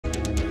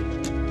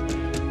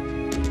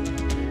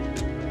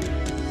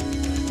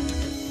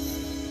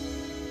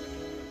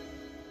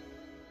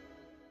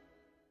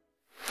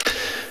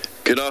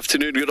Good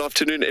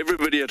afternoon,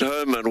 everybody at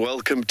home, and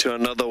welcome to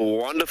another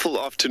wonderful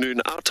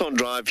afternoon out on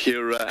drive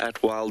here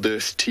at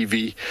WildEarth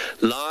TV,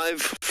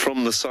 live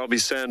from the Sabi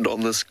Sand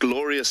on this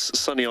glorious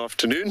sunny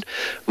afternoon.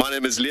 My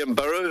name is Liam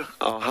Burrow.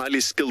 Our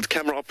highly skilled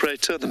camera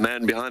operator, the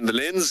man behind the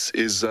lens,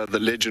 is the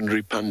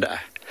legendary Panda.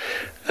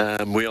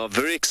 We are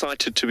very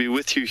excited to be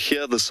with you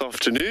here this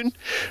afternoon,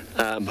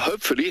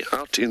 hopefully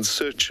out in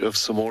search of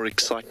some more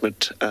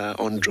excitement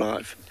on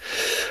drive.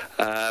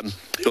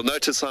 You'll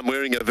notice I'm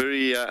wearing a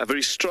very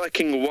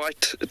striking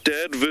white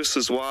Dad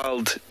versus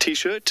Wild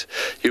t-shirt.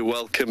 You're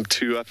welcome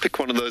to pick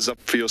one of those up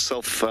for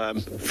yourself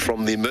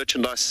from the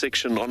merchandise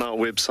section on our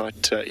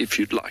website if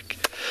you'd like.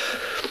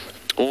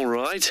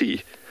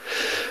 Alrighty.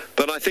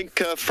 But I think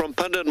from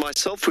Panda and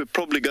myself, we're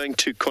probably going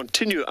to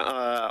continue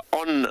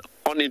on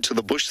into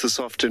the bush this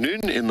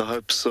afternoon in the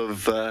hopes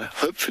of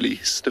hopefully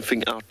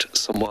sniffing out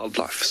some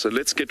wildlife. So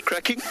let's get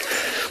cracking.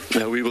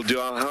 We will do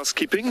our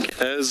housekeeping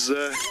as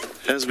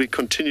we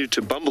continue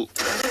to bumble.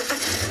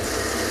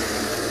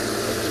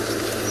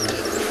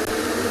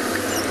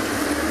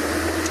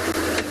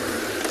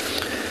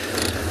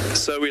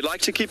 So we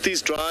like to keep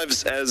these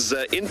drives as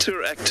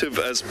interactive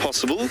as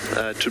possible.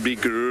 To be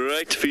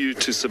great for you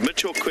to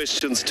submit your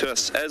questions to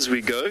us as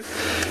we go.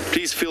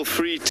 Please feel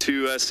free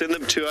to send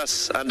them to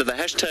us under the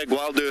hashtag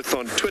WildEarth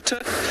on Twitter.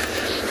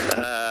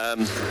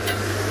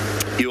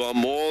 You are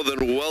more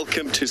than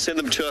welcome to send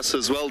them to us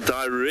as well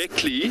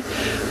directly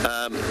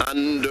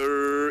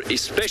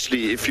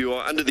especially if you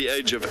are under the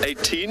age of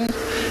 18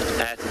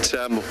 at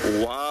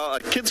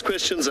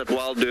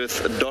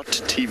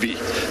kidsquestions@wildearth.tv.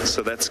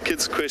 So that's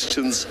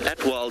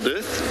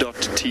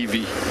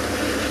kidsquestions@wildearth.tv.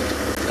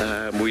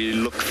 We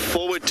look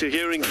forward to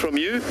hearing from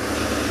you.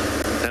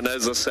 And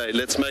as I say,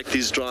 let's make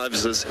these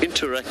drives as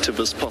interactive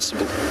as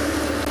possible.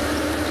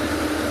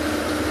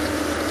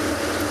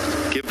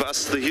 Give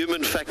us the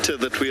human factor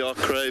that we are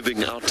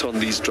craving out on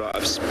these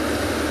drives.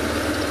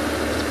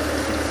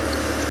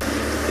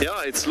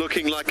 Yeah, it's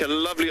looking like a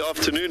lovely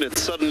afternoon. It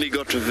suddenly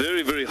got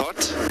very, very hot.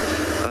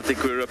 I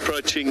think we're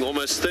approaching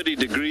almost 30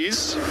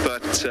 degrees,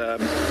 but I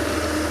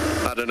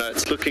don't know,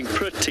 it's looking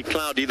pretty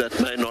cloudy. That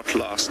may not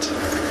last.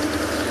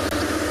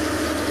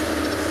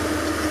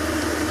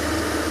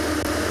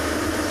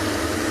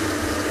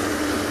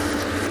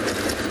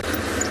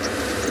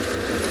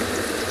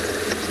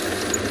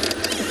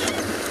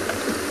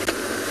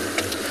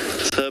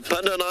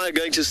 Panda and I are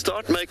going to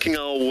start making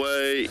our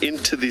way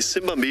into the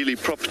Simbambili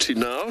property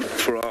now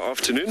for our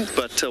afternoon,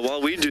 but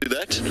while we do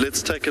that,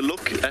 let's take a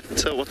look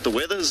at what the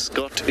weather's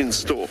got in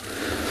store.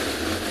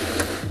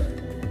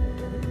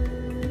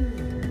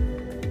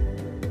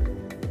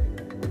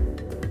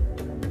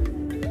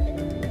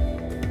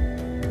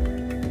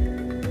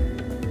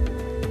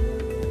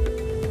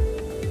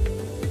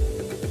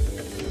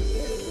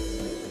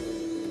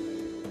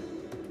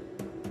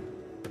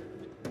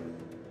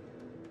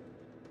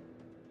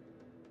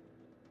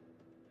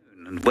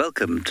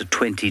 Welcome to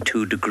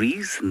 22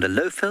 degrees in the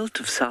Lowveld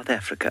of South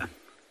Africa.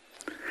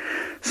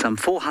 Some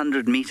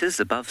 400 meters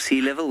above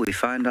sea level we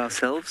find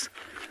ourselves.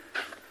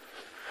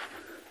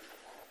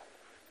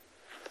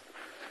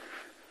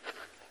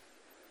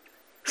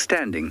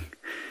 Standing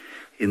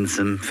in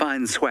some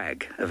fine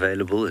swag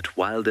available at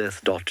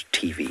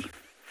wildearth.tv.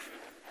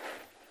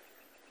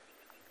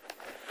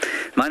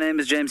 My name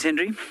is James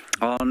Hendry.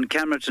 On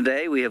camera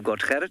today we have got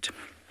Gerrit.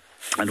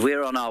 And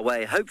we're on our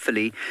way,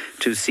 hopefully,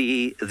 to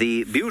see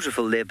the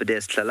beautiful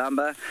leopardess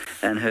Tlalamba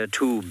and her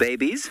two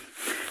babies.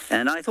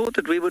 And I thought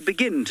that we would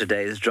begin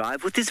today's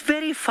drive with this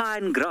very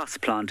fine grass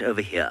plant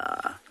over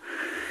here.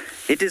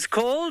 It is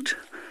called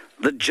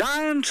the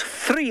giant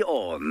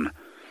three-orn.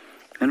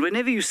 And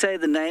whenever you say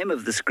the name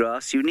of this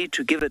grass, you need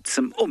to give it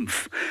some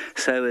oomph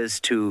so as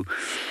to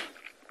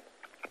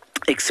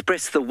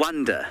express the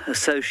wonder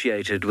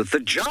associated with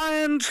the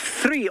giant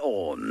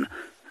three-orn.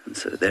 And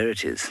so there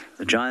it is,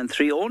 the giant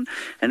three-orn,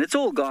 and it's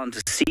all gone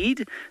to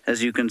seed.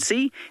 As you can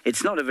see,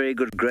 it's not a very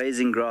good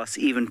grazing grass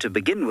even to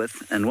begin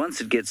with, and once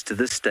it gets to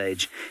this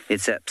stage,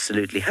 it's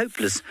absolutely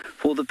hopeless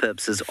for the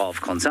purposes of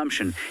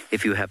consumption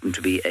if you happen to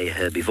be a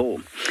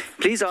herbivore.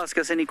 Please ask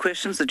us any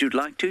questions that you'd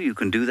like to. You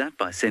can do that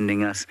by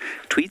sending us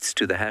tweets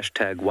to the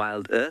hashtag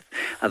WildEarth.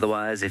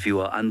 Otherwise, if you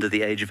are under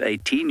the age of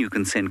 18, you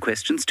can send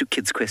questions to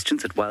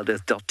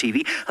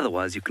kidsquestions@wildearth.tv.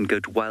 Otherwise, you can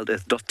go to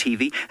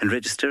wildearth.tv and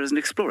register as an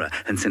explorer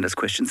and send us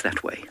questions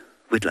that way.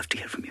 We'd love to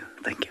hear from you.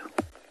 Thank you.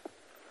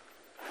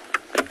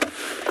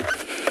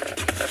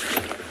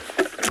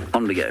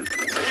 On we go.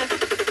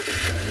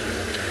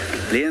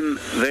 Liam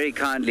very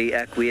kindly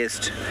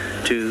acquiesced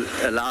to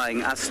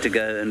allowing us to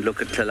go and look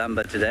at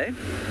Tlalamba today,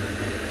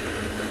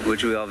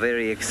 which we are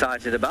very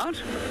excited about.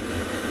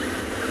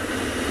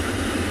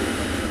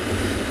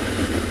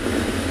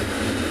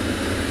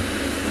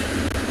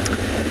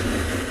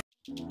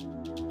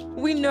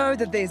 We know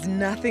that there's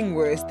nothing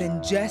worse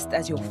than just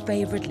as your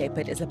favorite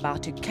leopard is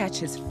about to catch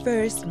his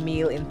first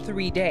meal in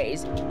 3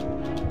 days.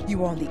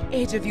 You are on the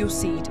edge of your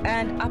seat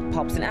and up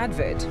pops an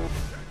advert.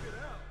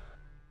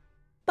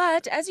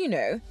 But as you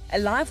know, a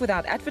life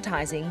without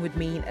advertising would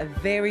mean a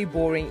very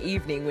boring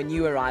evening when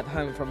you arrive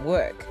home from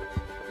work.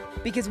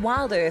 Because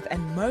WildEarth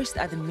and most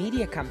other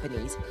media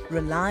companies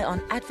rely on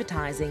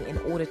advertising in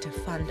order to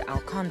fund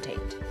our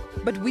content.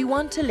 But we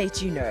want to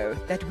let you know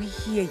that we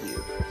hear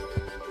you.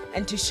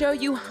 And to show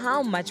you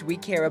how much we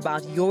care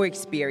about your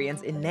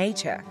experience in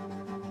nature,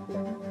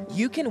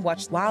 you can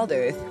watch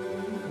WildEarth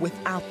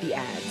without the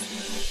ads.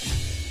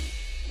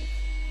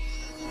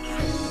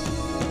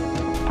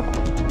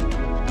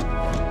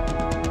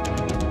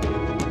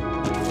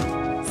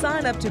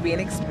 Sign up to be an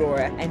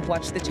explorer and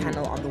watch the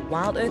channel on the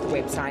WildEarth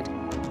website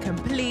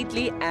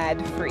completely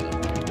ad-free.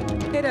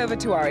 Head over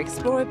to our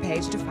Explorer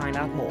page to find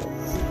out more.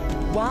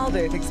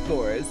 WildEarth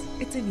Explorers,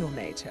 it's in your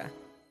nature.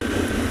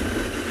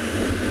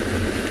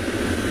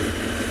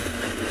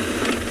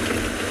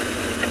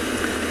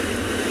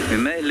 We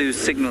may lose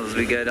signal as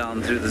we go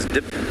down through this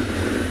dip,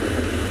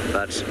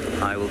 but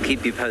I will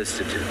keep you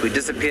posted. If we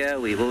disappear,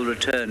 we will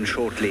return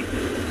shortly.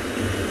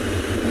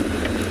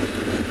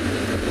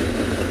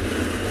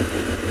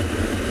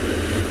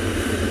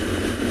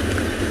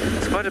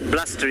 Quite a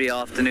blustery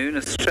afternoon.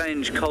 A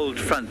strange cold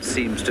front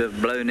seems to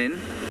have blown in.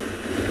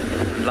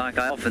 Like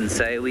I often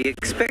say, we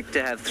expect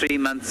to have 3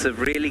 months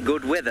of really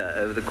good weather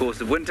over the course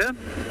of winter.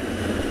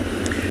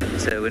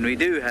 So when we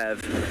do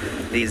have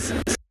these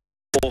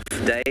off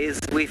days,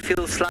 we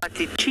feel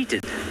slightly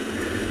cheated,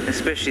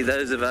 especially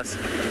those of us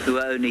who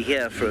are only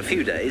here for a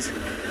few days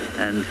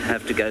and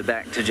have to go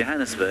back to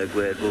Johannesburg,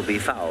 where it will be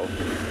foul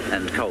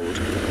and cold.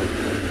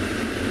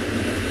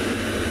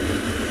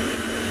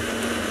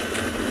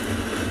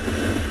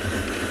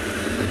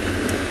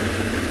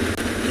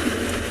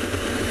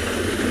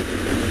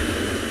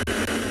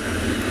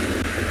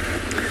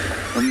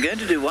 I'm going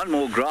to do one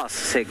more grass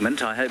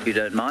segment. I hope you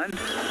don't mind.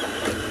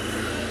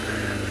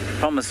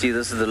 Promise you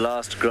this is the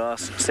last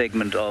grass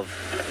segment of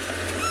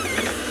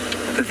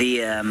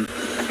the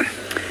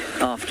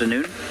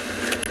afternoon.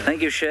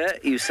 Thank you, Cher.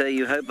 You say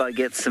you hope I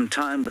get some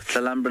time with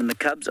Thalamba and the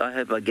Cubs. I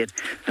hope I get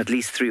at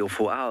least 3 or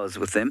 4 hours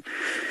with them.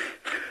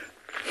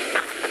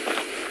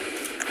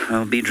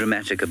 I'll be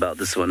dramatic about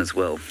this one as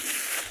well.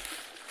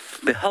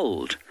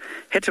 Behold,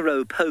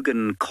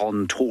 Heteropogon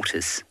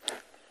contortus,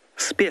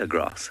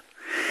 speargrass.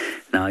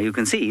 Now you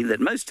can see that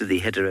most of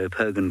the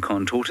Heteropogon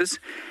contortus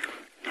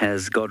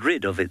has got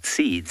rid of its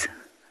seeds,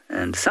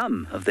 and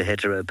some of the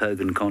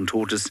Heteropogon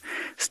contortus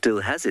still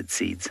has its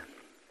seeds.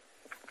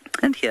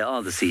 And here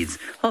are the seeds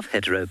of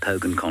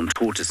Heteropogon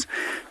contortus.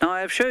 Now I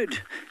have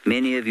showed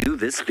many of you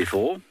this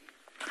before.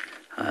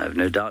 I have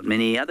no doubt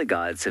many other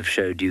guides have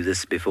showed you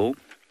this before.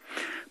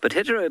 But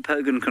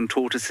Heteropogon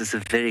contortus is a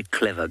very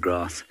clever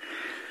grass.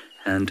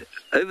 And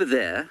over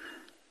there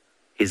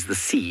is the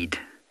seed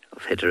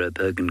of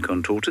Heteropogon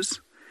contortus,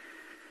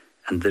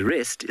 and the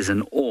rest is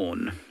an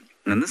awn,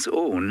 and this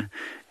awn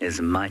is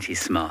mighty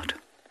smart.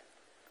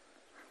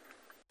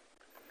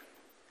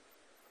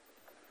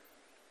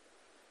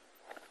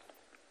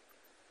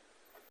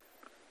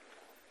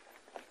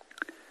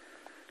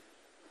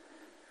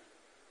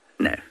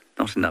 No,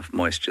 not enough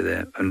moisture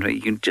there, and you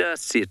can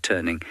just see it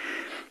turning.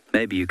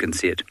 Maybe you can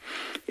see it.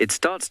 It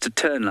starts to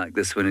turn like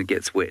this when it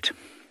gets wet.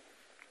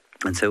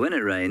 And so when it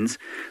rains,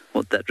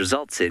 what that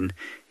results in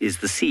is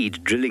the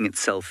seed drilling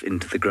itself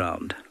into the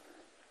ground.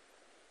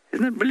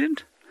 Isn't that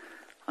brilliant?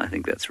 I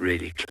think that's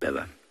really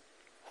clever.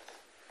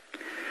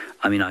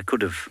 I mean, I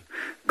could have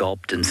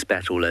gobbled and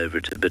spat all over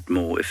it a bit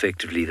more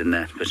effectively than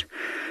that, but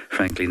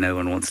frankly, no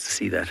one wants to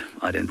see that,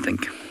 I don't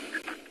think.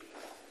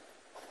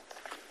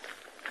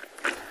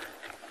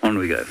 On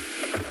we go.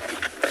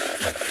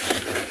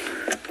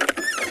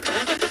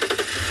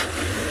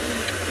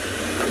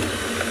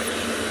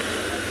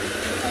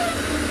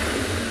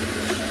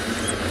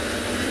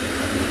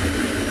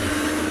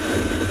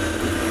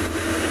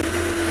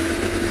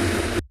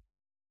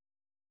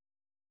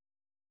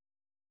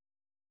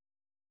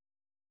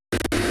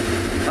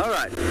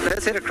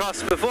 Let's head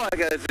across, before I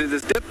go through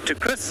this dip, to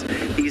Chris.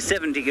 He's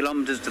 70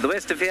 kilometres to the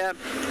west of here,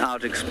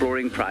 out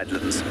exploring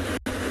Pridelands.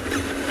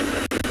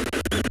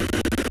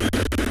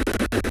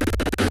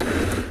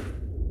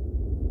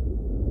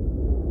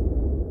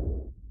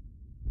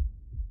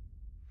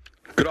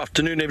 Good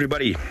afternoon,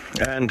 everybody,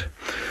 and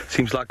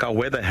seems like our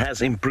weather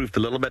has improved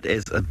a little bit.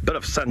 There's a bit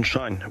of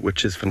sunshine,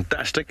 which is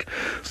fantastic.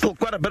 Still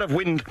quite a bit of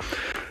wind.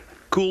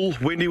 Cool,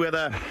 windy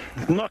weather,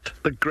 not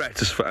the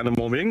greatest for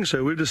animal beings,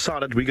 so we've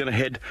decided we're going to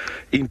head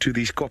into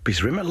these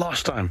koppies. Remember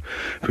last time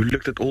we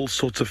looked at all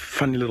sorts of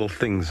funny little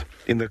things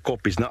in the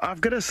koppies. Now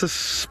I've got a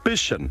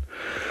suspicion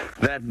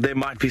that there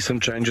might be some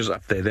changes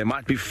up there. There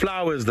might be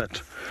flowers that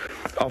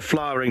are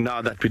flowering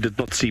now that we did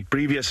not see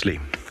previously.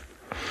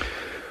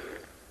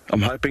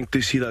 I'm hoping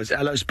to see those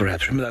aloes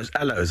perhaps. Remember those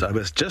aloes? I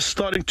was just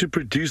starting to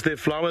produce their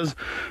flowers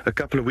a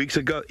couple of weeks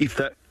ago. If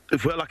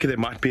we're lucky, they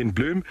might be in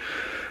bloom.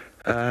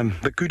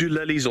 The kudu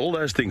lilies, all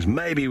those things,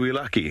 maybe we're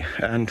lucky.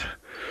 And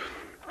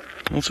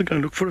also going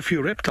to look for a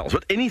few reptiles,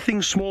 but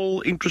anything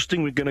small,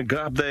 interesting, we're going to go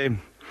up there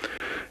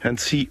and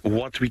see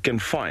what we can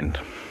find.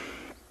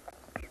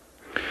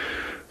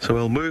 So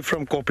we'll move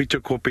from kopje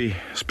to kopje,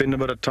 spend a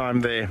bit of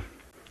time there.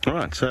 All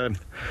right, so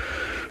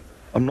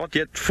I'm not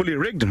yet fully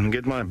rigged and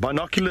get my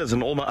binoculars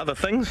and all my other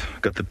things.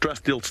 Got the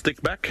trusty old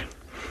stick back.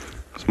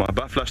 So my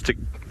buffalo stick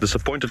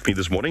disappointed me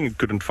this morning. It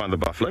couldn't find the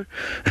buffalo.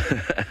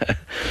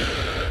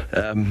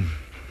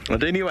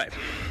 But anyway,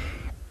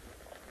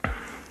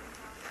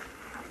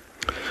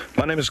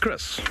 my name is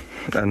Chris,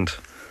 and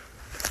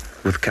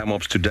with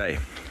CamOps today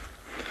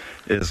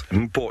is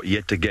Mpo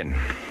yet again.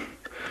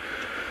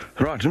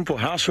 Right, Mpo,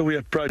 how shall we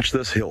approach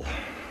this hill?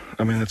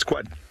 I mean, it's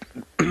quite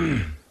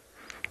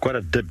quite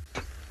a dip,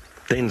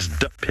 dense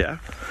dip here,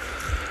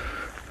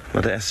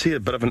 but I see a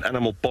bit of an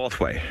animal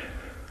pathway.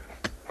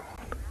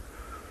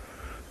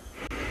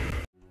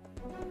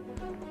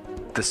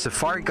 The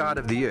Safari Guide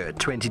of the Year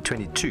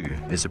 2022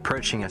 is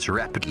approaching us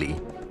rapidly.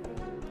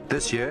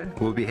 This year,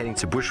 we'll be heading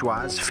to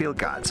Bushwise Field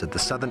Guides at the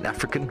Southern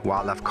African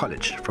Wildlife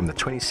College from the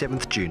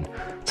 27th June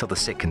till the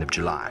 2nd of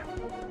July.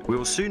 We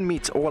will soon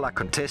meet all our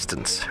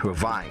contestants who are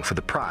vying for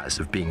the prize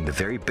of being the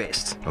very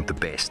best of the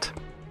best,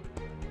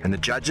 and the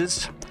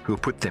judges who will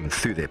put them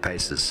through their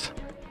paces.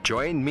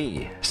 Join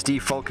me,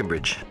 Steve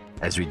Falconbridge,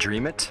 as we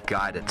dream it,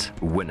 guide it,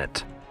 win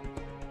it.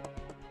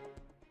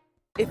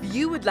 If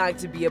you would like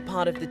to be a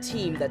part of the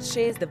team that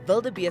shares the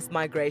wildebeest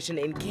migration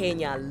in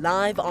Kenya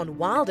live on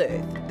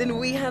WildEarth, then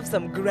we have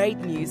some great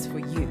news for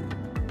you.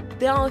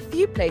 There are a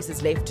few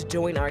places left to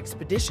join our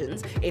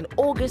expeditions in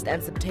August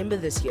and September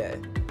this year.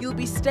 You'll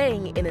be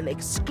staying in an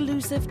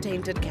exclusive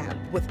tented camp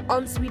with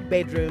ensuite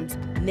bedrooms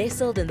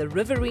nestled in the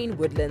riverine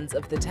woodlands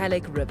of the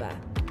Talek River.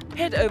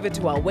 Head over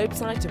to our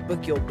website to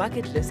book your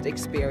bucket list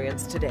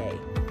experience today.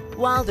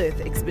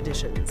 WildEarth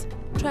Expeditions.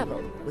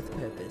 Travel with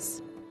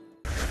purpose.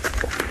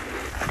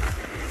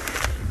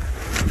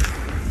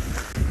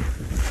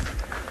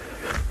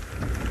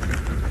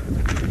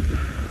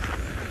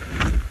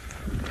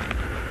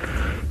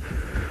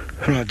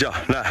 Right,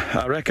 yeah, now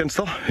I reckon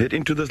still head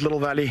into this little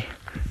valley,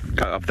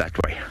 go up that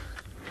way,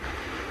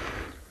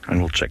 and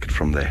we'll check it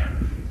from there.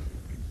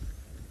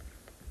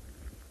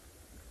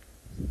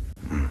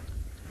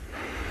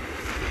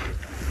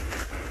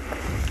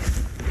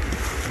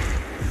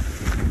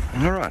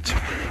 All right.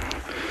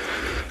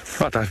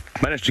 Right, I've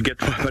managed to get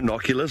my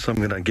binoculars. I'm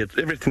going to get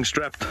everything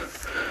strapped,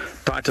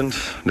 tightened.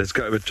 Let's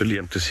go over to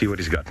Liam to see what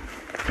he's got.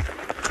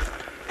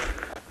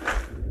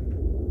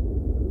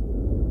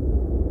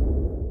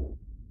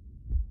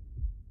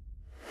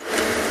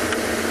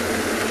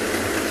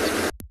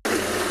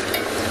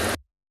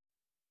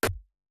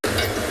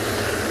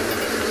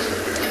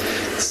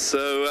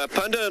 So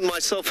Panda and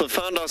myself have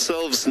found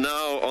ourselves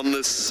now on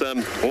this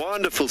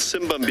wonderful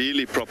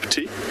Simbambili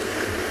property.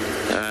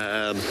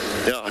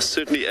 Yeah,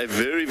 certainly a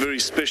very, very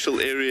special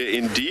area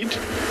indeed.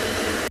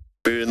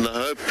 We're in the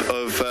hope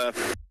of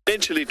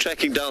eventually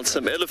tracking down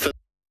some elephants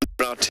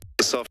out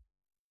this afternoon.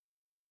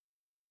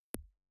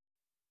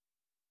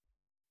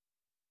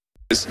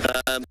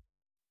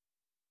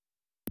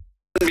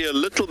 Be a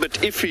little bit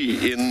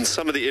iffy in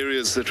some of the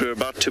areas that we're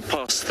about to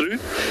pass through,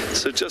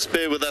 so just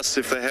bear with us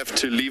if they have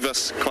to leave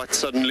us quite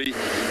suddenly.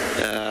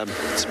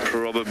 It's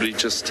probably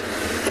just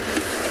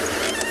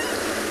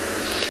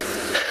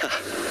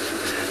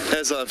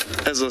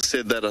as I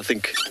said that, I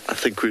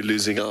think we're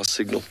losing our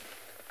signal,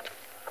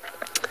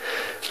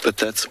 but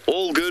that's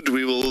all good.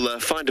 We will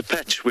find a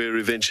patch where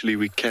eventually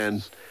we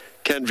can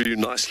view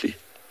nicely.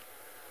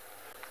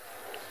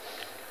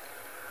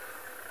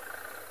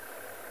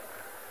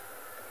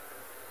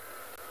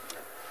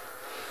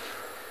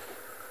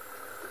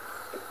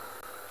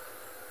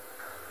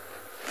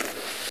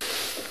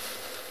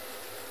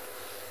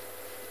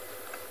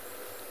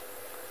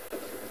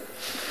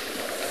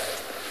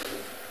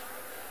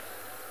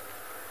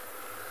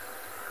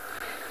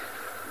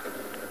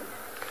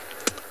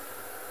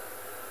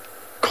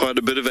 Quite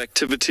a bit of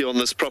activity on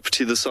this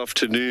property this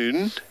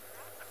afternoon.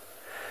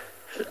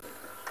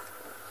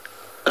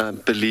 I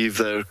believe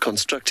they're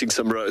constructing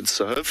some roads,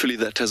 so hopefully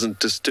that hasn't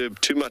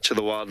disturbed too much of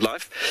the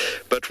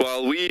wildlife. But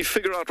while we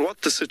figure out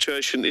what the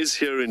situation is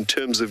here in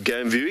terms of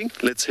game viewing,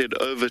 let's head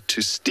over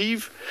to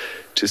Steve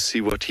to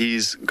see what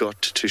he's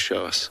got to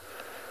show us.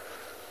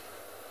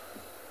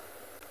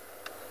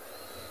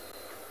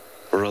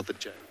 Or rather,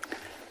 Jay.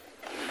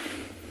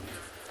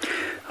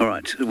 All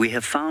right, we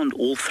have found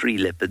all three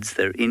leopards.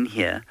 They're in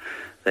here.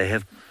 They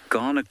have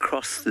gone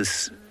across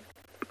this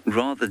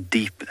rather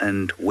deep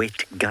and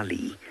wet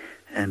gully,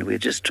 and we're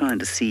just trying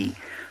to see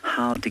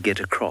how to get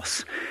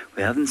across.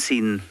 We haven't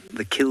seen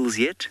the kills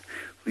yet.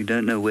 We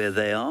don't know where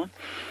they are.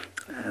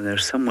 They're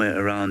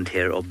somewhere around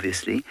here,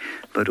 obviously,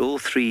 but all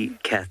three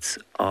cats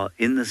are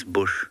in this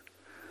bush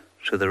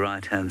to the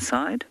right-hand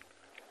side,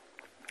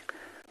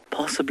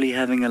 possibly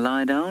having a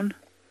lie down.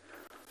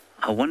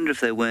 I wonder if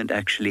they weren't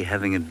actually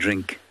having a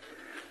drink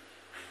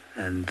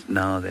and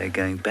now they're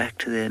going back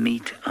to their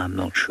meat. I'm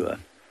not sure.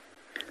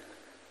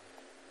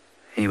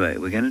 Anyway,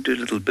 we're going to do a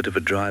little bit of a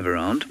drive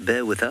around.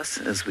 Bear with us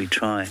as we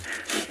try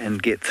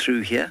and get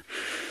through here.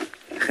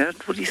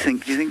 Gerrit, what do you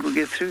think? Do you think we'll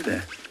get through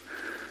there?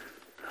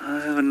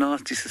 I have a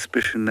nasty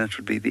suspicion that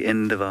would be the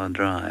end of our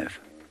drive.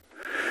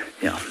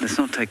 Yeah, let's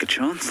not take a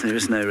chance. There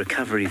is no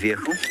recovery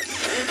vehicle.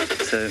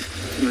 So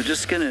we're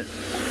just going to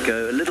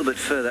go a little bit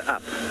further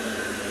up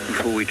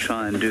before we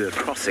try and do a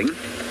crossing.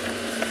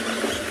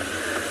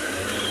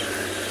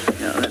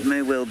 Yeah, that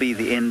may well be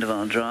the end of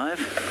our drive.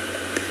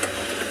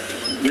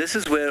 This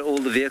is where all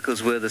the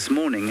vehicles were this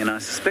morning, and I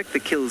suspect the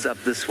kill's up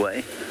this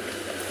way.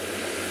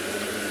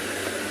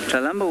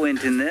 Chalamba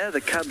went in there,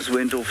 the Cubs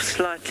went off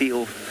slightly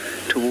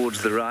off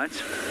towards the right.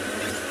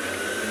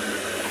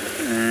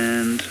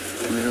 And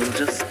we'll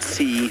just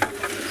see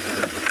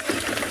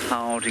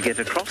how to get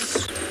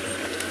across.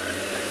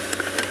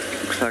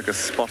 Looks like a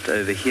spot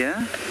over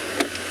here.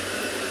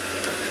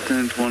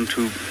 Don't want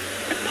to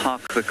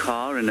park the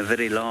car in a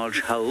very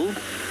large hole,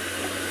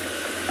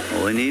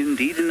 or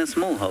indeed in a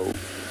small hole.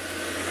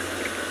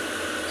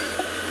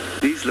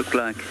 These look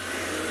like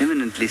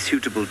eminently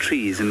suitable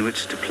trees in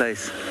which to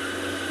place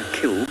a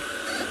kill.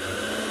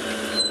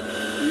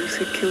 Do you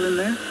see a kill in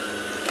there?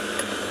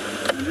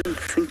 I don't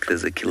think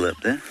there's a kill up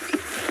there.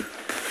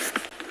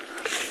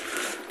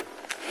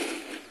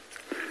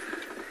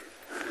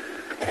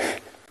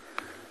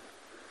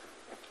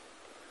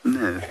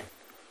 No.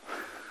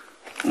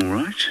 All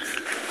right.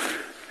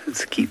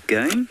 Let's keep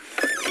going.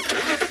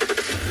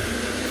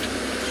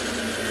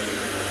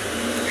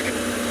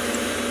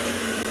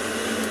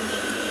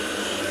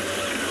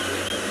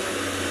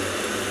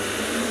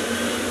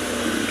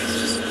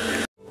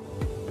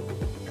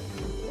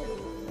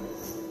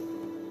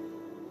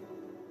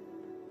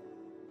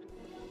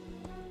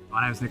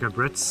 My name is Nico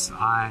Brits.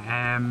 I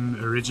am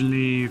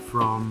originally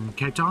from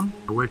Cape Town.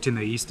 I worked in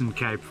the Eastern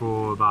Cape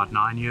for about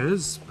 9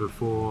 years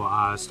before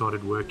I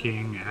started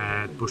working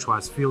at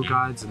Bushwise Field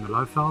Guides in the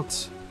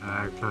Lowveld,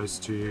 close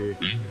to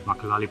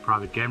Makalali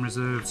Private Game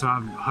Reserve. So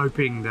I'm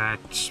hoping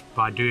that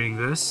by doing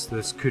this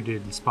could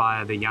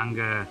inspire the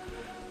younger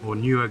or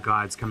newer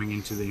guides coming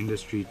into the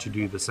industry to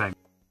do the same.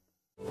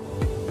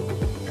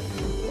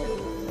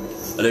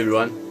 Hello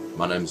everyone,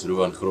 my name is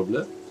Ruwan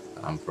Grobler.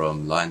 I'm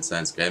from Lion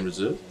Sands Game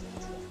Reserve,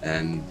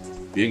 and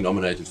being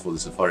nominated for the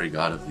Safari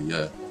Guide of the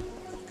Year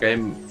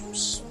came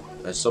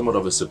as somewhat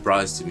of a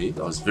surprise to me.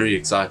 I was very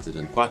excited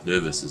and quite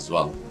nervous as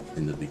well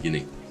in the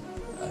beginning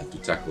to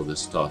tackle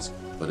this task,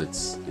 but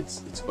it's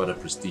quite a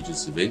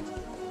prestigious event,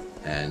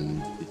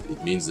 and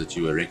it means that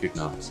you are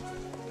recognized,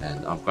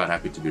 and I'm quite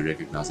happy to be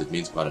recognized. It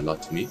means quite a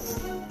lot to me.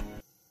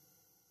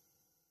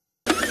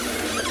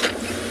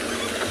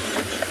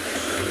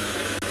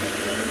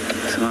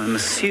 So I'm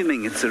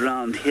assuming it's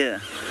around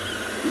here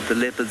that the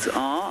leopards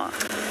are.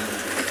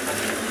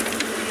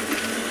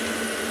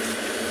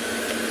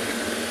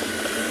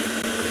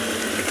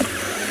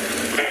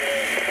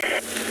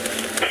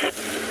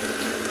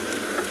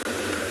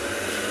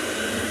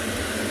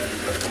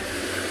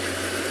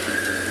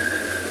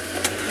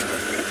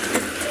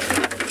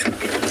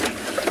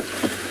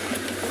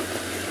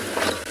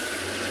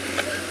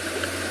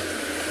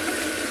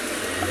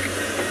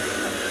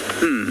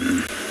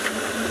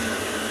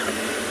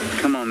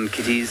 Come on,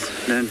 kitties,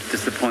 don't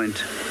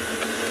disappoint.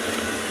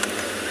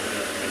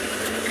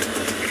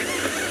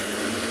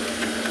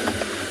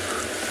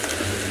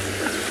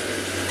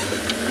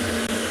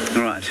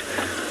 Right,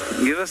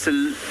 give us a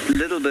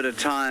little bit of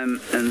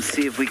time and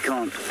see if we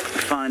can't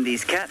find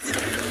these cats.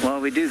 While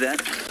we do that,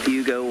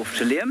 you go off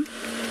to Liam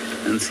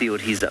and see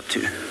what he's up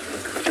to.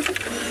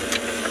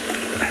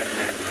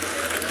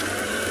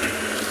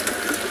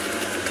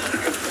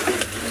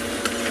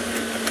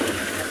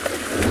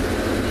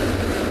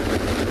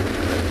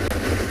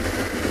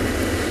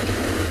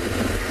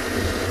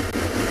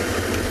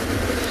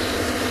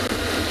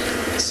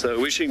 So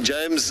wishing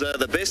James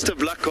the best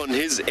of luck on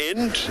his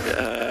end.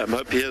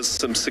 Hope he has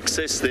some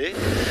success there.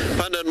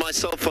 Panda and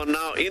myself are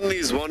now in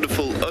these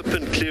wonderful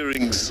open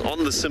clearings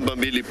on the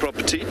Simbambili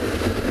property,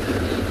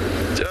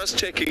 just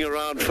checking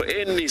around for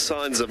any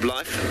signs of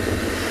life.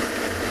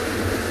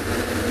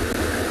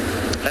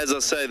 As I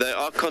say, they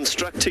are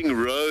constructing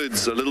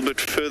roads a little bit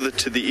further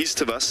to the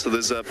east of us, so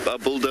there's a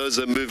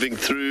bulldozer moving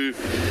through,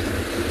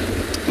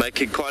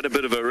 making quite a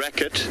bit of a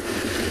racket.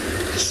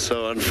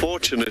 So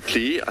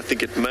unfortunately, I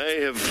think it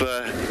may have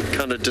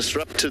kind of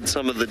disrupted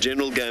some of the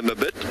general game a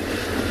bit.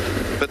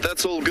 But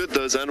that's all good.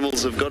 Those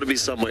animals have got to be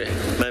somewhere.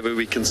 Maybe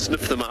we can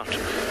sniff them out.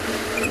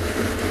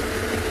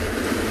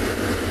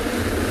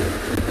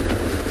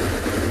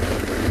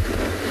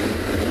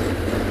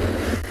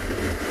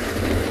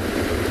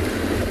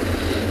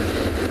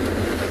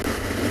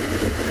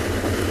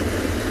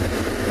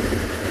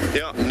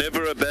 Yeah,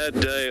 never a bad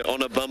day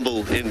on a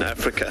bumble in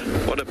Africa.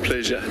 What a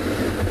pleasure.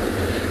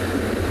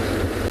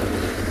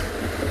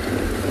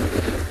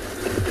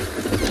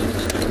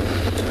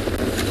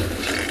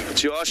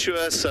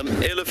 Joshua, some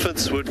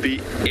elephants would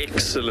be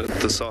excellent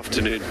this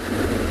afternoon.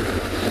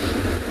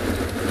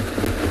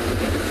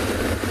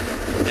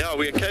 Yeah,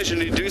 we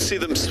occasionally do see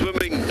them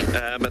swimming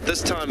at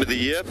this time of the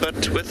year,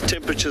 but with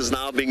temperatures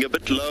now being a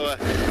bit lower,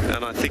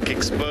 and I think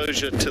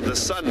exposure to the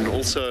sun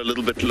also a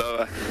little bit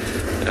lower,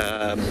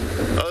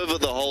 over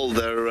the whole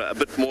they're a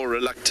bit more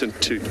reluctant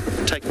to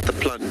take the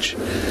plunge.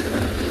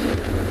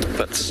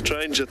 But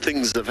stranger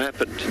things have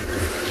happened.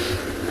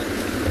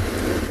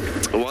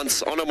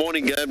 Once on a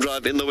morning game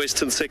drive in the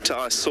western sector,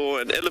 I saw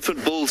an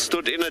elephant bull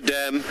stood in a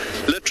dam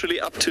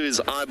literally up to his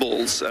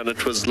eyeballs, and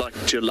it was like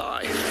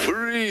July,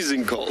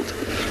 freezing cold,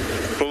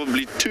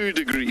 probably 2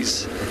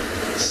 degrees.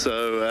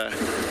 So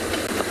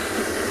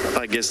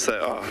I guess they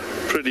are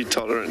pretty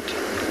tolerant.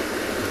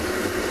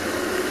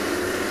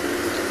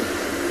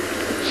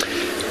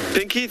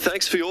 Pinky,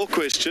 thanks for your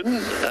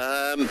question.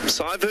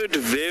 So I've heard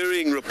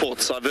varying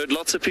reports. I've heard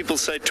lots of people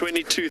say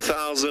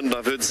 22,000,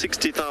 I've heard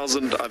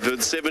 60,000, I've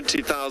heard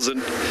 70,000.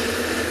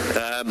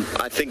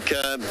 I think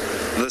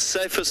the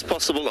safest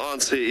possible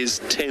answer is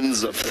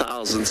tens of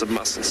thousands of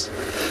mussels.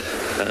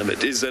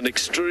 It is an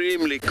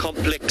extremely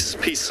complex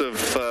piece of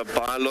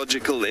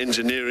biological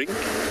engineering.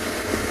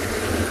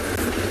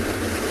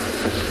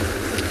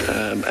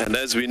 And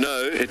as we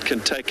know, it can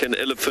take an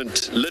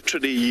elephant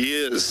literally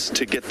years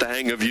to get the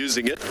hang of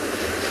using it.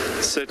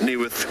 Certainly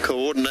with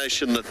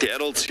coordination that the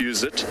adults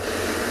use it.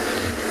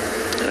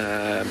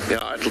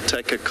 Yeah, it'll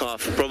take a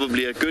calf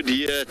probably a good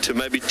year to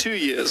maybe 2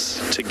 years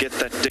to get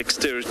that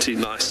dexterity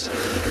nice.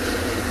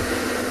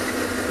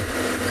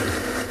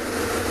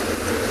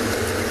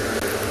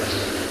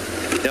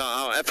 Yeah,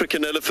 our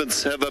African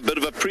elephants have a bit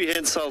of a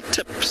prehensile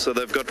tip, so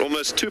they've got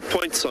almost 2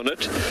 points on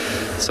it.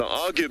 So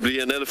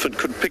arguably an elephant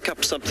could pick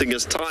up something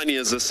as tiny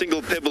as a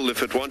single pebble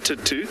if it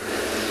wanted to,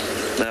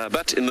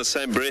 but in the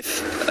same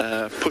breath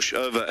push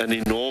over an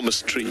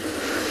enormous tree,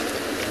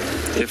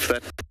 if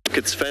that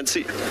gets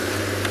fancy.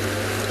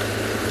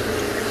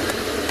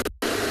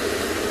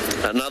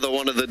 Another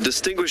one of the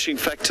distinguishing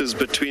factors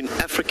between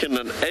African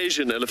and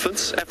Asian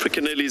elephants,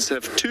 African ellies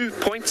have 2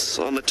 points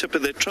on the tip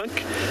of their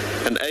trunk,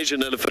 and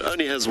Asian elephant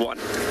only has 1.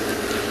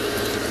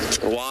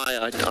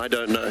 Why, I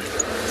don't know.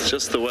 It's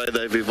just the way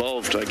they've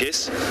evolved, I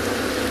guess.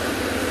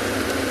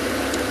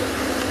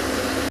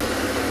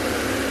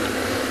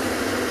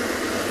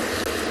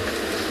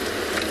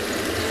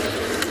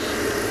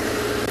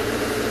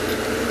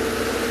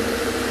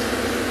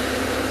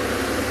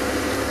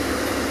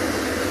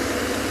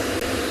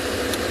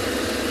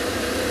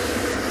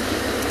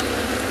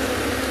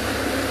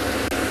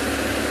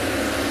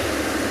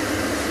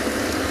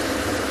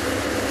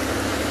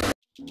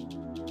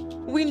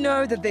 We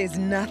know that there's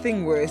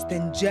nothing worse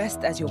than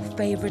just as your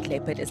favorite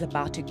leopard is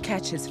about to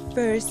catch his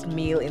first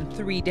meal in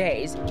 3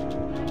 days,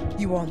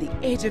 you are on the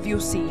edge of your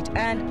seat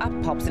and up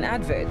pops an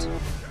advert.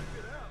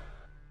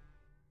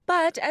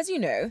 But as you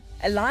know,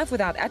 a life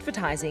without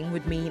advertising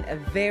would mean a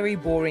very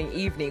boring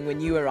evening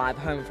when you arrive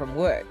home from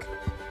work.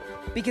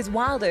 Because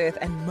WildEarth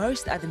and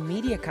most other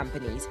media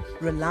companies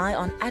rely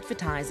on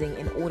advertising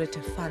in order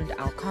to fund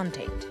our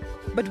content.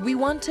 But we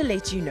want to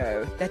let you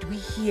know that we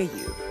hear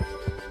you.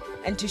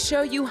 And to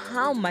show you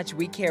how much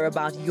we care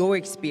about your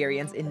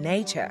experience in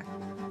nature,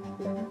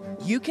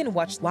 you can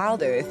watch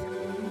WildEarth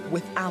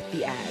without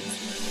the ads.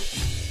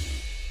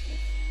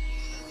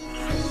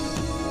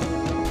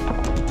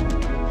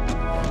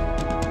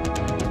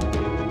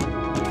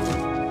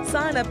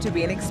 Sign up to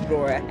be an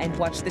explorer and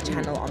watch the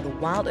channel on the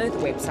WildEarth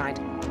website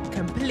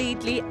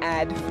completely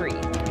ad-free.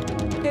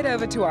 Head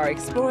over to our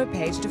Explorer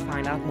page to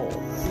find out more.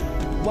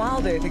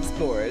 WildEarth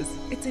Explorers,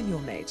 it's in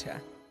your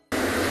nature.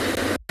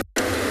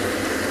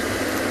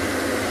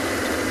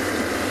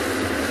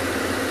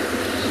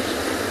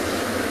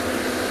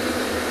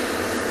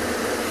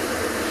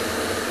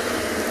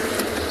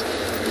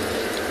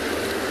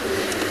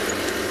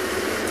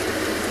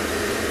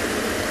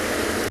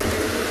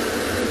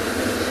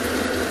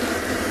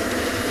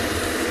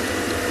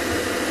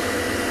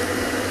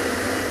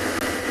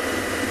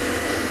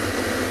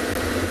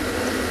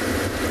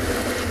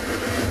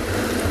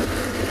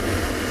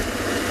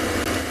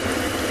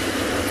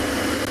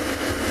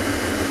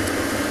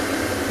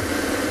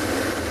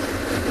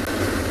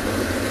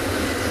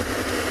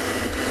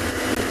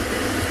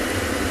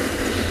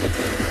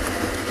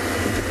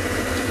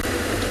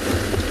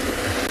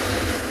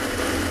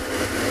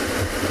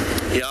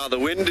 Yeah, the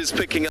wind is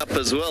picking up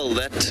as well.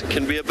 That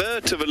can be a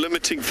bit of a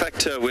limiting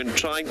factor when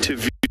trying to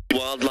view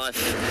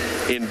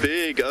wildlife in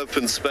big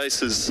open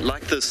spaces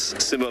like this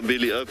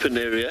Simambili open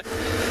area.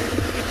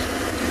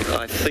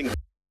 I think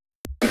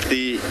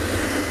the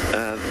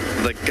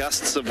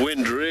gusts of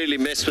wind really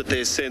mess with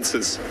their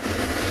senses.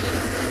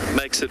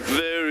 Makes it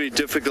very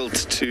difficult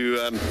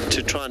to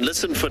try and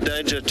listen for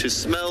danger, to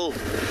smell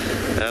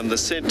the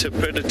scent of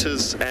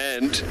predators,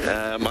 and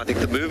I think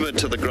the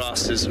movement of the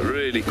grass is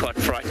really quite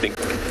frightening.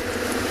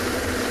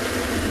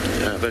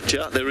 But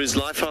yeah, there is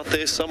life out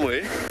there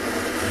somewhere.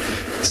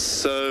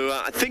 So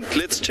I think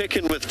let's check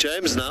in with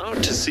James now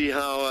to see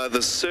how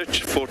the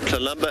search for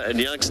Tlalamba and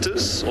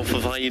youngsters off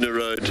of Hyena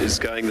Road is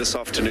going this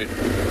afternoon.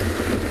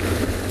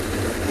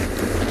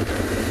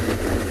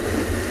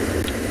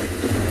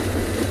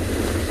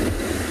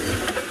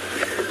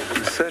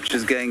 The search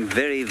is going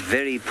very,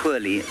 very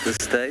poorly at this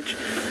stage.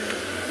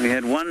 We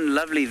had one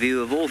lovely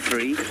view of all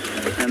three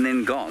and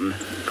then gone.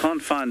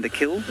 Can't find the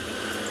kill.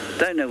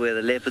 Don't know where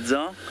the leopards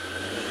are.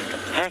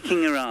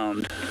 Hacking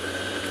around.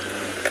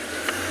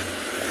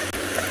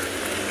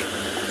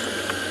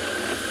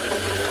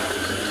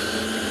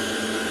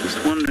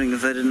 Just wondering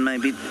if they didn't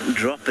maybe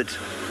drop it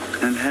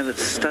and have it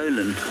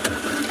stolen.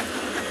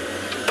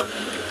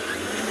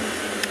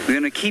 We're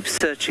going to keep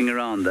searching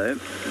around though.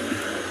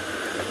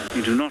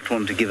 We do not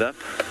want to give up.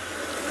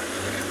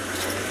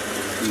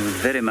 We would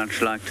very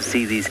much like to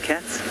see these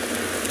cats.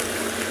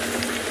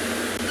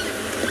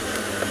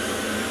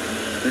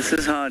 This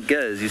is how it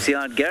goes. You see,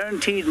 I'd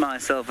guaranteed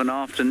myself an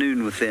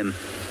afternoon with them.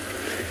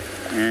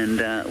 And,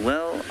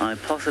 well, I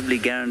possibly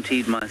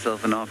guaranteed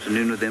myself an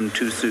afternoon with them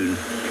too soon.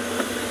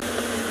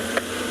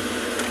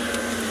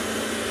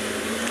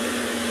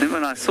 Then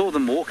when I saw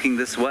them walking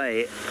this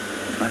way,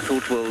 I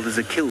thought, well, there's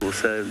a kill,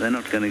 so they're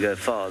not going to go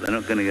far. They're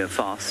not going to go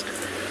fast.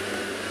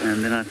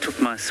 And then I took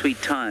my sweet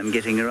time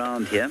getting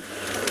around here.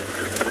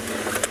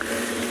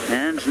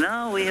 And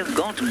now we have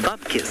got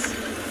bubkiss.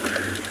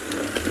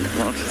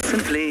 Well,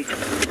 simply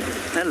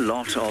a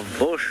lot of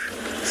bush,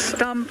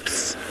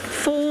 stumps,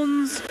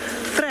 thorns,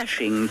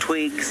 thrashing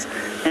twigs,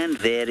 and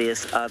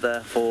various other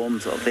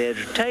forms of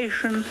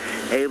vegetation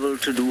able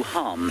to do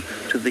harm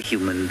to the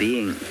human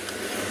being.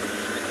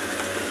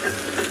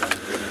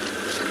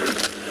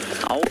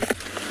 Ow,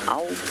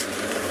 ow.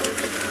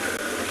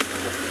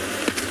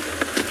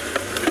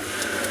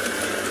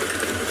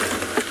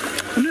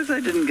 I wonder if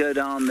they didn't go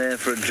down there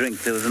for a drink.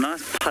 There was a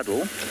nice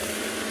puddle.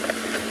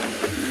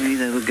 Maybe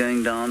they were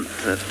going down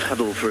to that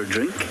puddle for a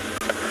drink.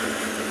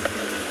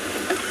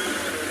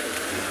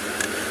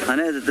 I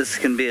know that this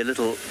can be a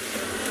little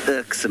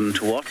irksome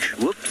to watch.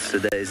 Whoops, the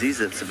daisies,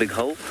 that's a big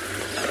hole.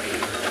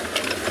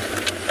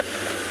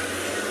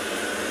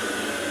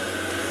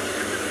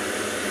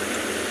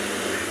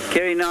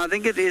 Kerry, now I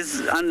think it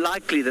is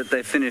unlikely that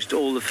they finished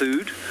all the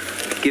food,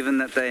 given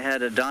that they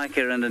had a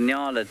duiker and a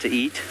nyala to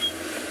eat.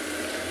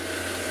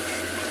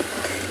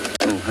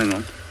 Oh, hang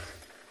on.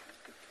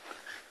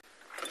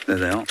 There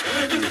they are.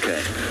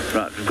 Okay.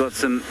 Right, we've got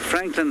some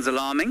Franklin's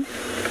alarming.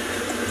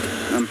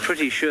 I'm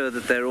pretty sure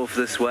that they're off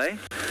this way.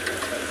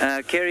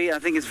 Kerry, I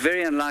think it's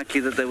very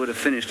unlikely that they would have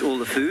finished all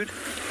the food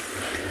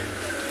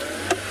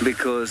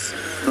because,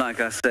 like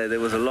I say, there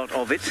was a lot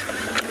of it.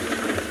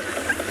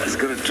 Just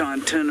got to try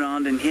and turn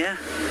around in here.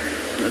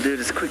 I'll do it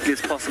as quickly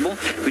as possible.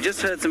 We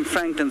just heard some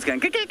Franklins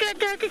going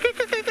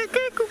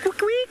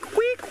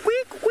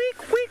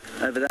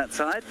over that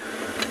side.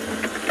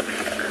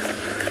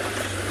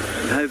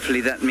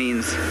 Hopefully that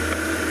means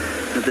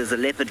that there's a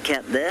leopard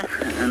cat there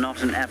and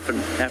not an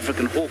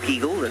African hawk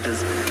eagle that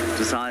has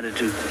decided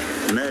to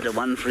murder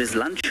one for his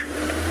lunch.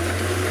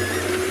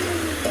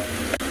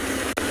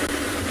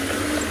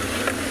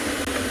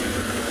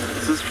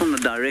 This is from the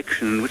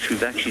direction in which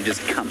we've actually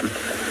just come.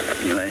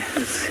 Anyway,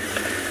 let's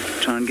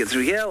try and get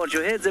through here. Watch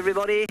your heads,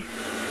 everybody.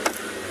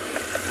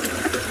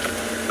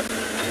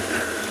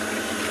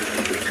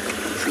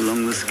 It's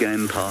along this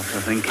game path, I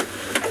think.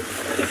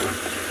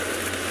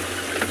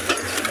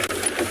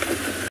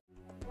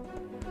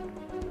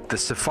 The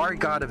Safari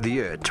Guide of the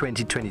Year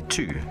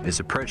 2022 is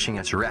approaching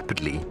us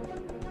rapidly.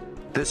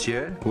 This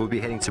year, we'll be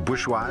heading to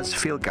Bushwise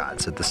Field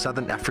Guides at the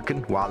Southern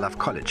African Wildlife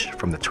College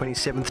from the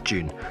 27th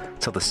June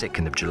till the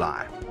 2nd of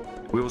July.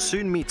 We will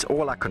soon meet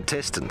all our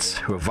contestants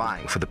who are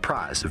vying for the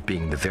prize of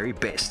being the very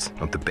best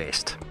of the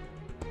best,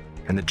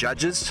 and the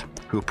judges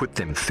who will put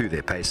them through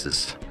their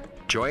paces.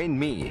 Join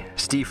me,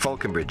 Steve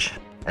Falconbridge,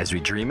 as we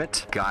dream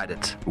it, guide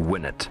it,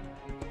 win it.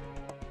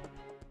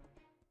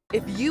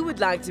 If you would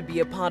like to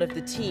be a part of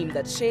the team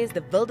that shares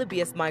the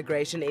wildebeest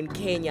migration in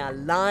Kenya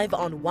live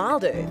on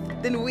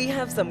WildEarth, then we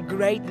have some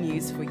great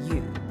news for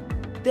you.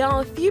 There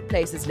are a few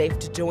places left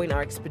to join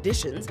our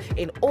expeditions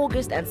in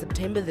August and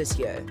September this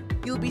year.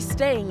 You'll be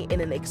staying in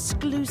an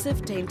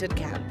exclusive tented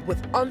camp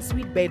with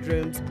ensuite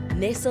bedrooms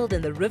nestled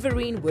in the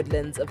riverine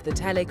woodlands of the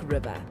Talek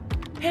River.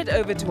 Head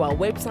over to our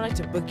website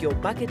to book your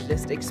bucket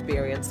list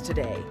experience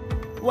today.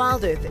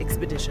 WildEarth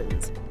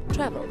Expeditions.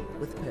 Travel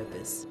with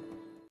purpose.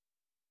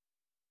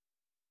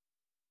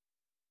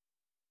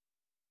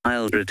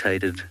 Mild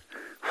rotated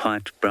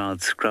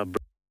white-browed scrub.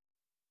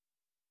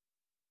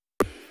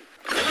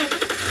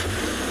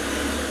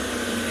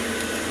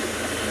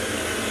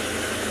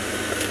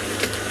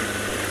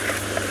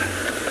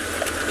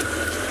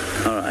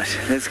 All right,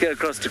 let's go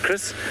across to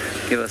Chris.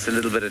 Give us a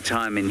little bit of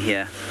time in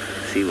here.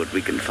 See what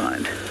we can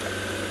find.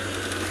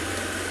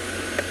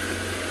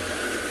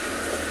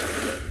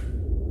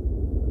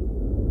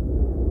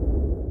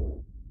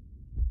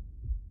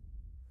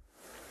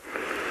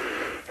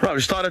 Right,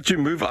 we started to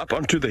move up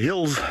onto the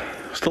hills,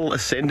 still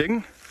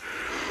ascending,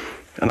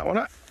 and I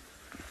want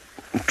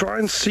to try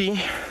and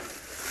see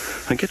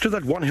and get to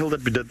that one hill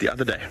that we did the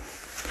other day.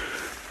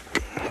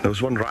 There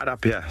was one right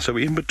up here, so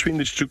we're in between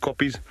these two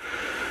copies,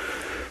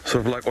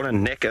 sort of like on a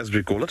neck as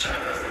we call it.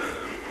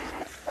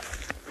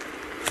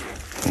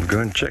 I'll go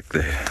and check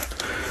there.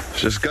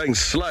 It's just going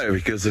slow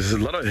because there's a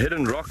lot of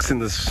hidden rocks in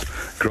this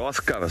grass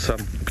cover, so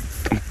I'm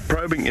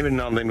probing every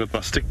now and then with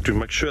my stick to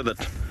make sure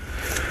that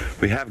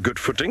we have good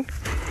footing.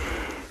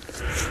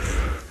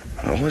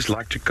 I always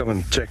like to come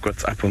and check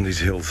what's up on these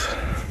hills.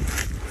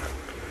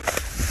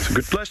 It's a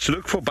good place to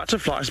look for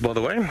butterflies, by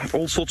the way.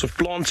 All sorts of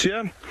plants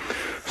here,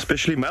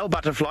 especially male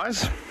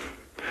butterflies.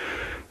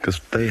 because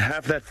they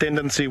have that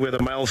tendency where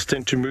the males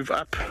tend to move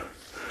up.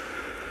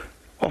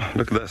 Oh,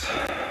 look at this.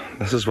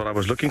 This is what I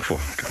was looking for.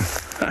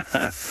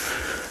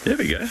 There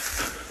we go.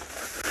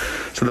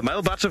 So the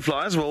male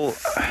butterflies will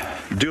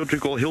do what we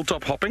call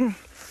hilltop hopping.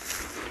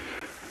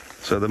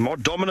 So the more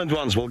dominant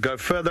ones will go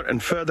further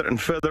and further and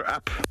further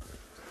up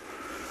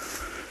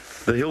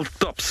the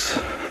hilltops.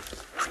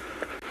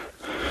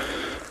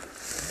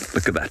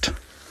 Look at that.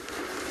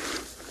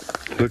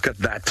 Look at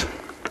that.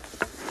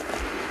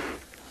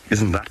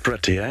 Isn't that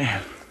pretty, eh?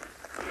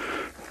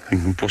 I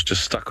think the post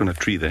just stuck on a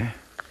tree there.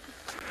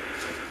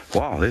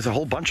 Wow, there's a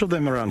whole bunch of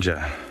them around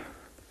here.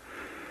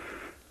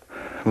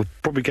 We'll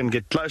probably can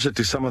get closer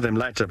to some of them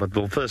later, but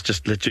we'll first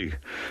just let you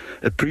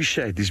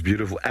appreciate these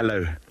beautiful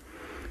aloe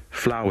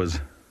flowers.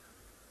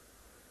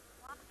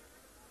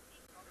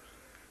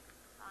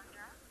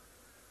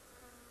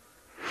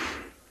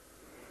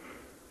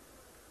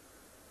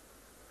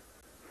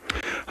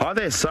 Hi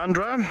there,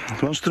 Sandra.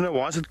 Wants to know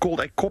why is it called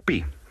a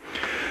koppie?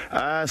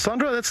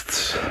 Sandra,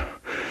 it's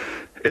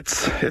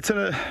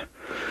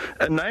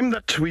a name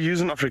that we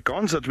use in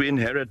Afrikaans that we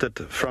inherited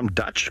from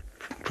Dutch,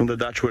 from the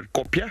Dutch word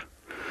kopje.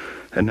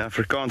 In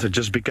Afrikaans it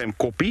just became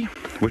koppie,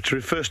 which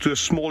refers to a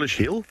smallish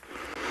hill.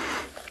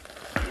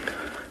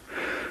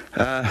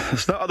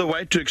 There's no other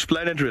way to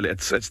explain it really.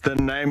 It's the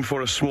name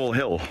for a small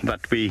hill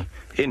that we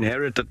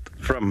inherited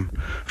from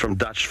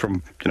Dutch,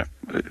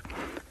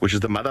 which is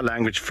the mother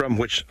language from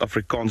which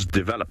Afrikaans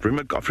developed.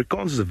 Remember,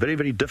 Afrikaans is a very,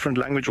 very different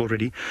language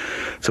already.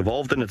 It's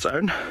evolved in its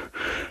own.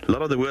 A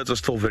lot of the words are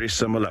still very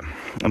similar,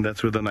 and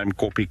that's where the name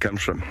koppie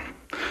comes from.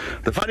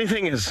 The funny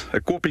thing is, a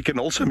koppie can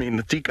also mean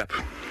a teacup,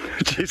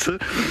 which is, so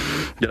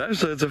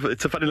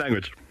it's a funny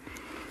language.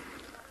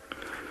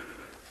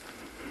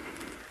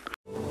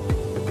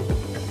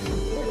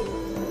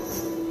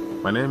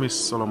 My name is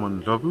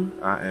Solomon Lobu.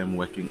 I am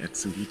working at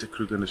Singita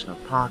Kruger National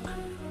Park.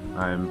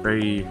 I am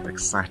very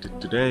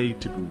excited today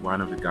to be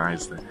one of the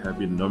guys that have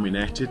been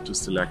nominated or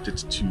selected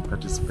to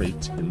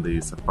participate in the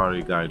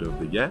Safari Guide of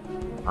the Year.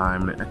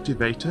 I'm an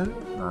activator.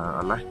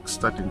 I like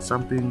studying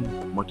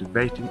something,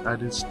 motivating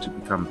others to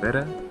become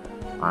better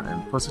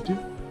and positive.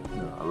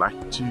 I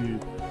like to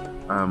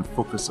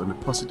focus on the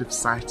positive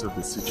sides of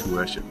the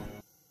situation.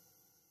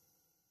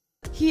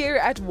 Here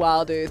at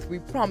WildEarth, we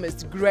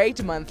promised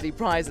great monthly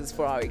prizes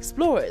for our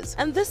explorers,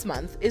 and this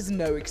month is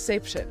no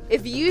exception.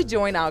 If you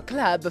join our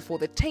club before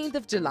the 10th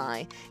of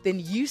July, then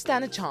you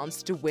stand a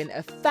chance to win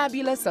a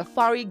fabulous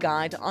Safari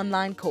Guide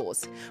online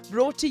course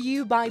brought to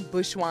you by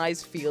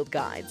Bushwise Field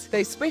Guides.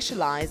 They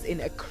specialize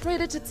in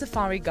accredited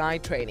Safari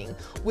Guide training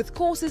with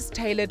courses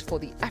tailored for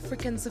the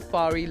African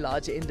safari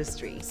lodge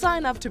industry.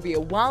 Sign up to be a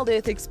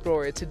WildEarth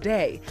explorer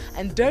today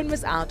and don't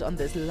miss out on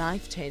this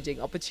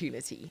life-changing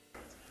opportunity.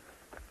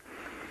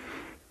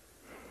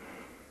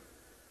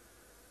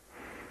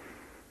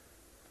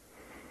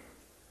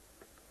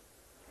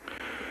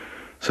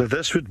 So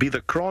this would be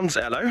the Kranz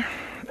aloe,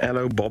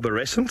 Aloe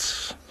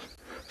barbarescens.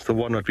 It's the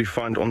one that we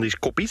find on these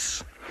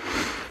koppies.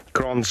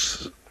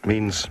 Kranz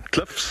means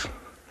cliffs.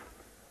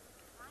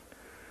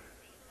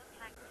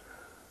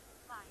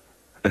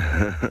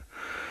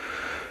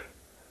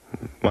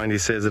 Mindy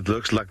says it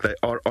looks like they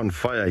are on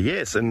fire.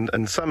 Yes, and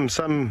some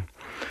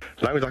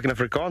language like in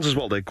Afrikaans as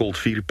well, they're called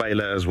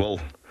vierpijlen as well,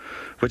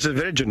 which is a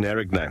very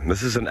generic name.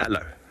 This is an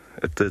aloe.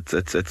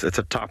 It's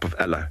a type of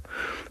aloe.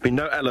 We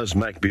know aloes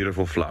make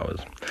beautiful flowers.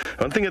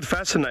 One thing that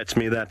fascinates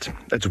me that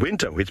it's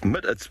winter.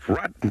 It's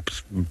right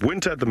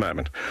winter at the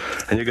moment,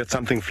 and you get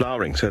something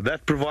flowering. So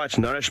that provides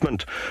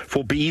nourishment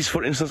for bees.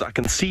 For instance, I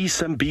can see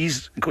some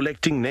bees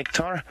collecting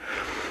nectar.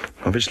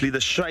 Obviously,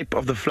 the shape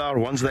of the flower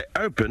once they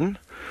open,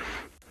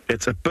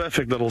 it's a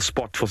perfect little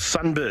spot for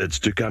sunbirds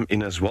to come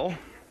in as well.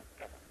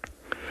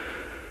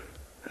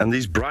 And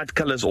these bright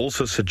colors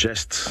also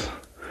suggest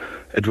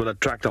it will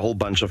attract a whole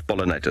bunch of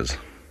pollinators.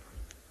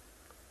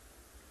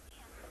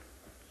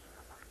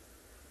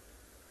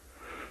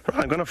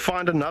 Right, I'm going to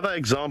find another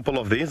example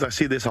of these. I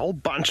see there's a whole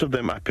bunch of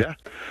them up here.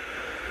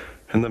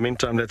 In the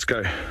meantime, let's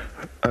go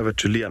over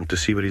to Liam to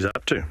see what he's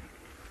up to.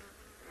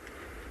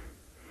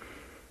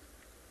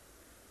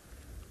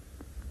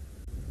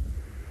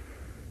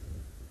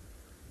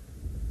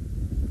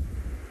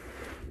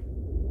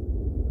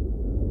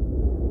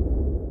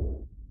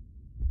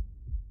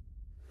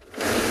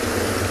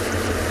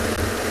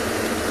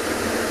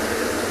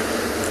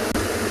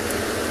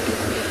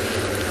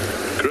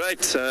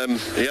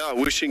 Yeah,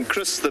 wishing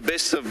Chris the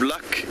best of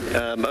luck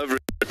over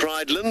at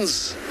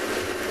Pridelands.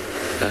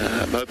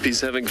 Hope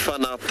he's having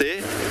fun out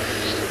there.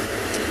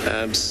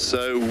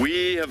 So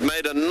we have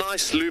made a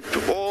nice loop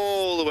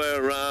all the way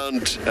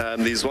around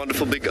these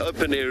wonderful big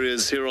open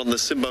areas here on the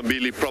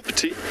Simbambili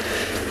property.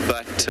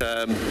 But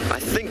I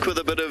think with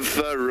a bit of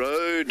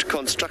road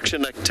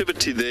construction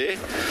activity there,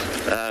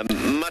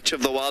 much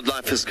of the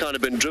wildlife has kind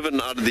of been driven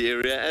out of the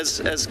area,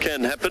 as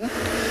can happen.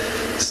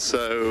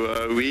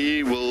 So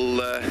we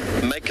will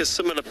make a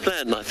similar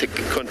plan, I think,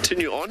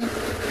 continue on.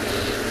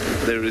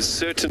 There is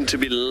certain to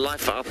be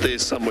life out there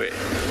somewhere.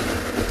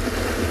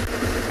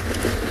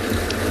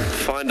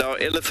 find our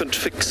elephant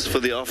fix for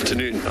the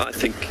afternoon, I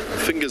think.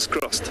 Fingers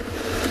crossed.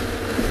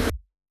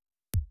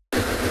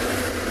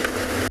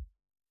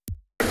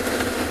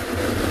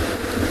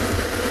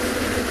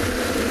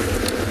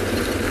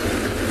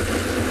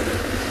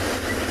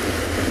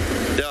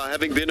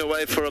 Having been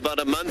away for about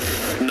a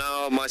month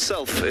now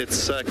myself,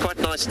 it's quite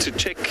nice to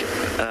check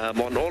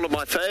on all of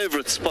my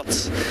favorite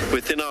spots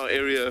within our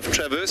area of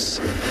traverse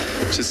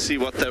to see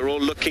what they're all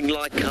looking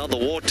like, how the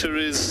water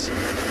is,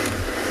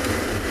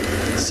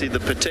 see the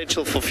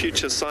potential for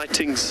future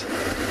sightings.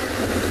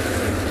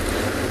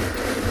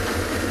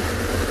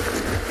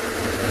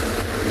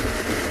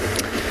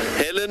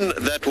 Helen,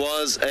 that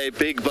was a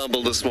big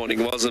bumble this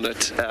morning, wasn't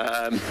it?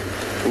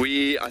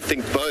 I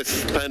think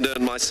both Panda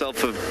and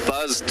myself have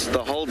buzzed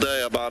the whole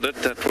day about it.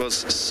 That was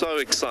so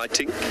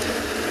exciting.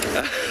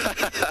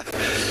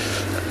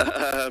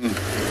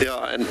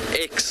 Yeah, an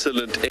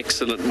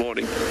excellent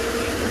morning.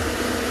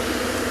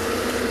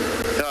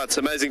 Yeah, it's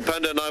amazing.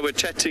 Panda and I were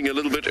chatting a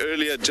little bit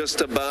earlier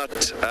just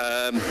about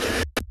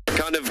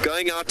kind of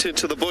going out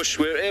into the bush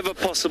wherever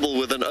possible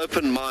with an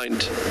open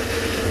mind.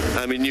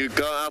 I mean, you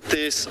go out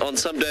there on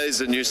some days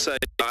and you say,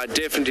 I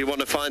definitely want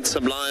to find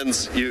some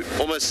lions. You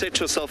almost set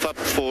yourself up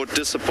for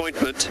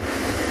disappointment.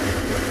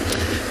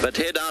 But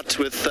head out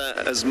with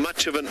as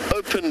much of an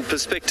open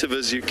perspective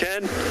as you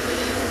can,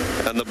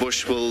 and the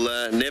bush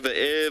will never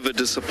ever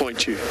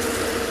disappoint you.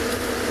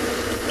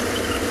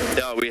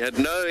 Yeah, we had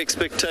no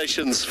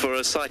expectations for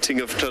a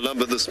sighting of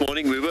Tolamba this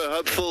morning. We were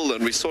hopeful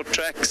and we saw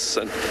tracks,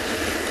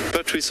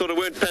 but we sort of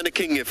weren't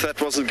panicking if that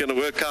wasn't going to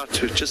work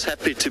out. We were just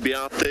happy to be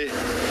out there.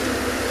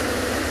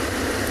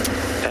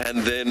 And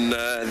then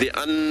the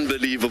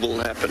unbelievable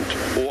happened.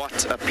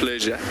 What a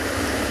pleasure.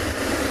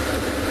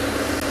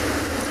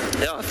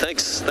 Yeah,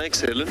 thanks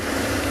Helen.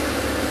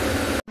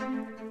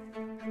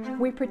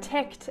 We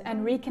protect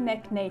and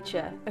reconnect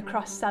nature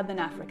across southern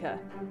Africa.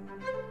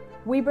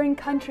 We bring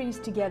countries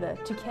together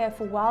to care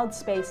for wild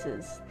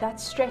spaces that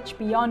stretch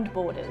beyond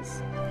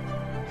borders.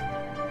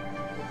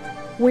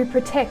 We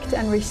protect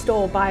and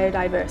restore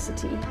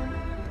biodiversity.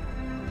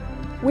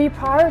 We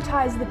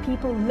prioritize the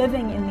people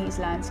living in these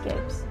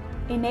landscapes,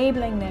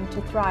 enabling them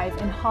to thrive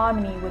in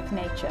harmony with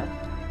nature.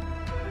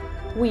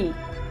 We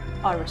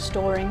are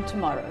restoring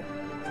tomorrow.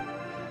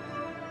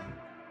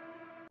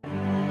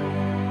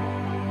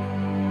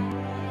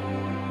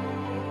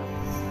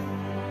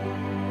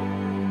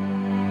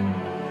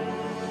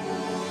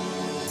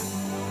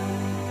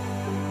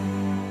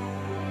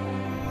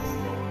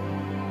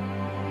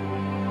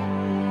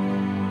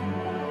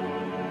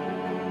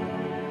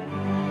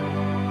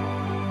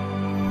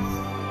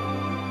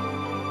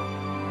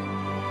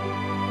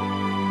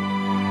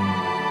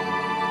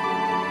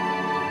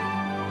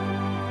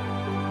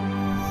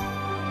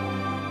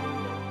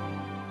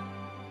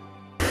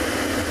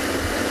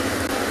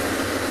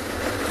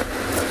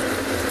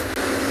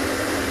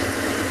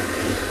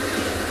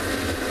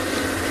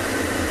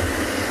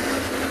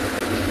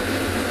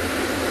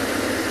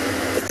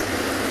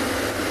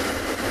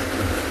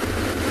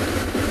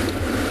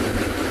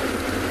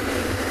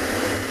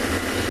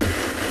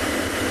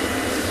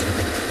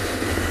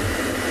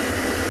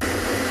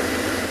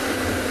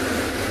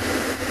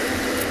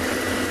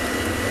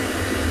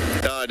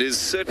 It is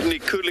certainly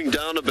cooling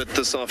down a bit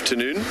this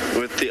afternoon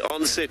with the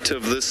onset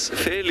of this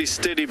fairly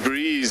steady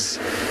breeze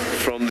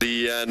from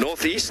the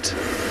northeast.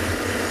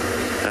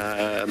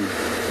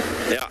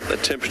 Yeah, the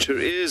temperature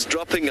is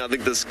dropping. I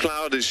think this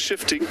cloud is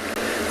shifting.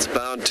 It's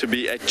bound to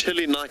be a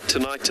chilly night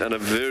tonight and a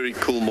very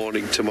cool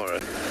morning tomorrow.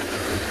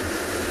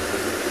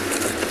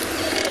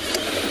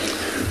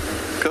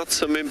 Got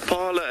some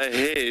impala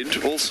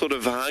ahead, all sort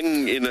of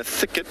hung in a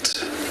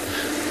thicket.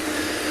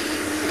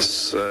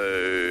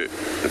 So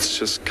let's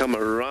just come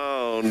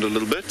around a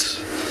little bit.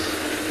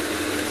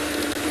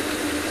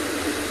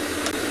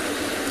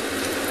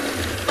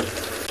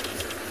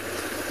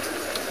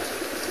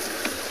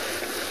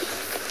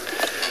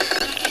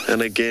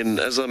 And again,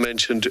 as I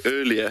mentioned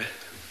earlier,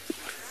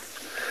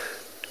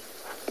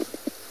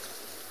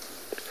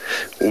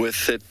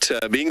 with it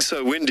being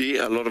so windy,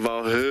 a lot of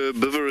our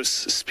herbivorous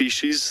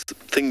species,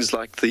 things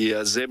like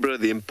the zebra,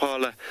 the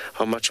impala,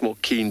 are much more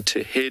keen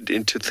to head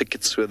into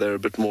thickets where they're a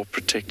bit more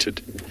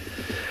protected.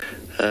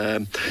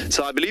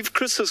 So I believe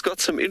Chris has got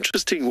some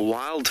interesting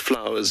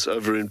wildflowers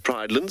over in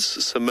Pridelands,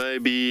 so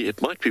maybe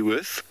it might be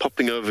worth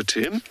popping over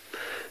to him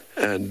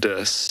and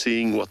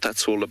seeing what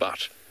that's all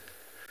about.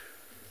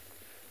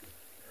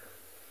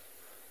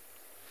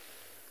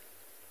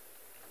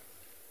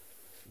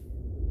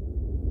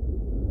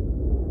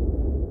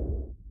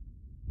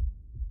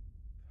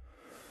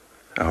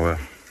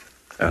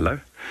 Hello.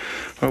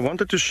 I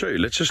wanted to show you,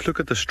 let's just look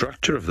at the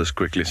structure of this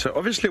quickly. So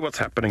obviously what's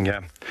happening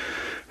here,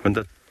 when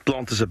the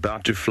plant is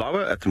about to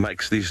flower, it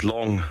makes these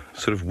long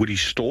sort of woody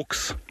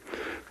stalks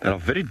that are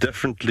very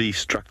differently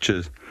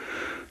structured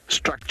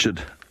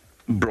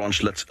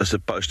branchlets as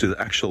opposed to the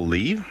actual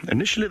leaf.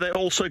 Initially they're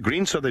also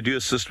green, so they do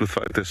assist with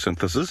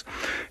photosynthesis,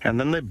 and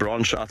then they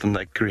branch out and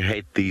they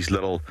create these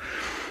little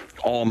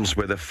arms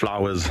where the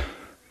flowers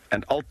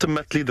and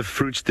ultimately the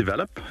fruits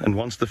develop, and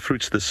once the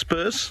fruits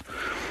disperse,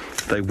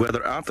 they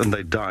wither out and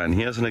they die. And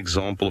here's an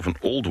example of an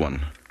old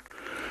one.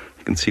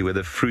 You can see where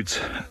the fruits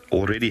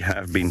already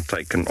have been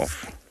taken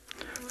off.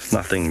 There's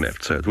nothing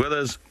left, so it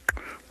withers.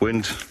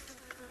 Wind,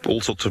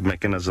 all sorts of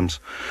mechanisms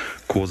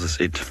causes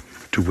it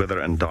to wither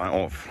and die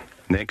off.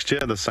 Next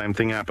year, the same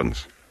thing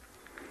happens.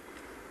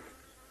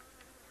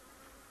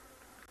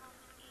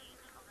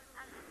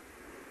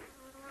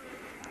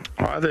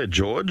 Hi there,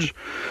 George.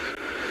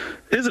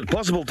 Is it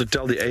possible to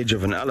tell the age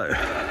of an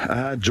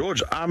aloe?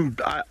 George,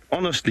 I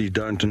honestly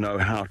don't know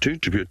how to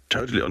be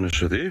totally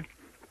honest with you.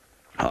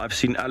 I've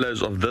seen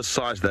aloes of this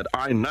size that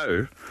I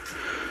know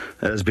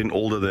has been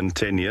older than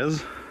 10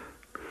 years.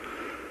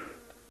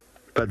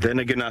 But then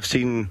again, I've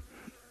seen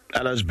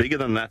aloes bigger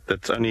than that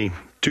that's only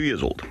 2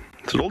 years old.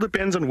 So it all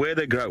depends on where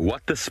they grow,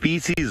 what the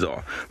species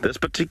are. This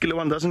particular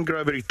one doesn't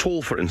grow very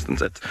tall, for instance.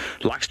 It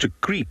likes to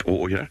creep,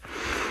 or, you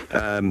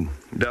know.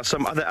 There are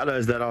some other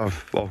aloes that are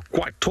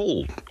quite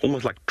tall,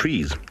 almost like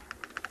trees.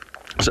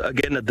 So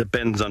again, it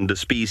depends on the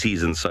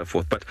species and so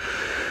forth. But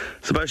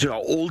suppose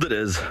how old it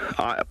is,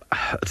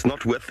 it's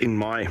not within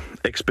my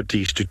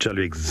expertise to tell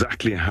you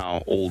exactly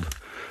how old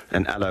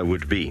an aloe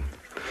would be.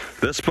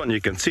 This one,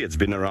 you can see it's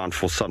been around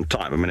for some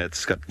time. I mean,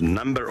 it's got a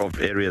number of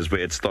areas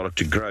where it started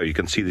to grow. You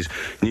can see these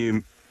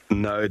new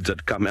nodes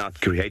that come out,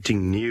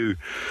 creating new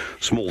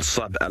small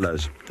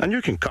sub-aloes. And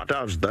you can cut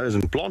out those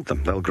and plant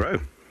them. They'll grow.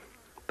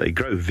 They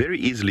grow very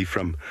easily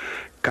from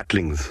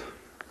cutlings.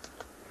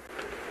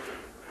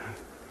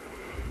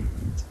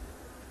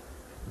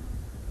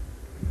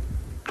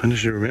 And you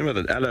should remember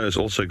that aloe is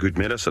also good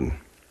medicine.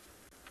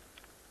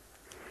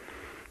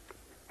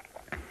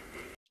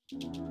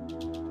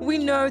 We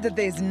know that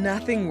there's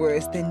nothing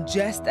worse than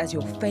just as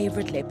your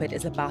favorite leopard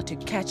is about to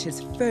catch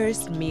his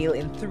first meal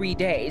in 3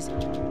 days,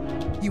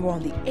 you are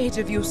on the edge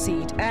of your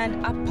seat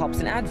and up pops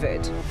an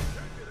advert.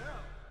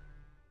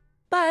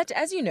 But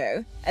as you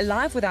know, a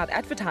life without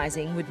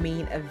advertising would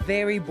mean a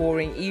very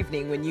boring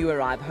evening when you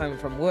arrive home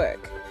from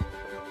work.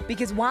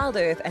 Because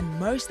WildEarth and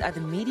most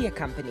other media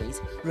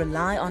companies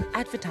rely on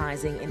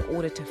advertising in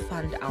order to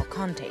fund our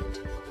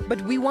content.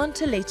 But we want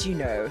to let you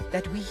know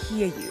that we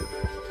hear you.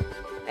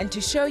 And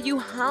to show you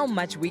how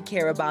much we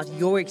care about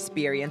your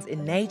experience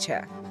in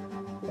nature,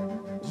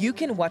 you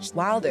can watch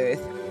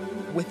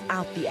WildEarth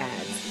without the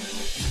ads.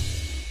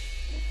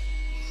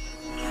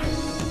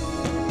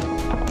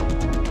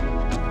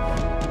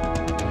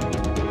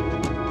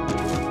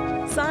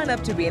 Sign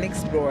up to be an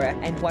explorer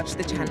and watch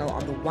the channel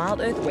on the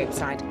WildEarth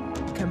website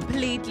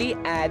completely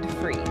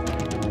ad-free.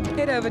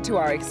 Head over to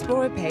our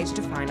Explorer page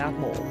to find out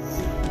more.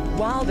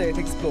 WildEarth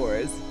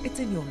Explorers, it's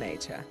in your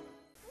nature.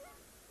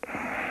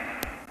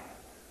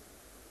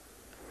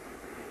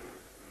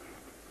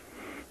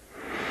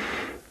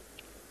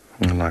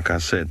 Like I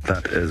said,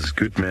 that is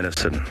good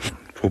medicine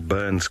for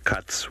burns,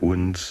 cuts,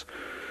 wounds,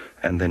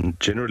 and then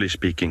generally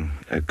speaking,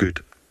 a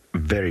good,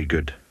 very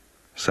good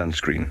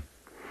sunscreen.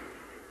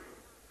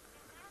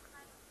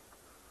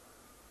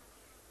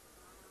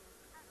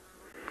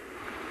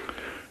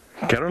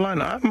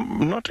 Caroline,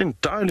 I'm not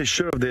entirely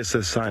sure if there's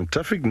a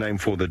scientific name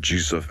for the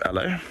juice of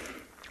aloe.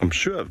 I'm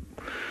sure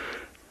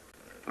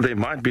there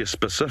might be a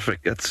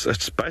specific,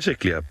 it's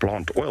basically a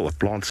plant oil, a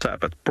plant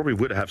sap. It probably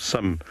would have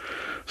some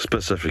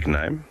specific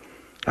name.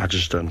 I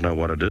just don't know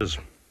what it is.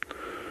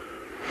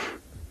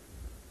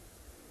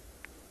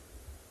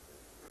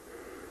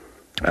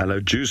 Aloe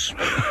juice,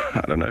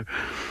 I don't know.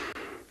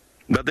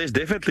 But there's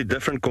definitely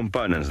different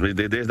components.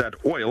 There's that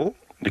oil,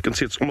 you can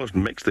see it's almost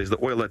mixed. There's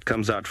the oil that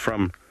comes out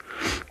from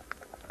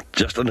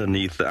just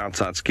underneath the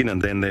outside skin, and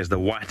then there's the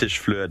whitish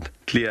fluid,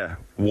 clear,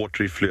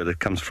 watery fluid that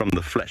comes from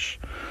the flesh.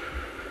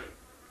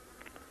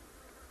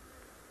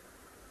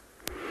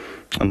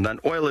 And that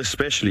oil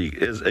especially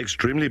is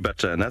extremely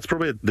bitter, and that's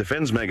probably a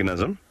defense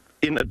mechanism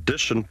in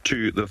addition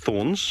to the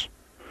thorns.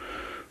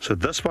 So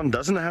this one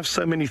doesn't have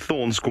so many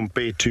thorns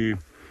compared to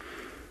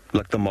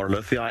like the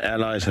Morolithii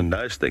allies and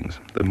those things.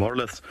 The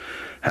Moroliths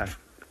have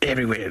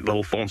everywhere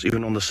little thorns,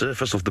 even on the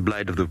surface of the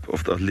blade of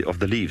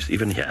the leaves,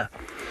 even here.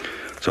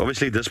 So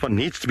obviously this one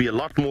needs to be a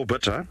lot more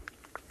bitter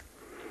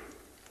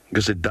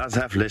because it does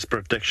have less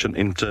protection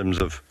in terms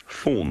of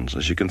thorns,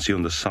 as you can see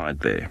on the side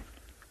there.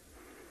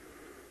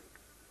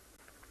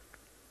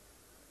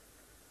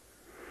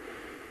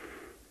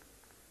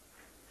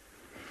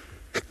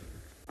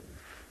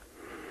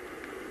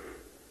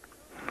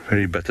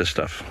 Very bitter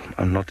stuff.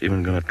 I'm not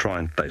even going to try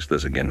and taste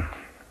this again.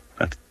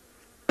 It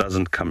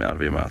doesn't come out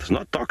of your mouth. It's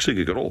not toxic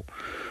at all.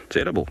 It's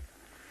edible.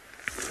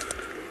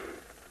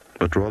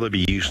 But rather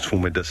be used for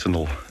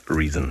medicinal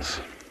reasons.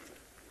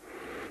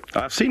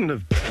 I've seen a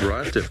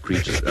variety of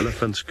creatures,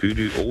 elephants,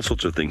 kudu, all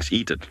sorts of things,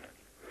 eat it.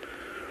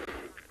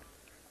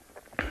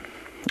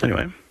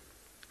 Anyway,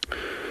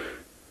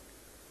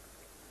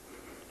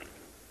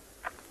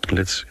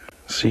 let's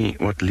see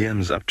what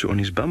Liam's up to on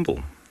his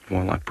Bumble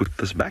while I put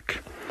this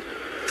back.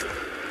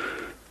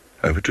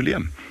 Over to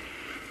Liam.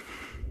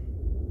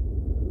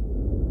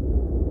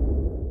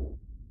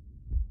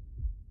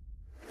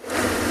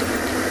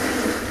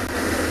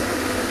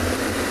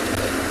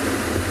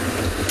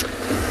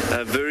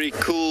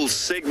 cool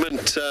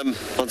segment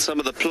on some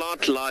of the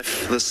plant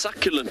life, the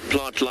succulent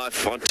plant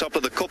life on top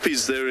of the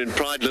koppies there in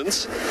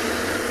Pridelands.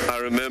 I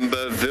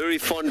remember very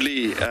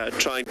fondly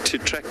trying to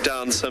track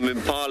down some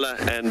impala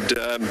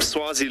and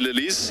Swazi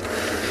lilies,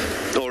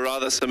 or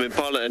rather some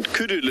impala and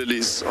kudu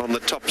lilies on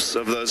the tops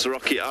of those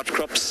rocky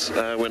outcrops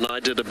when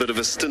I did a bit of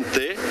a stint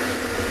there.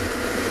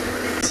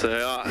 So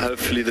yeah,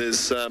 hopefully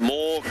there's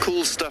more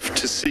cool stuff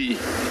to see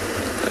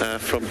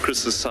from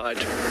Chris's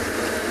side.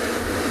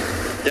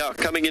 Yeah,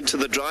 coming into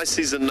the dry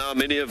season now,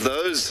 many of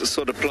those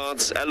sort of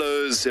plants,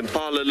 aloes,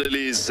 impala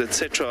lilies,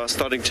 etc., are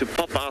starting to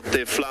pop out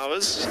their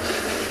flowers.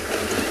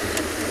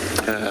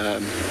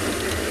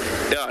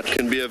 Yeah, it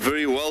can be a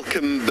very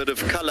welcome bit of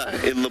colour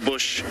in the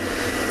bush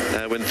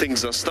when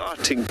things are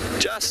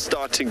just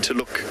starting to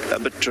look a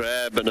bit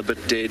drab and a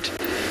bit dead.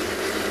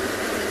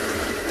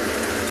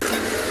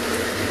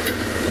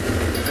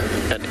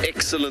 An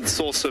excellent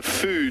source of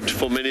food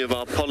for many of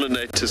our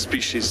pollinator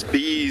species,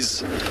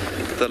 bees,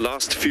 the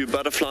last few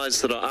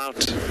butterflies that are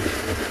out.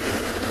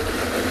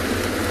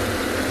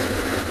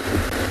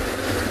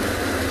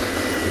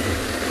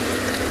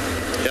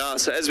 Yeah,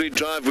 so as we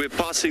drive, we're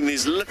passing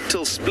these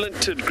little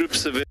splintered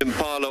groups of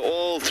impala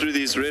all through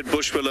these red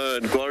bush willow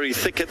and guarri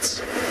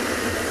thickets.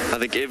 I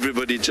think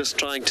everybody just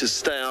trying to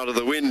stay out of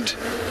the wind,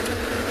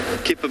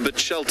 keep a bit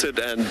sheltered,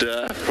 and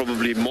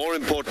probably more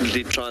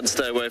importantly, try and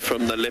stay away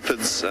from the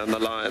leopards and the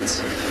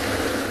lions.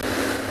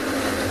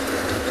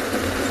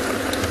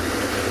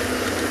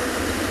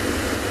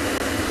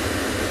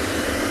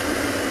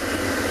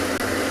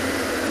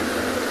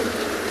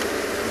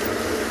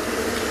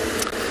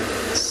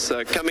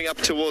 So coming up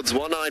towards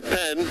One-Eyed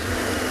Pan,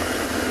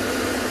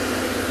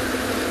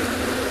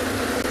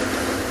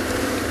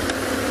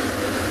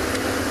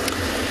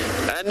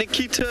 and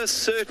Nikita,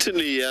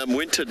 certainly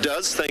winter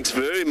does. Thanks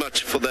very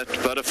much for that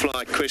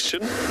butterfly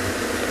question.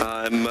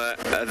 I'm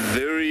a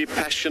very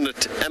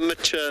passionate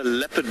amateur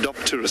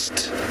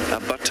lepidopterist,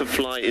 a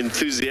butterfly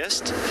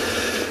enthusiast.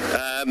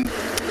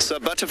 So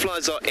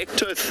butterflies are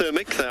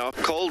ectothermic, they are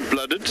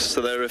cold-blooded,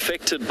 so they're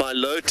affected by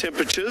low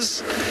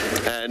temperatures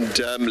and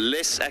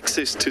less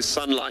access to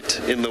sunlight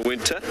in the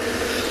winter.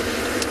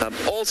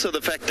 Also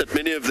the fact that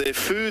many of their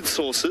food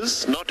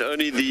sources, not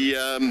only the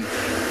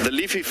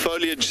leafy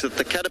foliage that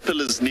the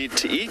caterpillars need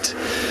to eat,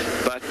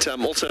 but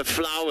also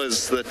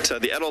flowers that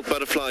the adult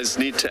butterflies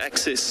need to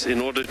access in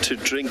order to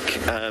drink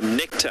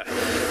nectar,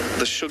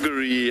 the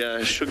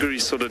sugary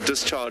sort of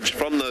discharge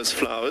from those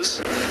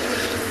flowers.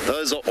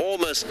 Those are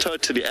almost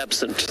totally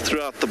absent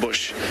throughout the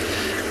bush.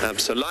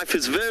 So life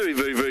is very,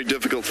 very, very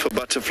difficult for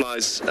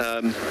butterflies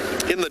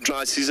in the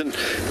dry season.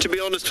 To be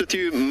honest with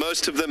you,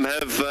 most of them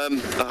have a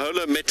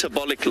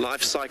holometabolic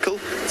life cycle.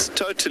 It's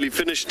totally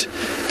finished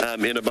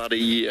in about a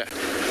year.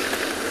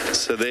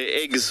 So their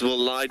eggs will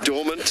lie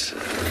dormant.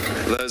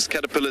 Those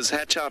caterpillars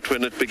hatch out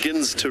when it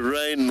begins to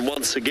rain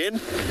once again,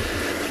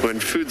 when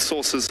food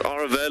sources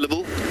are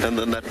available, and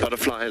then that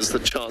butterfly has the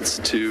chance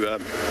to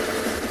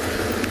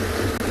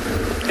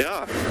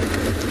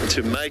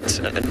mate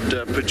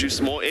and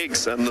produce more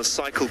eggs, and the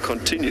cycle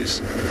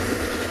continues.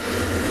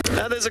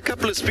 There's a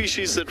couple of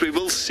species that we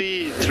will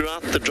see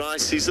throughout the dry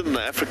season.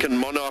 The African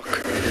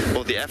monarch,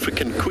 or the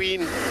African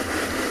queen,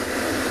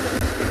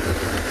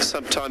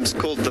 sometimes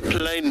called the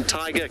plain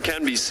tiger,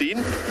 can be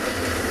seen,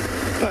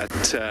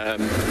 but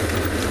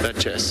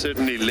yeah,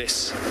 certainly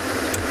less.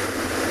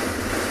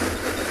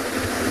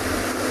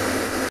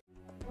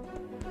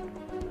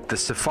 The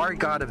Safari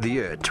Guide of the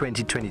Year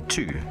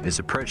 2022 is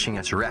approaching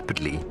us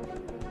rapidly.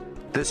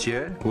 This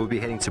year, we'll be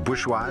heading to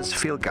Bushwise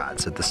Field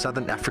Guides at the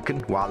Southern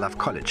African Wildlife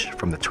College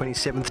from the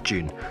 27th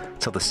June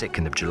till the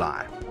 2nd of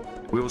July.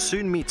 We will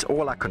soon meet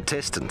all our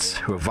contestants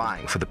who are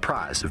vying for the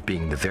prize of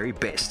being the very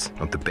best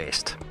of the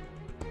best,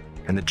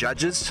 and the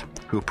judges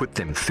who will put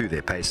them through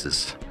their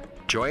paces.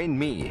 Join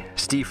me,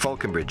 Steve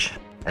Falconbridge,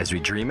 as we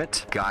dream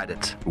it, guide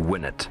it,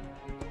 win it.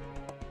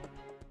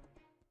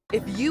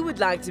 If you would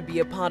like to be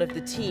a part of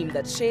the team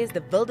that shares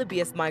the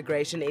wildebeest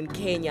migration in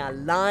Kenya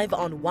live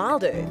on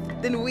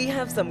WildEarth, then we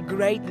have some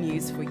great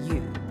news for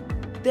you.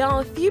 There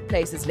are a few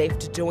places left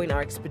to join our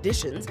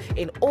expeditions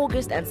in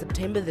August and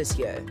September this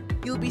year.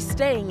 You'll be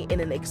staying in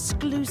an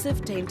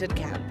exclusive tented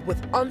camp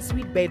with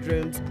ensuite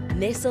bedrooms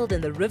nestled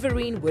in the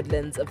riverine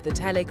woodlands of the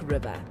Talek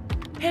River.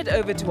 Head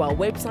over to our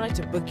website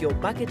to book your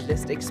bucket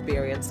list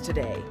experience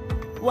today.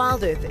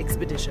 WildEarth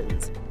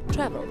Expeditions.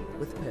 Travel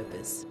with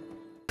purpose.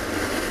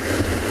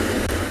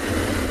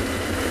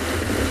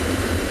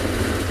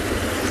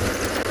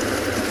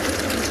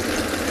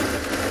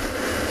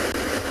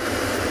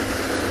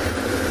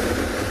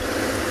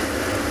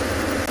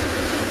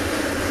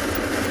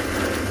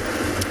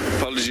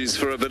 Apologies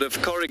for a bit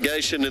of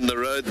corrugation in the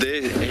road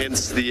there,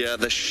 hence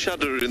the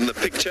shudder in the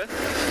picture.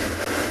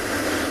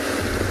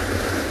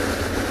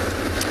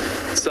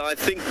 So I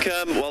think,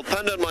 while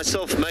Panda and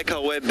myself make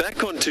our way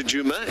back onto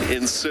Djuma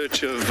in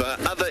search of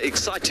other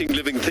exciting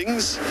living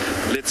things,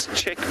 let's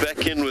check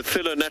back in with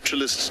fellow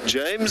naturalist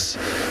James,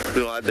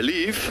 who I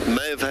believe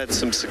may have had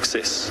some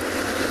success.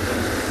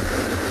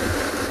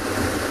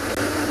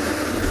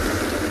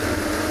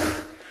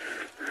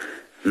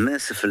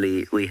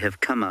 mercifully, we have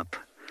come up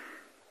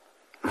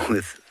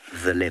with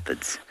the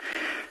leopards.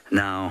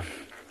 Now,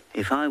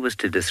 if I was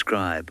to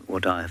describe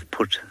what I have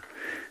put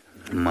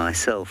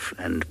myself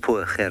and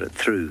poor Gerrit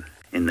through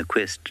in the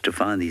quest to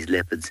find these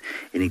leopards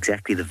in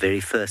exactly the very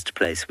first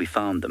place we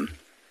found them,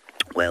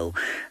 well,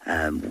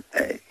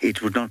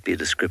 it would not be a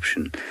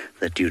description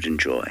that you'd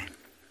enjoy,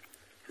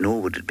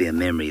 nor would it be a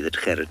memory that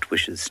Gerrit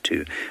wishes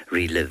to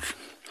relive.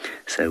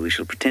 So we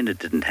shall pretend it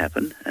didn't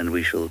happen, and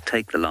we shall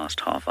take the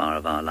last half hour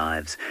of our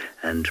lives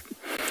and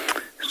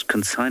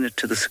consign it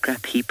to the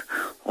scrap heap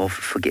of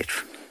forget.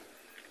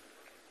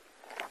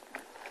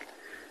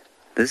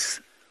 This,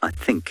 I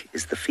think,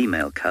 is the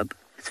female cub.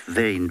 It's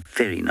very,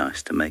 very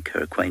nice to make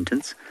her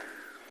acquaintance.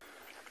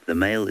 The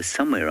male is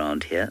somewhere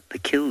around here. The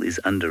kill is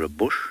under a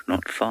bush,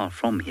 not far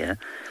from here,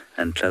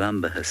 and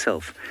Tlalamba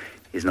herself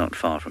is not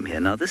far from here.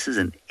 Now, this is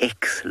an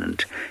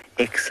excellent,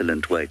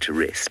 excellent way to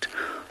rest.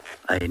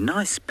 A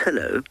nice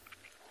pillow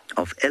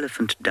of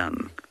elephant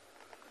dung.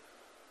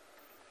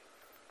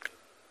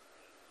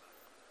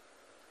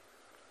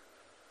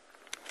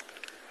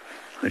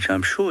 Which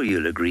I'm sure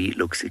you'll agree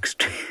looks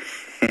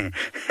extremely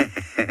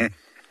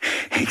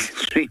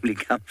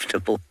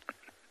comfortable.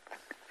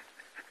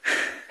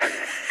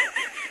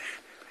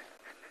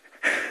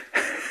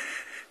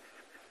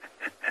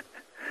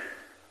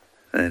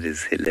 That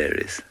is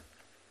hilarious.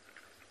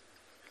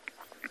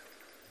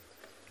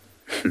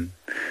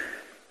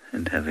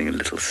 And having a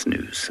little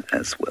snooze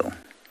as well.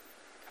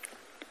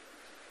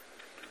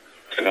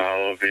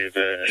 I'll be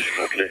there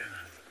shortly.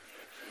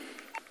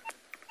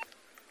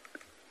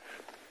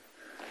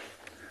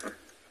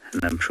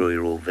 And I'm sure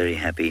you're all very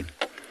happy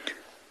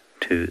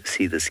to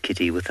see this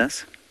kitty with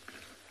us.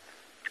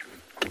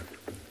 I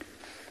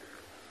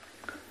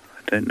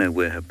don't know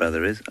where her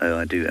brother is. Oh,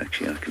 I do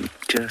actually. I can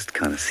just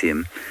kind of see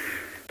him.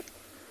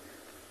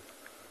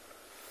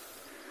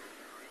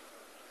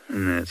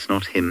 No, it's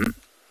not him.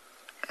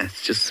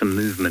 It's just some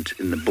movement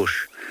in the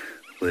bush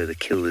where the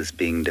kill is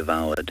being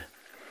devoured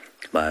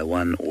by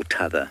one or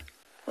t'other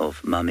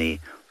of mummy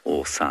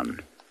or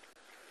son.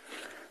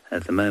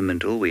 At the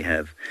moment, all we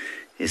have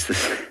is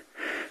this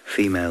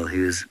female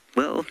who's,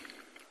 well,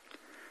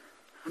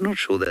 I'm not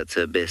sure that's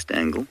her best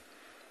angle.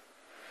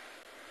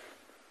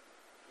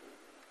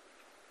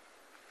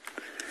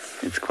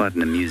 It's quite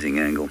an amusing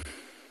angle.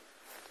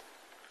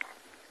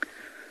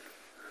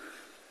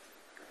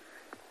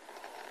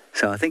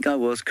 So I think I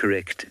was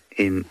correct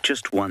in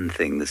just one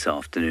thing this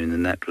afternoon,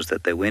 and that was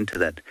that they went to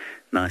that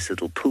nice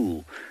little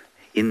pool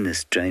in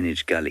this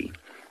drainage gully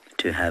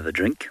to have a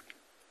drink,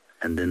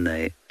 and then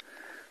they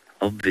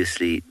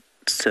obviously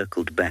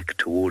circled back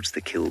towards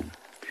the kill,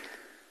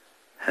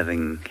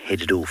 having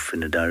headed off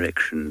in a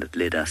direction that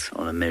led us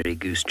on a merry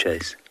goose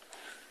chase.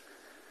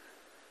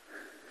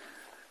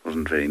 It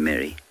wasn't very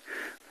merry.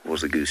 It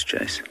was a goose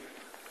chase.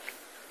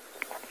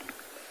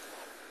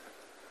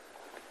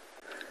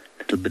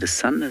 A little bit of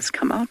sun has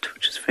come out,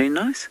 which is very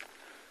nice.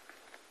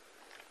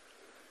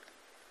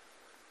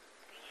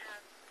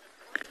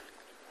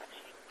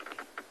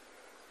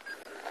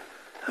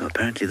 Oh,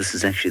 apparently this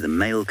is actually the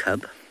male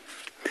cub.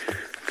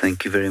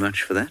 Thank you very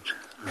much for that.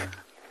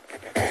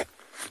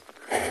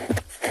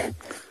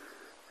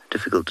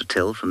 Difficult to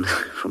tell from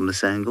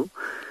this angle.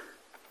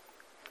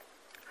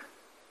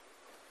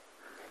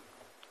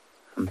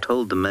 I'm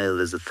told the male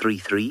is a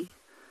 3-3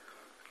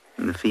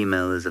 and the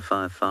female is a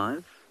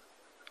 5-5.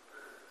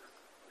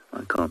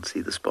 I can't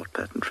see the spot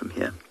pattern from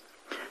here.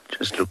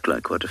 Just looked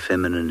like quite a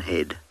feminine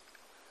head.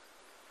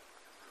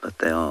 But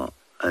they are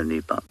only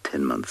about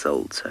 10 months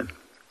old, so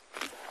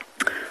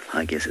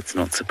I guess it's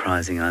not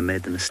surprising I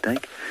made the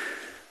mistake.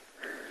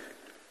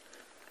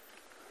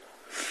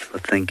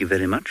 But thank you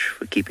very much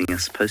for keeping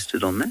us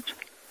posted on that.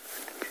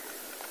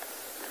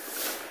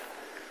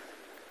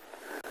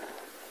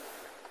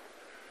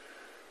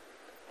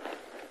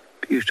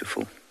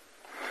 Beautiful.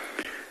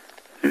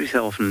 Every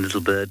so often a little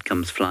bird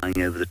comes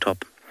flying over the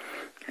top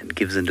and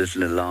gives a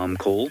little alarm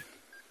call.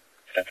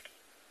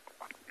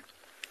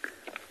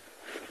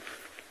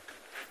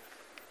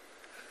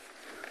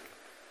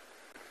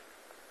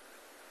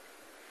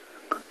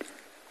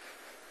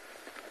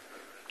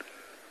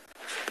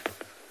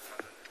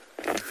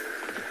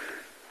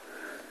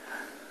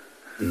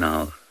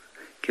 Now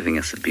giving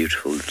us a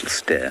beautiful little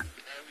stare.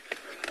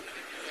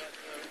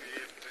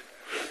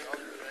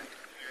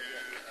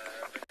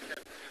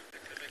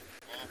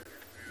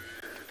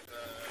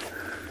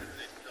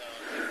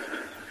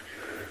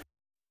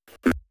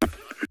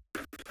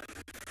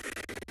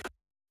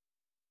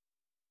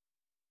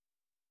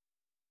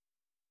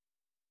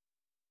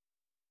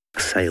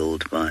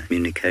 Assailed by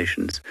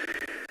communications.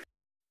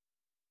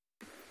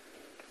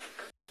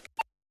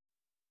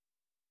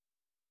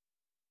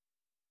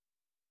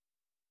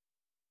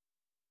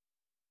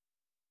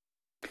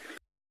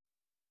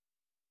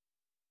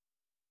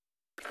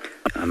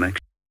 I'm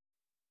actually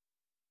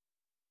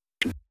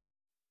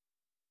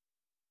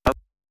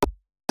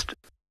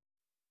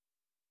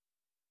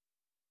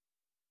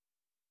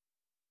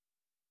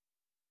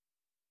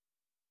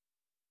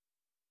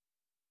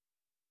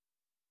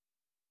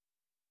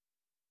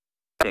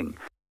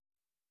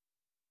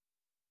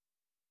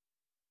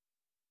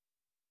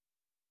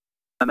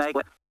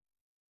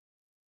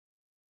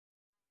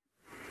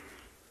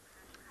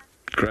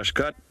Crash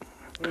cut.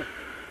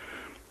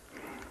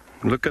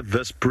 Look at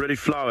this pretty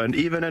flower, and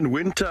even in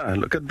winter,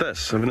 look at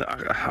this. I mean,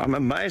 I'm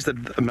amazed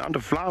at the amount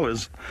of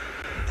flowers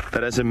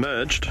that has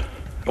emerged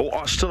or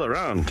are still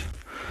around.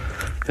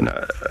 You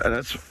know, and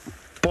that's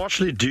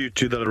partially due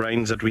to the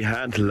rains that we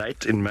had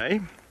late in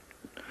May,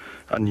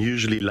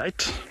 unusually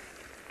late.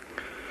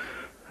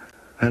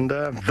 And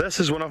this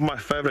is one of my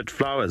favorite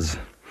flowers.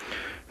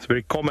 It's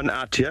very common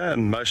out here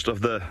in most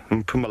of the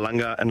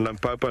Mpumalanga and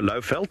Limpopo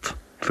lowveld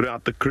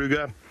throughout the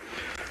Kruger,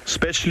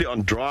 especially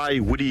on dry,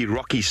 woody,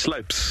 rocky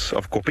slopes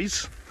of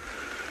koppies.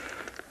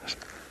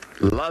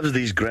 Loves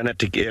these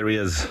granitic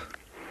areas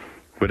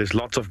where there's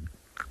lots of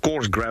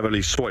coarse,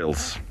 gravelly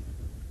soils.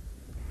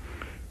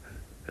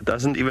 It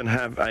doesn't even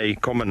have a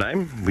common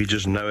name. We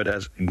just know it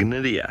as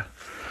Gnidia,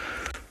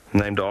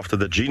 named after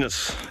the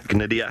genus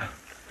Gnidia,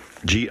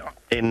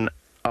 G-N-I-D-I-A,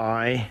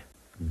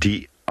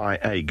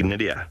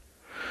 Gnidia.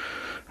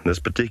 This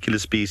particular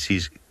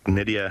species,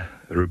 Gnidia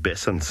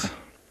rubescens.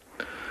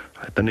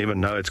 I don't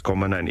even know its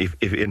common name,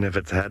 if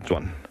it's had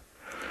one.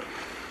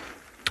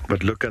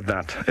 But look at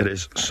that. It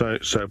is so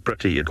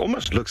pretty. It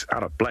almost looks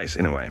out of place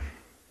in a way.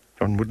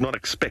 One would not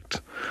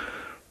expect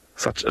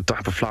such a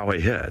type of flower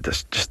here.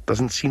 This just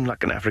doesn't seem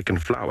like an African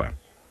flower.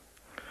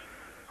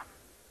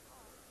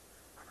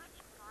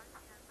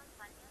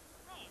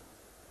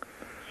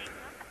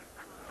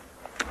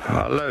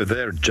 Hello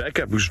there,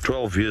 Jacob, who's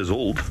 12 years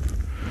old,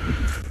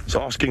 is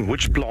asking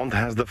which plant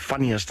has the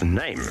funniest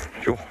name.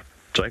 Yo,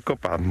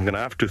 Jacob, I'm going to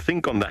have to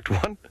think on that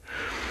one.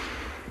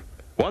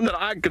 One that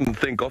I can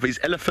think of is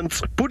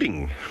elephant's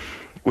pudding,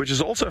 which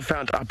is also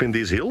found up in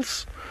these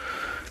hills.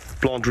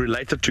 Plant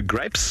related to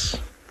grapes.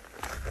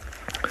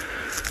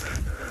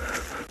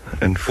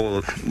 And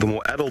for the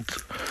more adult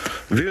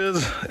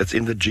viewers, it's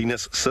in the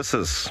genus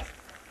Cissus.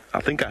 I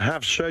think I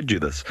have showed you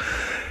this.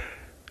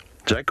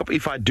 Jacob,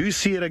 if I do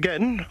see it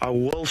again, I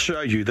will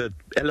show you the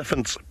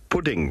elephant's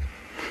pudding.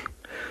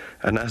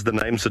 And as the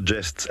name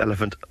suggests,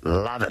 elephant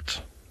love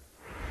it.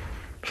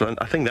 So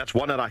I think that's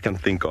one that I can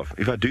think of.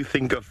 If I do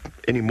think of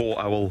any more,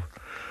 I'll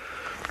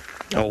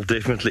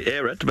definitely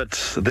air it. But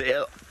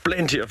there are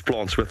plenty of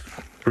plants with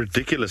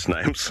ridiculous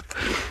names.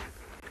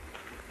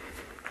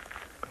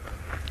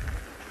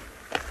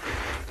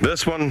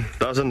 This one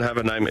doesn't have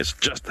a name, it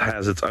just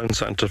has its own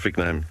scientific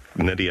name,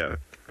 Gnidia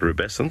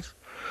rubescens.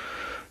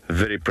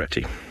 Very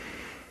pretty.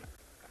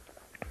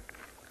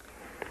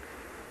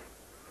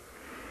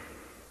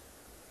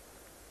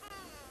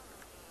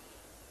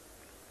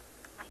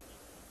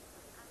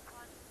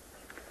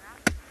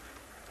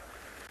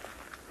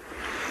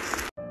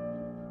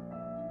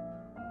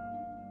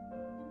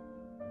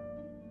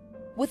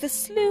 With a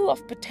slew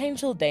of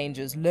potential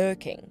dangers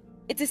lurking,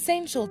 it's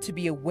essential to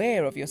be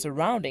aware of your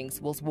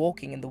surroundings whilst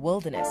walking in the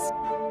wilderness.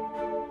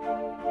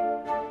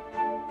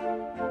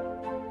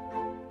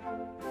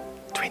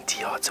 20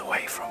 yards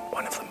away from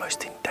one of the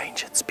most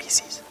endangered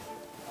species.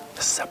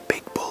 This is a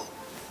big bull.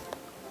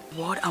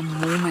 What a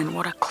moment,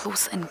 what a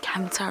close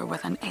encounter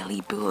with an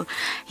Ellie bull.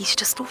 He's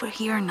just over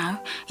here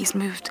now. He's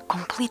moved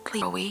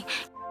completely away.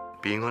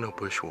 Being on a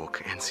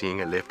bushwalk and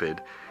seeing a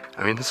leopard,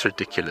 I mean, it's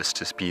ridiculous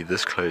to be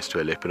this close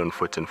to a leopard on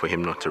foot and for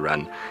him not to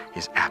run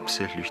is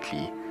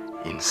absolutely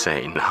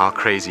insane. How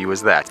crazy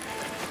was that?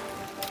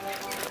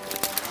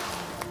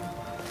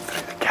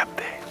 Through the gap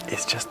there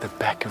is just the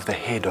back of the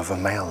head of a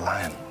male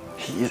lion.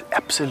 He is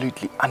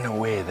absolutely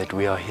unaware that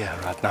we are here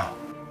right now.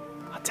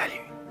 I tell you,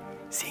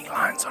 seeing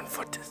lions on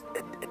foot,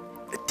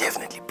 it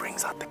definitely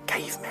brings out the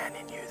caveman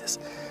in you, this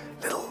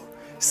little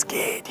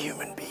scared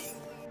human being.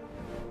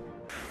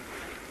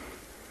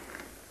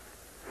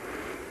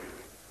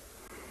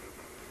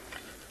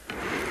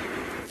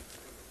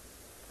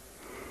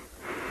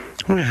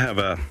 We have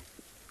a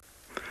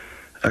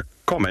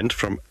comment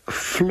from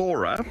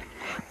Flora.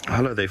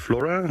 Hello there,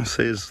 Flora.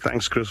 Says,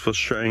 thanks, Chris, for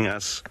showing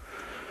us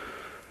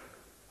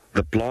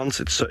the plants.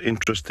 It's so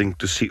interesting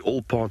to see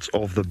all parts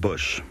of the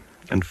bush.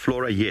 And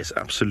Flora, yes,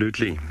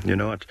 absolutely. You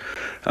know what?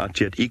 Out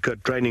here at Eco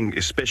Training,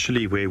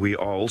 especially where we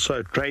are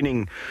also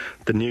training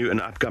the new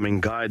and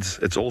upcoming guides,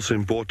 it's also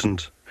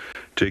important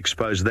to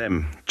expose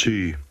them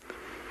to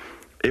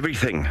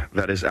everything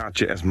that is out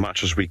here as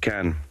much as we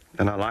can.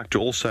 And I like to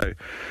also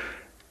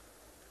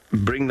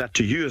bring that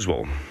to you as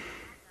well.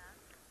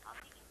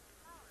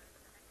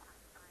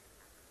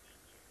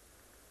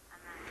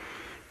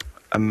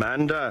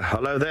 Amanda,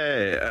 hello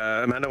there.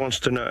 Amanda wants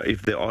to know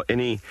if there are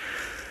any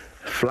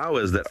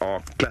flowers that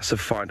are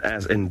classified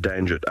as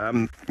endangered.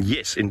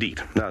 Yes,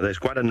 indeed. Now, there's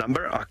quite a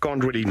number. I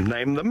can't really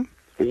name them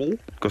all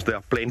because there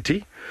are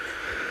plenty.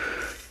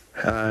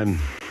 There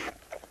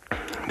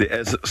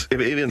is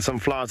even some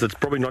flowers that's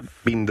probably not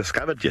been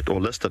discovered yet or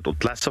listed or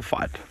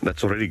classified.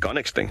 That's already gone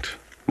extinct,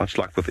 much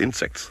like with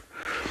insects.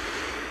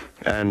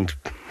 And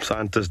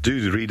scientists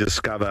do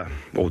rediscover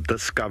or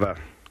discover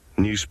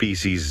new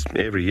species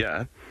every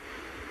year.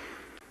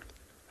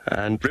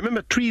 And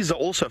remember, trees are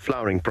also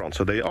flowering plants,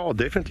 so there are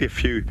definitely a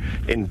few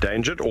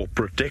endangered or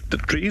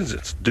protected trees.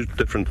 It's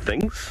different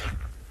things.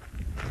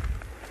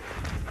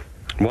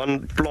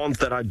 One plant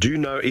that I do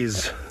know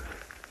is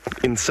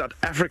in South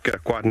Africa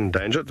quite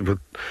endangered with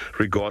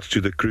regards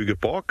to the Kruger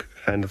Park,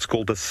 and it's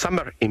called the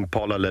summer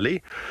impala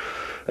lily,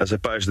 as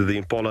opposed to the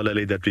impala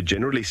lily that we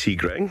generally see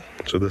growing.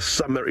 So the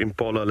summer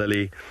impala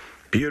lily,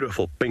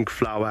 beautiful pink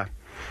flower,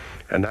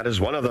 and that is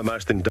one of the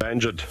most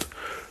endangered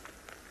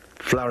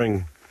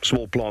flowering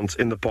small plants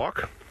in the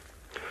park,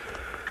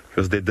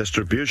 because their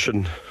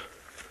distribution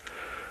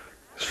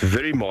is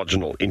very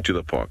marginal into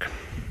the park.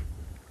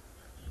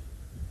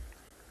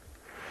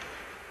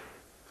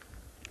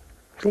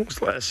 It's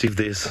almost as if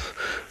there's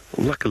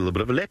like a little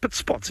bit of leopard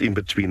spots in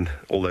between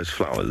all those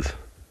flowers.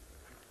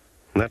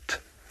 And that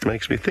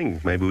makes me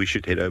think maybe we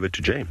should head over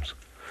to James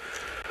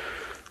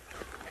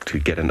to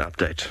get an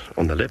update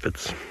on the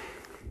leopards.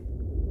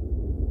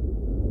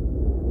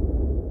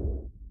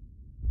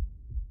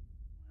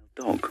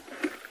 Dog.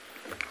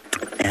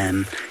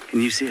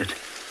 Can you see it?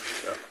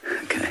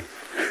 Okay.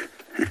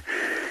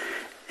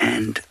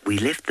 And we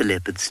left the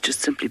leopards just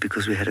simply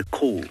because we had a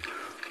call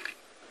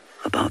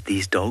about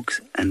these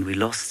dogs and we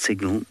lost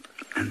signal,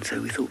 and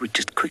so we thought we'd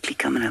just quickly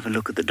come and have a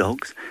look at the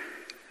dogs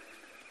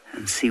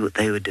and see what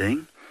they were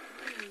doing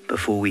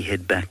before we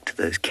head back to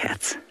those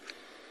cats.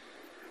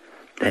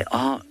 They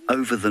are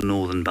over the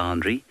northern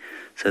boundary,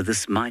 so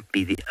this might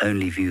be the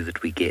only view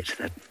that we get.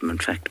 That, in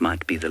fact,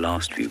 might be the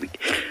last view we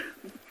get.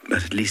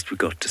 But at least we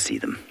got to see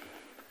them.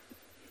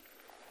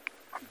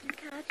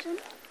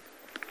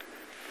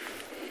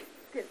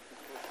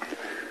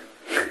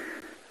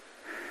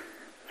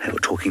 They were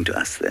talking to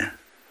us there,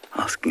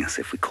 asking us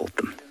if we caught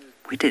them.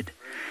 We did.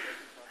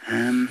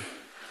 Let me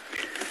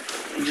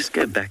just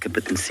go back a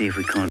bit and see if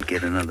we can't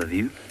get another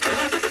view. I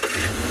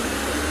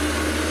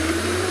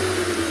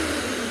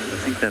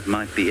think that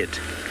might be it.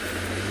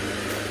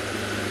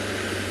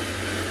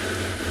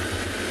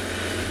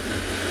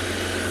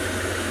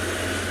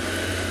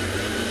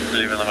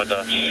 Leaving them a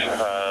Dutch.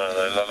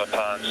 The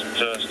Lillipines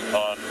just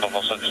on the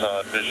opposite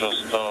side. Visual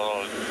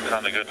still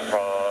kind of good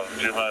from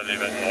Juma,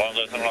 leaving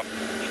WildEarth and Rock.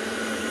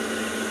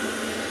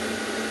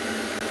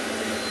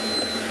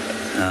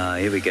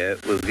 Here we go.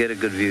 We'll get a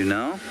good view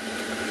now.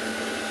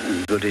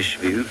 A goodish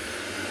view.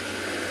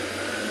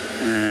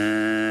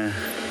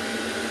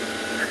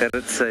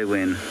 Gerrit, say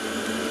when.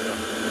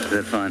 Is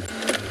that fine?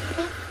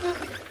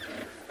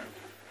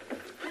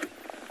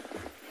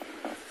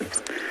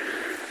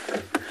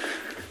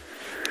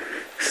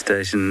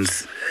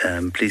 Stations,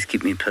 please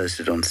keep me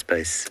posted on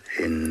space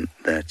in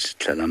that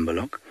Tlalamba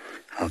log.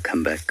 I'll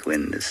come back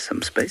when there's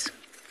some space.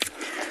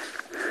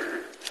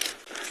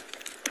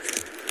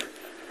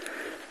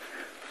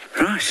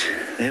 Right,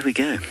 there we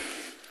go.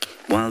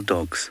 Wild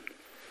dogs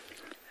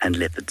and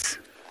leopards.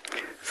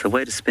 It's a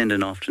way to spend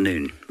an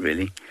afternoon,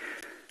 really.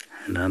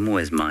 And I'm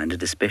always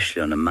minded,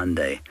 especially on a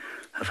Monday,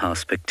 of how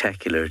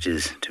spectacular it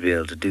is to be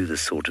able to do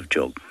this sort of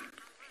job.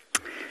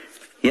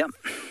 Yep.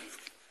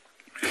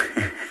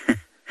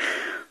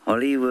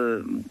 Ollie, you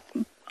were,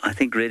 I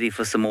think, ready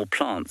for some more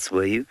plants,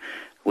 were you?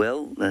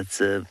 Well,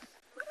 that's.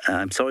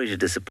 I'm sorry to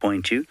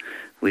disappoint you.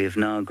 We have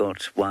now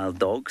got wild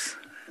dogs.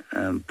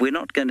 We're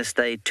not going to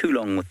stay too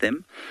long with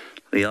them.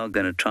 We are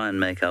going to try and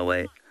make our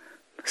way.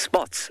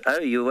 Spots. Oh,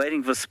 you were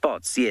waiting for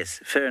spots.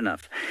 Yes, fair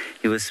enough.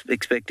 You were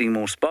expecting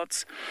more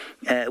spots.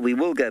 We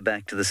will go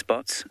back to the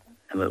spots,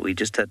 but we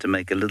just had to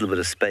make a little bit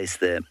of space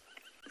there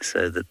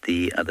so that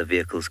the other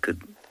vehicles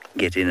could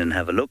get in and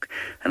have a look.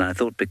 And I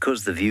thought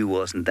because the view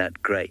wasn't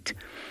that great,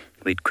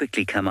 we'd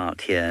quickly come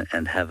out here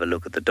and have a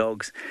look at the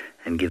dogs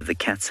and give the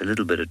cats a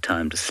little bit of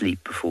time to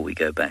sleep before we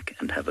go back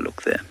and have a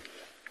look there.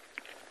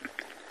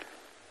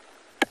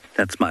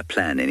 That's my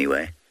plan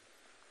anyway.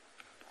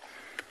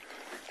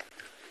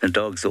 The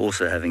dogs are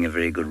also having a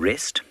very good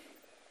rest.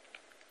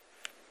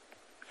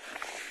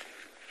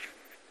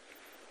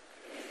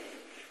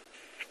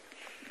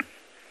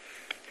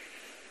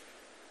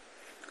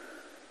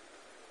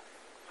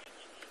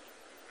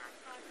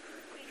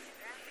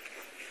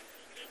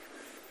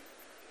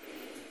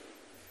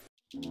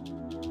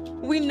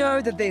 We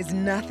know that there's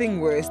nothing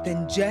worse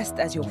than just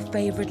as your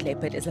favorite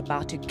leopard is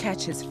about to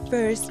catch his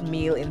first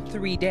meal in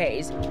 3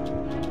 days,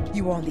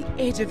 you are on the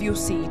edge of your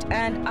seat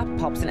and up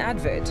pops an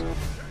advert.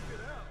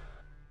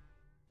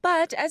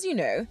 But as you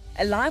know,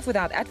 a life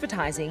without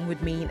advertising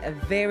would mean a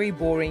very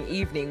boring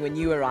evening when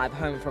you arrive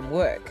home from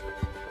work.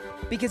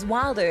 Because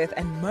WildEarth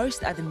and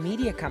most other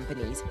media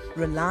companies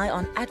rely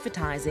on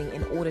advertising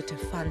in order to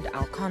fund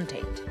our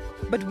content.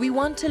 But we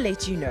want to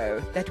let you know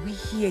that we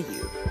hear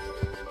you.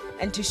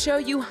 And to show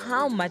you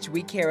how much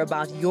we care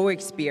about your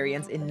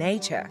experience in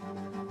nature,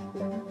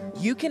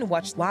 you can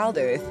watch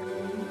WildEarth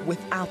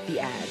without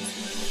the ads.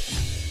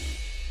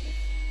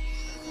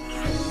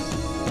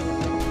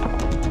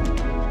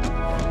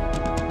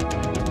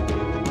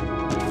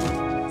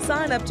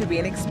 Sign up to be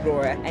an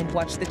explorer and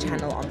watch the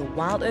channel on the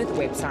WildEarth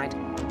website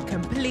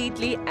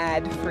completely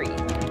ad-free.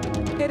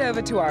 Head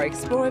over to our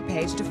Explorer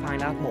page to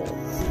find out more.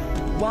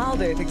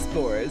 WildEarth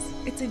Explorers,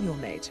 it's in your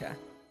nature.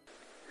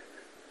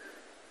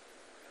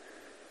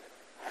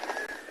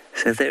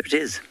 So there it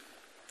is.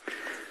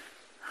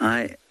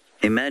 I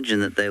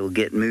imagine that they will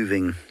get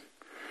moving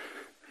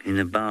in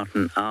about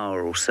an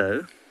hour or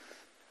so.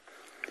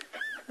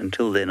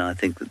 Until then, I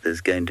think that there's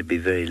going to be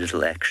very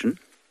little action.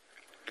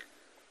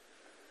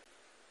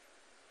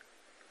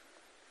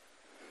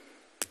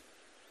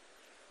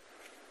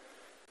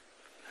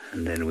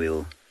 And then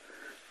we'll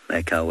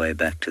make our way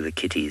back to the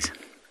kitties.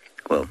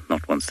 Well,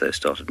 not once they've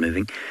started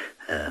moving,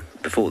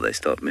 before they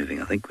start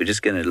moving, I think. We're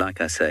just going to,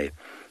 like I say,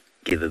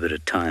 give a bit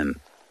of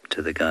time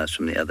to the guys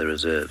from the other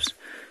reserves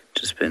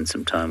to spend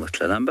some time with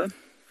Tlalamba,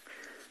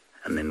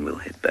 and then we'll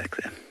head back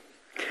there.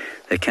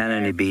 There can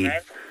only be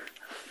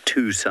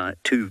two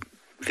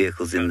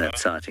vehicles in that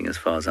sighting, as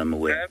far as I'm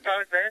aware.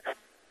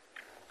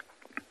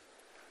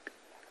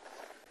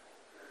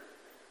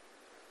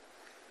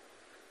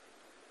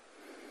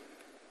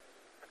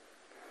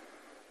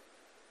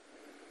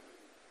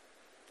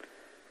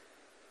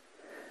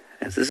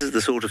 Yes, this is the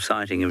sort of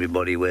sighting,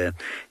 everybody, where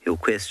your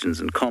questions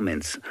and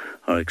comments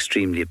are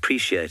extremely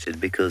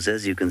appreciated, because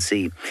as you can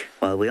see,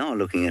 while we are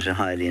looking at a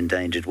highly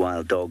endangered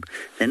wild dog,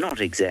 they're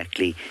not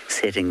exactly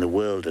setting the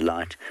world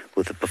alight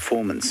with a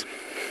performance.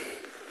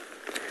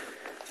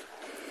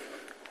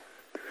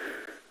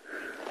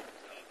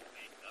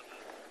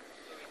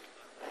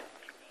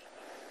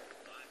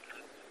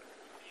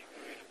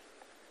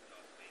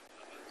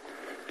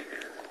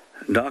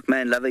 Dark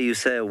Man Lover, you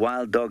say a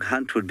wild dog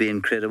hunt would be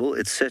incredible.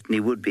 It certainly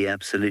would be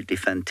absolutely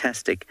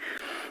fantastic.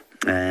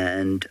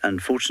 And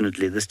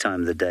unfortunately, this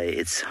time of the day,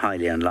 it's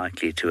highly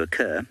unlikely to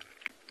occur.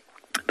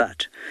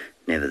 But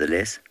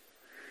nevertheless,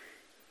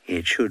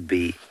 it would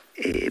be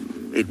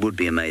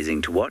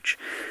amazing to watch.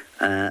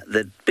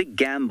 The big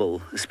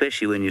gamble,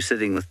 especially when you're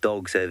sitting with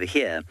dogs over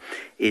here,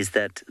 is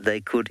that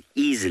they could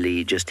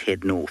easily just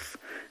head north.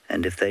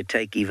 And if they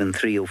take even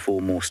 3 or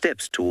 4 more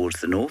steps towards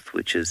the north,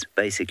 which is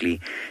basically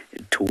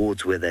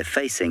towards where they're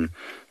facing,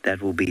 that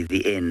will be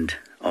the end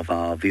of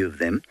our view of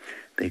them,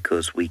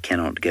 because we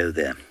cannot go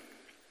there.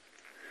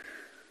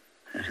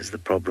 That is the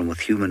problem with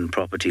human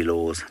property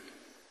laws.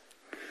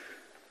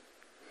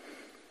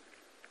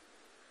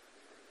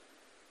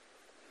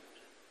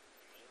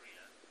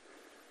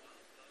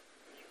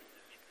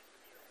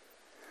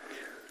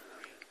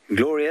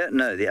 Gloria?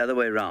 No, the other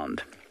way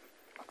round.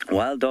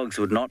 Wild dogs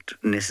would not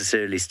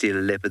necessarily steal a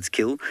leopard's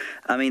kill.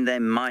 I mean, they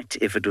might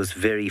if it was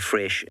very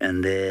fresh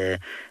and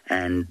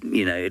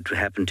you know, it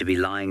happened to be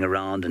lying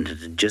around and it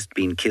had just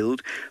been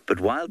killed.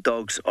 But wild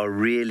dogs are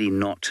really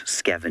not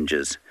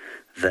scavengers.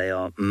 They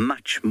are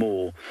much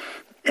more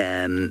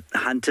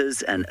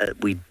hunters, and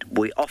we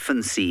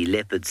often see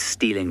leopards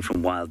stealing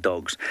from wild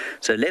dogs.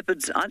 So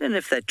leopards, I don't know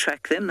if they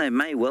track them. They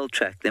may well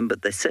track them,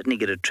 but they certainly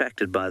get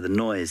attracted by the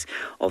noise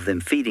of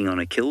them feeding on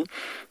a kill.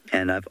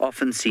 And I've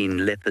often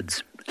seen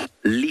leopards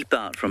leap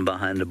out from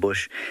behind a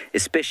bush,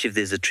 especially if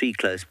there's a tree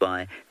close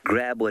by,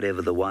 grab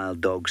whatever the wild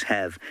dogs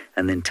have,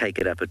 and then take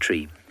it up a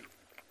tree.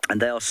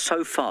 And they are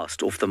so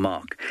fast off the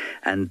mark,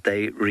 and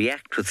they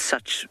react with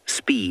such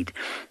speed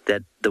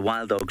that the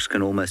wild dogs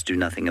can almost do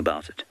nothing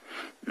about it.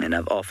 And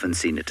I've often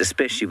seen it,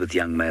 especially with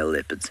young male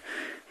leopards.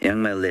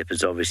 Young male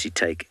leopards obviously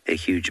take a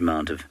huge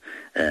amount of,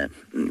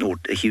 or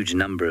a huge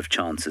number of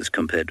chances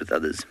compared with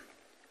others.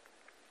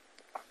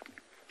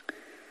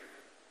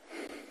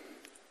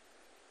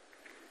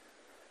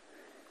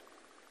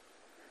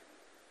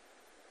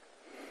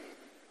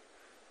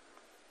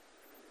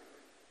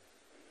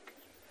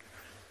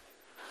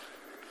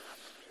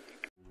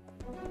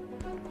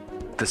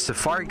 The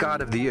Safari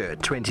Guide of the Year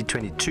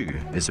 2022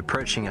 is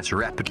approaching us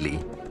rapidly.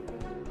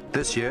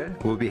 This year,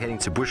 we'll be heading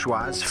to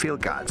Bushwise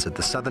Field Guides at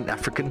the Southern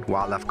African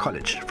Wildlife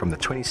College from the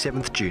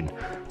 27th June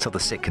till the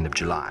 2nd of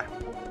July.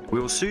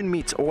 We will soon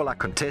meet all our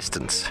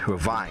contestants who are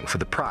vying for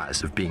the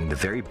prize of being the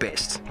very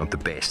best of the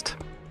best,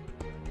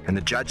 and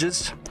the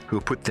judges who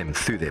will put them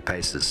through their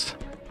paces.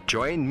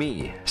 Join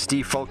me,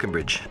 Steve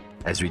Falconbridge,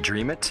 as we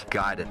dream it,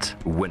 guide it,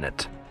 win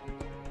it.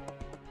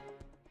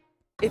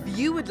 If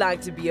you would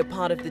like to be a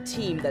part of the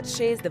team that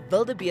shares the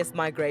wildebeest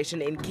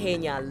migration in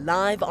Kenya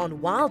live on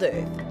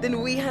WildEarth,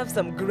 then we have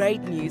some great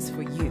news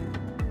for you.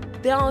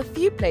 There are a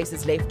few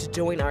places left to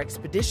join our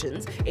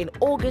expeditions in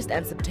August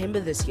and September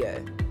this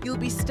year. You'll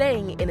be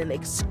staying in an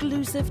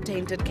exclusive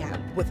tented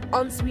camp with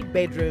ensuite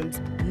bedrooms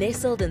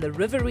nestled in the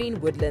riverine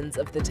woodlands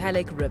of the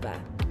Talek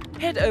River.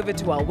 Head over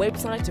to our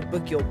website to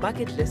book your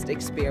bucket list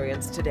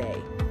experience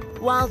today.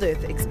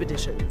 WildEarth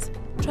Expeditions.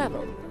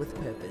 Travel with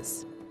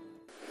purpose.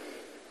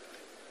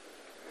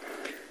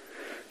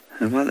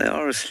 And while they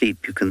are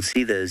asleep, you can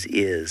see those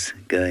ears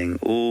going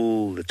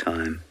all the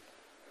time,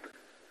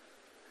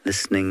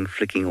 listening,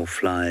 flicking off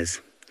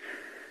flies,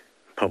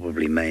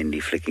 probably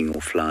mainly flicking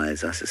off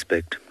flies, I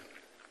suspect,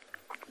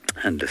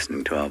 and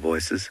listening to our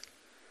voices.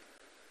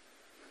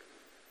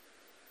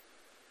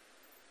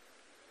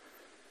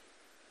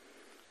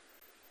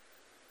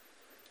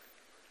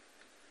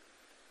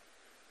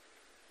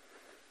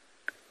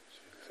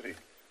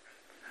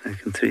 I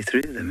can see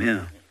 3 of them,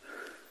 yeah.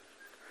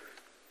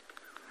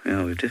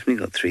 Yeah, we've definitely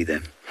got 3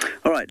 there.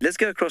 All right, let's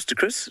go across to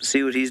Chris,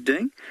 see what he's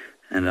doing,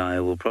 and I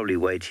will probably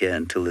wait here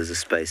until there's a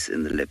space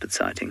in the leopard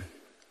sighting.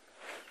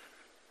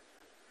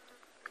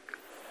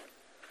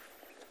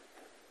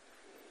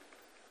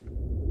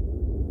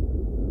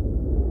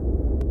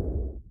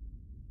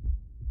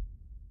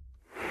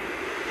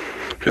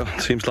 Yeah,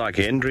 it seems like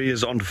Henry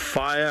is on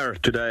fire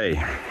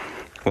today.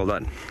 Well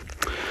done.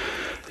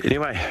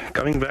 Anyway,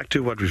 coming back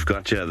to what we've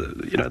got here,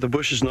 you know, the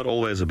bush is not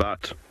always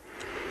about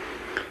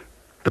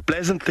the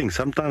pleasant things.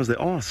 Sometimes there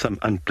are some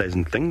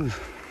unpleasant things,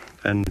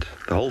 and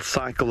the whole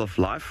cycle of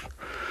life,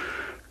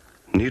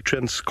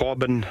 nutrients,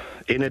 carbon,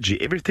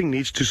 energy, everything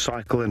needs to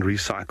cycle and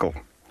recycle.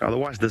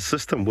 Otherwise, the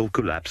system will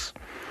collapse.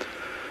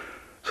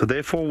 So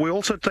therefore, we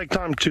also take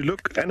time to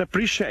look and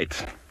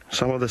appreciate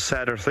some of the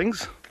sadder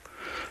things.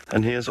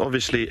 And here's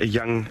obviously a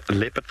young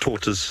leopard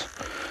tortoise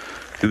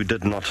who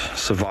did not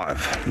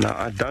survive. Now,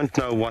 I don't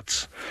know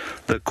what's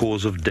the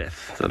cause of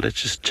death. So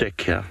let's just check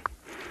here.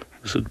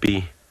 This would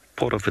be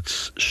part of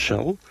its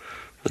shell.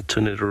 I'll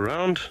turn it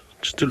around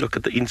just to look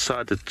at the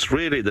inside. It's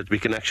really that we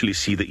can actually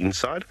see the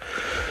inside.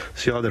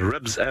 See how the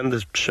ribs and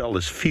the shell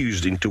is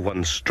fused into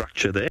one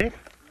structure there.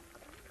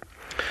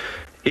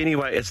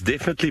 Anyway, it's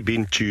definitely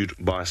been chewed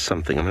by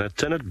something. I'm going to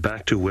turn it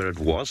back to where it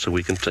was so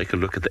we can take a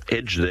look at the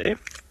edge there.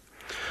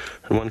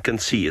 And one can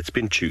see it's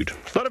been chewed.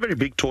 It's not a very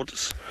big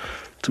tortoise.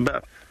 It's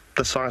about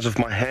the size of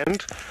my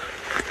hand.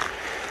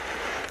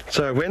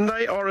 So when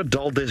they are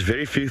adult, there's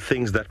very few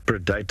things that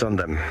predate on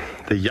them.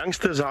 The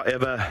youngsters,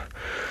 however,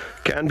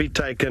 can be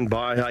taken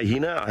by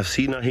hyena. I've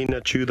seen a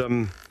hyena chew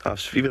them.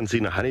 I've even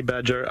seen a honey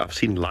badger. I've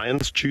seen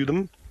lions chew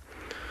them.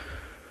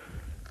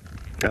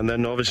 And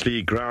then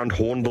obviously ground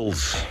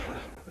hornbills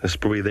is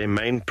probably their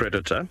main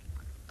predator.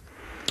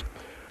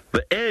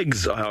 The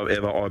eggs,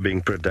 however, are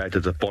being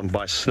predated upon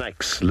by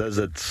snakes,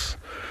 lizards,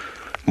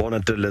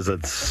 monitor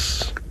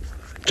lizards,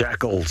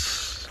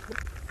 jackals,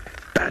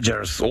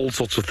 badgers, all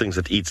sorts of things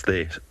that eats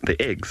the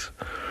eggs.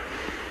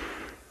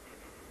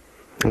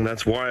 And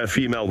that's why a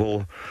female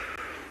will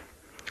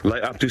lay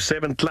up to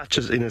 7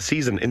 clutches in a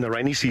season, in the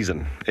rainy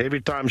season.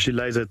 Every time she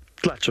lays a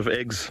clutch of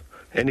eggs,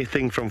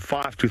 anything from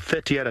 5 to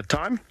 30 at a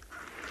time,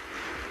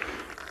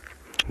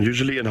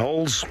 usually in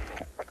holes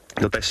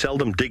that they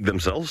seldom dig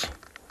themselves.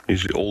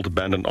 Usually old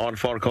abandoned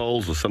aardvark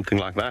holes or something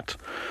like that,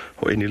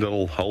 or any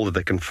little hole that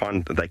they can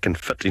find that they can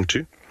fit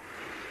into,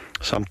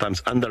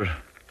 sometimes under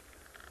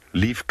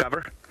leaf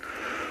cover.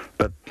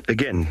 But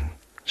again,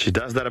 she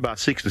does that about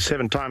 6 to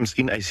 7 times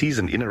in a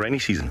season, in a rainy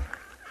season,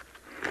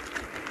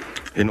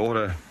 in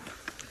order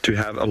to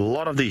have a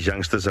lot of these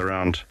youngsters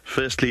around.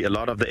 Firstly, a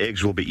lot of the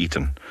eggs will be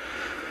eaten.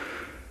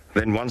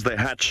 Then once they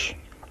hatch,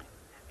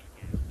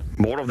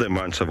 more of them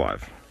won't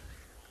survive.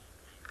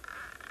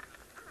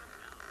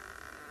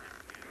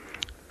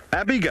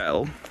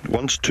 Abigail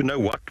wants to know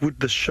what would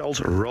the shell's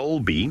role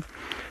be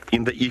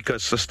in the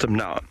ecosystem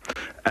now.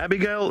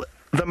 Abigail,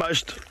 the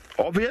most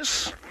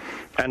obvious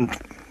and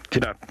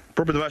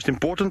probably the most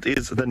important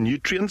is the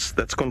nutrients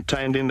that's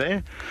contained in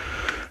there.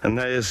 And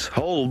there's a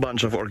whole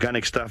bunch of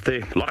organic stuff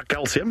there, a lot of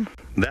calcium.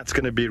 That's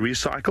going to be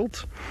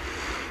recycled.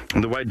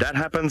 And the way that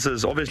happens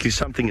is obviously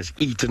something is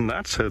eaten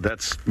that, so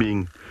that's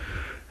being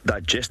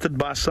digested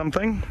by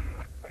something.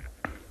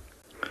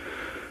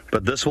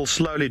 But this will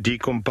slowly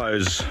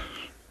decompose,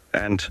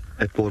 and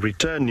it will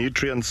return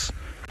nutrients,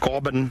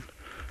 carbon,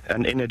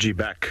 and energy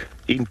back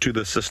into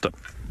the system.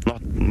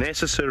 Not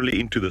necessarily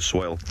into the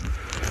soil,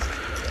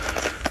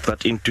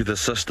 but into the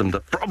system.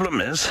 The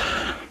problem is,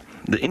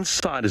 the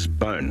inside is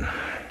bone.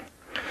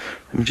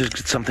 Let me just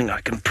get something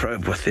I can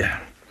probe with here.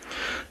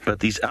 But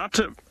these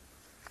outer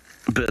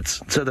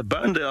bits, so the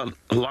bone, there are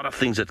a lot of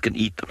things that can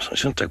eat them. So I'm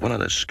just going to take one of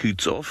those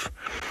scoots off.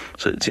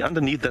 So see,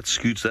 underneath that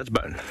scoots, that's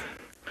bone.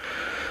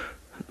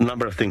 A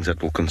number of things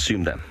that will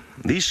consume them.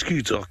 These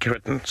scoots are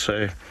keratin,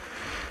 so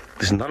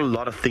there's not a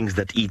lot of things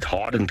that eat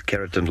hardened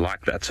keratin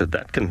like that, so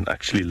that can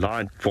actually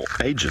lie for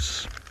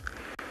ages.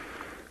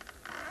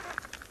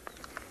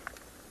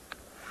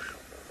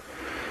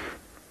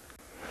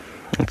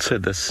 Let's say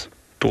this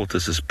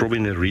tortoise is probably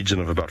in the region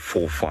of about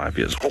 4 or 5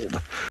 years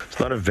old. It's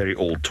not a very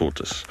old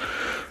tortoise.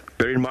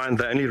 Bear in mind,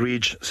 they only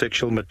reach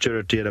sexual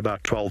maturity at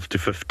about 12 to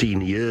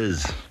 15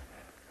 years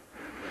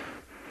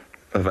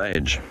of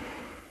age.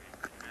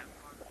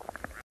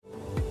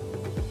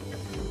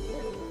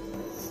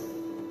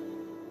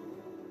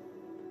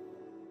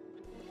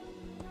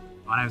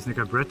 My name is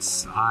Nico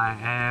Brits. I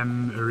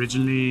am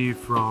originally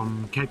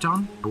from Cape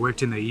Town. I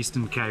worked in the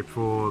Eastern Cape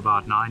for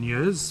about 9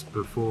 years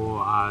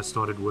before I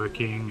started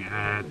working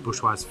at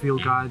Bushwise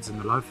Field Guides in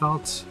the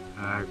Lowveld,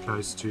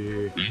 close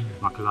to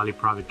Makalali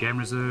Private Game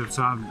Reserve.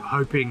 So I'm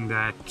hoping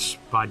that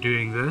by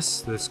doing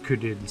this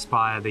could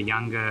inspire the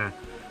younger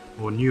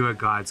or newer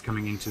guides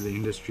coming into the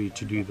industry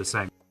to do the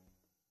same.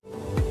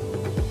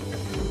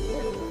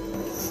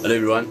 Hello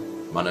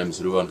everyone, my name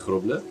is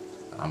WildEarth.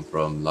 I'm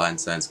from Lion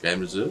Sands Game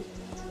Reserve,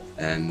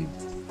 and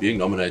being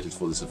nominated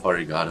for the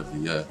Safari Guide of the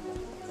Year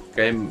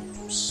came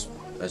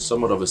as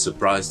somewhat of a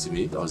surprise to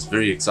me. I was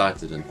very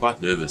excited and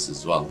quite nervous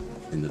as well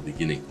in the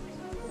beginning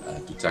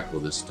to tackle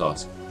this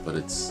task, but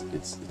it's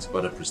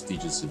quite a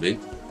prestigious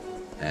event,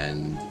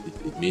 and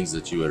it means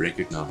that you are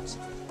recognized.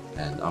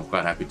 And I'm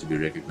quite happy to be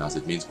recognized.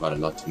 It means quite a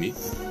lot to me.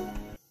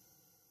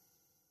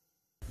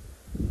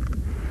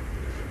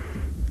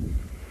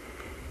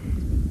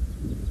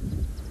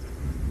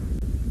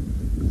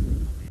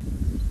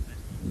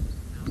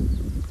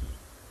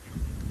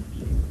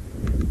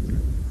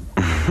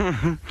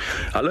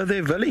 Hello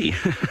there, Willie.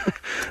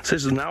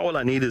 Says now all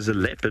I need is a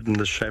leopard in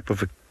the shape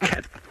of a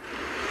cat.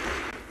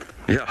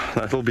 Yeah,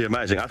 that'll be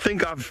amazing. I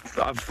think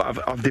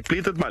I've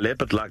depleted my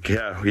leopard luck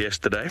here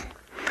yesterday.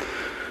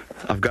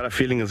 I've got a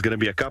feeling it's going to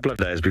be a couple of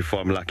days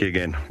before I'm lucky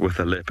again with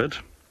a leopard.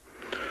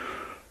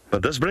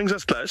 But this brings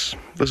us close.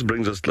 This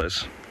brings us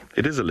close.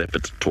 It is a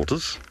leopard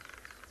tortoise.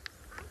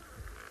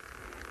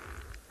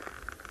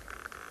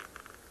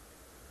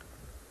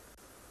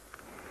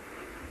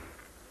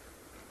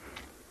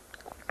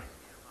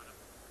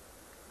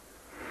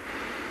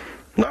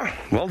 No,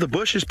 well, the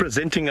bush is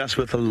presenting us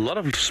with a lot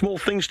of small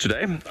things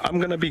today. I'm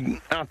going to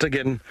be out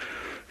again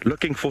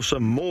looking for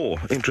some more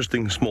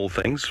interesting small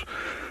things.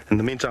 In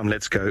the meantime,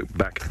 let's go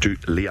back to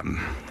Liam.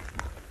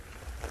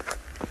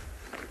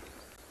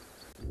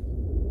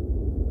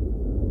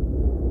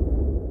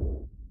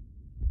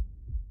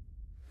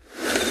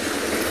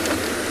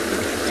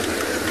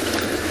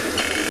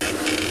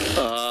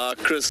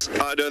 Chris,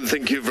 I don't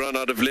think you've run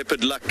out of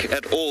leopard luck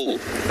at all.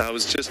 I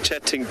was just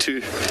chatting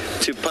to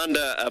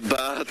Panda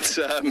about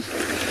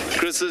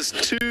Chris's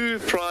 2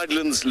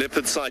 Pridelands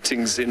leopard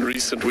sightings in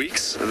recent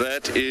weeks.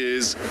 That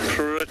is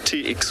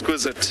pretty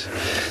exquisite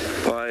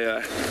by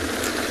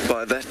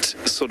that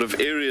sort of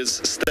area's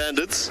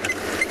standards.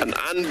 An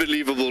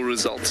unbelievable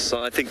result.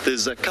 So I think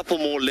there's a couple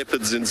more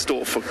leopards in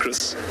store for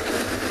Chris.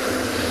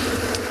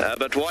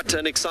 But what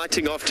an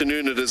exciting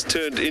afternoon it has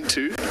turned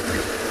into.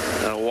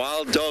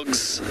 Wild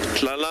dogs,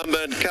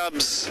 Tlalamba and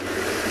cubs,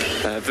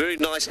 very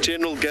nice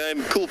general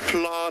game, cool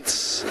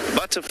plants,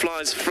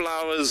 butterflies,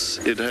 flowers.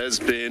 It has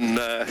been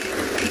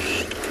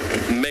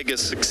mega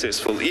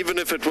successful. Even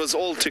if it was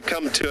all to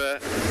come to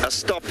a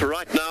stop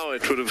right now,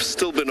 it would have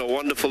still been a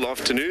wonderful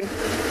afternoon.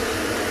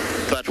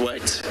 But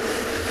wait,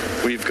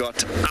 we've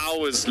got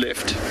hours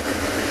left.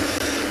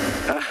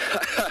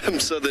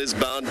 So there's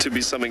bound to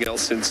be something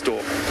else in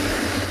store.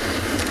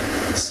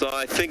 So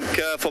I think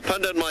for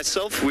Panda and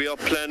myself, we are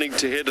planning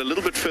to head a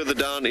little bit further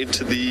down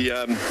into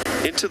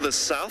the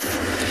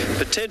south,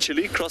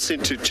 potentially cross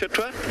into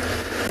Chitwa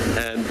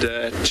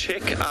and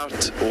check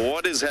out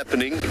what is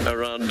happening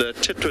around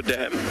Chitwa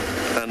Dam,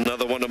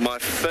 another one of my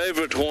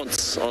favorite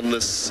haunts on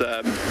this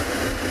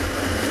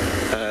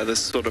this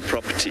sort of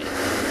property.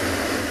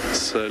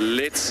 So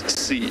let's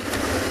see.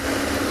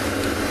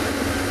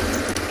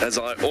 As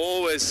I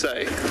always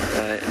say,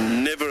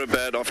 never a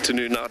bad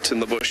afternoon out in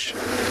the bush.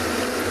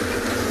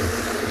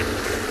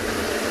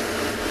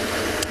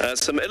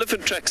 Some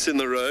elephant tracks in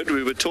the road.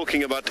 We were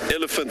talking about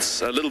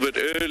elephants a little bit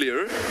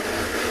earlier.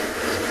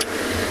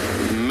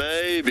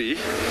 Maybe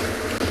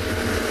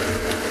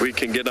we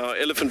can get our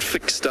elephant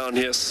fix down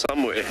here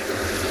somewhere.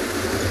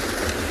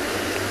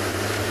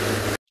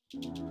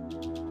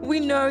 We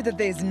know that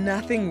there's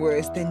nothing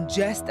worse than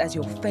just as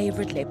your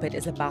favorite leopard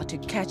is about to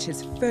catch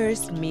his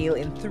first meal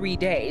in 3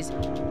 days,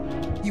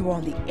 you are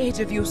on the edge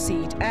of your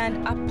seat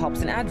and up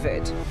pops an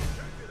advert.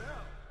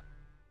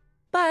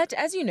 But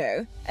as you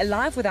know, a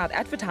life without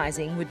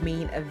advertising would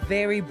mean a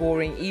very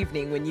boring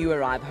evening when you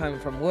arrive home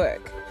from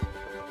work.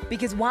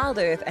 Because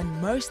WildEarth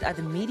and most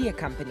other media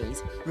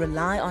companies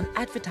rely on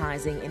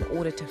advertising in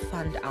order to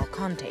fund our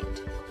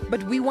content.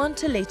 But we want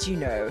to let you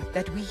know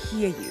that we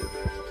hear you.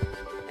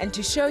 And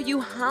to show you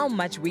how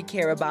much we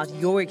care about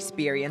your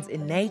experience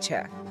in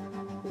nature,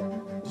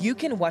 you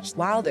can watch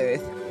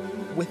WildEarth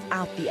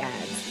without the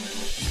ads.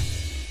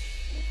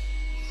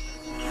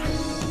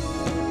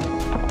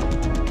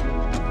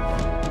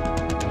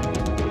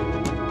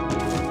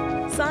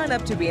 Sign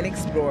up to be an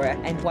explorer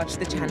and watch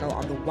the channel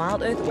on the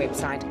WildEarth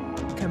website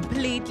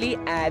completely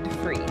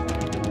ad-free.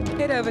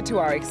 Head over to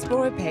our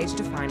Explorer page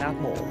to find out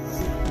more.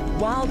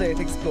 WildEarth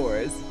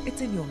Explorers,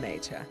 it's in your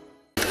nature.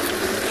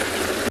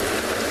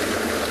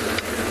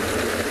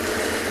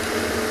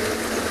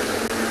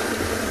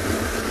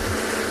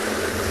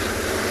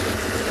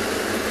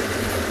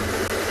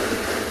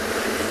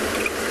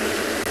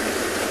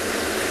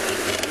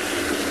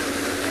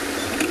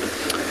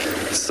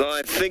 So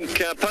I think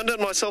Panda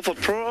and myself are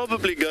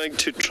probably going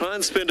to try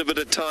and spend a bit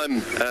of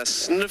time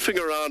sniffing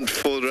around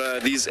for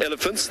these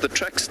elephants. The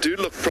tracks do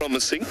look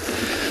promising.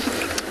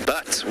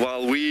 But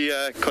while we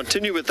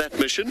continue with that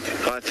mission,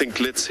 I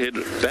think let's head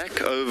back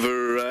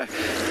over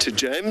to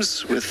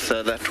James with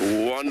that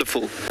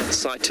wonderful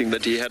sighting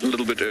that he had a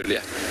little bit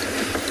earlier.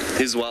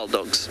 His wild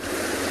dogs.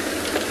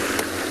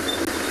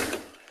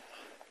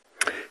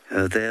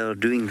 They are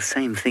doing the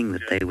same thing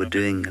that they were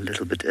doing a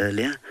little bit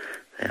earlier.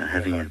 They are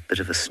having a bit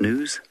of a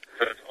snooze.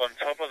 But on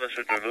top of the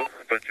Shadulu,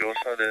 but you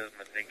also there's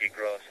Mandingi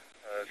grass.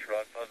 It's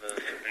right by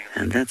the...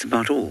 And that's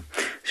about all.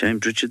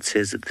 James Richard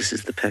says that this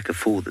is the pack of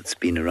 4 that's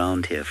been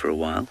around here for a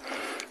while.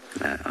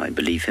 I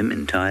believe him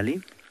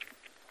entirely.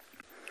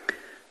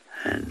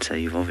 And so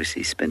you've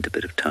obviously spent a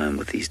bit of time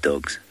with these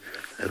dogs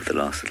over the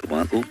last little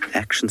while. Oh,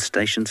 action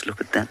stations,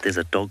 look at that. There's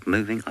a dog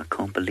moving. I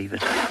can't believe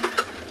it.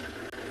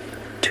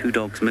 2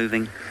 dogs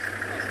moving.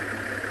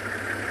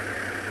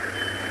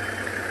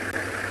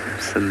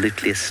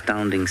 Absolutely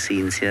astounding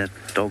scenes here.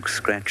 Dogs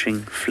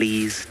scratching,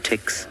 fleas,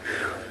 ticks,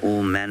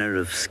 all manner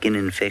of skin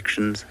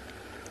infections.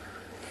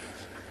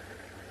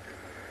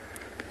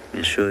 I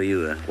assure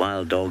you, a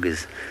wild dog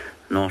is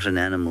not an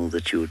animal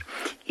that you would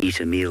eat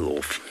a meal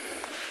off.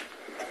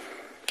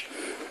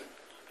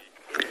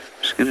 I'm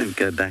just going to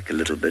go back a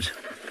little bit.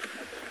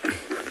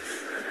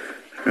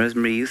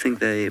 Rosemary, you think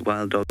the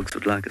wild dogs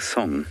would like a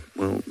song?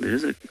 Well, there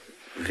is a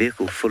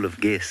vehicle full of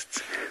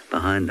guests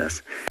behind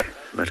us,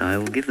 but I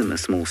will give them a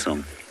small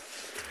song.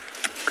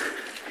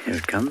 Here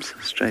it comes,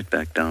 straight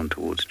back down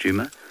towards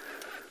Djuma.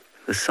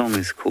 The song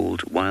is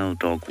called Wild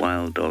Dog,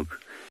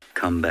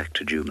 Come Back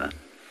to Djuma.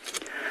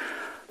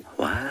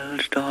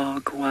 Wild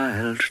dog,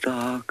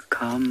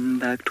 come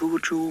back to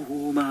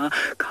Djuma.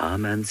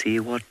 Come and see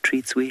what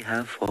treats we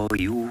have for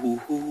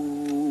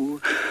you.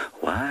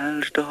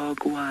 Wild dog,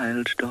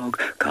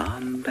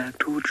 come back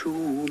to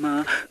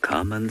Djuma.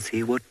 Come and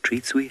see what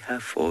treats we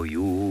have for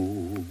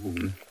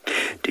you.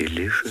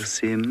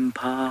 Delicious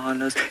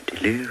impalas,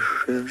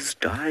 delicious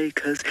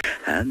duikers,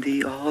 and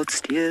the odd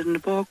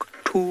steenbok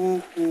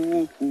too.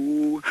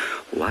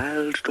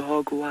 Wild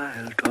dog,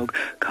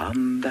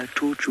 come back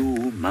to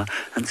Djuma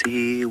and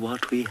see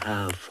what we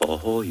have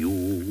for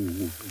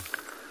you.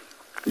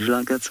 Did you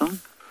like that song?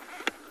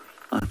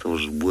 I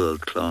thought it was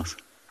world class.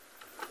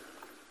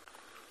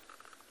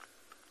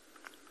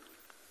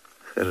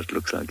 Ferret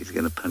looks like he's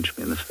going to punch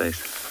me in the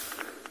face.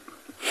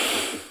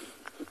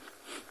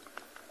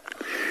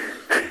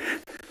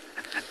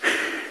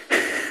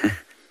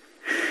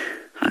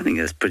 I think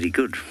that's pretty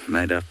good,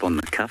 made up on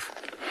the cuff.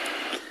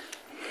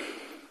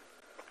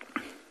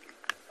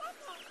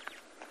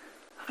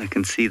 I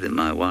can see that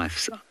my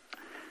wife's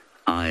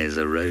eyes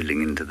are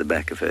rolling into the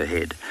back of her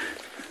head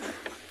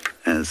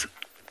as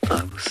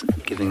I was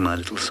giving my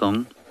little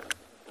song.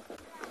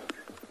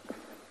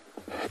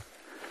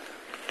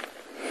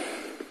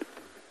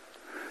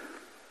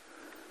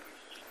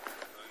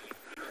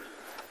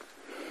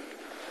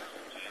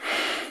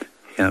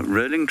 Yeah,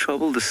 rolling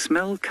trouble. The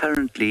smell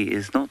currently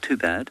is not too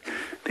bad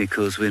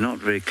because we're not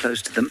very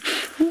close to them.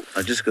 Ooh,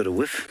 I just got a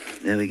whiff.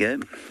 There we go.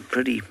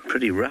 Pretty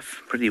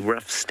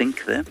rough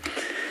stink there.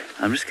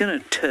 I'm just going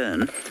to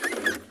turn.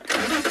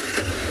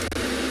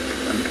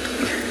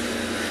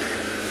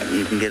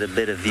 You can get a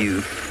better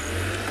view.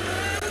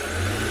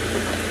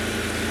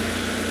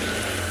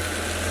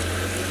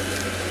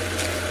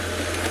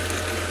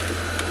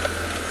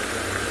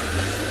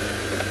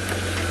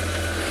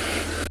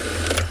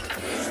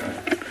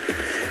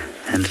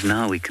 And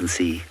now we can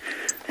see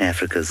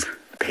Africa's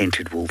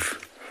painted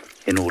wolf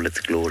in all its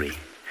glory.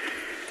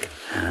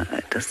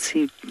 It does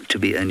seem to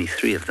be only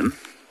 3 of them.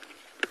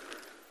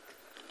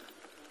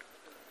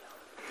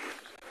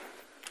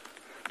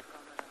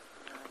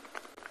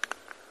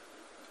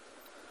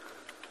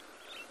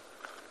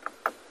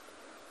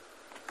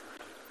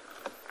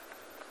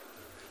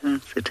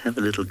 Let's have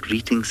a little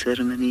greeting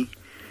ceremony,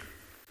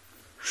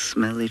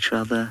 smell each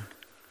other.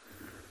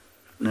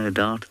 No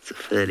doubt it's a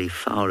fairly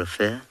foul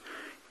affair,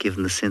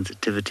 given the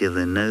sensitivity of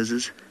their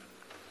noses.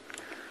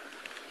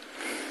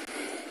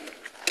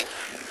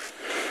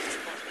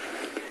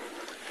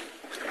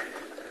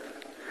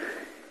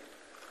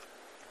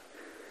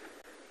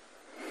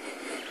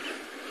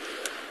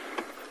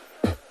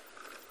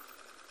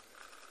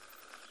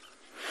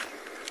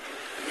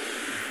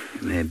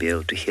 You may be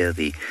able to hear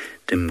the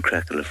dim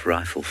crackle of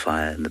rifle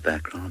fire in the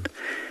background.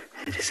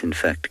 It is in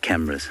fact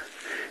cameras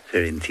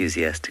very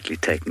enthusiastically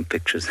taking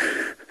pictures.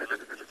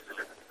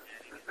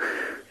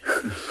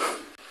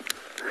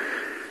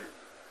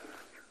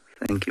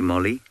 Thank you,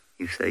 Molly.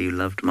 You say you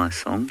loved my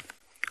song.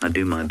 I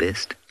do my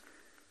best.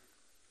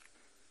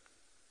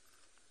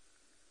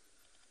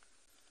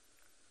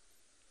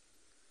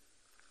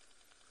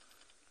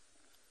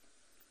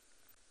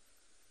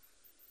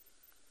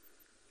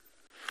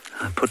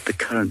 I put the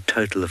current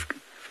total of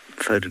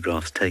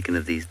photographs taken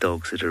of these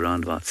dogs at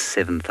around about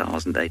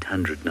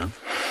 7,800 now.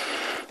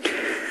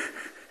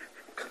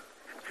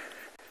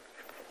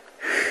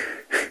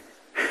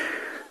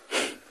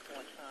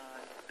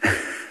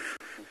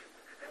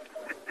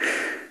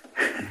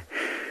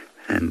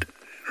 And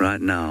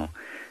right now,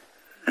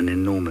 an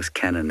enormous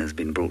cannon has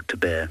been brought to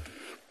bear.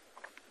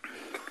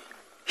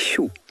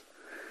 Phew.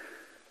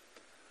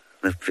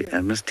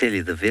 I must tell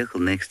you, the vehicle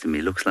next to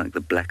me looks like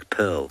the Black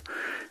Pearl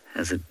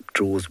as it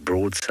draws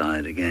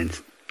broadside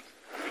against.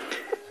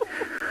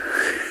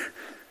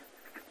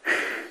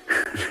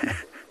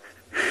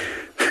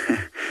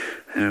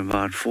 There are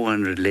about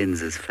 400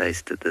 lenses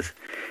faced at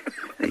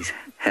these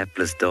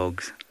hapless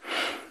dogs.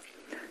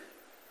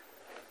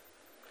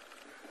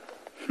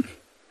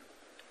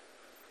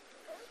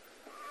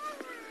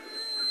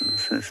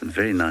 So some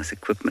very nice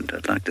equipment.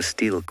 I'd like to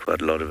steal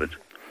quite a lot of it.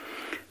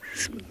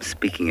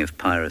 Speaking of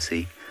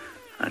piracy,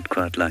 I'd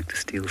quite like to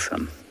steal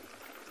some.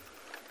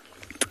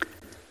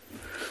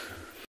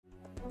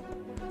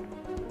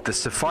 The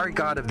Safari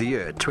Guide of the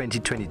Year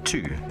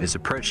 2022 is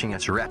approaching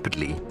us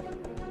rapidly.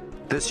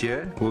 This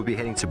year, we'll be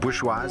heading to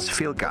bushwise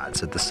field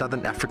guides at the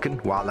Southern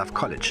African Wildlife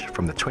College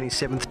from the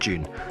 27th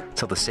June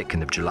till the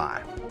 2nd of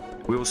July.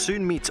 We will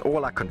soon meet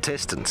all our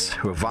contestants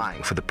who are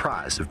vying for the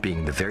prize of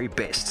being the very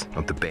best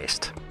of the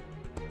best,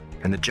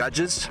 and the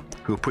judges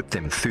who will put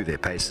them through their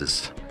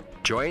paces.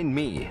 Join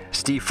me,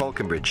 Steve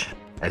Falconbridge,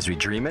 as we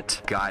dream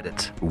it, guide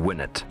it,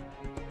 win it.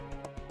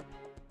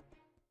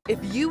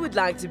 If you would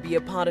like to be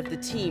a part of the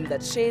team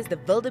that shares the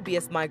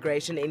wildebeest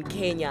migration in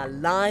Kenya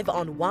live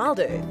on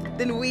WildEarth,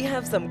 then we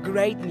have some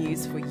great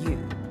news for you.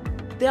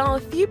 There are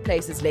a few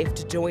places left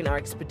to join our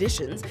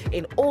expeditions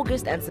in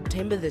August and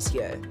September this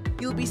year.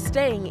 You'll be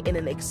staying in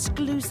an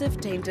exclusive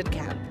tented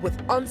camp with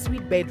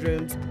ensuite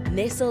bedrooms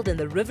nestled in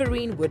the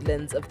riverine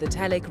woodlands of the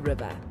Talek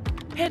River.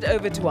 Head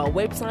over to our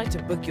website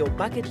to book your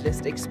bucket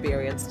list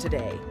experience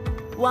today.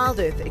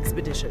 WildEarth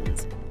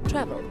Expeditions.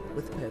 Travel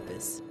with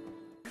purpose.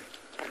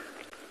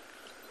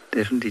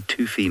 Definitely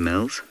two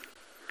females.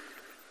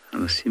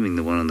 I'm assuming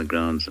the one on the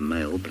ground's a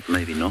male, but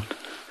maybe not.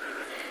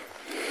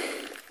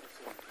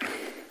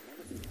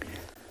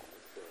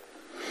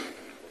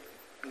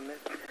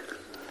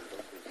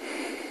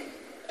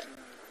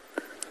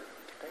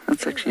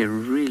 That's actually a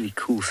really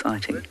cool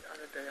sighting.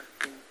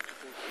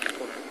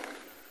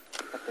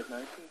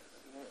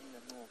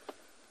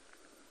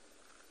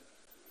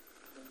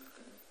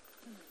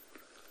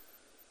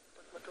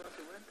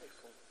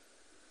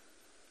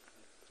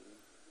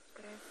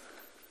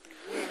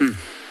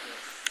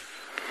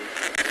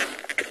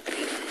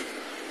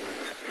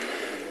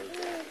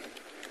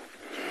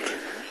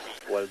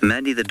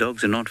 Maddie, the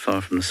dogs are not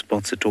far from the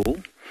spots at all.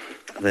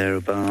 They're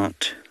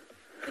about,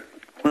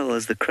 well,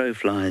 as the crow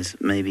flies,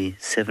 maybe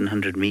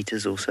 700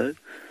 meters or so,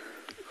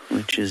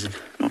 which is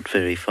not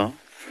very far.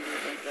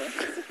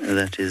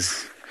 That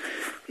is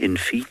in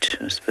feet.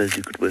 I suppose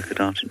you could work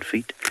it out in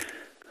feet.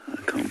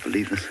 I can't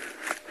believe this.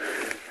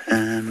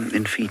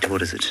 In feet,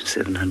 what is it?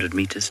 700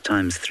 meters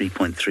times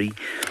 3.3.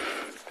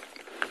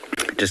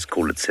 Just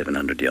call it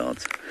 700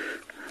 yards.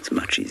 It's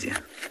much easier.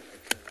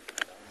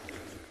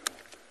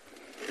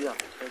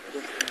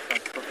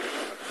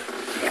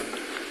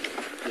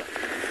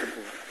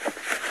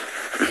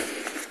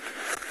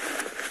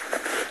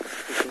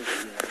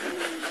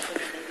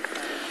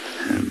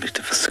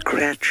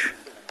 Scratch.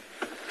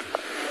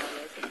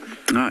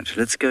 Alright,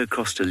 let's go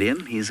across to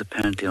Liam. He's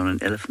apparently on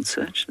an elephant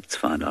search. Let's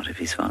find out if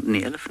he's found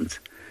any elephants.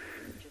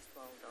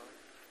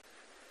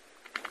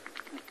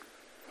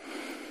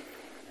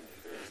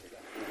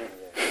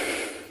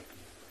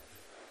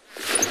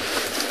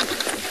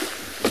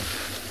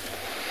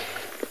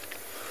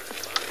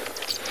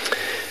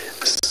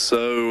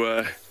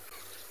 So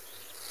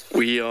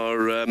we're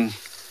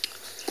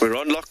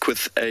on lock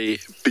with a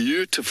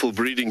beautiful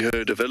breeding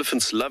herd of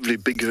elephants, lovely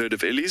big herd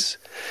of ellies.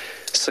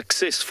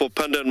 Success for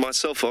Panda and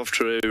myself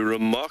after a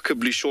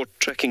remarkably short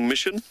tracking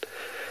mission.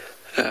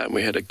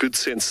 We had a good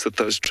sense that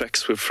those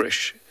tracks were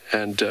fresh,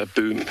 and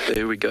boom,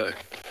 there we go.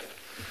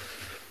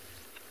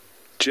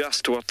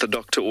 Just what the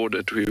doctor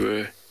ordered. We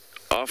were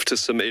after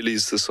some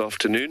ellies this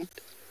afternoon,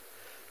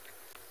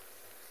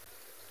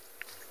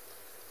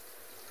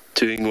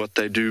 doing what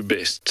they do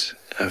best,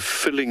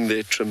 filling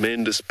their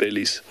tremendous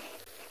bellies.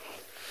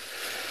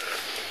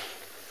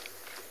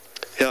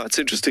 Yeah, it's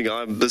interesting.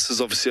 This is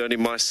obviously only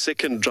my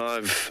second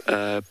drive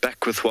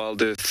back with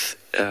WildEarth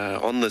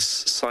on this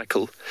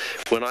cycle.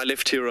 When I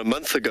left here a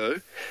month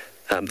ago,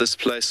 this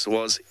place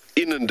was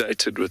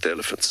inundated with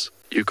elephants.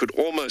 You could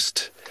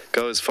almost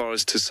go as far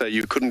as to say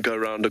you couldn't go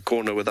around a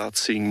corner without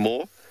seeing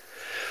more.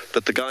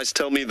 But the guys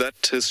tell me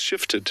that has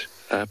shifted,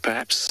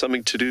 perhaps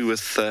something to do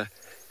with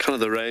kind of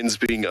the rains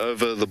being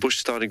over, the bush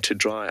starting to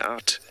dry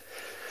out.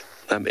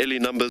 Ellie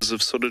numbers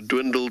have sort of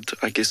dwindled.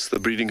 I guess the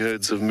breeding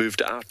herds have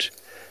moved out.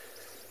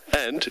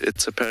 And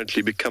it's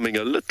apparently becoming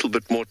a little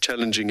bit more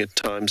challenging at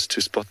times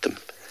to spot them.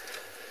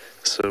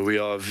 So we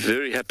are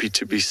very happy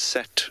to be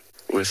sat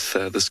with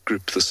this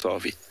group, the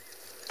Savi.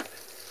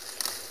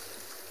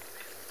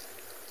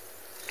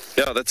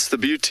 Yeah, that's the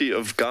beauty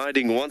of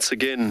guiding once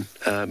again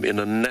in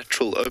a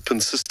natural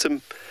open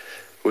system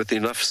with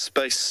enough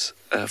space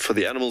for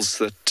the animals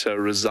that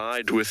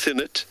reside within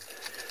it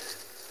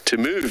to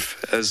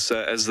move as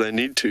they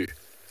need to,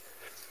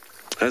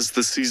 as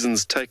the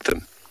seasons take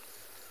them.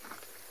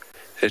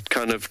 It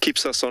kind of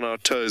keeps us on our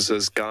toes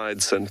as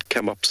guides and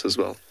cam-ups as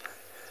well.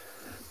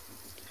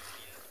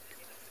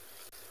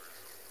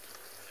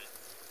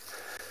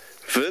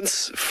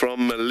 Vince,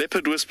 from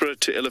Leopard Whisperer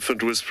to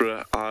Elephant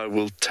Whisperer, I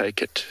will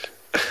take it.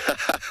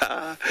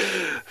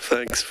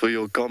 Thanks for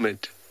your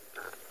comment.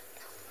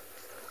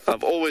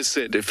 I've always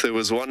said if there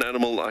was one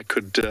animal I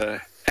could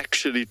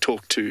actually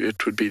talk to,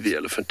 it would be the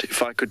elephant,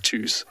 if I could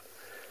choose.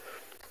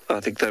 I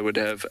think they would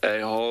have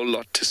a whole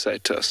lot to say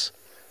to us.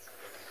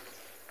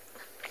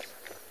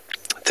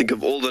 Think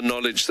of all the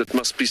knowledge that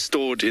must be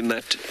stored in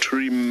that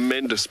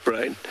tremendous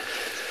brain.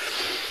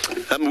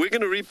 We're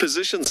going to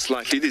reposition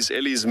slightly. These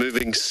ellies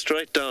moving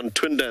straight down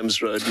Twin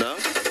Dams Road now.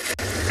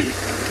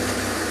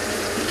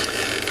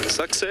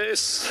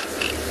 Success.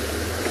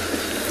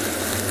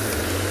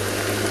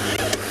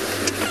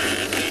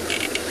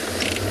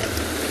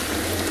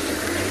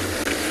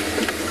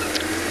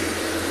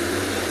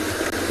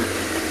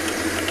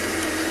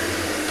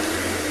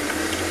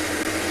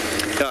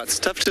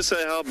 tough to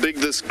say how big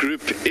this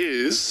group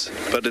is,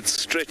 but it's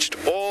stretched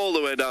all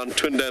the way down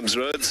Twin Dams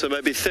Road, so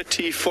maybe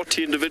 30,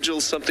 40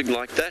 individuals, something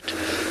like that,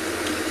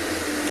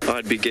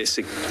 I'd be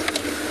guessing.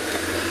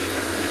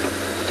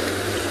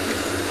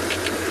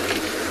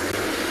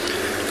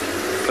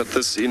 But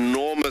this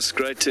enormous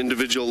great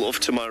individual off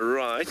to my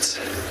right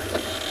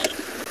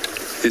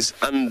is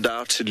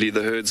undoubtedly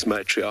the herd's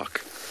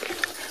matriarch.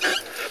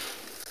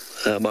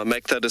 I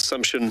make that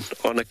assumption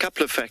on a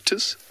couple of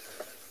factors.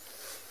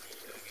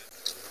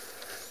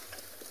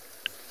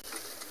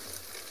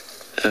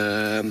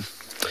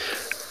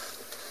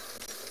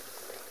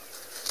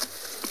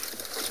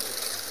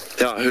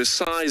 Yeah, her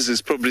size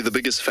is probably the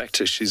biggest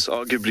factor. She's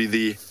arguably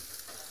the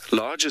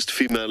largest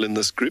female in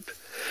this group.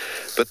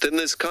 But then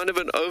there's kind of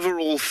an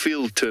overall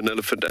feel to an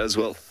elephant as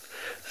well.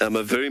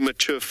 A very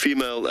mature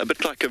female, a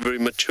bit like a very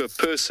mature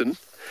person.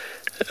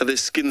 Their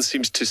skin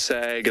seems to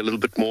sag a little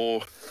bit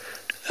more.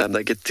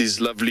 They get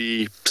these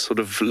lovely sort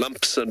of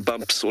lumps and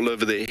bumps all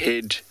over their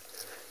head.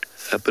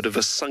 A bit of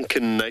a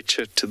sunken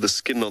nature to the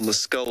skin on the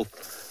skull.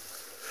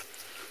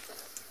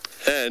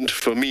 And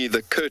for me,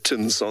 the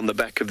curtains on the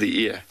back of the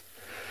ear.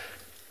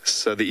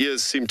 So the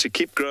ears seem to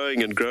keep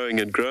growing and growing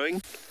and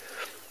growing.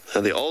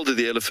 And the older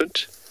the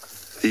elephant,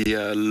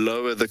 the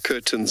lower the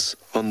curtains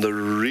on the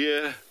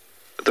rear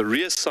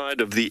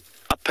side of the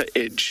upper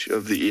edge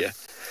of the ear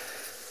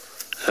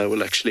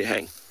will actually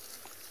hang.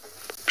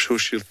 I'm sure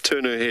she'll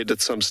turn her head at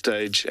some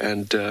stage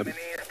and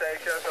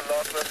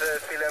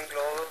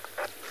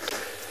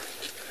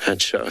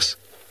show us.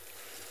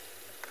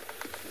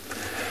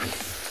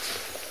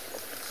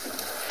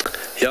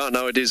 Yeah,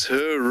 now it is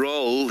her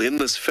role in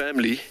this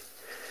family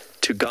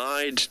to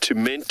guide, to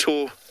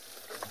mentor,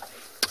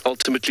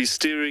 ultimately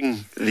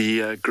steering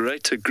the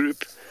greater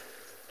group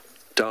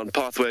down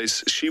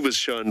pathways she was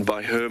shown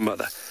by her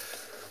mother.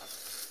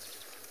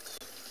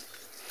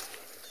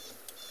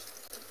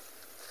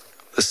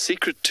 The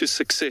secret to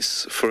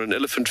success for an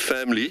elephant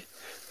family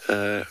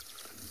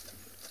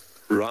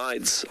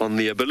rides on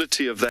the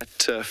ability of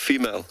that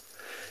female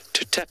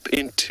to tap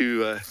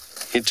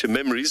into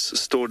memories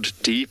stored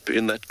deep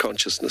in that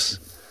consciousness.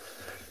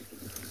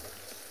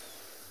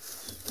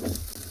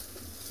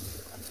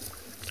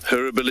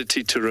 Her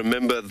ability to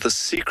remember the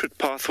secret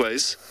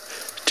pathways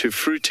to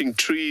fruiting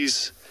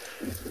trees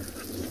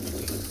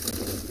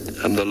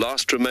and the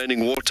last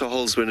remaining water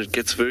holes when it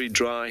gets very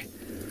dry.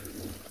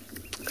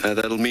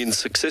 That'll mean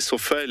success or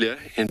failure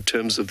in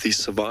terms of the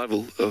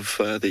survival of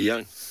the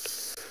young.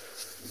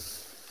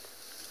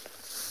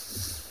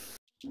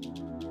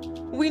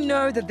 We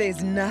know that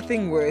there's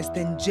nothing worse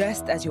than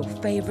just as your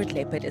favorite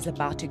leopard is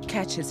about to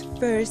catch his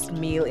first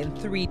meal in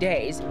 3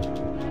 days,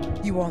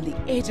 you are on the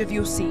edge of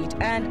your seat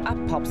and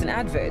up pops an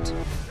advert.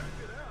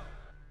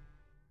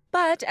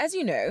 But as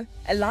you know,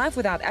 a life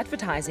without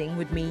advertising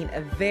would mean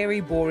a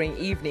very boring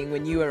evening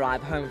when you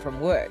arrive home from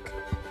work.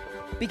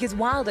 Because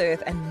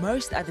WildEarth and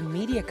most other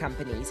media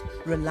companies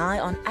rely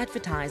on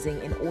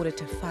advertising in order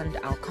to fund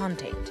our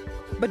content.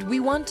 But we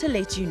want to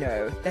let you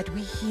know that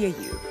we hear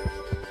you.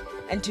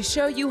 And to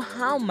show you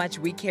how much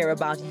we care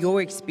about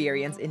your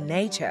experience in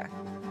nature,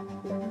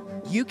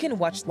 you can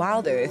watch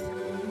WildEarth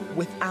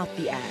without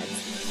the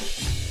ads.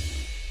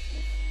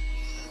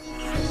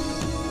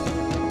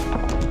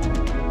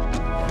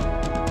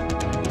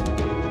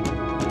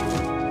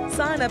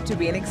 Sign up to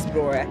be an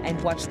explorer and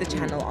watch the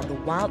channel on the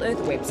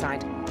WildEarth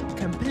website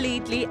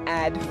completely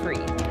ad-free.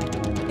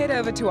 Head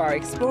over to our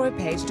Explorer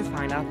page to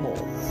find out more.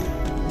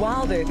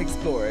 WildEarth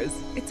Explorers,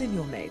 it's in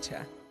your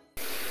nature.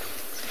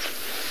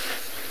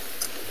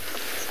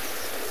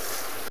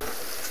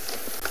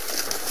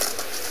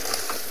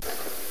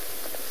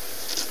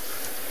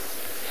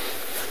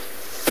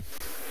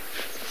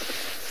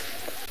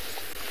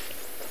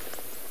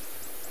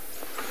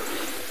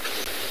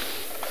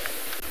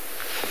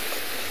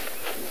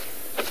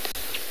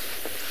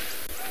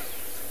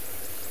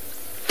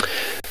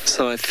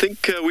 So I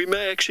think we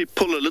may actually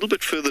pull a little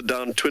bit further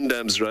down Twin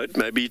Dams Road,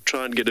 maybe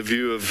try and get a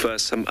view of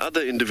some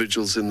other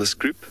individuals in this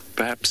group,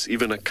 perhaps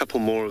even a couple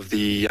more of the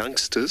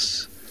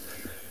youngsters.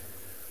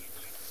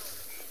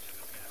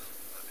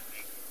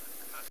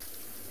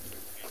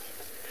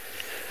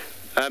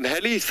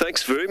 Hallie,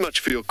 thanks very much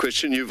for your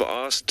question. You've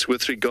asked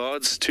with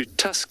regards to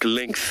tusk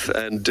length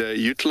and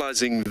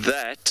utilizing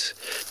that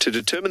to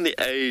determine the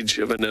age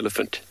of an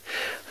elephant.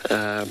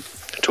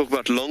 Talk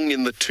about long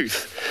in the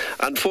tooth.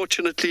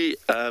 Unfortunately,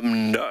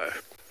 no.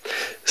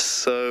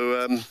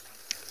 So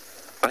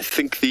I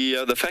think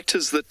the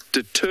factors that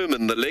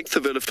determine the length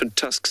of elephant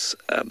tusks,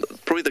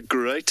 probably the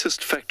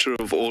greatest factor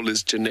of all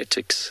is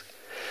genetics.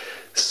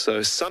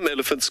 So some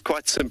elephants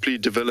quite simply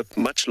develop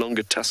much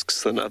longer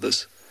tusks than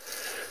others.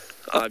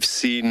 I've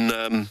seen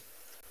a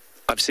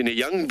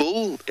young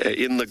bull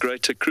in the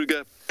Greater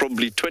Kruger,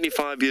 probably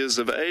 25 years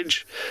of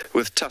age,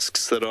 with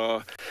tusks that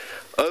are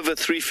over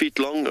 3 feet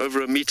long, over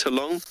 1 meter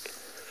long.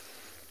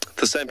 At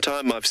the same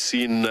time, I've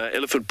seen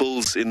elephant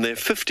bulls in their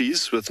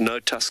 50s with no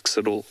tusks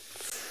at all.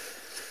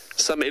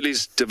 Some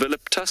ellies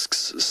develop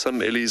tusks,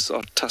 some ellies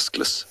are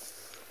tuskless.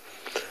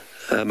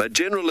 A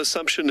general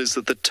assumption is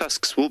that the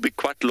tusks will be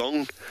quite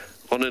long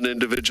on an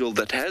individual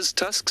that has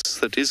tusks,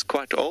 that is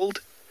quite old.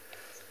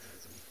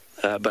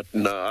 But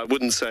no, I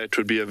wouldn't say it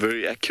would be a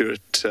very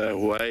accurate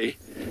way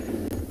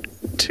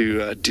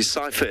to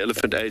decipher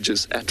elephant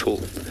ages at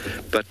all.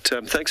 But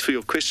thanks for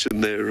your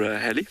question there,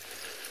 Hallie.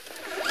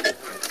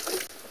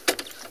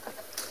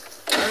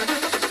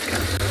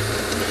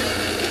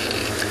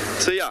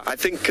 So yeah, I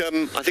think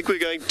we're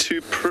going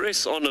to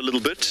press on a little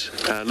bit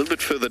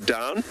further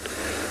down.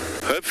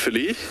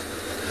 Hopefully,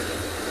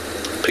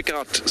 pick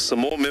out some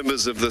more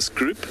members of this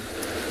group.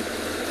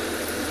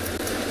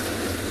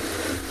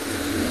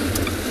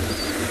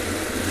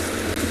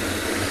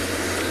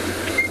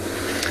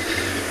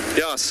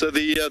 Yeah, so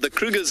the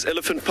Kruger's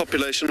elephant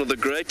population, or the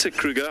greater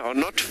Kruger, are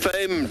not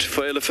famed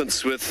for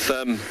elephants with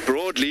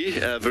broadly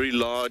very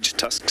large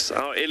tusks.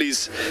 Our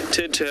ellies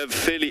tend to have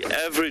fairly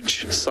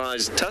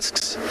average-sized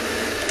tusks.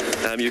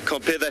 You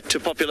compare that to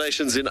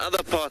populations in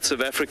other parts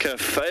of Africa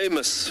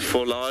famous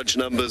for large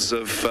numbers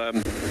of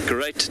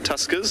great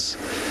tuskers.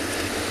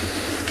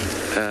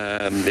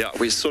 Yeah,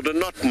 we're sort of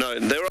not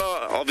known. There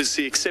are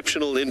obviously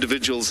exceptional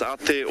individuals out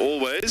there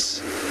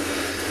always.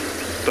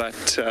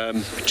 But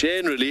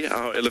generally,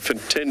 our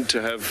elephant tend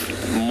to have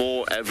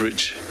more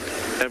average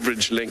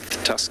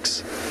length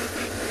tusks.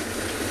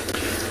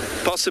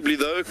 Possibly,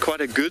 though, quite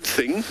a good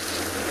thing,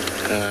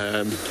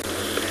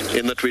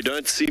 in that we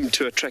don't seem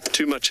to attract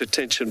too much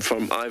attention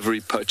from ivory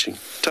poaching.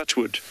 Touch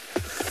wood.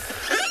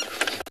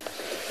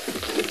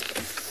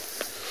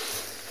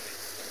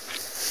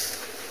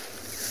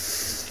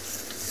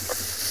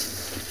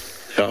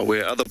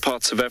 Where other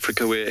parts of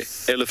Africa where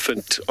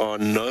elephant are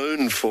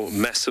known for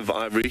massive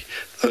ivory,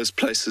 those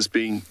places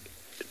being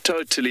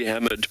totally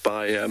hammered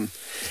by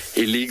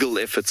illegal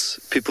efforts,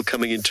 people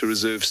coming into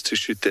reserves to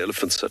shoot the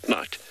elephants at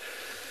night.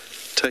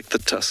 Take the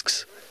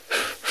tusks.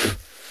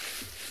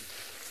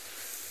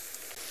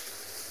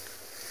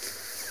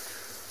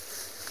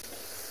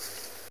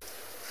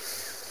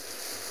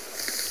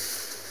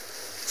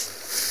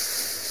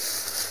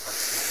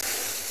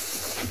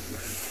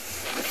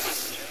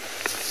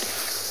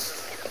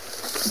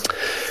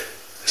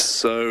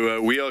 So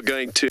we are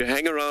going to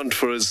hang around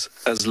for as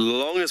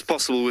long as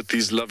possible with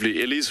these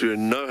lovely ellies. We're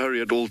in no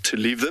hurry at all to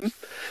leave them.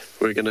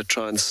 We're going to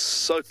try and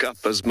soak up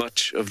as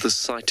much of the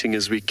sighting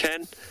as we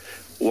can.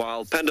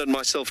 While Panda and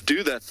myself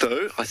do that,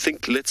 though, I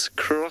think let's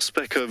cross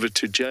back over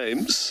to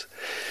James,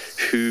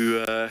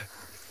 who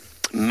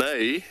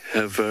may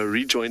have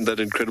rejoined that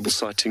incredible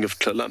sighting of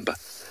Tlalamba.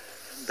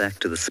 Back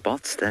to the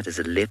spots. That is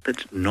a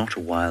leopard, not a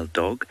wild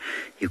dog.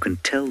 You can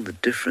tell the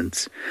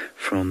difference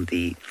from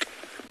the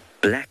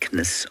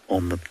blackness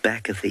on the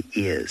back of the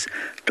ears.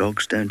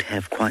 Dogs don't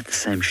have quite the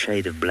same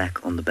shade of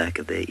black on the back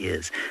of their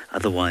ears.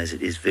 Otherwise,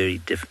 it is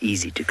very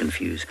easy to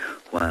confuse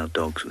wild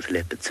dogs with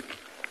leopards.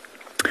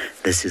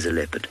 This is a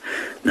leopard.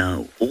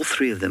 Now, all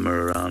three of them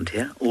are around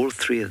here. All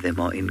three of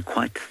them are in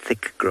quite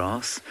thick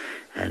grass,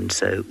 and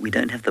so we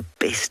don't have the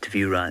best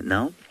view right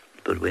now,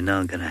 but we're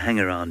now going to hang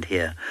around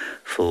here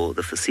for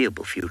the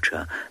foreseeable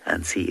future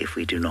and see if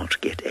we do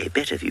not get a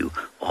better view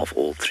of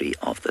all three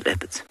of the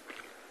leopards.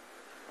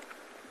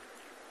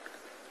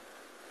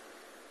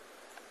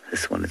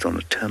 This one is on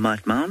a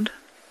termite mound,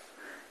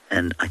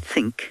 and I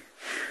think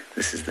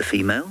this is the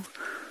female,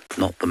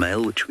 not the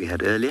male which we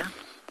had earlier.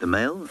 The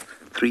male,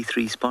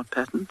 3-3 spot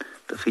pattern.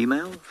 The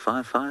female,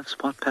 5-5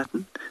 spot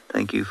pattern.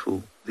 Thank you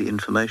for the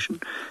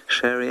information,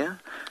 Sharia,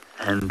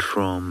 and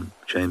from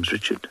James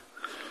Richard.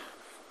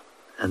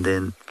 And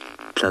then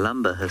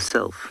Tlalamba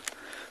herself,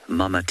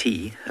 Mama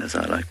T, as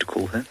I like to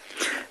call her,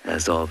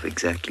 as of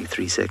exactly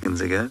 3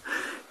 seconds ago,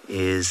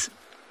 is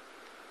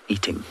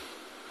eating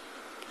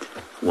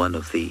one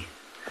of the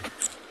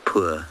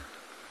poor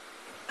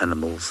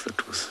animals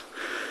that was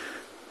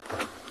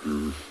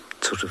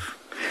sort of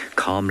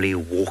calmly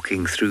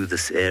walking through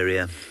this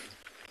area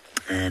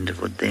and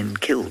was then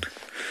killed.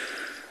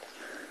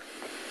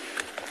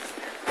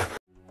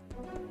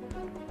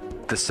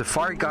 The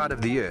Safari Guide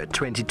of the Year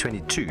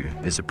 2022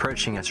 is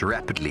approaching us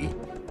rapidly.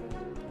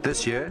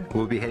 This year,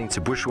 we'll be heading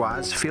to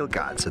Bushwise Field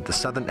Guides at the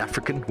Southern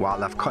African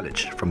Wildlife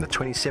College from the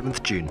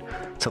 27th June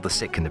till the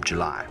 2nd of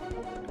July.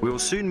 We will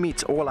soon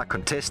meet all our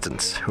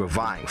contestants who are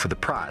vying for the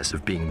prize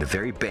of being the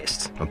very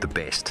best of the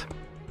best,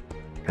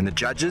 and the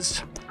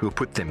judges who will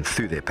put them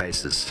through their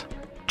paces.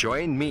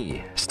 Join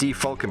me, Steve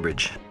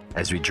Falconbridge,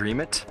 as we dream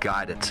it,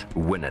 guide it,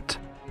 win it.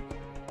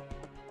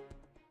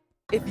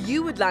 If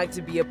you would like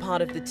to be a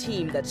part of the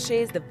team that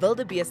shares the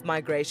wildebeest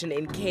migration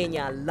in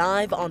Kenya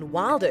live on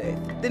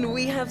WildEarth, then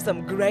we have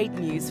some great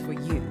news for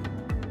you.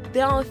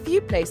 There are a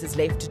few places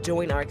left to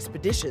join our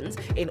expeditions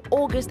in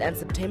August and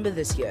September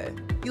this year.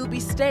 You'll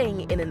be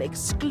staying in an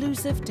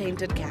exclusive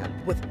tented camp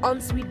with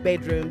ensuite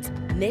bedrooms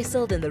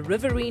nestled in the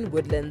riverine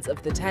woodlands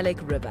of the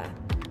Talek River.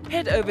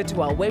 Head over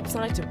to our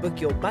website to book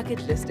your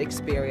bucket list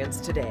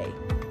experience today.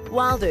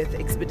 WildEarth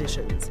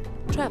Expeditions.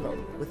 Travel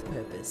with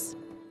purpose.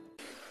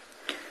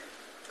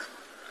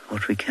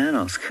 What we can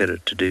ask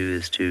Gerrit to do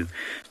is to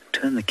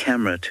turn the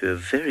camera to a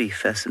very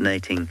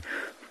fascinating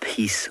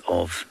piece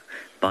of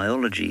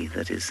biology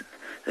that is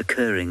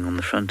occurring on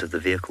the front of the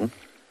vehicle.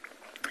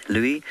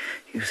 Louis,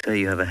 you say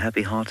you have a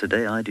happy heart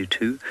today. I do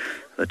too.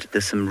 But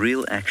there's some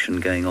real action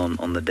going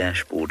on the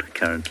dashboard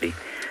currently,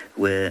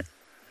 where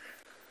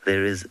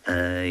there is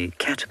a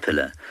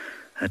caterpillar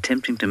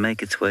attempting to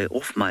make its way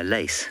off my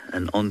lace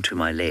and onto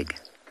my leg.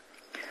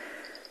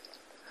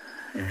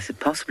 Is it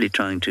possibly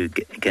trying to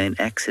gain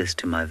access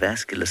to my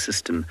vascular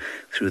system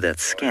through that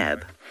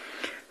scab,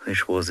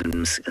 which was a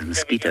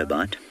mosquito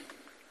bite?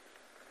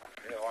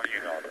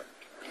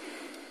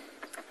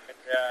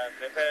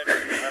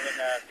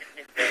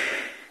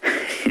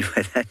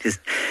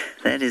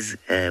 That is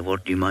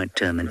what you might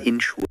term an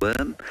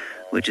inchworm,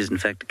 which is in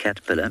fact a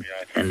caterpillar.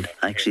 And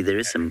actually there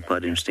is some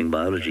quite interesting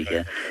biology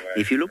here.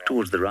 If you look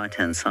towards the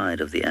right-hand side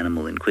of the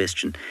animal in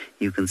question,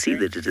 you can see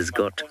that it has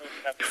got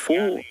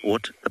 4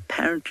 what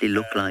apparently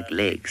look like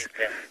legs.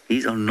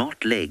 These are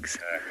not legs.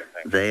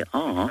 They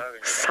are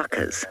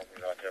suckers.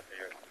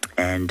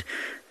 And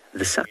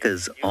the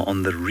suckers are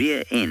on the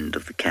rear end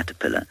of the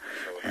caterpillar.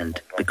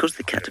 And because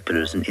the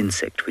caterpillar is an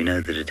insect, we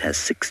know that it has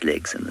 6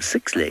 legs, and the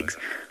 6 legs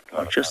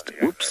are just,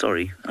 whoops,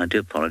 sorry, I do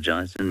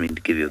apologize, didn't mean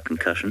to give you a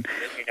concussion.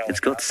 It's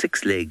got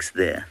 6 legs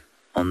there,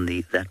 on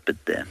that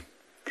bit there.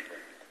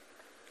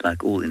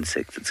 Like all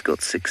insects, it's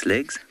got 6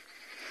 legs,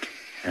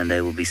 and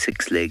there will be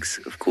 6 legs,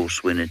 of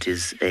course, when it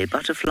is a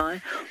butterfly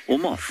or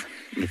moth,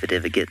 if it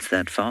ever gets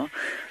that far.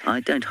 I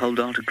don't hold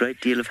out a great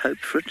deal of hope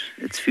for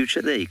its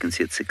future. There, you can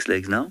see it's 6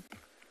 legs now,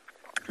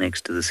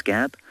 next to the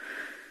scab.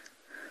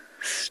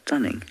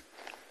 Stunning.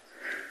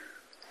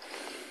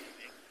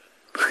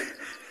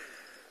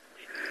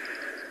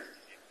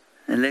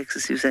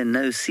 Alexis, you say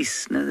no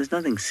cis. No, there's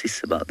nothing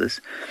cis about this.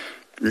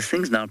 This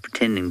thing's now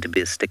pretending to be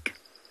a stick.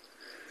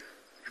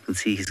 You can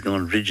see he's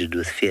gone rigid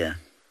with fear.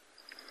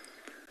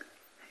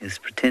 He's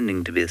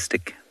pretending to be a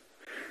stick.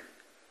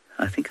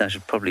 I think I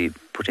should probably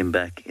put him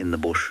back in the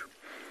bush.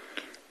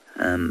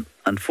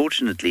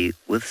 Unfortunately,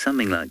 with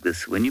something like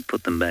this, when you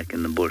put them back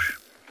in the bush,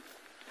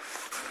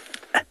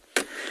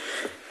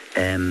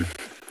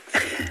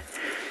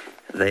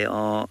 they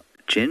are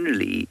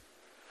generally,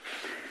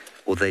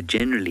 or they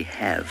generally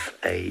have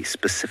a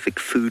specific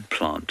food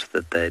plant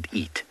that they'd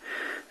eat.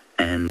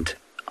 And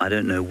I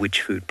don't know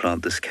which food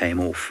plant this came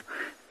off.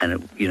 And,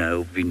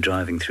 I've been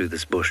driving through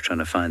this bush trying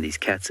to find these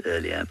cats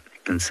earlier.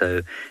 And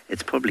so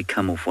it's probably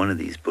come off one of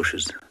these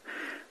bushes.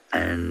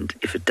 And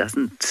if it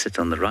doesn't sit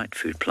on the right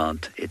food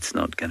plant, it's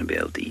not going to be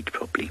able to eat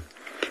properly.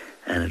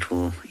 And it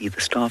will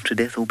either starve to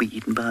death or be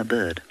eaten by a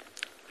bird.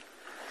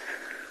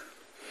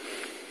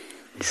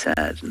 A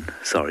sad and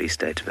sorry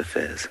state of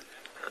affairs.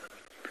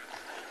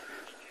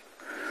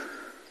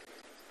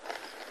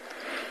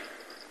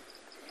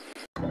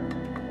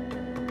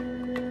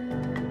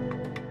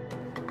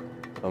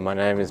 Well, my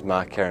name is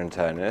Mark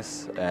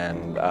Carantonis,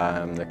 and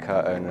I'm the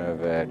co-owner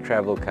of a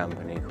travel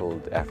company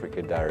called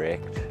Africa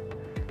Direct,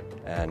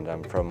 and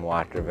I'm from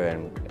White River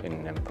in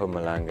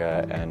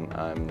Mpumalanga, and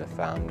I'm the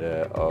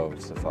founder of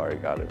Safari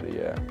Guide of the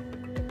Year.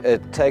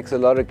 It takes a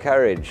lot of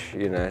courage,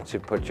 to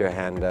put your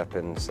hand up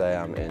and say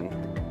I'm in.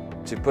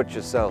 To put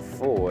yourself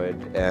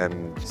forward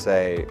and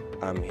say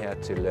I'm here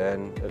to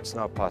learn, it's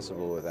not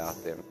possible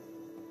without them.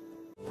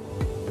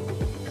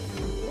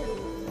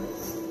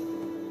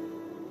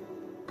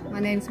 My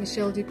name is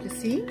Michelle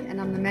Duplessis,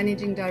 and I'm the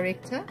Managing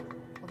Director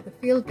of the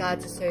Field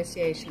Guides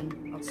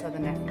Association of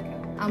Southern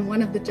Africa. I'm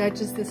one of the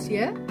judges this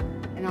year,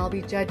 and I'll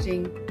be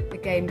judging the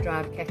game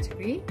drive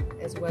category,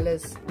 as well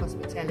as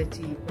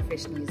hospitality,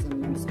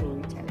 professionalism and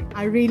storytelling.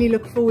 I really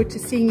look forward to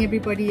seeing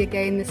everybody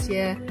again this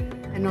year,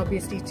 and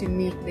obviously to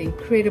meet the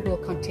incredible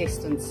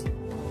contestants.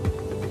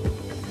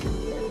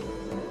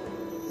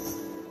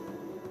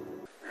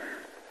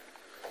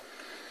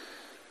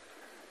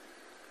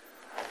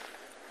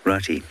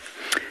 Righty.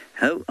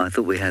 Oh, I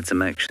thought we had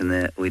some action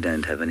there. We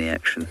don't have any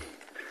action.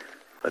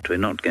 But we're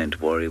not going to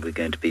worry. We're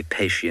going to be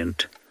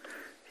patient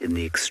in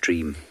the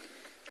extreme.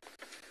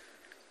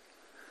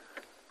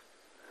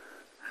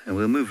 And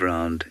we'll move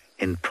around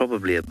in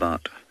probably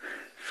about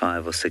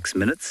 5 or 6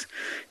 minutes.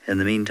 In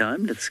the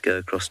meantime, let's go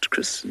across to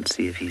Chris and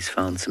see if he's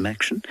found some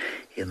action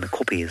in the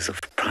koppies of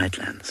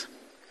Pridelands.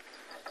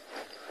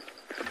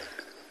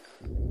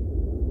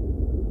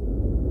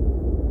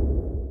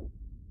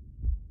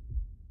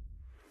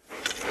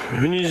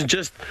 When you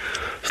just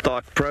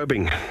start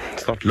probing,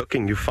 start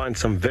looking, you find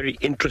some very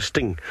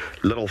interesting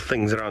little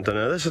things around. And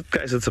in this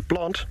case, it's a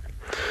plant.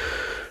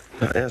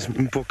 Now, as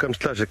Mpo comes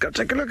closer, go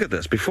take a look at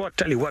this before I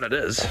tell you what it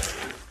is.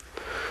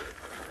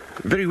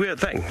 Very weird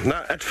thing.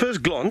 Now, at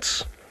first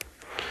glance,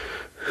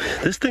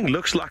 this thing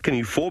looks like an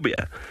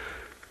euphorbia.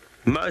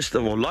 A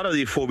lot of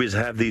the euphorbias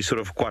have these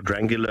sort of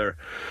quadrangular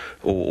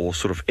or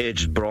sort of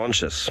edged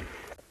branches.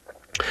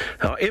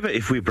 However,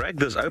 if we break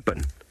this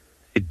open,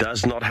 it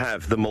does not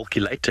have the milky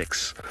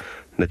latex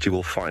that you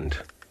will find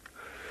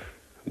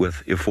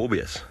with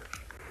euphorbias.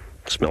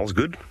 It smells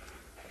good.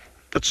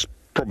 It's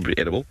probably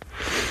edible.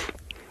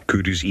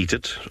 Kudus eat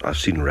it. I've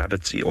seen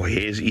rabbits or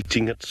hares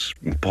eating it,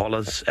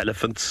 impalas,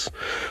 elephants.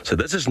 So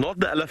this is not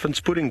the elephant's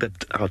pudding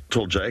that I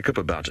told Jacob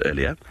about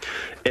earlier.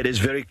 It is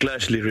very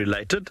closely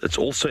related. It's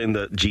also in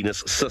the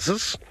genus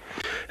Cissus.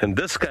 In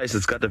this case,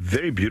 it's got a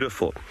very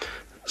beautiful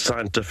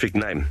scientific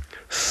name.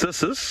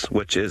 Cissus,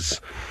 which is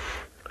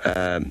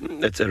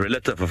it's a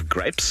relative of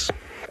grapes.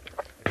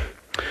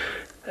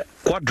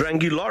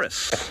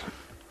 Quadrangularis.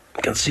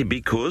 You can see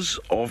because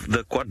of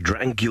the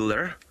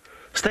quadrangular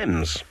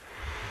stems.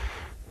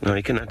 Now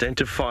you can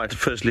identify it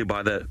firstly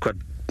by the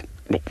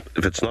well,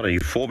 if it's not a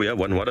euphorbia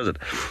one, what is it?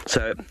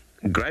 So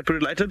grape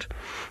related.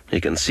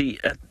 You can see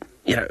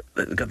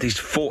it's got these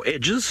four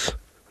edges,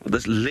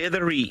 this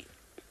leathery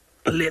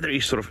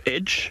sort of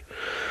edge,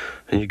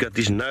 and you got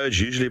these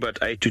nodes usually about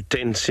 8 to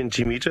 10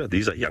 centimeter.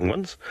 These are young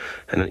ones,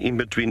 and then in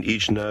between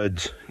each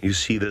node you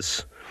see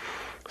this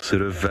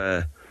sort of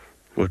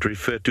what we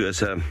refer to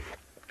as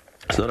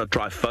it's not a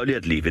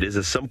trifoliate leaf. It is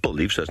a simple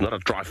leaf, so it's not a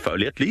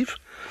trifoliate leaf.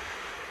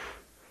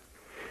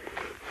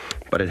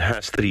 But it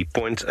has 3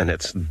 points and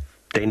it's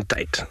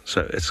dentate,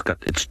 so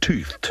it's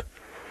toothed.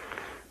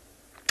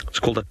 It's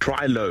called a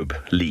trilobe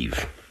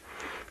leaf.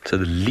 So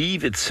the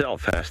leaf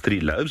itself has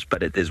 3 lobes,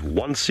 but it is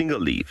one single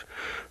leaf.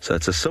 So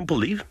it's a simple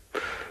leaf,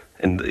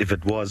 and if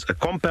it was a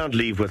compound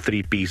leaf with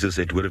 3 pieces,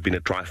 it would have been a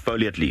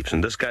trifoliate leaf. So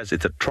in this case,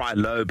 it's a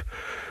trilobe,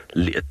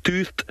 a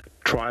toothed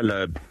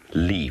trilobe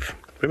leaf.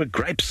 Remember,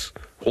 grapes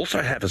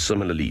also have a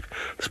similar leaf.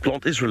 This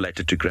plant is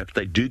related to grapes.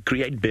 They do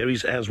create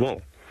berries as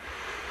well.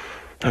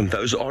 And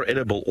those are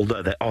edible,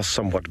 although they are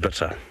somewhat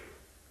bitter.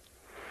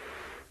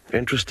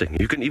 Interesting.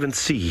 You can even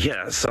see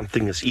here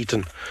something is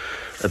eaten.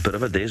 A bit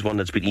of it. There's one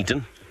that's been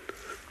eaten.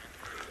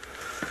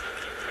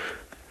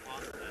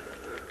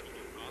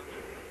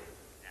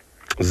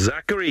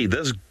 Zachary,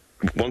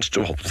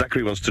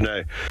 Zachary wants to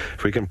know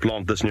if we can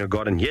plant this in your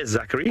garden. Yes,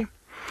 Zachary.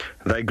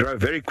 They grow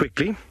very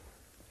quickly.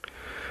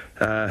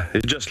 You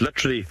just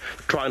literally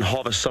try and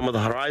harvest some of the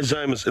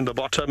rhizomes in the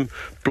bottom,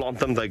 plant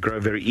them, they grow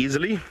very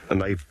easily,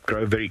 and they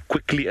grow very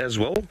quickly as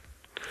well.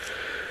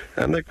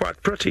 And they're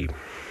quite pretty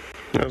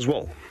as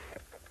well.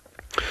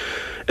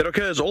 It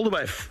occurs all the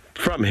way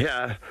from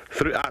here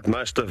throughout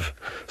most of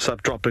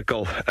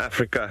subtropical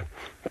Africa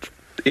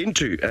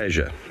into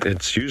Asia.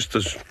 It's used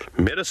as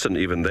medicine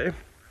even there.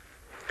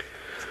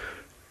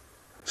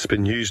 It's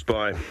been used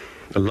by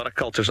a lot of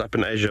cultures up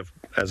in Asia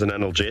as an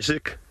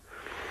analgesic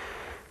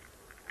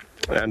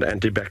and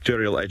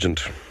antibacterial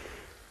agent.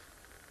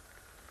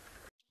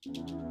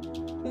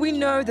 We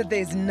know that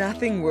there's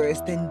nothing worse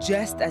than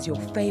just as your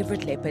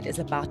favorite leopard is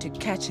about to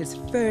catch his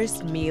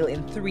first meal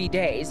in 3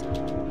 days,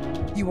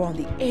 you are on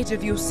the edge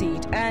of your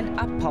seat and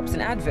up pops an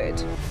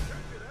advert.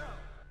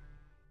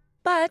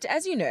 But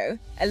as you know,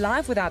 a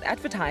life without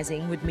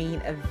advertising would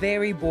mean a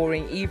very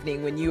boring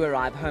evening when you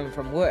arrive home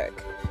from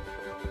work.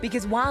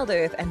 Because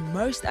WildEarth and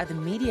most other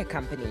media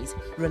companies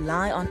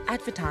rely on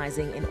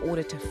advertising in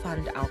order to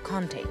fund our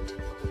content.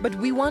 But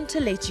we want to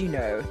let you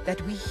know that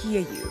we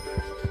hear you.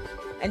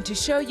 And to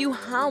show you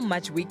how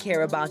much we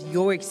care about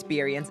your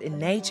experience in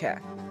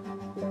nature,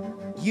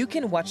 you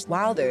can watch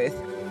WildEarth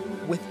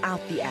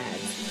without the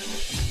ads.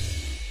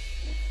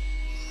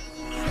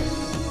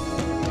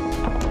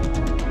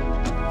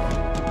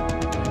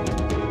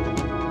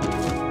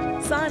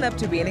 Sign up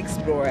to be an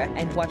explorer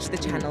and watch the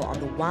channel on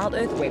the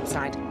WildEarth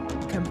website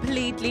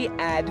completely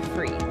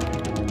ad-free.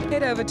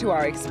 Head over to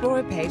our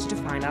Explorer page to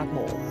find out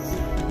more.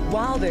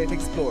 WildEarth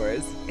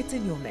Explorers, it's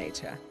in your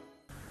nature.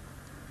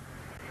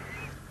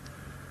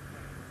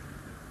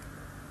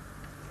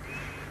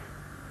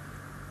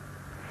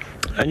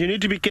 And you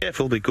need to be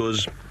careful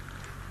because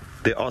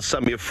there are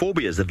some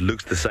euphorbias that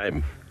looks the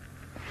same.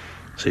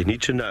 So you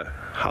need to know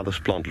how this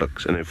plant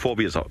looks. And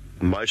euphorbias are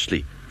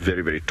mostly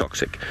very, very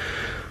toxic.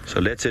 So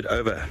let's head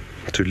over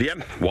to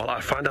Liam while I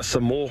find us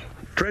some more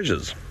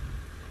treasures.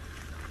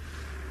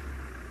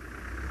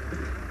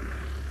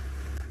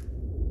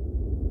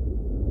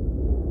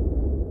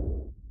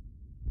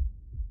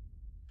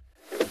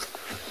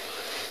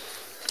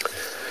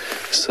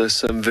 So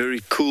some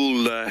very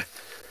cool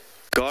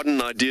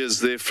garden ideas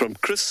there from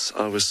Chris.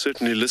 I was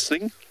certainly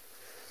listening.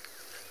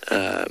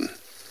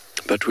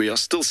 But we are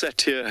still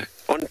sat here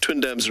on Twin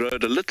Dams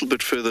Road, a little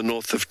bit further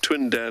north of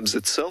Twin Dams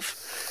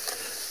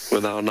itself,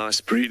 with our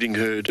nice breeding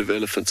herd of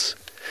elephants.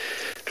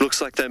 It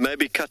looks like they may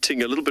be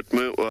cutting a little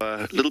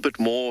bit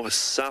more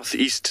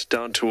southeast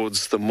down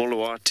towards the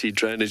Molawati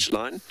drainage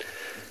line.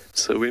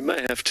 So we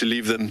may have to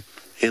leave them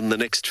in the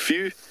next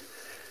few.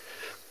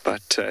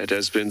 But it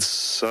has been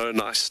so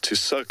nice to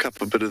soak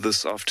up a bit of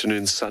this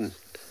afternoon sun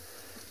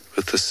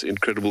with this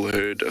incredible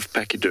herd of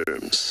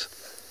pachyderms.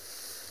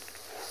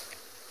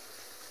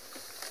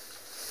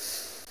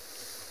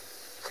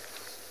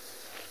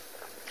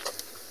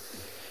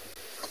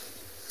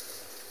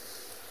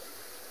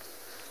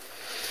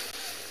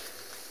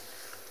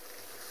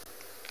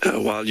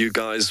 While you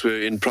guys were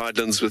in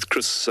Pridelands with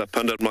Chris,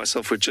 Panda and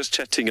myself, we're just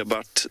chatting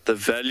about the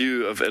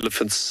value of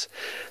elephants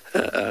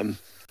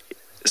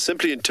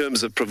simply in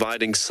terms of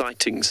providing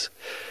sightings.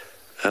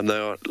 And they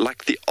are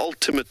like the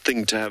ultimate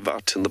thing to have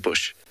out in the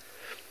bush.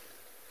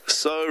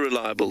 so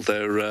reliable.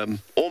 They're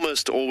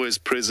almost always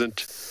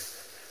present,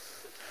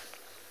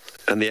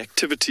 and the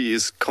activity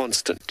is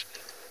constant.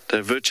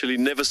 They virtually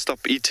never stop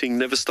eating,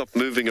 never stop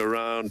moving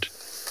around.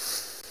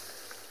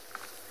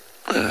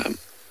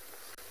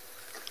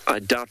 I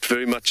doubt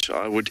very much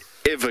I would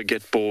ever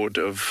get bored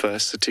of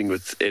sitting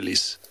with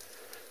Ellies.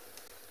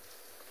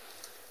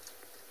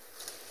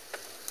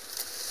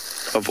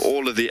 Of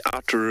all of the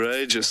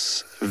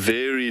outrageous,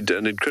 varied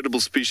and incredible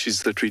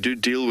species that we do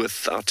deal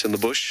with out in the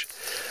bush,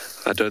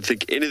 I don't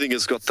think anything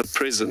has got the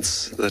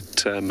presence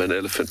that an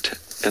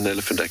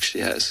elephant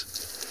actually has.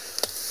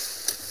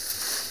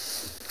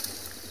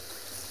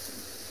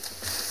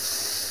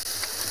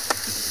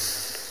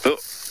 Oh,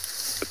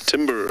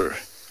 timber.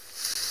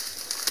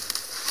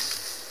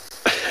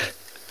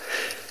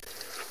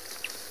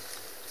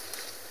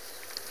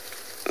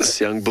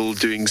 This young bull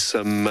doing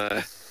some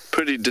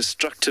pretty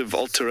destructive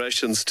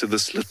alterations to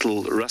this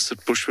little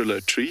russet bush willow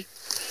tree.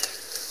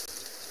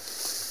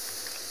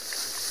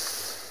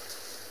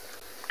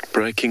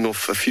 Breaking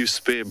off a few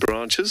spare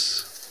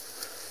branches.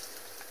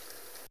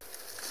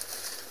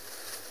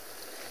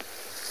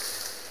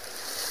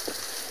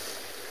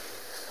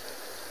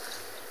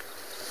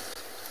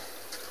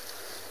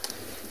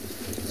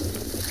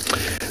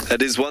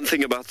 That is one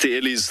thing about the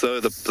Ellies, though,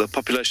 the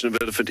population of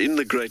elephant in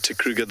the Greater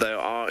Kruger, they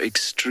are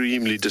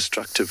extremely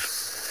destructive.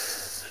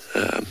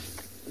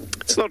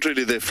 It's not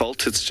really their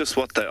fault, it's just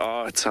what they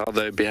are, it's how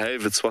they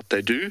behave, it's what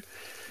they do.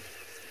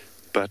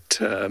 But,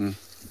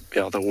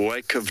 yeah, the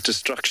wake of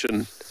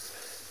destruction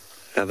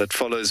that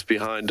follows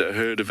behind a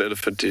herd of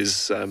elephant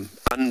is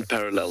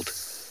unparalleled.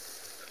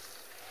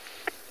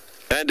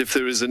 And if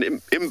there is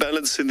an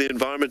imbalance in the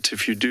environment,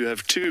 if you do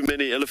have too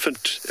many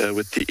elephant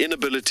with the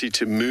inability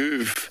to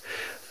move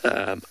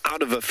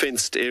out of a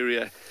fenced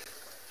area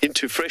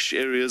into fresh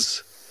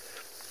areas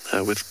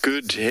with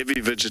good heavy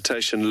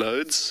vegetation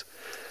loads,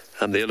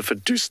 the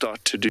elephant do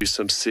start to do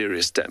some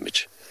serious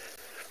damage.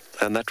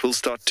 And that will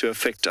start to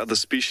affect other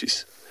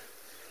species.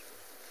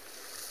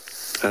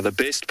 The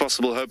best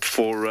possible hope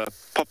for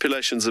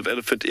populations of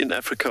elephant in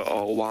Africa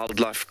are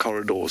wildlife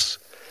corridors.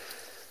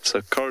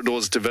 So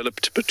corridors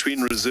developed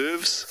between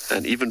reserves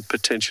and even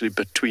potentially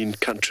between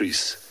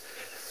countries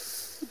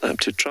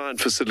to try and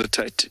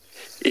facilitate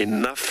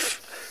enough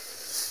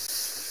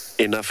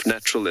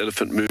natural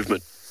elephant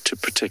movement to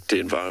protect the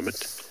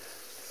environment.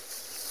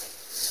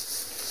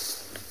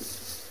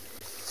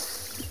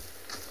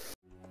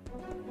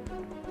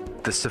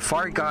 The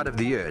Safari Guide of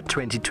the Year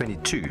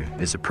 2022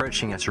 is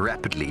approaching us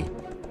rapidly.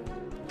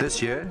 This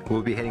year,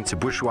 we'll be heading to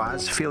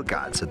Bushwise Field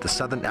Guides at the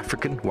Southern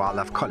African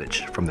Wildlife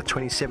College from the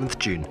 27th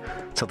June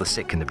till the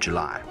 2nd of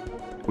July.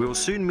 We will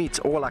soon meet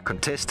all our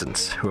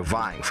contestants who are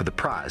vying for the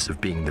prize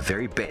of being the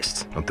very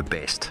best of the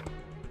best,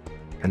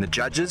 and the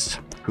judges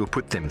who will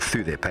put them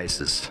through their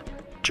paces.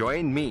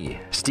 Join me,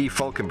 Steve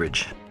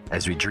Falconbridge,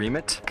 as we dream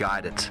it,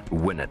 guide it,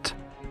 win it.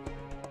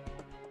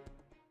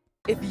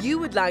 If you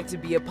would like to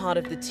be a part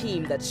of the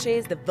team that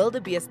shares the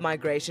wildebeest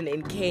migration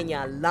in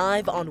Kenya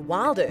live on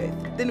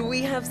WildEarth, then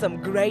we have some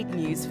great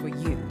news for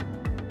you.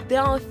 There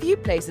are a few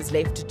places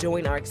left to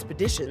join our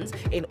expeditions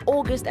in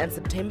August and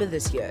September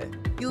this year.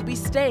 You'll be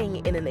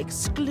staying in an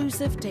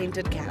exclusive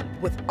tented camp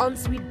with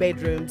ensuite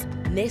bedrooms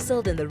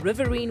nestled in the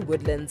riverine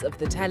woodlands of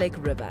the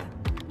Talek River.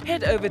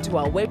 Head over to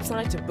our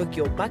website to book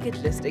your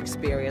bucket list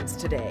experience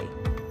today.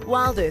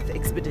 WildEarth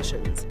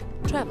Expeditions.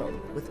 Travel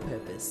with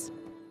purpose.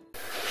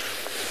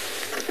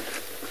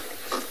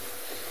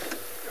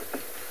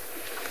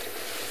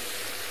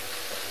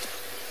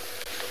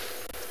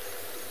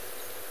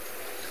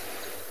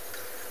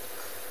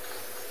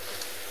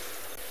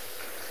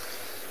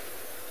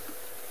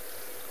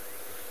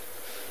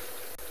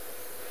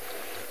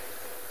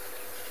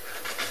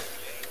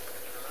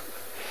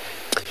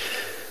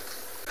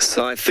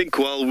 So I think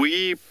while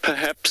we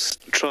perhaps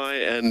try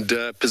and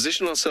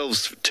position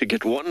ourselves to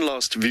get one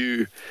last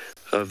view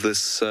of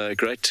this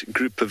great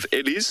group of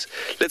Ellies,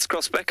 let's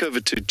cross back over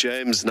to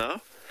James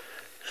now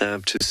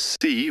to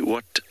see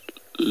what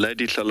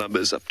Lady Tlalamba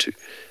is up to.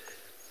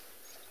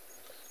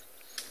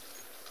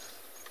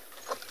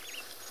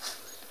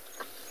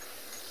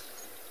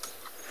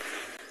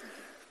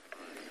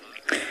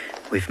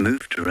 We've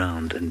moved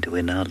around and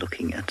we're now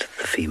looking at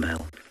the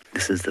female.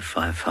 This is the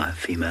 5'5"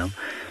 female.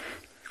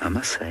 I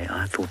must say,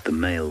 I thought the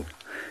male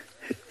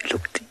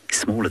looked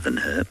smaller than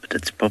her, but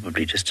it's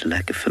probably just a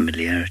lack of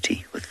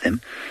familiarity with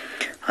them.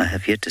 I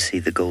have yet to see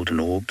the golden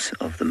orbs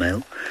of the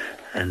male,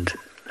 and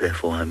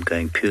therefore I'm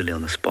going purely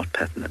on the spot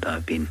pattern that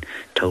I've been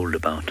told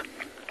about.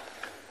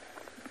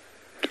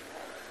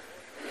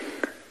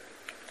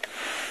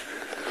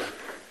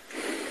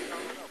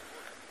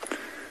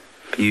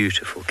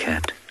 Beautiful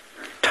cat,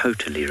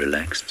 totally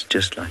relaxed,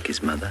 just like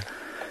his mother.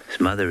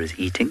 His mother is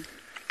eating.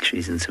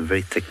 She's in some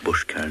very thick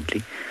bush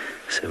currently,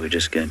 so we're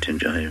just going to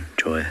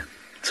enjoy.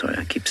 Sorry,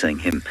 I keep saying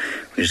him.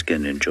 We're just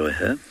going to enjoy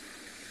her.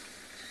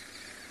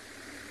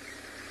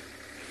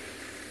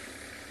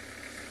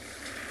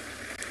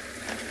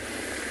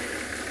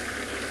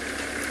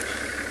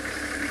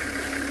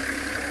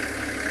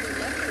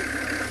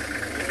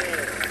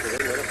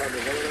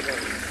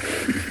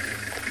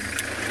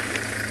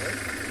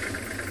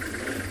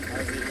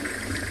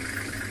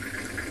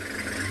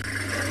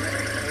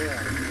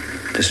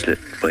 Just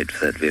wait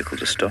for that vehicle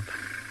to stop.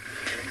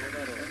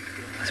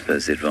 I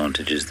suppose the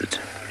advantage is that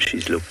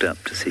she's looked up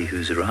to see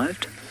who's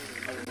arrived.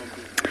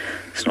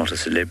 It's not a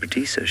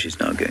celebrity, so she's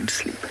now going to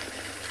sleep.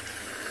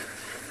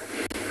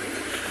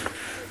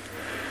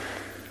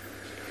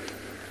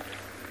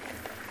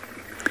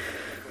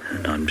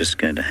 And I'm just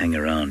going to hang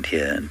around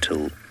here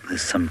until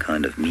there's some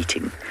kind of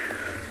meeting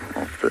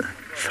of the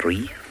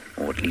three,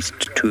 or at least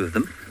two of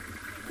them.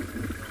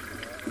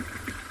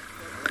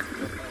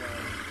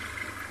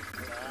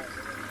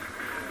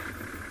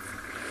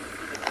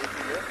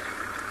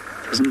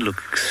 Doesn't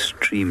look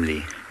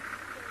extremely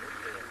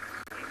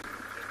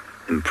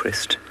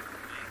impressed.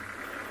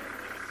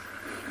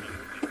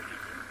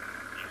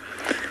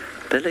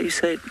 Bella, you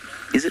say,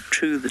 is it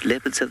true that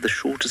leopards have the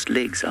shortest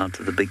legs out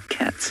of the big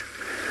cats?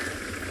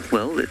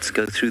 Well, let's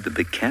go through the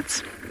big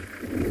cats.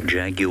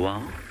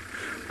 Jaguar,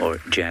 or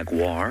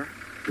jaguar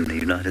in the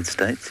United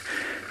States.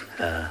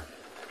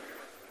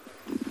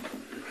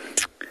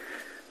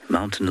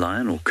 Mountain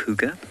lion or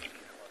cougar.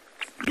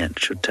 That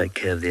should take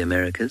care of the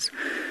Americas.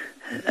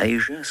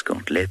 Asia's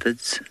got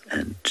leopards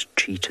and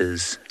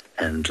cheetahs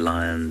and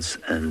lions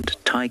and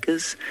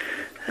tigers,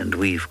 and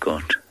we've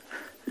got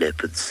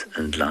leopards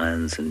and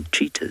lions and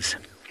cheetahs.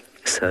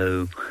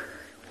 So,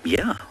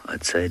 yeah,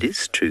 I'd say it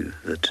is true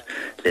that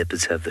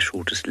leopards have the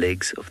shortest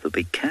legs of the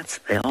big cats.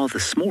 They are the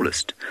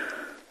smallest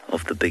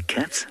of the big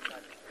cats,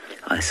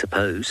 I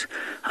suppose.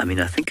 I mean,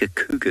 I think a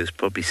cougar is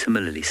probably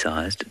similarly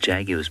sized. A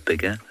jaguar's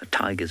bigger, a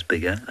tiger's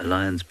bigger, a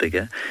lion's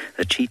bigger.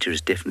 A cheetah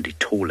is definitely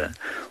taller,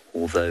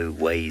 although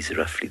weighs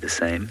roughly the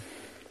same.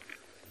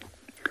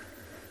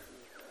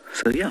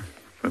 So yeah,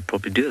 we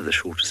probably do have the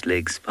shortest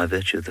legs by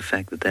virtue of the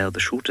fact that they are the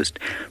shortest.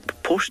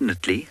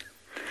 Proportionately,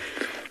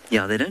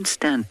 yeah, they don't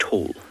stand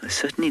tall. They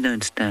certainly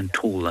don't stand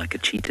tall like a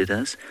cheetah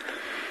does.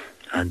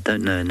 I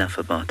don't know enough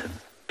about a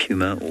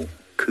puma or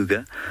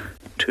cougar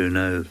to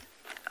know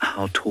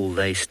how tall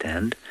they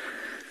stand.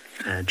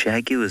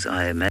 Jaguars,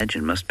 I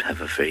imagine, must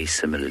have a very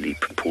similarly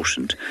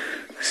proportioned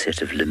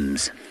set of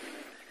limbs,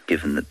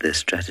 given that their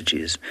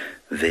strategy is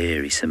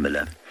very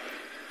similar.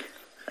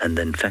 And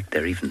in fact,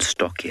 they're even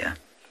stockier.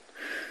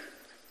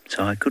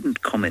 So I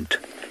couldn't comment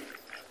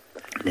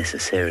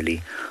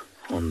necessarily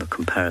on the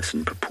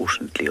comparison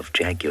proportionately of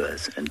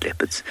jaguars and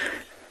leopards.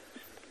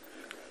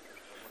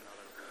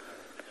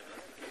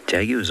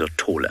 Jaguars are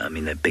taller, I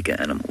mean, they're bigger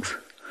animals.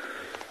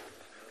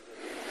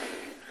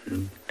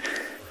 And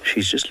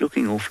she's just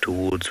looking off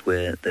towards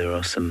where there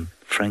are some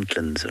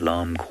Franklin's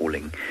alarm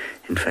calling.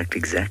 In fact,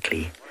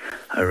 exactly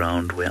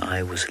around where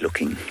I was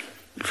looking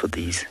for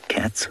these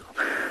cats.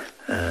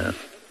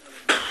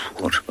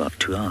 About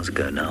 2 hours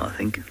ago now, I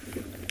think.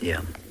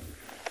 Yeah.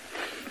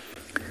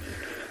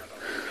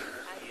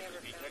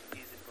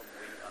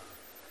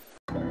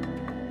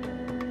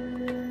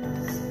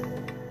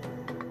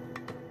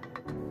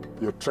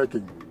 Your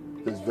trekking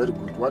is very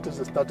good. What is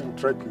the starting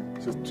trekking?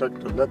 Just track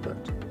the leopard.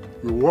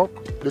 You walk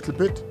a little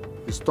bit,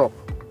 you stop.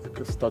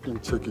 You starting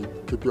checking.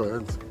 Keep your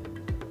hands,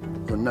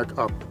 your neck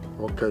up.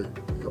 Okay,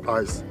 your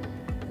eyes.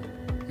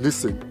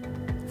 Listen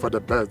for the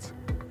birds.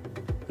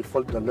 You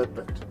follow the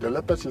leopard. The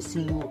leopard should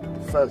see you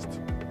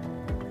first.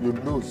 You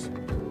lose.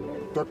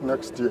 Not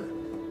next year.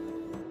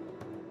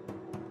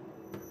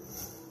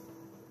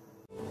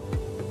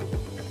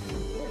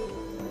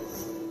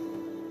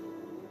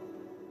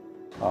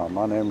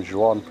 My name is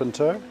Juan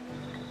Pinto.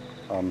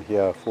 I'm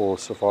here for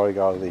Safari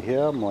Guide of the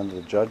Year. I'm one of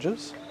the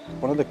judges.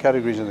 One of the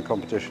categories in the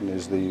competition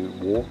is the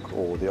walk,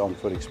 or the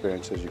on-foot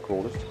experience as you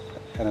call it.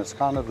 And it's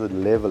kind of the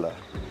leveler.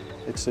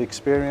 It's the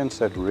experience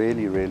that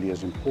really, really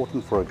is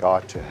important for a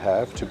guide to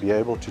have, to be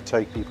able to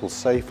take people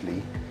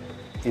safely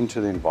into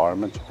the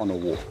environment on a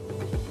walk.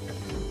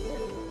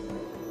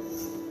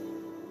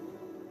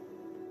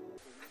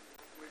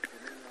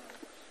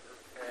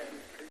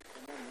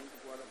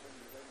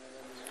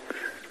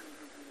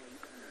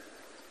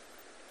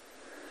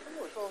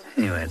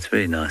 Anyway, it's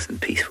very nice and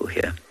peaceful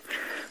here.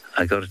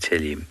 I got to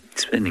tell you,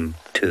 spending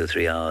 2 or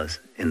 3 hours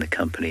in the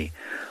company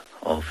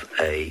of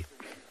a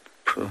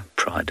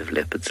pride of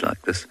leopards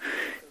like this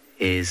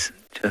is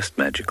just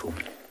magical.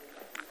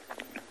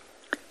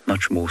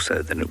 Much more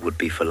so than it would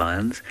be for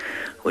lions,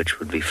 which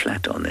would be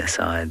flat on their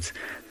sides,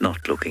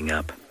 not looking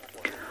up,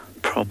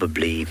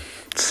 probably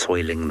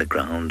soiling the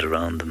ground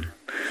around them,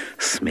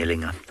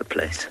 smelling up the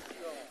place.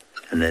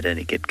 And they'd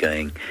only get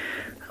going,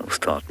 they'll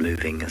start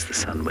moving as the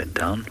sun went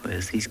down,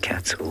 whereas these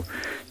cats will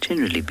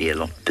generally be a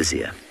lot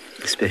busier,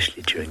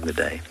 especially during the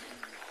day.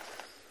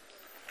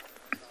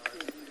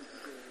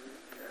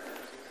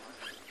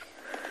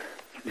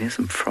 There's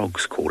some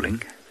frogs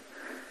calling.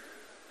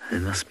 They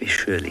must be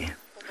surely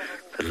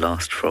the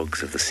last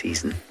frogs of the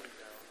season.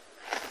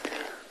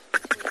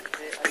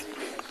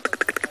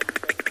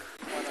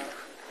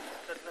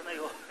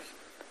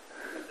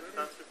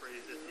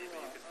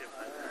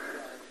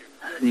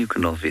 And you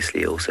can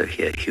obviously also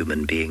hear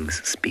human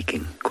beings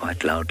speaking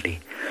quite loudly.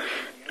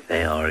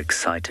 They are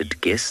excited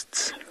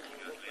guests,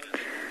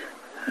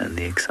 and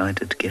the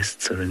excited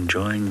guests are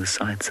enjoying the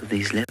sights of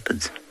these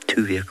leopards.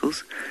 2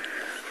 vehicles.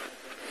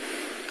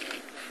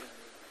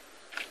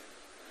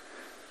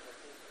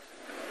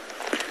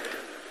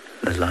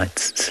 the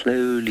light's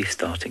slowly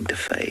starting to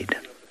fade.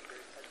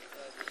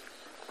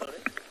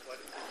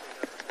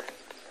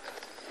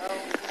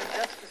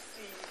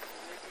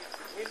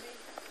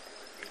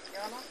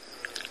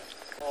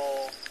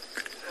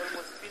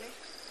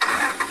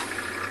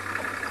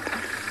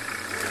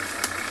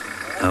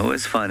 I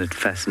always find it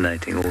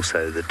fascinating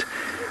also that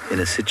in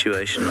a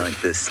situation like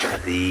this,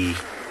 the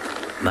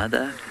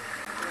mother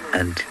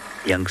and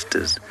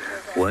youngsters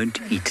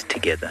won't eat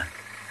together.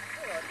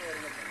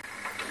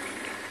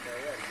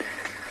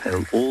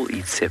 They'll all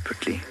eat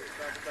separately.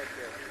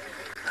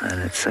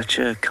 And it's such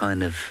a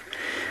kind of,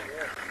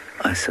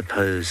 I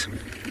suppose,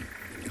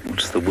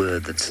 what's the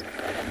word that's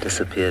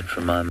disappeared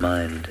from my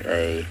mind?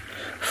 A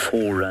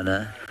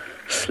forerunner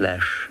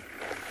slash,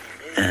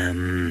 what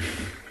am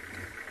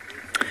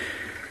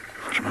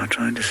I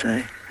trying to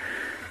say?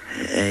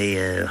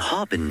 A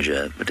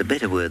harbinger, but a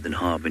better word than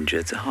harbinger.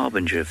 It's a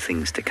harbinger of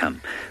things to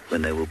come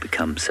when they will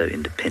become so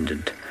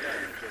independent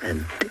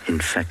and, in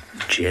fact,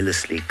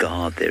 jealously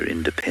guard their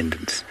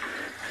independence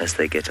as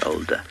they get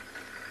older.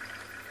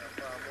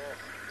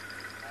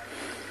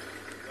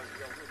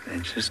 They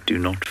just do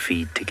not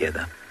feed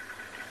together.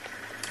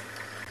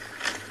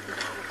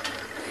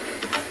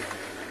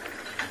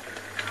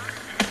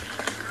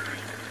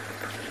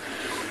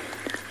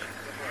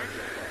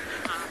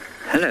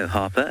 Hello,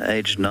 Harper,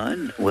 aged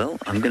 9. Well,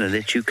 I'm going to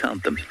let you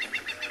count them.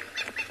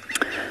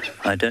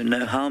 I don't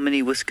know how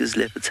many whiskers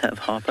leopards have,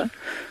 Harper,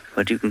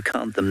 but you can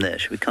count them there.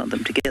 Should we count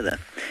them together?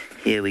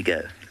 Here we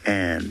go.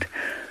 And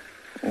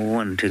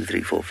 1, 2,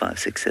 3, 4, 5,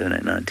 6, 7,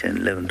 8, 9, 10,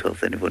 11, 12,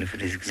 13, 14,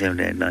 15, 16,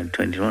 17, 18, 19,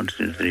 20, 21,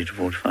 22, 23,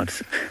 24,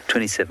 25,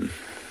 27.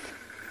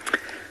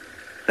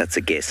 That's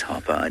a guess,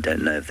 Harper. I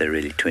don't know if they're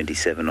really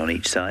 27 on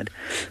each side,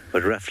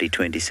 but roughly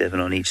 27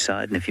 on each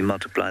side. And if you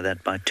multiply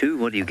that by 2,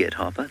 what do you get,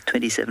 Harper?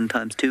 27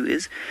 times 2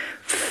 is...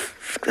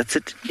 That's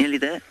it, nearly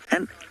there.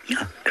 And,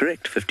 yeah,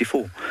 correct,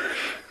 54.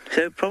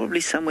 So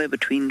probably somewhere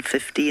between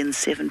 50 and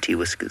 70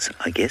 whiskers,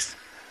 I guess.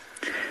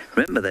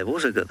 Remember, they've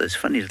also got those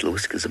funny little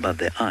whiskers above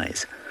their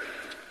eyes.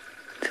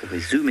 So if we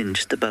zoom in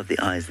just above the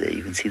eyes there,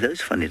 you can see those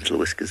funny little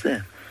whiskers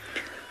there.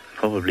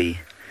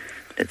 Probably,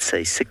 let's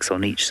say, 6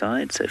 on each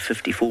side. So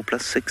 54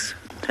 plus 6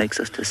 takes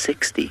us to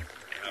 60.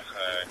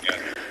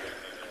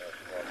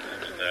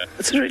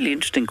 That's a really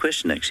interesting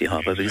question, actually,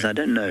 Harper, because I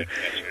don't know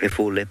if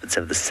all leopards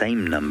have the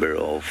same number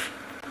of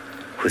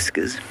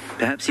whiskers.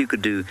 Perhaps you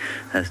could do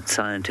a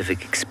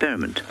scientific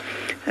experiment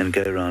and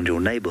go around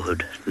your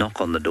neighborhood, knock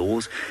on the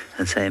doors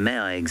and say, may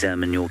I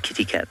examine your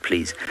kitty cat,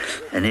 please?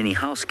 And any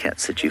house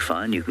cats that you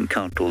find, you can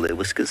count all their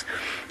whiskers.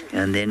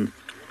 And then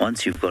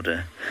once you've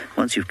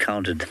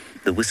counted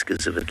the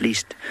whiskers of at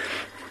least,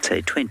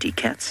 say, 20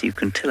 cats, you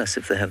can tell us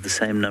if they have the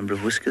same number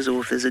of whiskers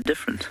or if there's a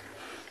difference.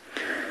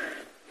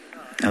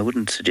 I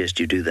wouldn't suggest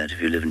you do that if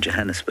you live in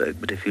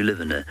Johannesburg, but if you live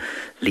in a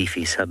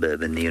leafy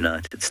suburb in the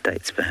United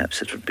States, perhaps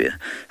it would be a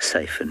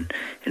safe and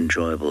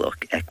enjoyable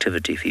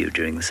activity for you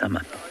during the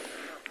summer.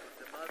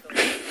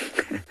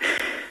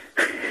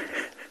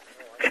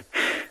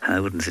 I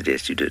wouldn't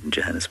suggest you do it in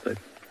Johannesburg.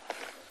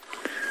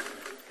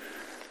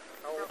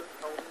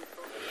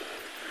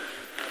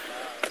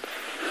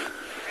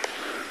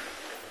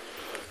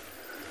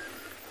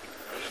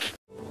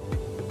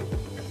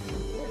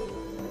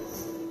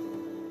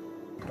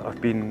 I've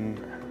been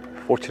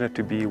fortunate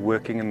to be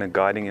working in the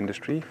guiding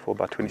industry for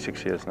about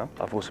 26 years now.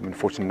 I've also been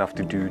fortunate enough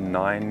to do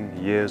 9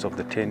 years of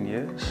the 10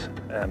 years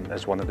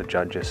as one of the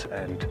judges,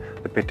 and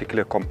the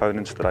particular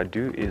components that I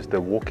do is the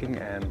walking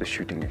and the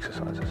shooting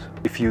exercises.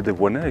 If you're the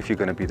winner, if you're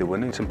going to be the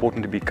winner, it's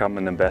important to become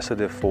an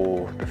ambassador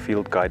for the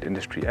field guide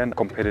industry and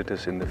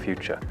competitors in the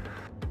future.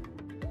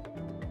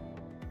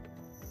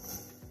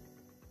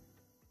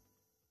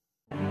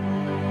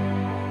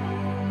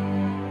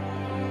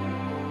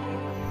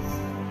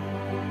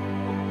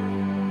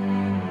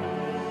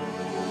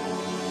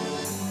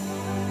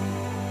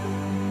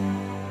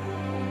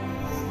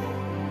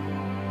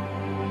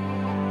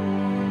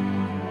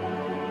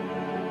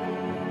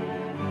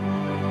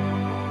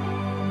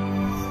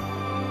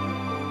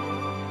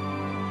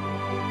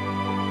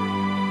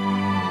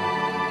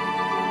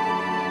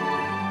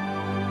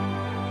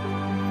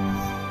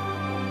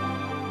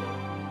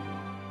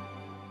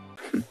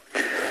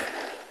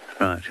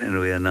 Right, and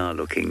we are now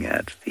looking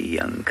at the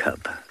young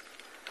cub.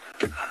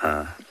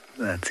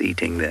 That's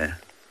eating there.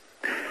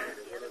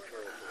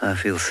 I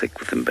feel sick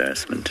with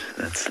embarrassment.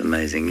 That's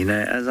amazing. You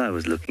know, as I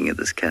was looking at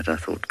this cat, I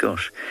thought,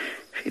 gosh,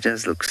 she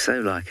does look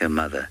so like her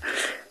mother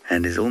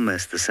and is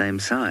almost the same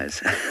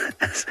size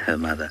as her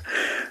mother.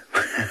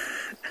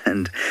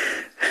 And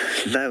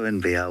lo and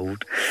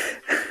behold,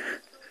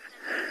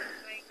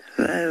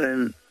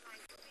 lo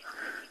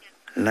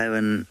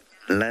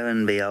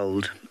and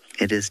behold,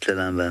 it is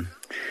Tlelamba.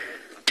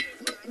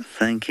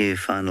 Thank you,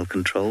 Final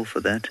Control, for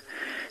that.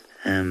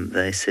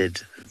 They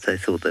said they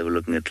thought they were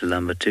looking at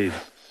Tlelamba too,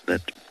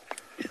 but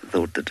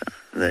thought that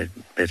they'd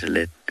better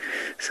let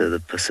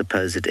the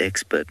supposed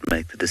expert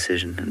make the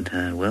decision.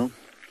 And, well,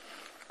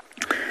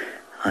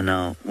 I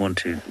now want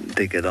to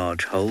dig a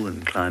large hole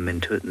and climb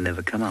into it and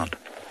never come out.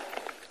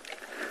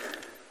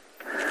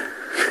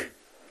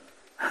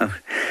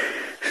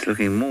 She's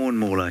looking more and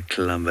more like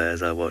Columba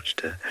as I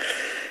watched her.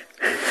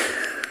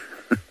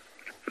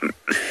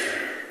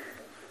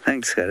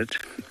 Thanks, Garrett.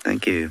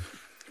 Thank you.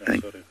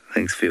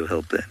 Thanks for your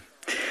help there.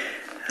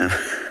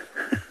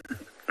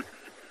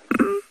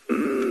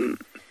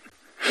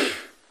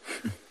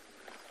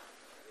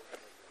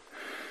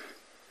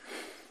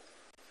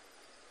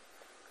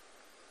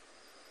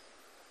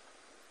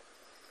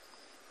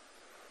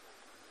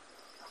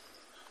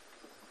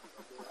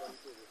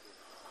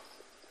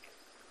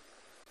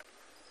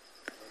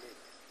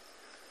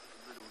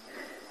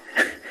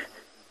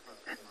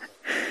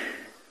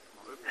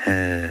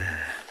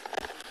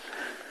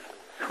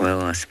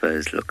 Well, I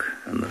suppose, look,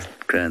 on the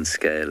grand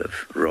scale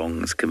of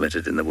wrongs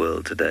committed in the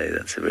world today,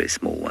 that's a very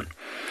small one.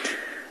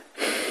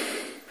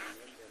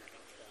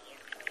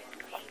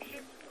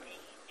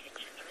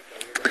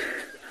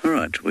 All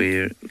right,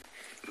 we're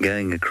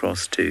going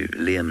across to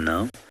Liam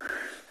now.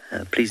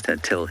 Please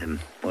don't tell him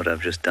what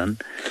I've just done.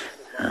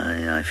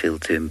 I feel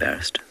too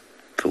embarrassed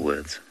for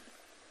words.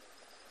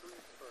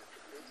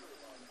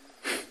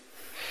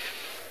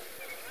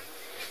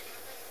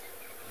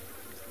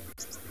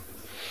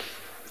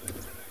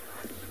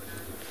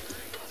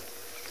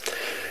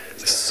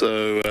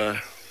 So,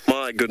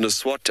 my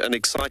goodness, what an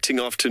exciting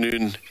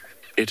afternoon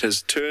it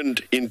has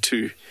turned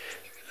into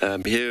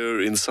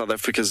here in South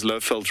Africa's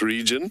Lowveld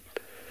region.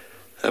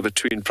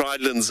 Between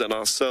Pridelands and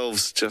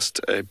ourselves, just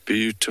a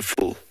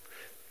beautiful,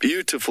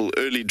 beautiful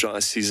early dry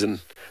season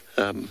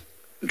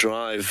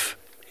drive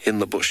in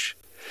the bush.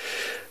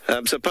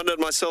 So Panda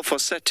and myself are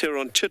sat here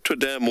on Chitwa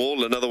Dam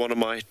Wall, another one of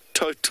my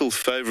total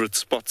favourite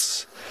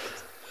spots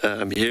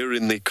here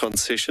in the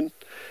concession.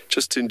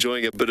 Just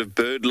enjoying a bit of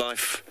bird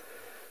life.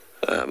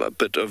 A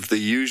bit of the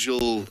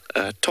usual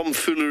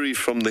tomfoolery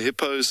from the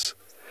hippos.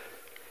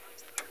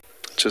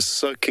 Just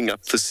soaking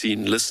up the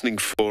scene, listening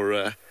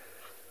for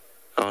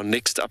our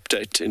next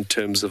update in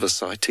terms of a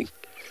sighting.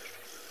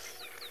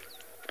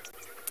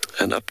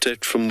 An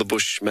update from the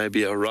bush,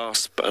 maybe a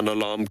rasp, an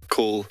alarm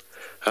call,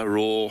 a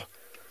roar.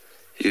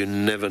 You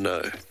never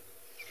know.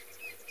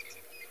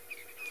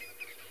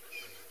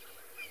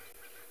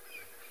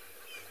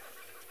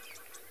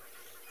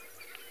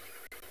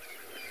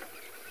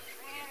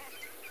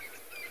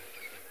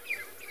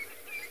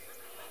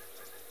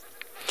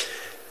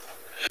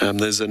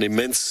 There's an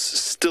immense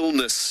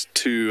stillness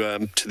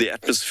to the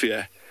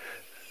atmosphere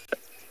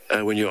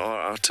when you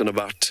are out and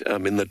about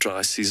in the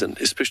dry season,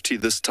 especially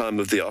this time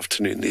of the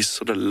afternoon, these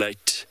sort of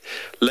late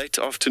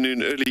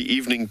afternoon, early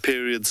evening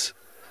periods.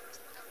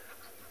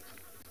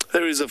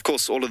 There is, of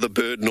course, all of the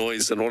bird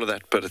noise and all of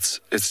that, but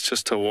it's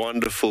just a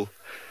wonderful,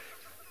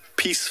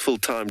 peaceful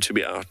time to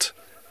be out.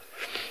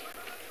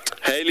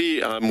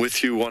 Haley, I'm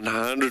with you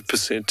 100%.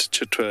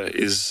 Chitwa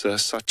is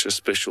such a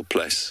special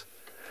place.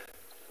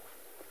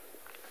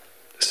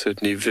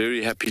 Certainly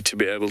very happy to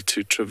be able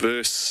to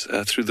traverse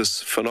through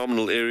this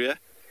phenomenal area.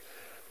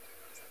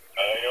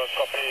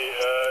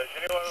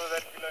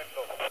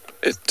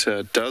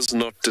 It does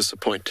not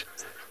disappoint.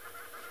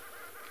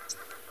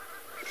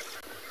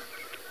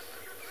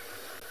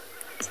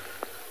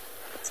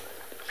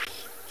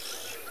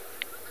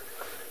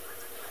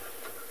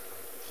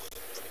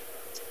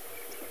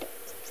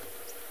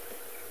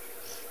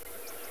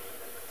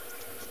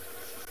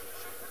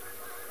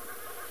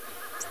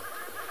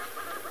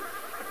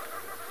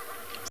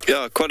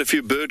 Yeah, quite a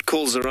few bird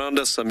calls around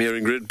us. I'm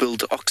hearing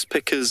red-billed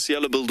oxpeckers,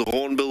 yellow-billed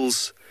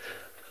hornbills.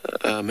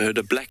 Heard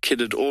a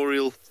black-headed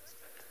oriole.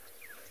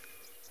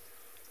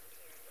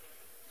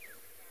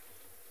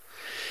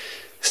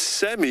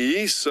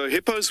 Sammy, so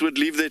hippos would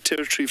leave their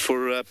territory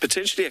for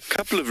potentially a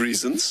couple of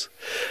reasons.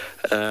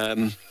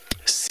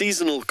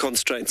 Seasonal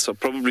constraints are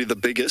probably the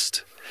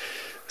biggest.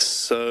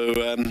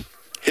 So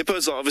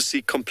hippos are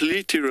obviously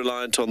completely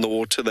reliant on the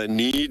water. They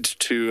need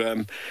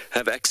to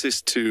have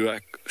access to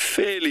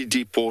fairly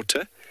deep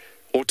water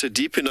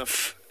deep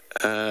enough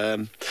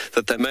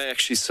that they may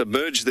actually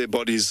submerge their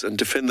bodies and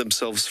defend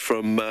themselves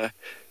from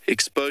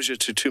exposure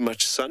to too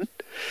much sun.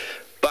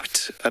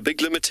 But a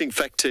big limiting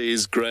factor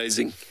is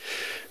grazing.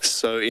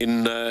 So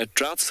in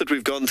droughts that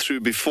we've gone through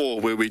before,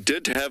 where we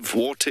did have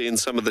water in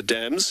some of the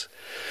dams,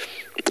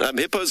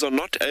 hippos are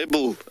not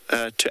able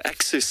to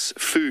access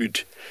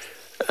food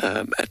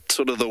at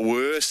sort of the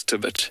worst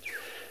of it.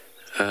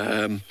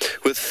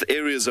 With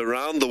areas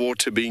around the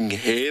water being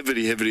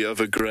heavily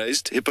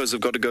overgrazed, hippos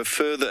have got to go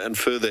further and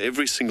further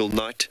every single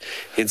night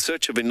in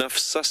search of enough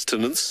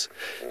sustenance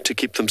to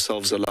keep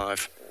themselves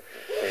alive.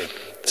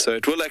 So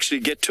it will actually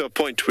get to a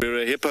point where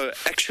a hippo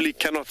actually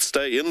cannot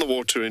stay in the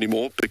water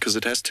anymore because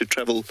it has to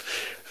travel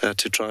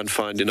to try and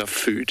find enough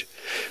food.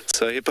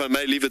 So a hippo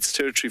may leave its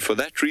territory for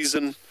that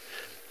reason.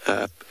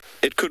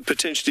 It could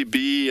potentially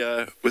be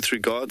with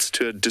regards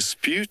to a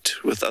dispute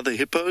with other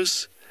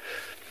hippos.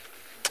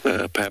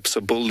 Perhaps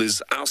a bull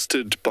is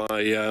ousted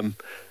by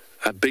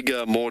a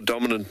bigger, more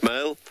dominant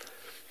male,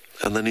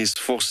 and then he's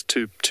forced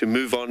to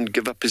move on,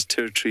 give up his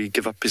territory,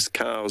 give up his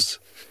cows.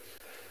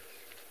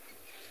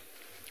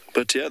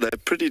 But yeah, they're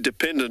pretty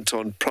dependent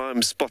on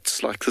prime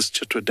spots like this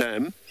Chitwa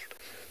Dam.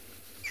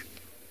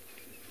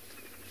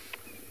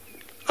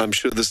 I'm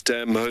sure this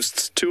dam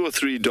hosts 2 or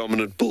 3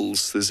 dominant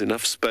bulls. There's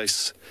enough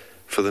space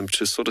for them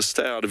to sort of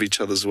stay out of each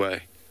other's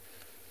way.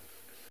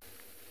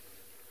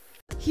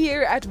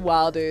 Here at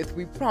WildEarth,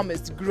 we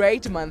promised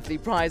great monthly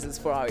prizes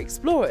for our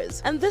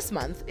explorers, and this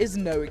month is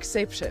no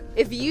exception.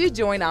 If you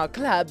join our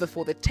club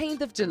before the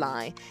 10th of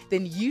July,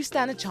 then you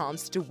stand a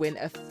chance to win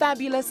a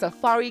fabulous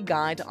Safari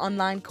Guide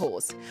online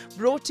course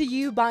brought to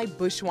you by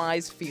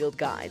Bushwise Field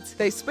Guides.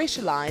 They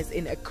specialize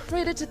in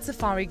accredited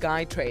Safari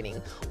Guide training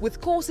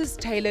with courses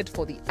tailored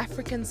for the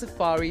African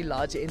safari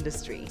lodge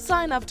industry.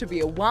 Sign up to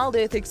be a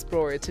WildEarth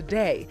explorer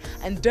today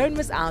and don't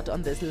miss out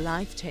on this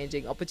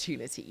life-changing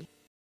opportunity.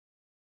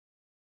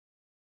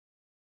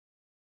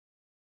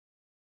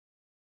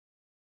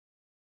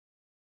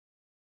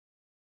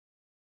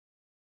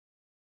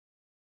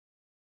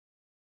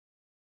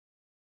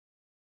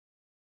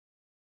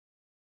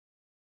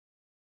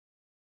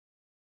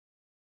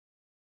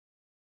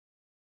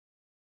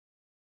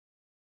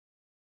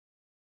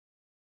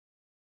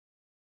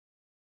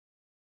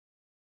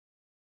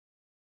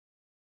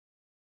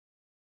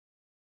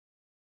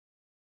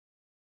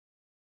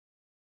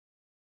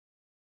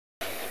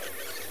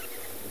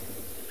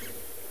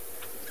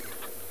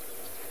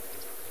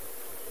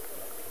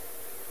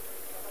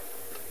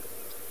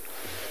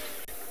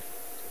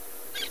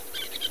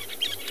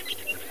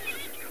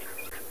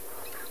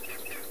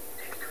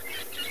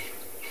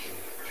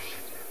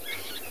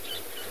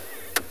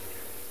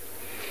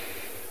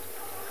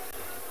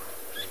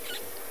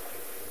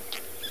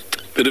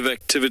 Bit of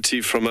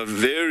activity from a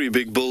very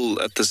big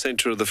bull at the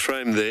center of the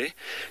frame there.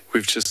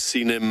 We've just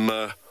seen him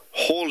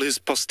haul his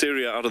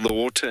posterior out of the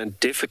water and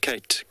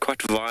defecate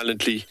quite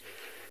violently,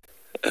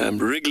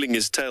 wriggling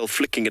his tail,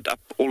 flicking it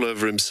up all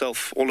over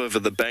himself, all over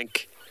the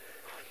bank.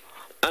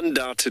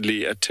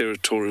 Undoubtedly a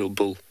territorial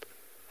bull.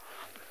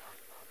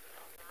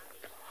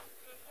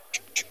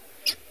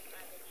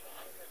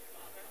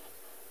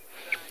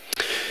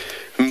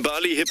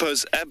 Mbali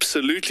hippos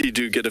absolutely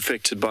do get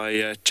affected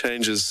by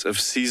changes of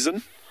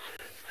season.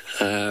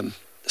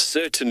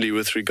 Certainly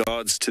with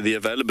regards to the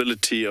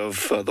availability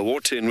of the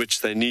water in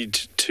which they need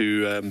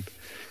to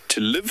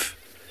live,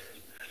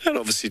 and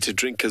obviously to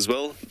drink as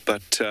well,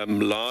 but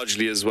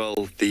largely as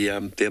well the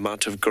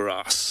amount of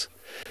grass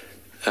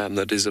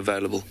that is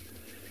available.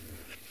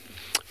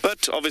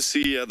 But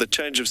obviously the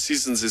change of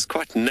seasons is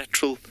quite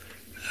natural.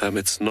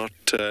 It's not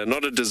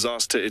a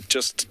disaster, it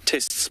just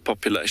tests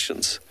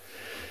populations.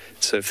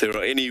 So if there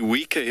are any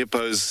weaker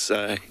hippos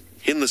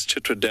in this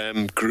Chitwa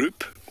Dam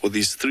group, or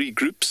these 3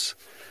 groups,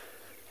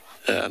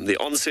 the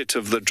onset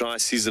of the dry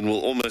season will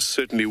almost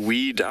certainly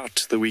weed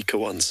out the weaker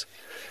ones.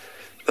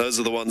 Those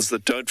are the ones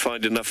that don't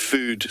find enough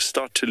food,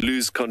 start to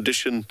lose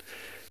condition,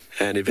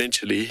 and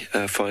eventually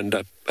end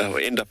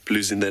up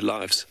losing their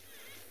lives.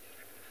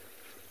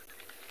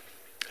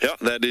 Yeah,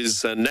 that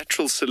is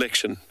natural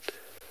selection,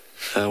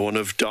 one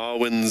of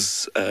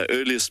Darwin's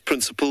earliest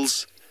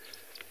principles.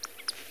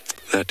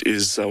 That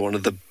is one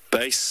of the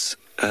base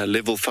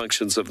level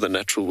functions of the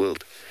natural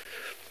world.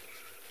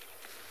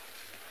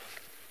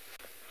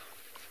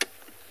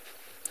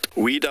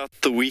 Weed out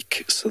the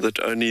weak so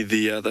that only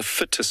the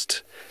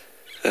fittest,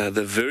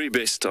 the very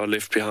best, are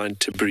left behind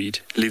to breed,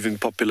 leaving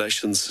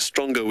populations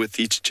stronger with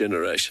each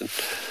generation.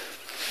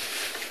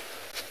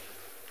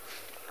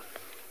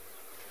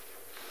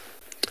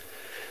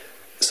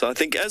 So I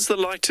think as the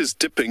light is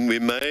dipping, we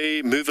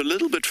may move a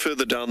little bit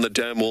further down the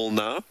dam wall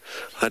now.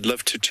 I'd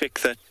love to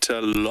check that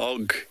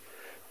log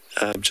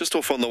just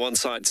off on the one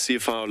side, see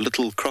if our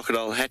little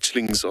crocodile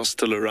hatchlings are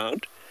still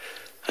around.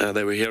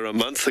 They were here a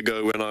month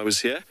ago when I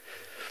was here.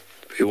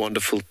 It'd be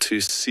wonderful to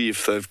see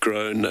if they've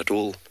grown at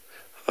all.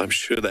 I'm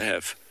sure they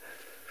have.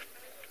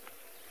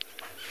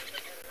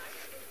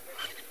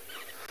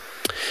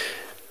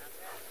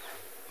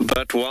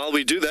 But while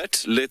we do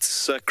that,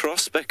 let's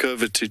cross back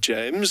over to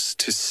James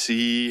to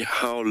see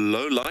how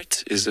low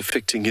light is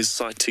affecting his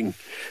sighting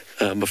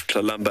of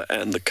Tlalamba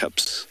and the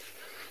cubs.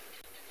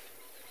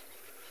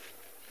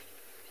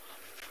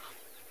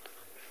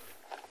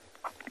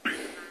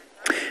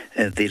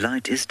 The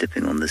light is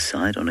dipping on this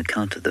side on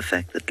account of the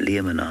fact that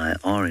Liam and I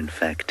are in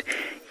fact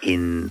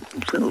in,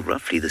 well,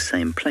 roughly the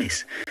same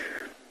place.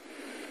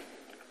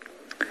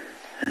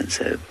 And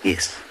so,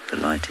 yes, the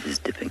light is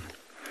dipping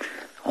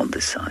on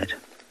this side.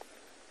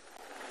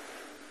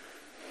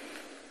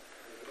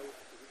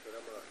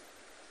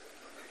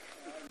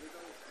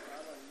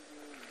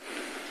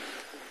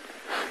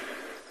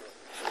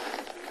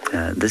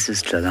 This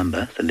is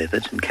Tlalamba, the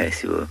leopard, in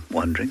case you were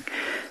wondering.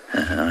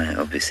 I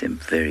obviously am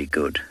very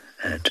good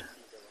at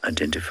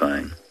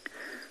identifying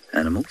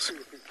animals.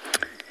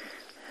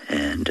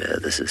 And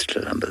this is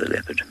Tlalamba, the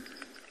leopard.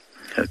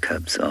 Her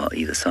cubs are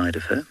either side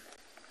of her.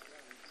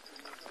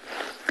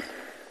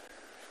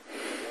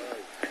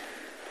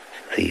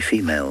 The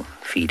female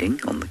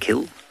feeding on the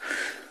kill,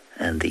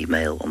 and the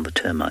male on the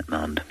termite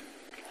mound.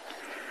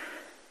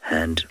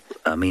 And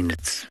I mean,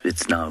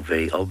 it's now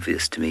very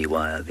obvious to me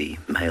why the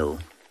male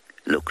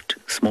looked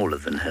smaller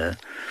than her,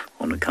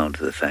 on account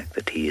of the fact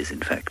that he is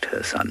in fact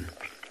her son.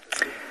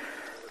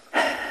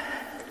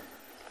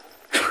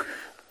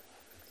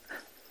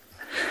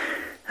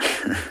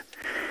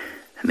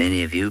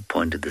 Many of you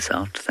pointed this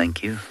out.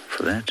 Thank you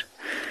for that.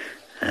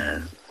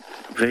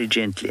 Very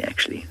gently,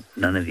 actually.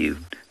 None of you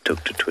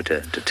took to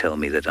Twitter to tell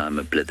me that I'm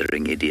a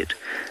blithering idiot,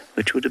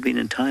 which would have been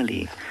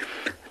entirely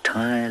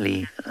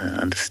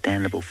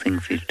understandable thing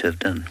for you to have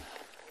done.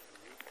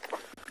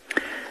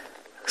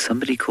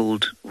 Somebody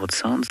called what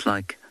sounds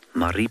like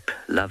Marip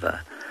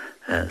Lover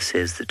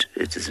says that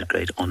it is a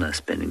great honor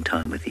spending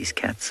time with these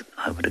cats.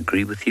 I would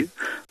agree with you.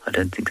 I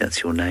don't think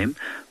that's your name,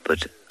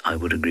 but I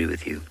would agree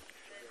with you.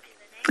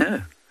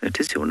 No, it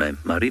is your name,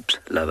 Marip's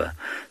Lover.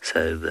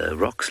 So,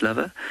 Rock's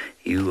Lover,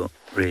 you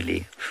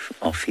really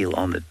feel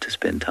honored to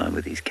spend time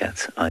with these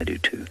cats. I do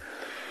too.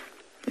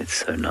 It's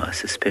so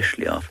nice,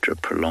 especially after a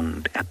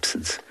prolonged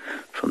absence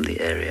from the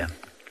area.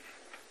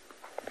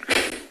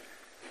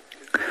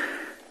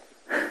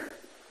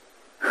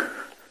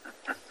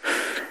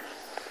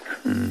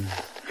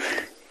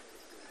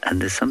 And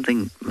there's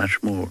something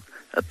much more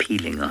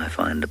appealing, I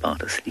find,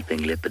 about a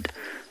sleeping leopard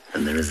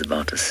than there is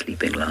about a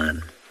sleeping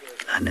lion.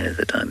 I know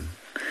that I'm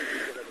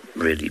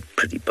really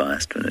pretty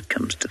biased when it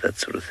comes to that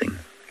sort of thing.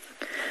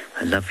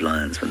 I love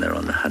lions when they're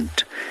on the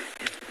hunt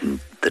in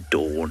the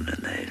dawn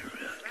and they're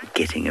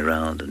getting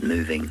around and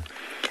moving.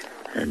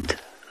 And,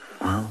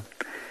 well,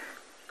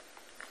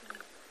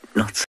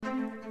 not so.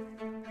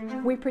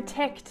 We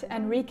protect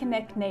and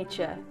reconnect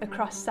nature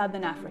across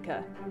southern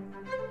Africa.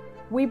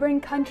 We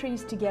bring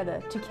countries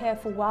together to care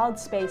for wild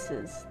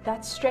spaces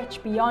that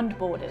stretch beyond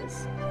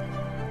borders.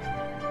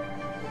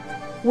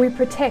 We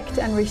protect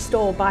and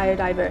restore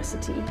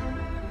biodiversity.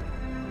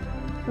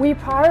 We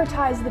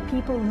prioritize the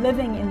people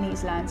living in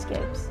these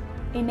landscapes,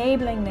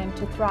 enabling them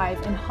to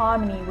thrive in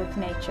harmony with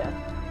nature.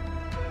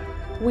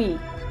 We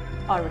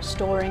are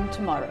restoring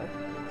tomorrow.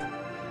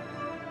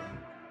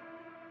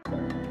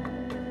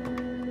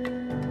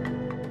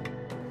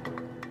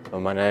 Well,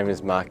 my name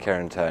is Mark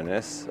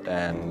Carantonis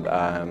and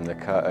I'm the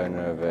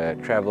co-owner of a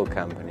travel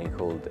company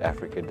called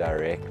Africa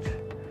Direct,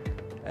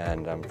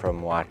 and I'm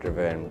from White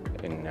River in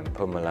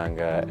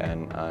Mpumalanga,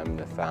 and I'm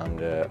the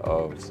founder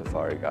of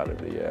Safari Guide of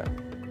the Year.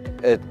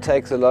 It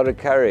takes a lot of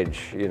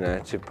courage, you know,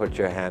 to put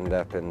your hand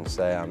up and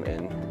say I'm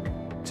in.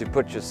 To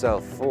put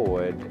yourself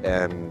forward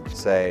and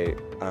say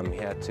I'm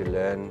here to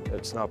learn,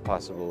 it's not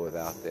possible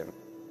without them.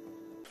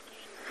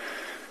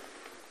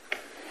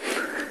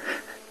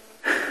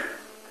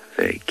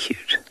 Very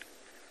cute.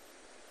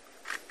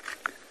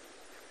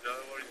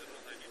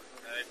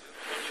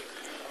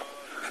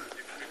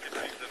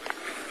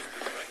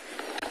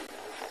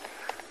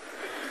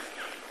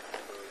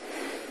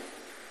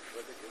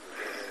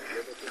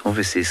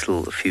 Obviously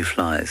still a few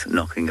flies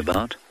knocking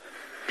about,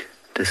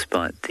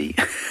 despite the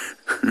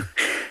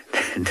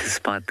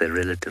despite the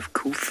relative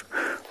coolth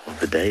of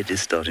the day. It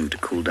is starting to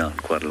cool down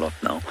quite a lot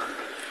now.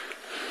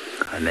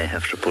 I may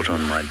have to put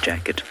on my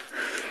jacket.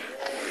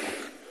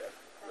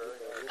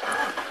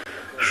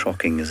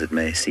 Shocking as it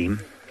may seem.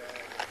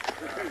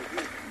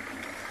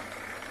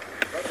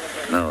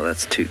 Oh,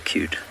 that's too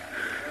cute.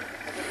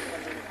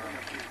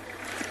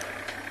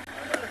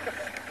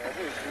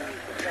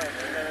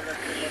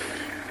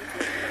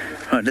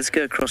 Right, let's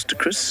go across to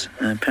Chris.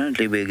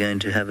 Apparently we're going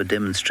to have a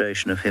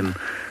demonstration of him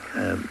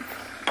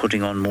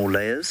putting on more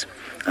layers.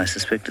 I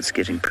suspect it's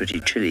getting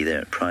pretty chilly there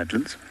at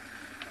Pridelands.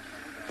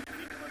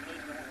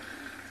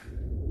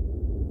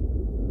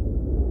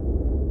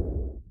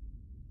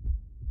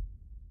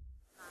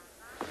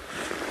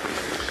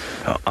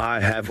 I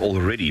have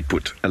already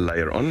put a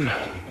layer on,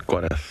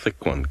 quite a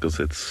thick one, because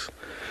it's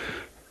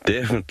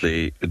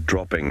definitely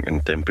dropping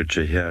in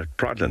temperature here at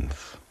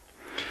Pridelands.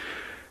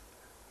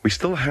 We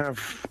still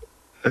have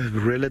a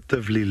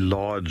relatively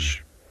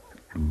large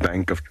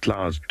bank of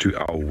clouds to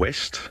our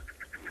west,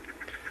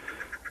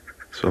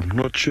 so I'm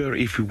not sure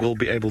if we will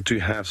be able to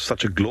have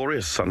such a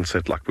glorious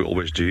sunset like we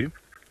always do,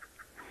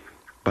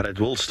 but it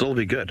will still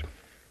be good.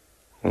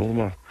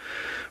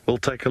 We'll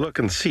take a look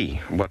and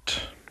see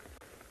what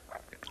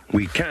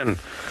we can,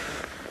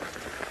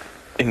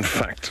 in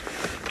fact,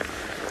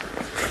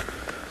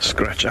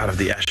 scratch out of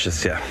the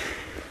ashes here.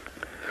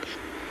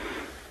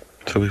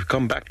 So we've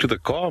come back to the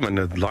calm and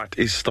the light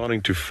is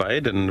starting to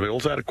fade, and we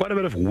also had quite a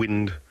bit of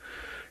wind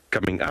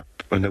coming up,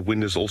 and the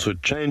wind is also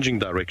changing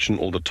direction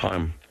all the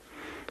time.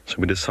 So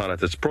we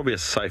decided it's probably a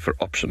safer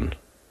option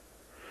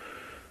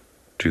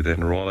to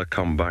then rather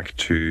come back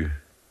to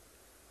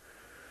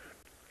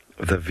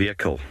the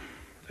vehicle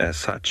as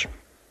such.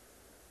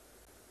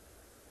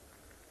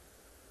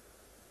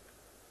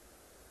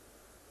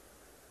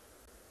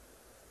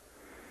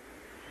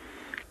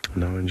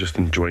 Now I'm just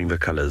enjoying the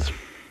colors.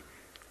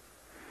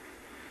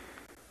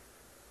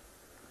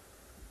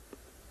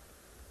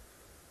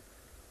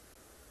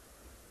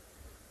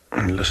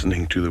 And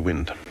listening to the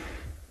wind.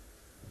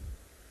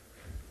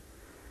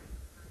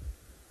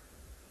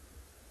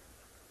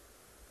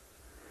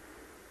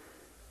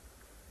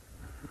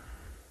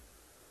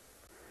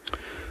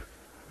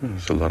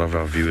 There's a lot of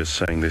our viewers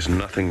saying there's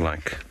nothing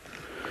like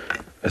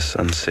a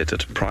sunset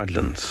at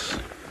Pridelands.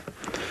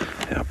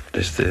 Yeah,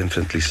 there's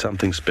definitely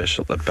something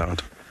special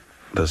about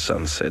the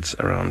sunsets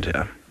around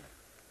here.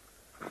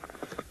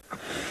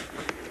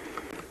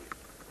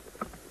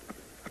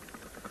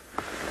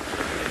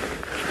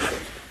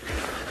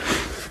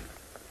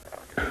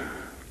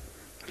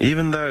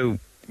 even though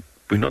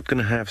we're not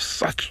going to have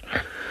such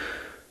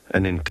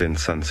an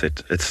intense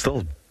sunset, it's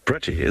still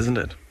pretty, isn't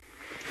it?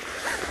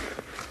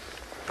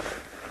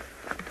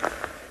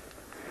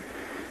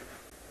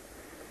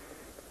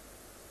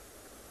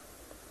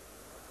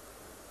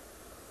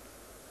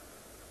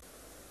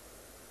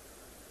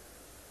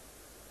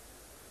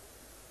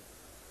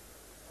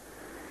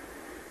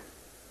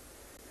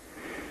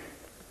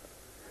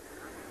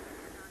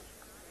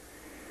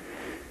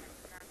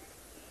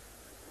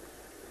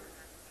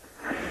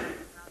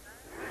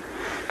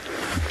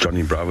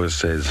 Johnny Bravo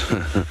says,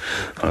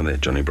 oh there,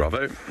 Johnny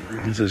Bravo.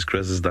 He says,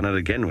 Chris has done it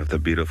again with a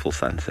beautiful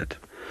sunset.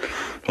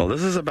 Well,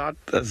 this is about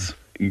as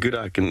good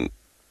I can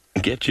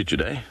get you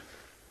today.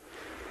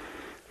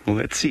 Well,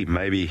 let's see,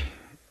 maybe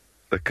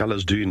the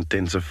colors do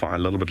intensify a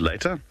little bit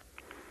later.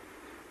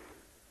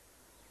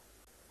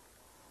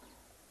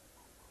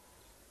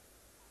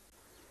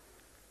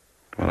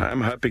 What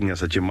I'm hoping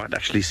is that you might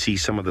actually see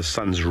some of the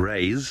sun's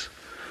rays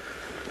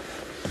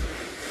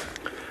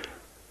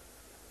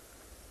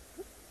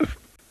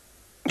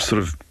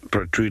sort of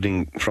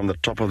protruding from the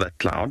top of that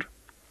cloud.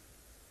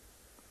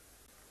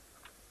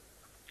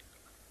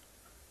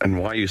 And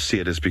why you see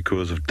it is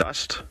because of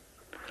dust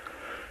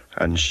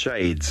and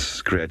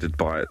shades created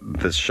by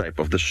the shape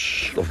of the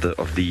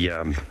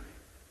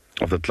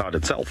cloud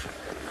itself.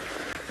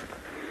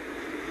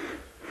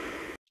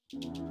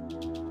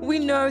 We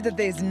know that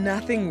there's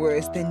nothing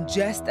worse than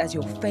just as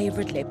your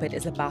favorite leopard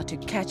is about to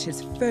catch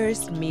his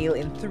first meal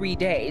in 3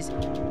 days,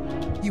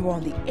 you are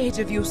on the edge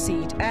of your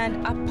seat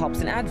and up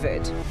pops an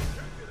advert.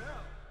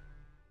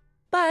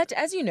 But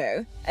as you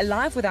know, a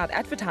life without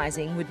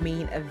advertising would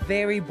mean a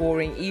very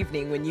boring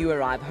evening when you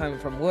arrive home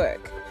from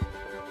work.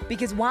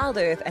 Because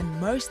WildEarth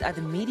and most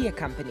other media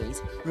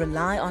companies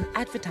rely on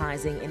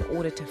advertising in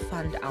order to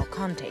fund our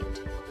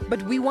content.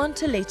 But we want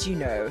to let you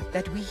know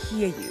that we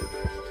hear you.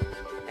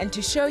 And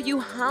to show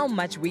you how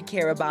much we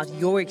care about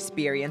your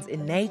experience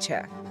in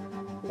nature,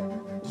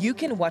 you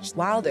can watch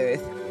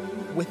WildEarth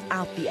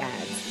without the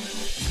ads.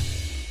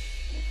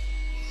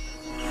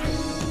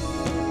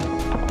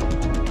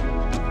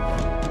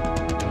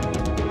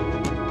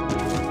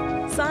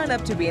 Sign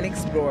up to be an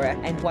explorer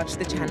and watch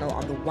the channel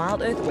on the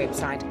WildEarth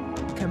website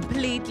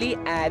completely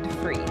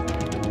ad-free.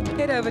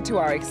 Head over to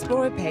our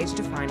Explorer page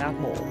to find out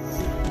more.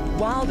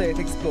 WildEarth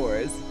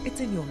Explorers,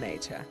 it's in your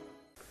nature.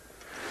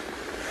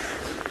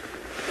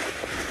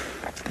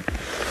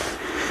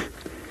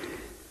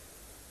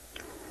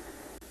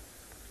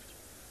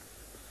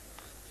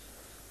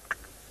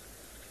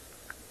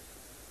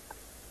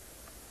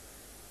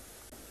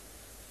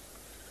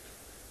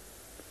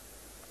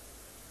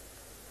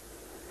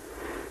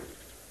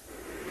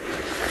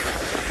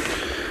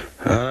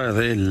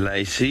 There,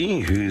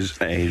 Lacey,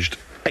 who's aged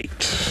 8,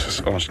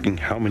 is asking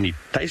how many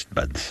taste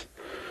buds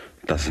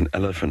does an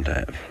elephant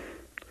have?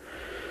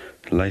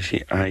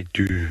 Lacey, I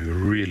do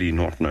really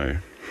not know.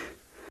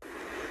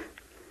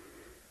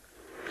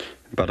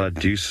 But I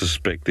do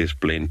suspect there's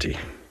plenty.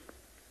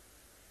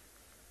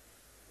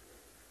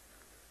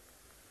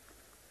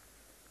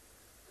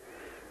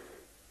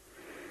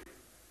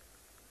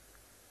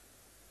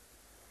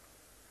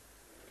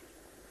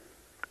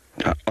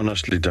 I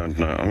honestly don't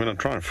know. I'm going to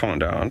try and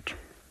find out.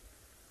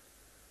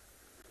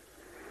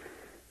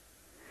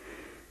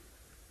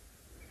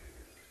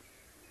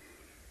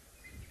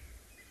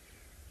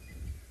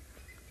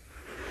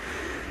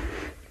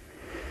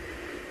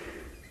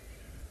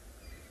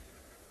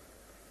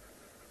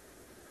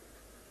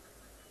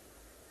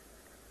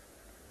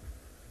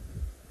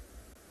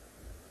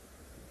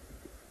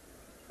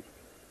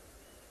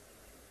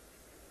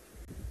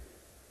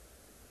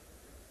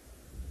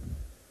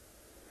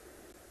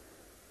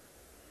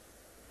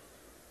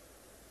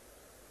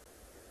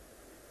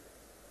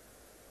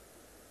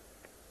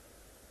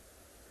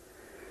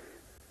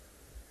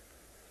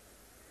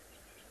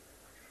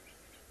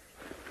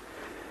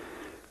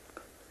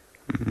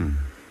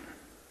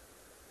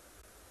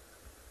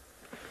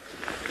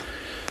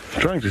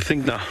 Trying to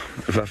think now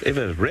if I've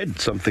ever read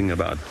something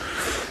about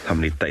how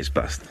many taste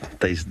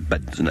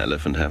buds an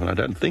elephant have, and I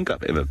don't think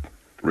I've ever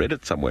read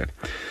it somewhere.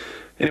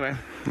 Anyway,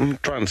 I'll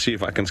try and see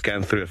if I can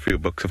scan through a few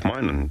books of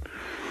mine, and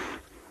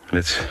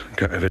let's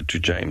go over to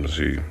James,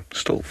 who's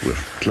still with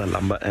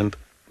Tlalamba and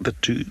the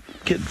 2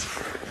 kids.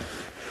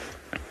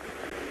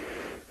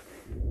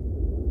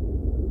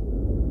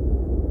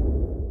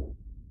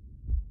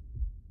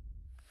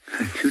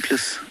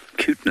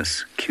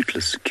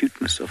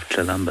 Cuteness of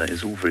Tlalamba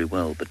is all very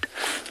well, but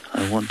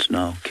I want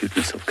now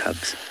cuteness of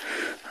cubs.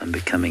 I'm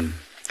becoming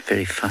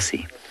very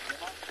fussy.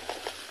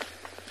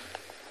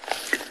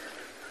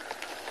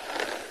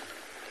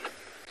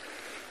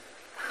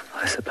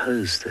 I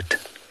suppose that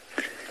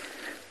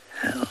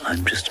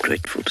I'm just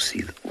grateful to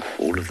see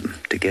all of them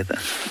together.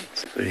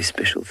 It's a very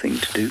special thing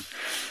to do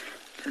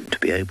and to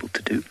be able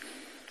to do.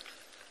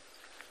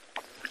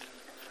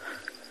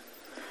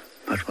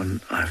 But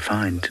when I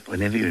find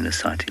whenever you're in a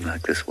sighting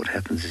like this, what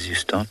happens is you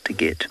start to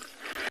get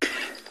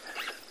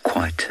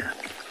quite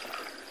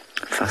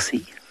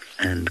fussy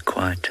and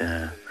quite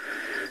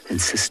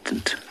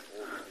insistent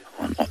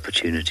on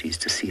opportunities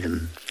to see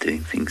them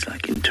doing things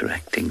like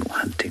interacting or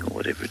hunting or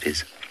whatever it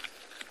is.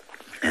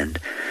 And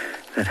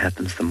that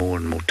happens the more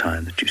and more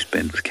time that you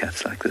spend with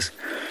cats like this.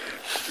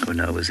 When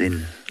I was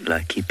in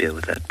Laikipia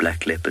with that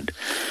black leopard,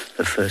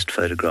 the first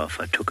photograph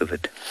I took of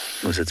it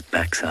was its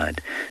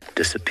backside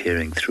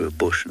disappearing through a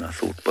bush, and I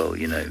thought, well,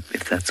 you know,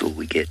 if that's all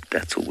we get,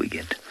 that's all we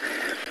get.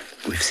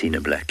 We've seen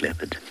a black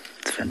leopard.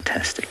 It's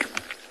fantastic.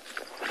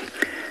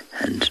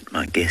 And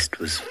my guest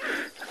was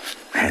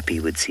happy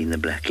we'd seen the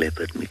black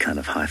leopard, and we kind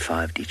of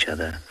high-fived each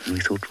other, and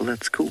we thought, well,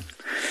 that's cool.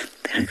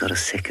 Then I got a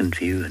second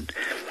view, and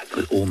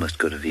we almost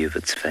got a view of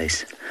its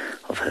face,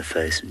 of her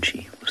face, and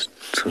she was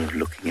sort of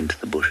looking into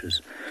the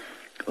bushes.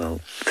 Well,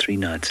 3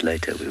 nights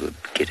later, we were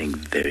getting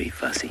very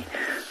fussy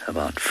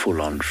about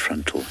full-on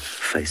frontal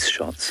face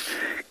shots,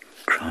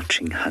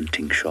 crouching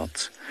hunting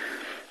shots.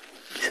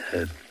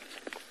 So,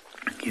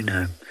 you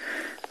know,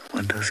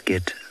 one does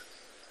get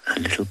a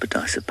little bit,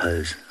 I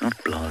suppose, not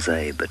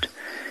blasé, but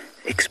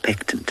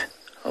expectant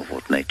of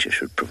what nature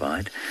should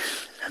provide.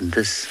 And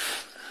this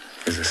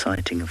is a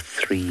sighting of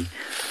 3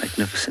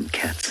 magnificent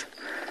cats,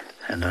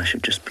 and I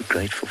should just be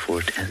grateful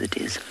for it as it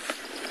is.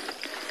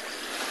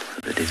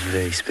 It is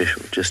very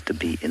special just to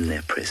be in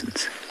their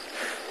presence.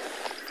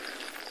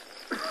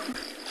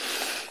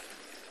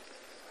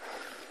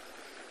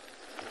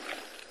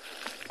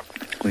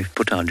 We've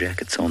put our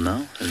jackets on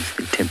now as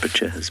the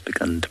temperature has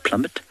begun to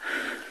plummet.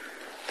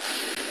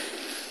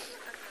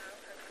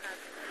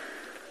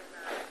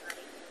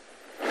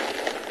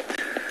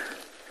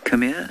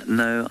 Come here?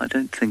 No, I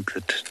don't think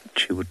that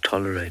she would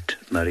tolerate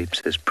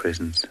Maripse's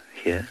presence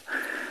here.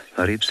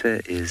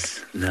 Maripse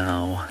is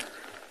now...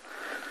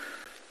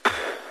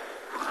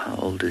 How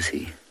old is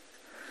he?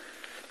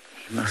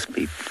 He must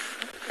be...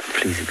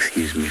 Please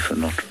excuse me for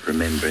not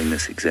remembering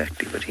this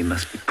exactly, but he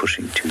must be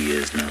pushing 2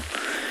 years now,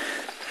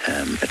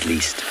 at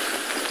least.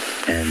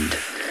 And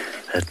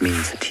that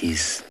means that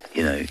he's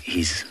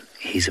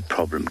a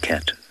problem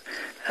cat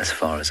as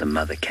far as a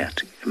mother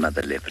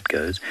leopard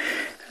goes.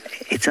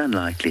 It's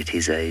unlikely at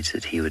his age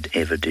that he would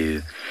ever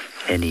do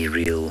any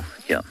real...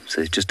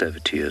 so he's just over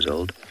 2 years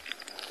old.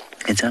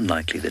 It's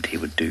unlikely that he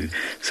would do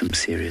some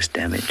serious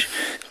damage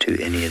to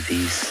any of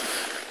these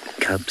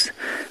cubs,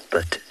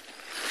 but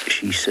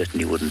she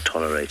certainly wouldn't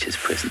tolerate his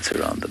presence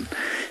around them.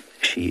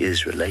 She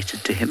is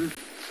related to him.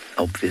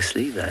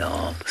 Obviously, they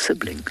are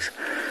siblings,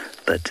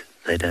 but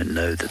they don't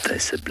know that they're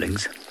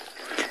siblings,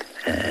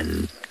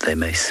 and they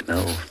may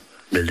smell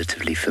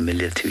relatively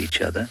familiar to each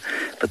other,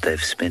 but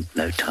they've spent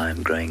no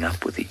time growing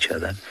up with each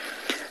other,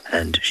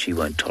 and she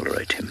won't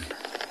tolerate him.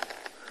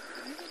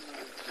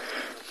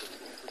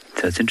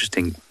 So it's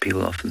interesting,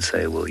 people often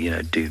say, well, you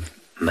know, do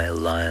male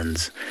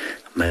lions,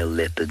 male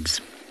leopards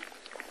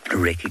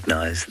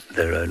recognize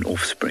their own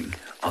offspring?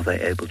 Are they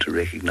able to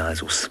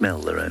recognize or smell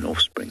their own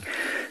offspring?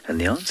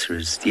 And the answer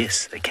is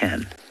yes, they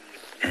can,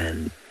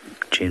 and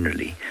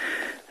generally,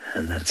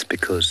 and that's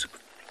because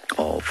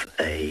of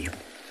a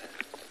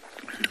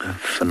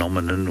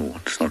phenomenon, or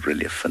it's not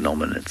really a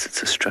phenomenon,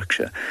 it's a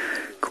structure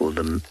called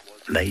the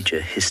major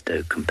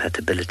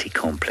histocompatibility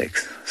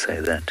complex. Say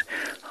that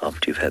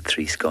after you've had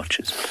 3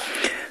 scotches.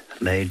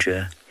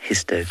 Major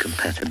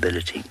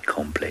histocompatibility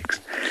complex.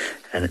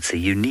 And it's a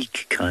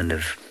unique kind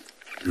of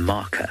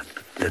marker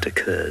that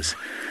occurs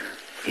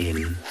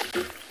in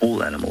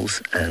all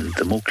animals, and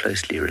the more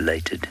closely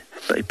related,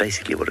 but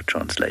basically what it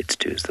translates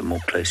to is the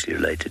more closely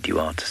related you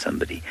are to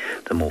somebody,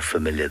 the more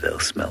familiar they'll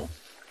smell.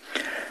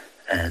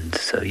 And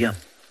so,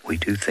 we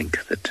do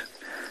think that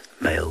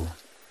male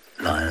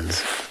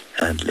lions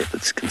and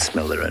leopards can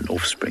smell their own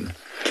offspring.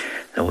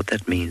 Now, what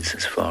that means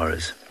as far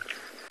as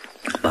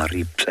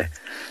Maripse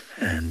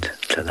and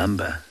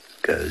Tlalamba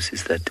goes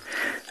is that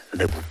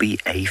there will be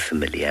a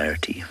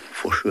familiarity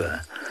for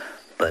sure,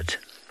 but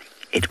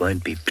it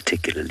won't be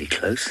particularly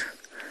close.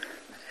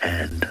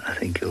 And I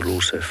think you'll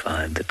also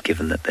find that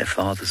given that their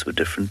fathers were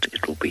different,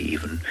 it will be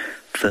even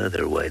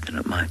further away than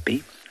it might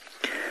be.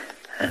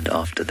 And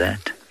after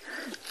that,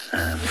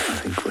 I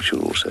think what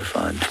you'll also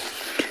find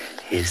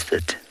is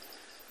that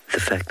the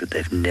fact that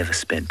they've never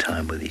spent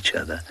time with each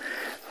other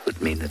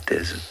would mean that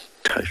there's a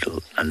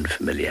total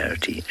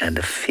unfamiliarity and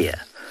a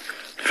fear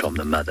from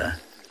the mother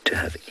to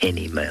have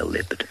any male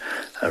leopard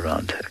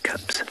around her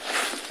cubs.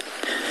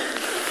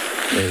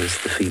 There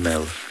is the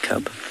female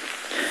cub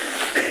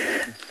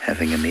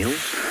having a meal.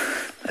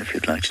 If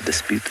you'd like to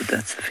dispute that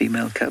that's the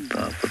female cub,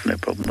 I've got no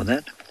problem with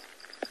that.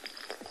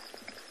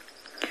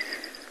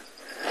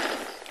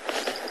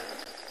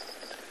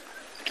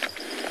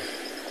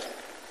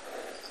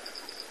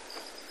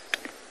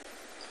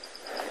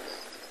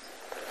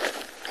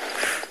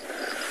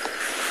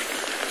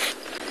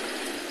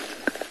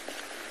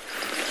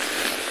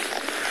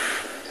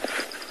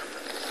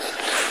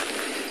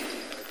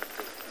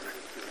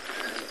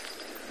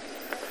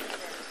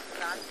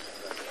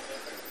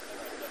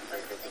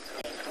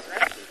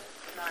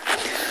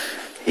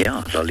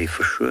 Yeah, Lolly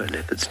for sure.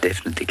 Leopards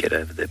definitely get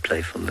over their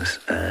playfulness.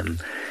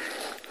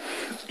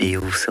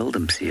 You'll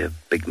seldom see a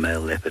big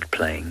male leopard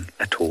playing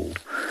at all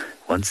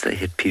once they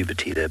hit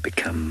puberty, they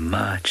become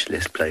much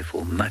less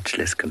playful, much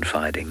less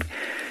confiding.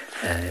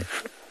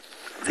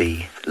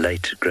 The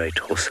late, great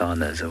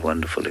Hosanna is a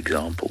wonderful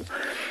example.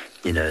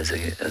 You know, as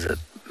a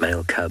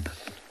male cub,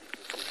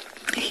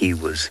 he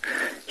was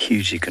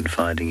hugely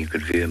confiding. You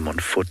could view him on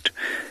foot.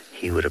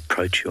 He would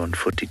approach you on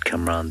foot. He'd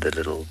come round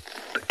the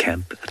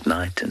camp at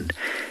night, and,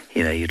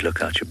 you know, you'd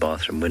look out your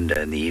bathroom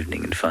window in the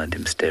evening and find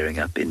him staring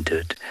up into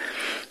it.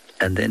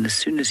 And then as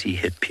soon as he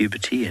hit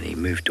puberty and he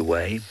moved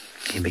away,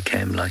 he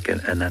became like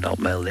an adult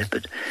male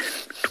leopard.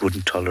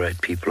 Wouldn't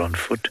tolerate people on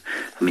foot.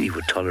 I mean, he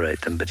would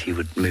tolerate them, but he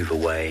would move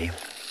away.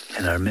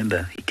 And I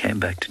remember he came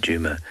back to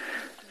Djuma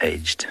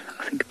aged,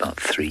 I think, about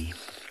 3.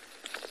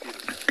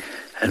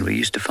 And we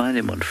used to find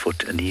him on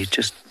foot, and he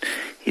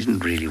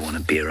didn't really want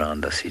to be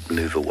around us. He'd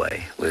move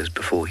away, whereas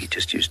before he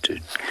just used to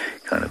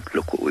kind of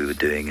look what we were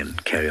doing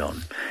and carry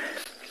on.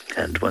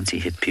 And once he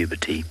hit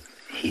puberty,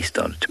 he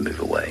started to move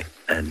away,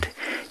 and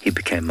he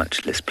became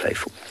much less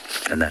playful.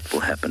 And that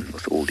will happen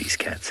with all these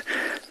cats.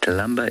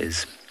 Talamba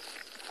is...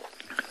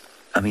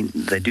 I mean,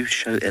 they do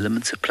show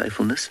elements of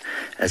playfulness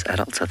as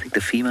adults. I think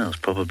the females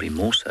probably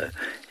more so,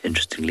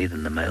 interestingly,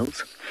 than the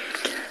males.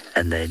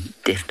 And they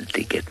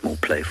definitely get more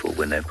playful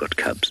when they've got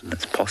cubs, and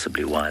that's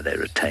possibly why they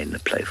retain the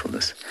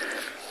playfulness,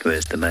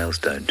 whereas the males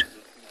don't.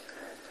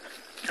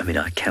 I mean,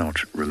 I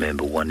cannot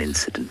remember one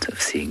incident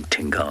of seeing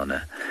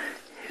Tingana,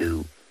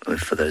 who,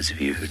 for those of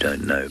you who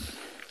don't know,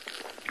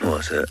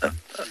 was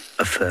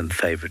a firm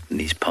favourite in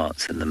these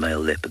parts and the male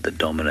leopard that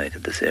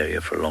dominated this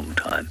area for a long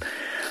time.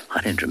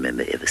 I don't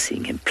remember ever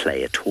seeing him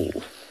play at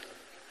all.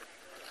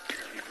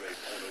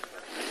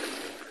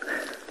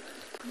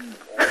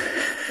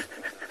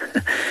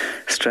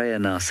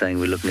 Straya now saying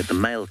we're looking at the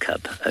male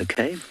cub.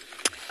 Okay,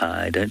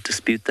 I don't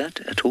dispute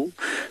that at all.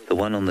 The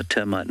one on the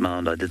termite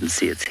mound, I didn't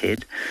see its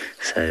head.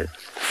 So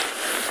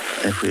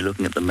if we're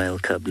looking at the male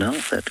cub now,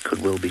 that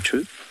could well be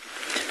true.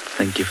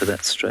 Thank you for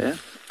that, Straya.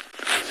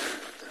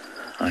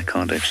 I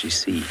can't actually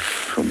see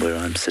from where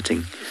I'm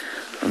sitting.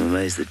 I'm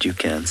amazed that you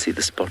can see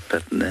the spot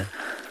pattern there.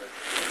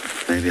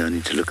 Maybe I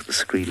need to look at the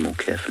screen more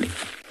carefully.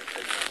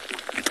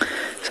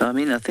 So, I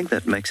mean, I think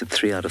that makes it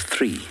 3 out of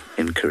 3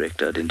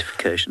 incorrect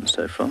identification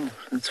so far.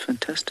 That's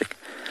fantastic.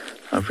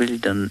 I've really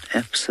done an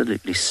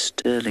absolutely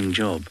sterling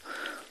job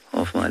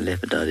of my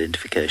leopard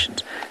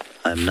identifications.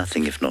 I'm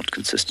nothing if not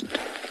consistent.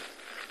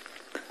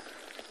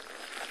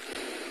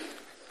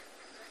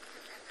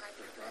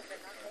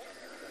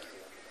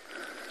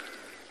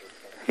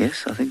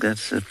 Yes, I think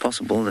that's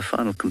possible. The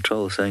final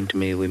control is saying to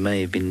me we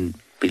may have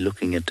be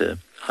looking at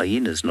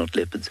hyenas, not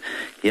leopards.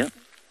 Yeah,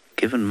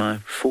 given my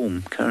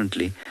form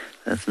currently,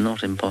 that's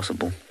not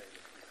impossible.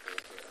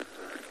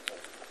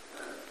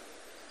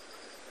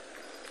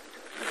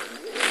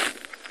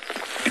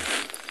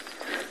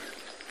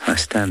 I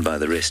stand by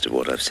the rest of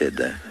what I've said,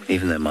 though,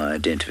 even though my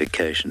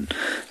identification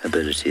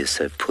ability is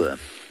so poor.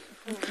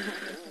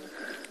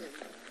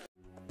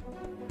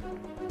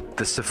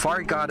 The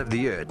Safari Guide of the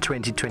Year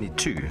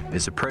 2022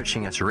 is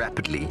approaching us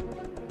rapidly.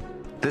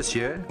 This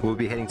year, we'll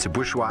be heading to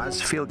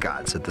bushwise field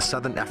guides at the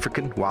Southern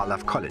African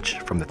Wildlife College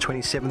from the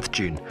 27th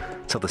June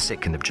till the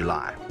 2nd of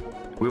July.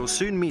 We will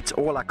soon meet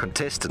all our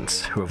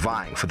contestants who are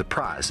vying for the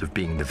prize of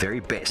being the very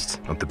best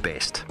of the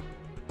best,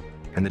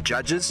 and the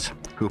judges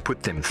who will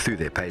put them through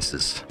their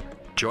paces.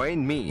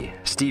 Join me,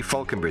 Steve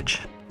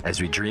Falconbridge,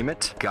 as we dream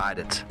it, guide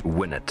it,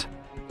 win it.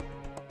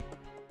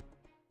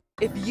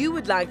 If you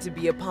would like to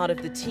be a part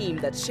of the team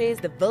that shares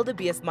the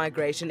wildebeest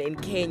migration in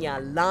Kenya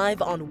live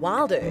on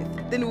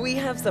WildEarth, then we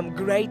have some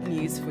great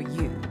news for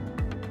you.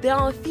 There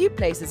are a few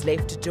places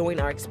left to join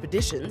our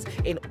expeditions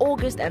in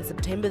August and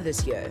September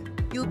this year.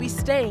 You'll be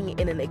staying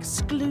in an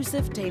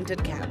exclusive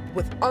tented camp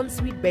with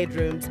ensuite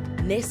bedrooms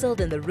nestled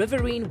in the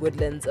riverine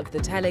woodlands of the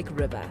Talek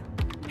River.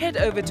 Head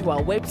over to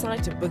our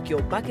website to book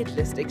your bucket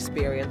list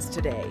experience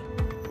today.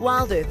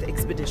 WildEarth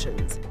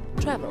Expeditions.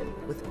 Travel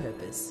with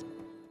purpose.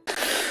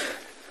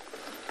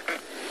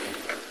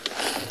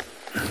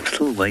 I'm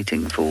still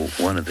waiting for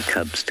one of the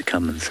cubs to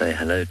come and say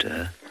hello to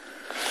her.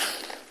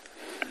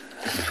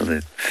 For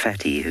the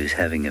fatty who's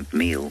having a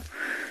meal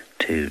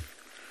to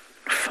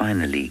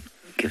finally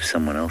give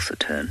someone else a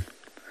turn.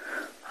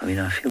 I mean,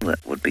 I feel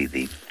that would be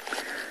the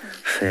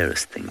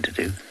fairest thing to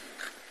do.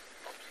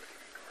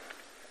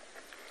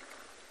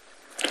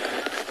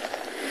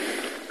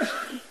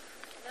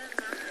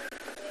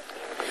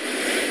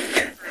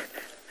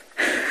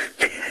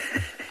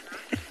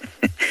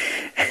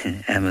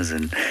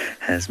 Amazon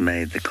has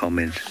made the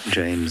comment,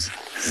 James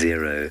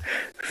 0,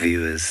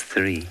 viewers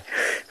 3.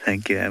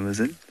 Thank you,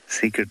 Amazon.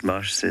 Secret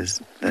Marsh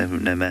says,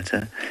 no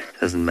matter,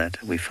 doesn't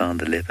matter, we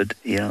found the leopard.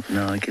 Yeah,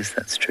 no, I guess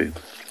that's true.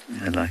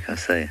 And like I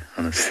say,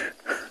 on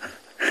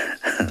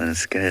a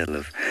scale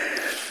of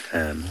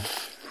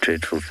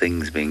dreadful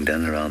things being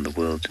done around the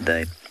world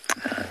today,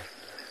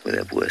 we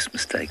have worse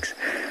mistakes.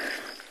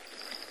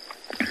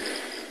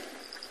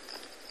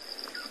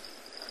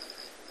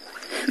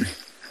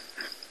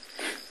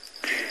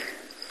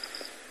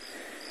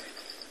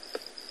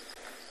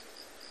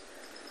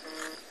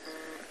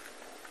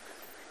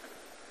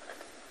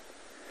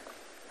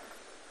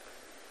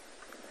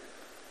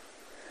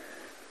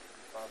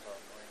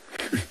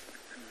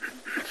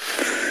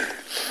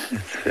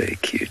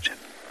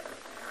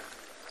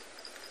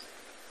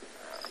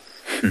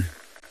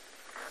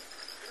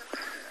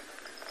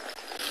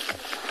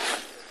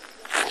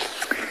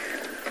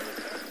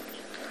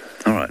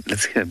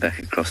 Let's go back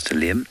across to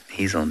Liam.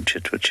 He's on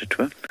Chitwa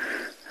Chitwa.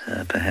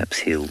 Perhaps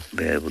he'll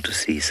be able to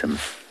see some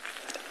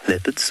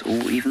leopards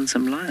or even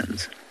some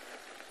lions.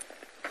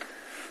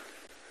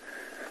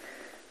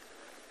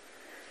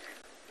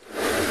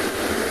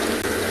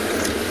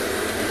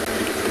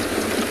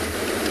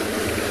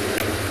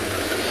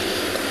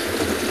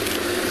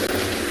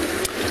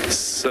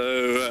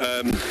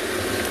 So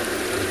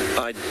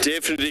I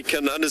definitely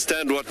can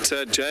understand what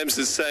James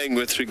is saying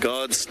with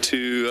regards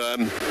to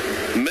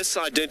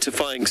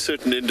misidentifying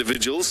certain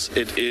individuals.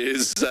 It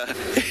is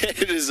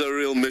it is a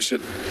real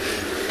mission.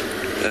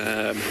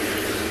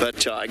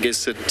 But I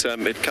guess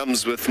it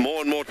comes with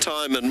more and more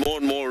time and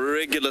more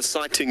regular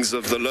sightings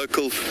of the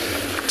local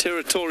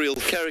territorial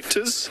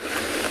characters,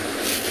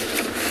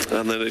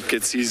 and then it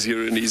gets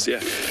easier and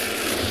easier.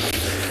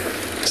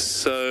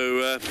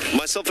 So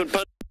myself and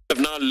Punch have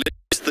now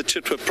left the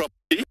Chitwa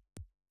property.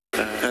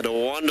 Had a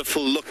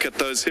wonderful look at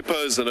those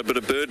hippos and a bit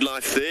of bird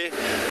life there.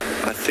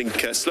 I think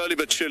slowly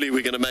but surely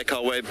we're going to make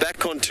our way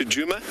back onto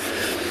Djuma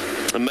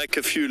and make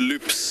a few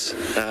loops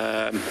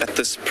at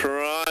this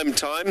prime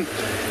time,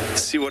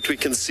 see what we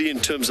can see in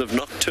terms of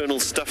nocturnal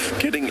stuff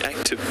getting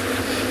active.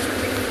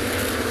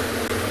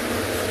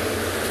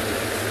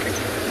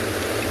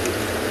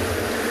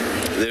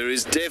 There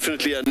is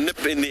definitely a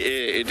nip in the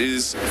air. It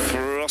is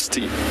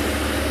frosty.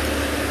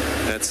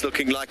 It's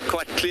looking like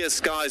quite clear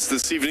skies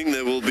this evening.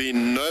 There will be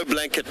no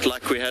blanket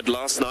like we had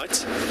last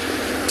night.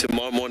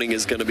 Tomorrow morning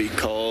is going to be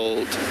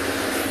cold.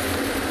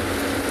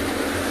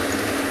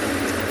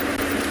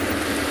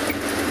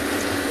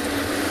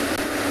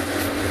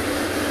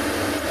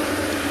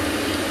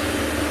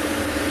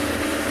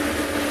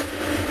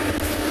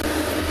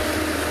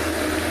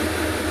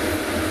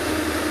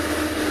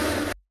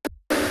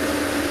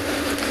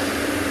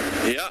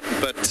 Yeah,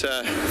 but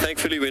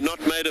thankfully we're not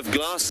made of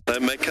glass. They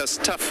make us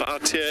tough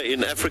out here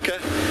in Africa.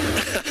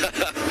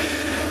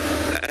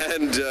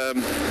 And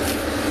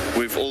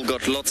we've all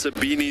got lots of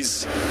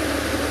beanies,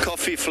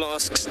 coffee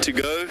flasks to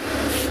go.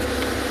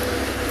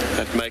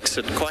 That makes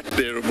it quite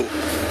bearable.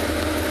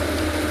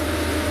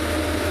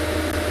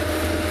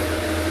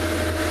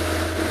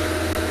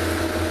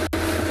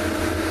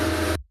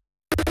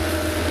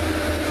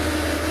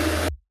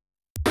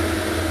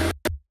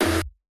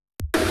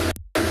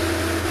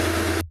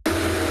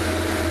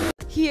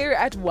 Here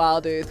at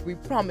WildEarth, we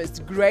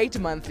promised great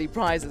monthly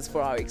prizes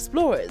for our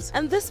explorers,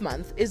 and this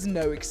month is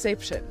no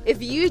exception.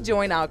 If you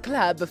join our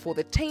club before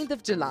the 10th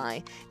of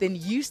July, then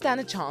you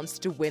stand a chance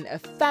to win a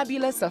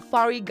fabulous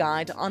Safari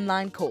Guide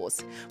online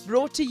course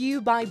brought to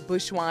you by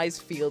Bushwise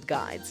Field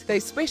Guides. They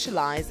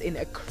specialize in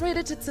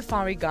accredited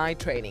Safari Guide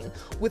training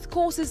with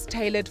courses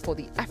tailored for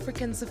the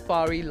African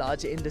safari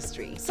lodge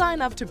industry. Sign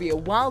up to be a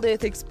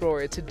WildEarth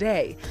explorer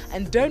today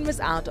and don't miss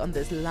out on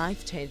this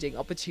life-changing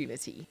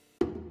opportunity.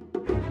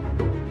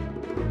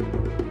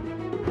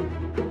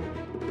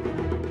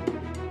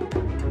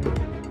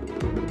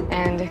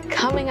 And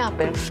coming up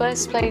in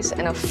first place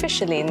and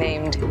officially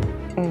named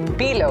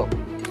Bilo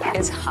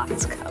is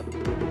Hearts Cub.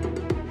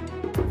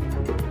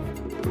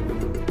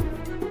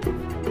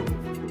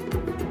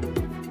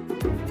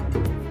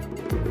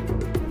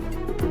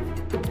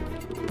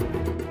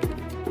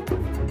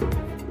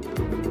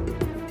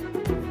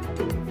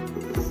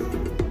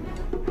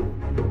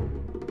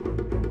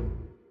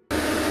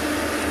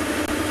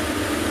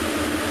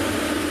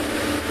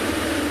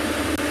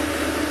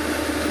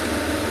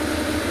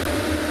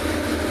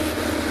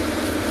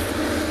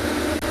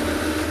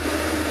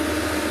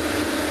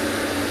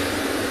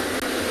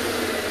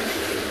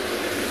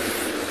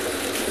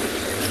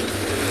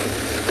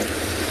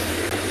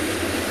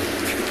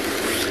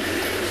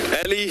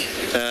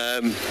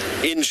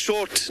 In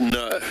short,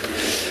 no.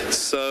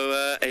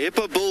 So a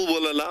hippo bull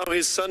will allow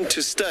his son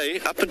to stay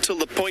up until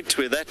the point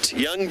where that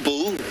young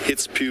bull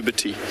hits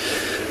puberty.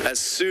 As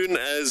soon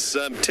as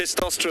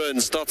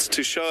testosterone starts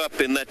to show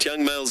up in that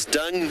young male's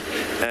dung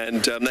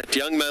and that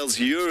young male's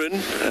urine,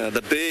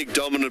 the big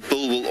dominant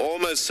bull will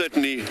almost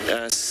certainly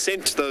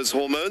scent those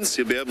hormones.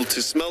 You'll be able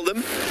to smell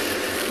them.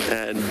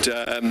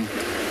 And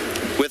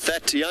with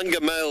that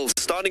younger male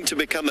starting to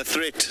become a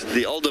threat,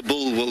 the older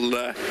bull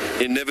will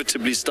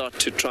inevitably start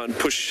to try and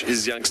push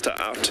his youngster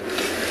out.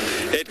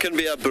 It can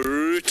be a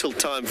brutal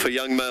time for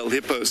young male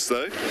hippos,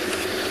 though.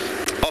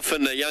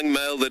 Often a young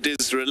male that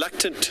is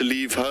reluctant to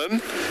leave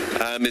home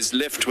is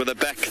left with a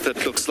back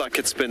that looks like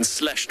it's been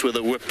slashed with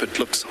a whip. It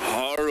looks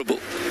horrible.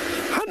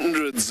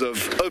 Hundreds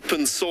of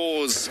open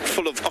sores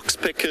full of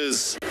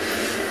oxpeckers,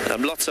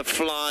 lots of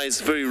flies,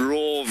 very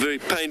raw, very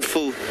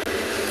painful.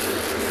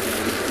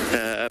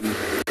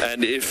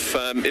 And if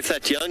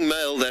that young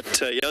male,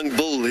 that young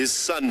bull, his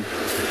son,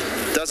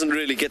 doesn't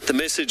really get the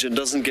message and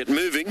doesn't get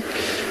moving,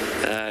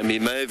 he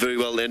may very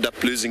well end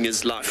up losing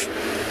his life.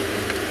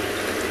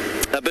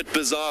 A bit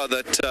bizarre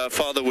that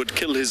father would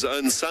kill his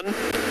own son,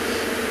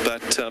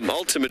 but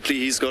ultimately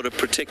he's got to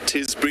protect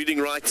his breeding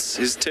rights,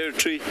 his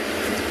territory,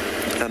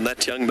 and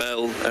that young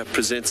male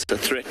presents a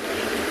threat.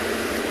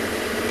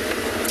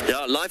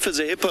 Yeah, life as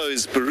a hippo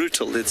is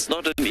brutal. It's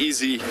not an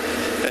easy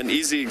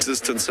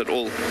existence at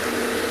all.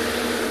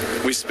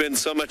 We spend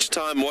so much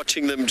time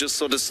watching them just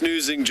sort of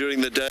snoozing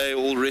during the day,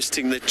 all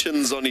resting their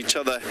chins on each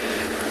other.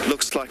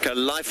 Looks like a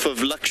life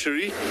of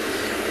luxury,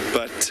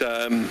 but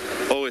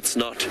oh, it's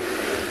not.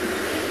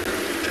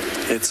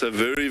 It's a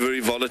very, very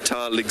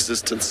volatile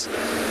existence.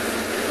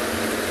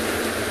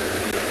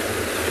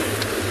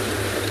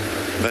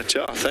 But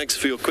yeah, thanks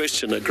for your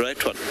question, a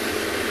great one.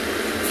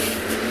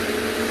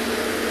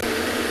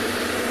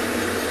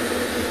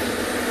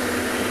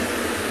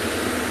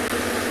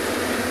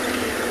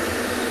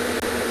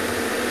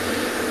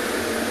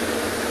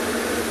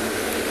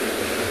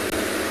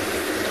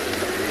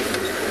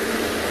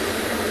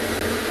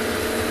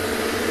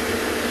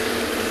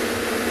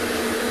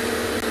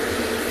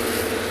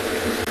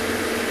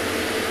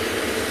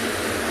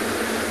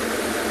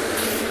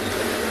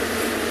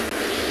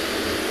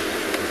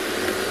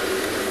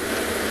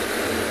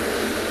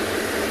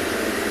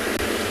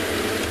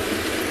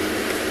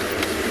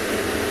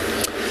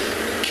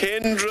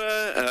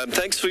 Kendra,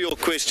 thanks for your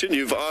question.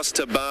 You've asked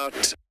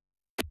about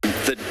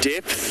the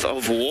depth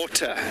of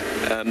water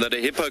that a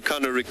hippo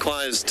kind of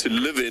requires to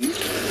live in.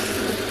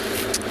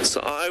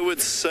 So I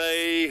would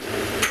say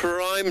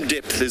prime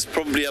depth is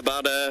probably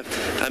about a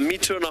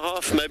meter and a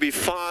half, maybe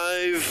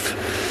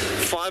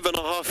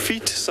 5.5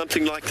 feet,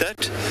 something like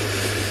that.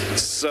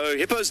 So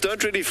hippos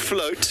don't really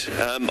float.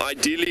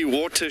 Ideally,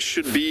 water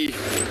should be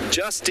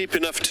just deep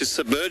enough to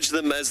submerge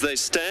them as they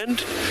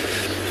stand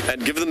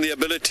and give them the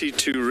ability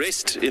to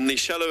rest in the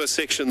shallower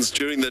sections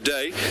during the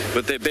day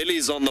with their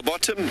bellies on the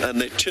bottom and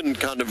their chin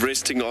kind of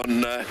resting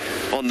on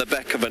the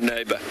back of a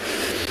neighbor.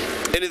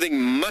 Anything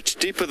much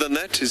deeper than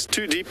that is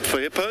too deep for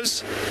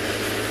hippos.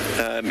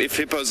 If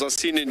hippos are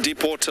seen in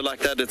deep water like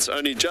that, it's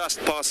only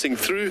just passing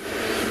through,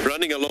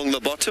 running along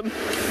the bottom.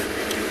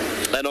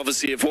 And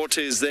obviously, if water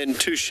is then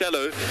too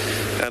shallow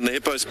and the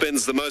hippo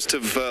spends the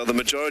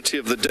majority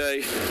of the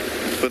day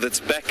with its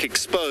back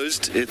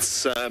exposed,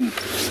 it's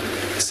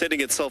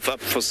setting itself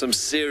up for some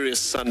serious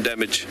sun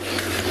damage.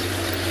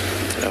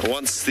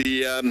 Once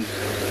the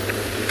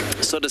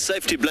sort of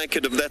safety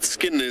blanket of that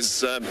skin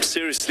is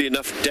seriously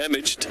enough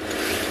damaged,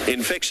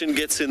 infection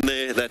gets in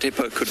there, that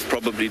hippo could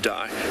probably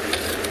die.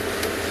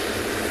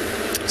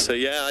 So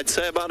yeah, I'd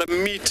say about a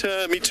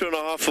meter and a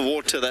half of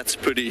water, that's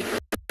pretty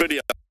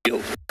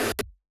ideal.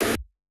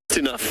 That's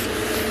enough.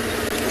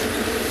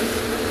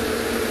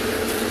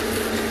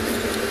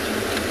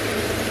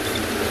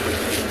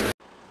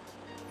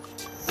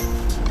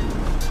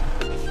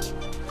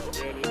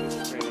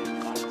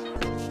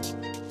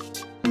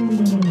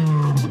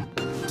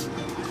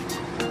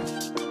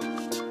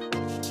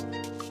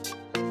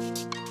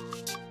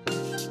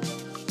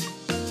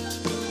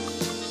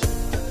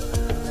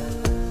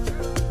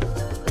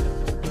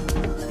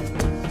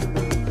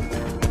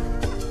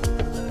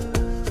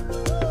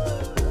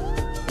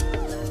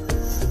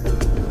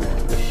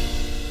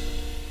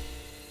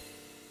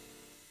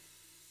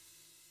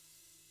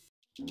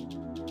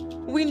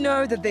 We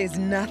know that there's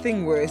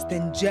nothing worse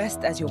than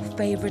just as your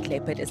favorite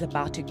leopard is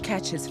about to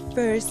catch his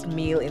first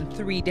meal in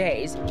 3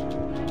 days,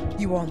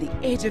 you are on the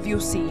edge of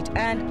your seat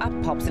and up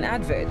pops an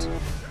advert.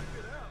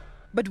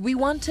 But we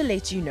want to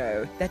let you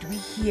know that we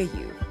hear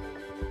you.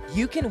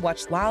 You can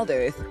watch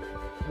WildEarth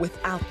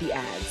without the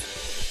ads.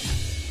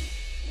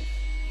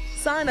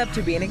 Sign up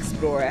to be an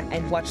explorer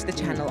and watch the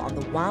channel on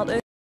the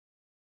WildEarth.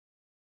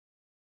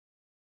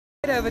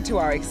 Head over to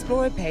our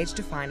Explorer page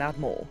to find out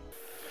more.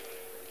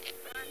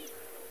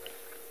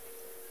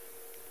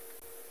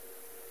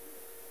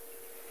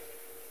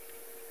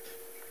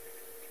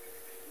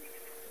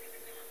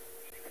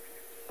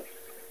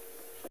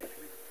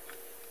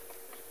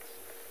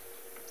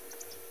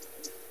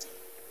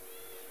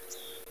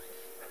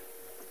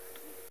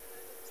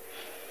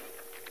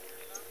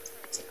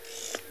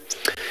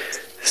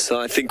 So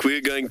I think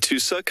we're going to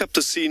soak up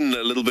the scene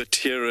a little bit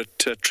here at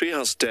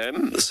Treehouse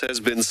Dam. This has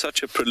been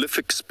such a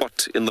prolific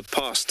spot in the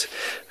past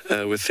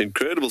with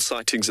incredible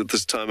sightings at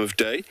this time of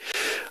day.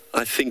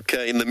 I think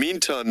in the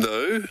meantime,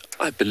 though,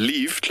 I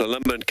believe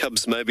Tlalamba and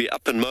Cubs may be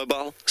up and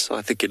mobile, so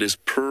I think it is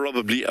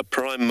probably a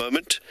prime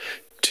moment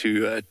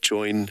to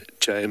join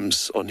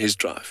James on his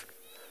drive.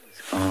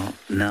 Are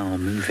now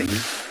moving.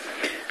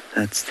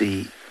 That's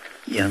the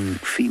young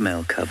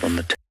female cub on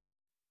the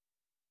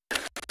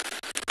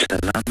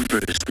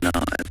Tlalamba is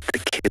now at the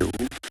kill.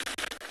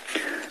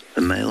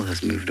 The male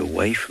has moved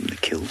away from the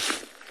kill,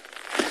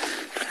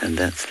 and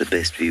that's the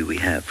best view we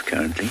have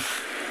currently.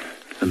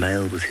 The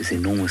male, with his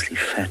enormously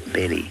fat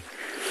belly,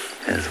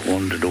 has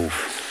wandered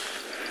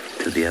off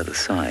to the other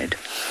side,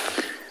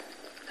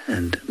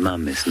 and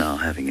Mum is now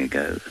having a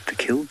go at the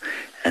kill,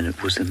 and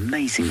it was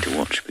amazing to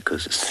watch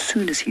because as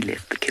soon as he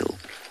left the kill,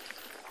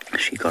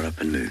 she got up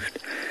and moved.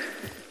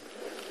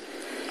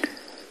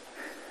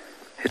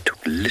 It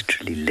took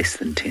literally less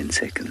than 10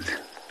 seconds.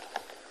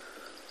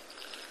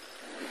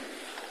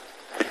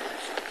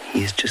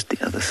 He is just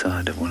the other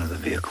side of one of the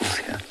vehicles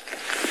here.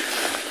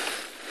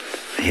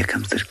 Here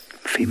comes the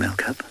female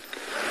cub.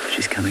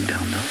 She's coming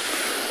down now.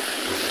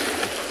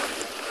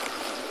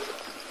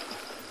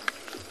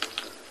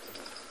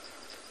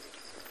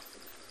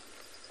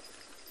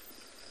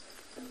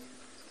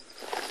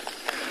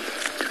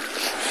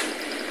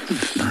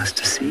 It's nice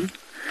to see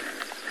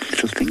a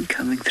little thing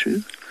coming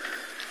through.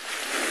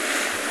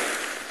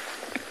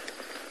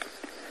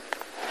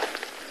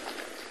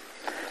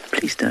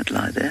 Please don't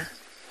lie there.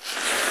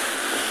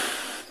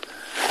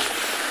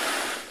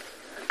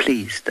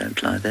 Please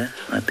don't lie there,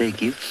 I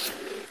beg you.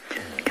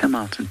 Come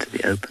out into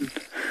the open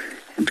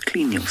and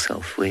clean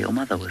yourself where your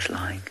mother was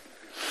lying.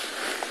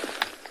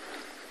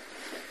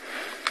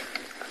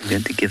 I'm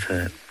going to give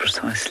her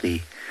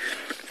precisely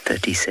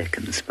 30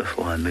 seconds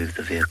before I move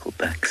the vehicle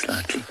back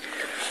slightly.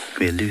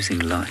 We're losing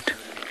light.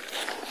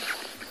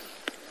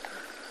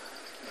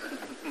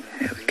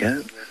 There we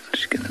go.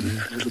 Just going to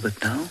move a little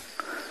bit now.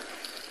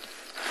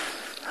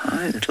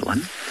 Hi, little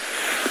one.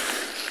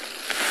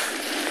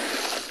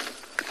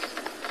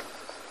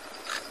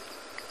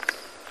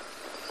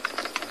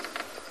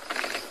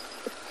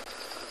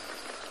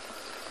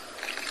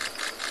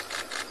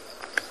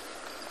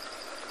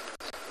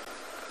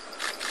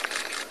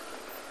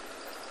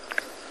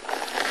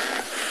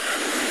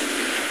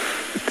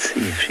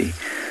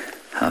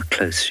 How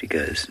close she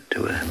goes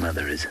to where her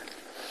mother is.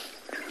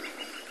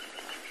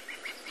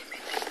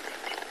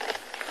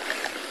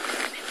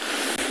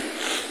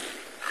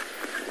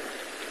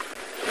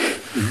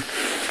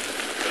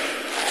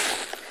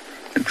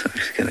 Looks like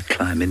she's going to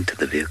climb into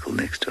the vehicle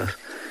next to us.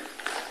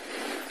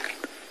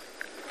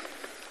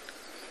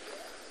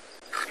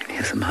 You can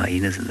hear some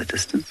hyenas in the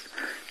distance.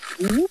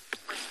 Whoop.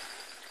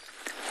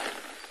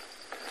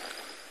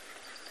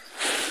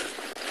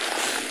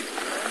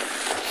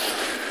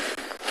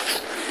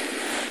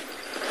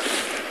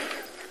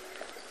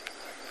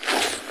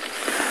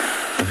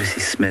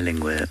 Obviously smelling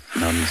where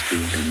Mum's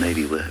been and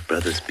maybe where her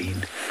brother's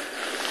been.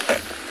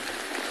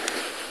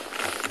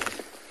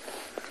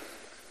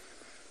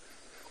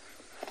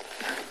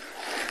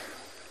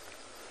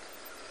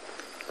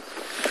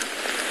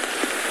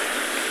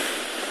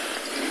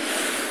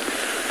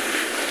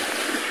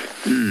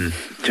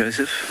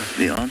 Joseph,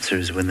 the answer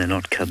is when they're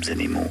not cubs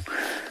anymore.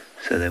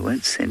 So they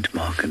won't scent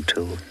mark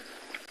until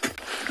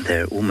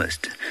they're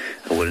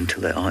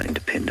until they are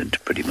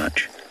independent, pretty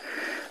much.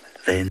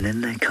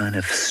 Then they kind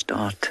of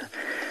start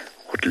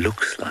what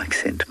looks like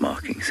scent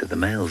marking. So the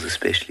males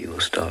especially will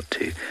start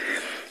to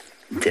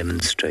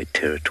demonstrate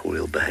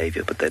territorial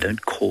behavior, but they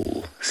don't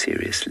call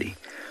seriously.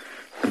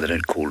 And they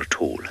don't call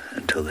at all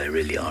until they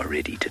really are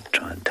ready to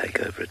try and take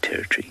over a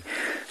territory.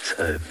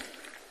 So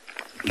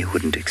you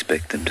wouldn't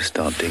expect them to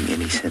start doing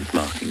any scent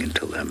marking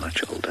until they're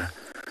much older.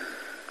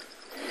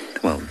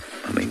 Well,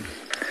 I mean,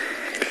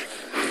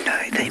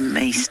 they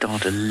may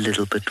start a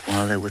little bit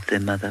while they're with their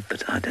mother,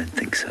 but I don't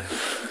think so.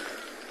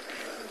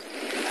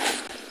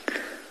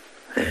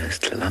 There's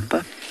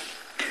Tlalamba.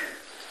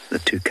 The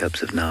two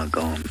cubs have now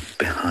gone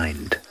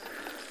behind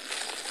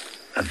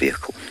a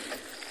vehicle.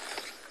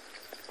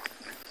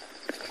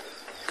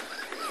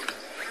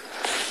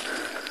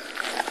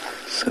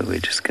 So we're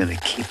just going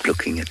to keep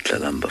looking at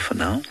Tlalamba for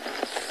now.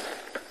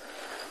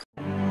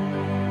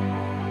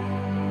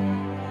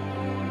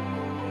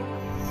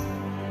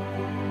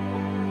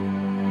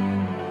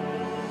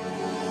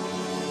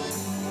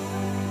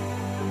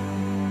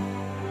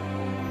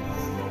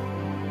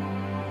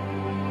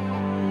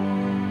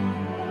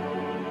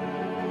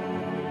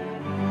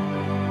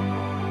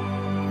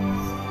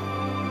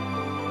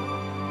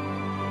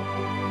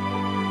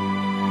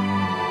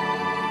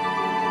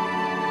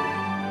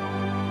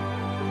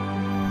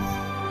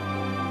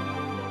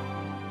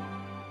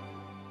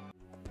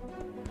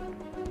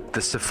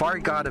 The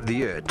Safari Guide of the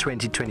Year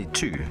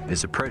 2022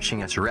 is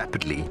approaching us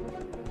rapidly.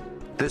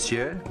 This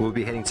year, we'll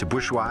be heading to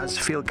Bushwise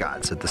Field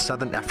Guides at the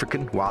Southern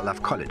African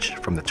Wildlife College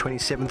from the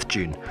 27th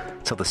June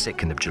till the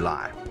 2nd of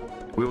July.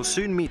 We will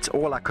soon meet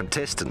all our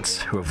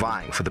contestants who are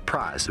vying for the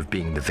prize of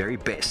being the very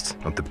best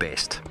of the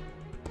best,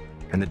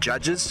 and the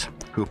judges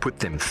who will put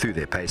them through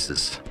their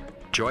paces.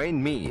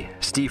 Join me,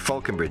 Steve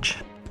Falconbridge,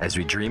 as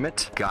we dream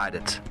it, guide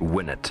it,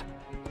 win it.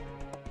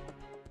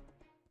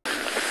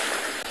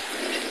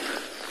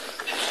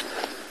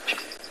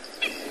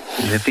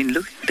 We've been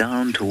looking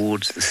down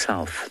towards the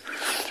south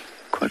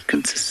quite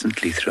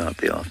consistently throughout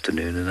the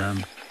afternoon, and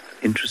I'm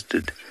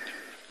interested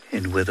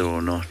in whether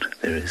or not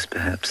there is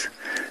perhaps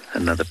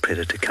another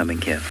predator coming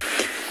here.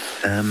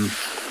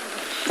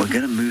 We're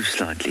going to move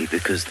slightly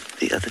because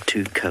the other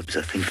two cubs,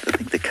 the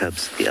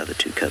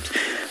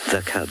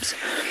cubs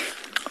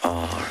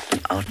are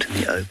out in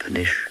the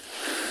openish,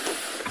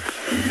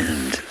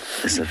 and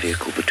there's a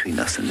vehicle between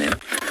us and them.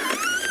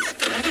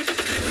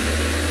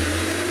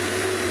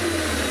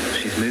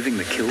 She's moving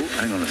the kill.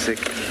 Hang on a sec.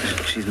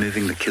 She's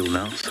moving the kill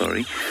now,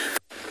 sorry.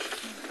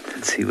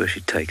 Let's see where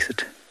she takes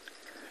it.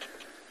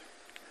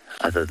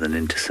 Other than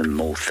into some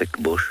more thick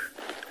bush.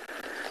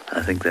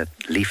 I think that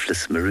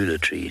leafless marula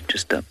tree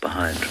just up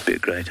behind would be a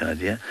great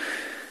idea.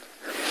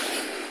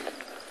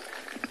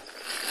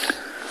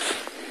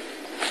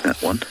 That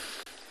one.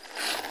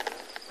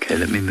 Okay,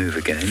 let me move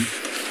again.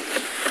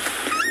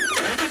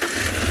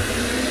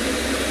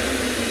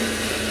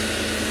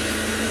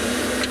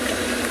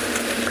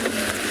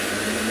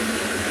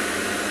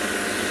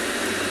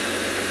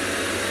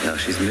 Now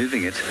she's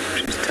moving it.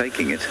 She's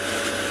taking it.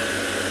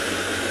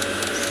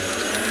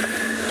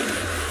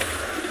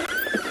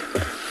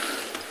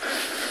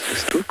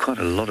 Still quite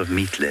a lot of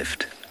meat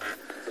left.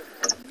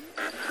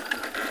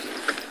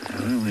 I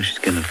don't know where she's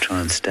going to try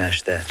and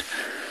stash that.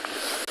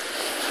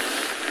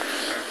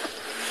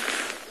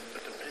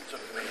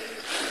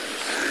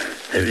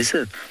 There is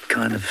a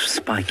kind of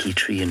spiky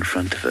tree in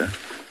front of her.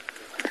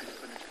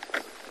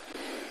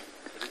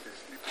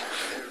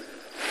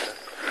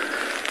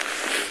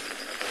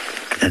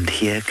 And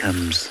here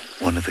comes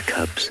one of the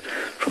cubs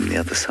from the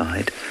other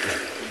side,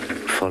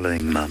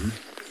 following Mum.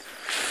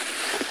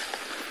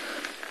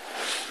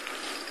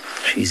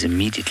 She's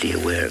immediately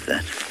aware of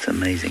that. It's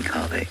amazing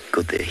how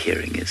good their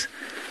hearing is.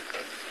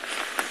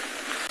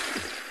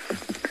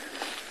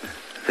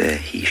 There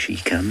she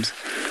comes.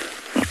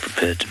 Not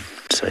prepared to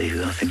say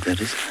who I think that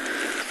is.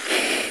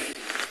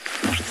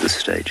 Not at this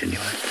stage,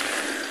 anyway.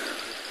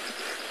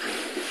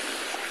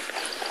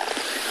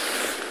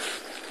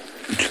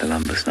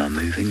 Columbus now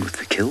moving with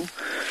the kill.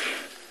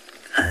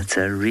 And it's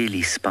a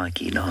really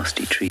spiky,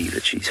 nasty tree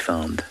that she's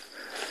found.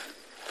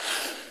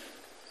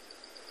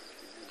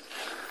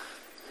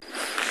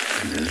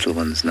 And the little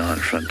one's now in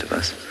front of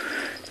us,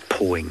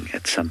 pawing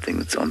at something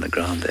that's on the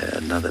ground there.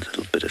 Another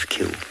little bit of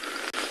kill.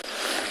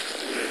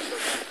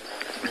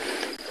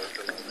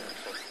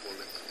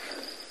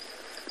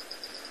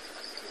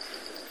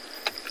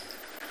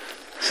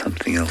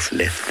 Something else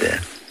left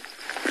there.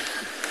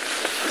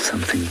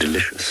 Something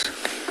delicious.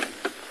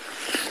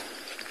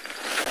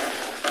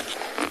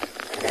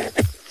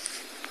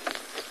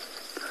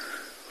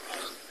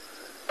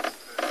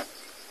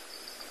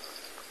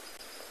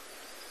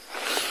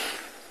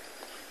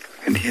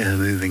 Can hear her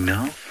moving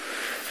now.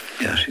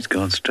 Yeah, she's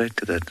gone straight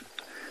to that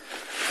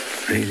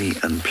really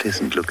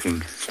unpleasant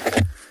looking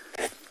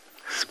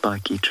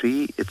spiky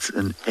tree. It's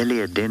an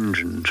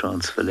Eleodendron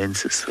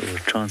transvalensis, or a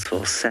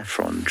Transvaal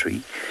saffron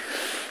tree.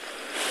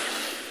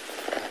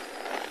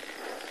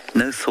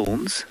 No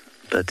thorns,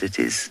 but it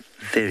is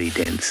very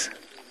dense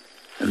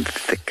and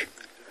thick.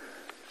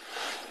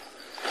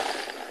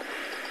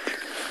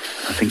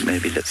 I think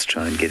maybe let's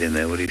try and get in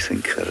there. What do you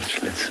think,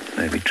 Gerrit? Let's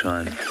maybe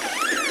try and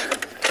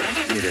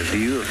get a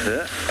view of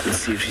her and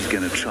see if she's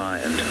going to try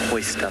and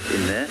hoist up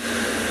in there.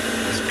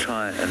 Let's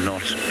try and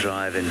not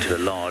drive into a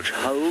large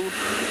hole.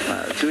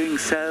 Doing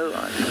so,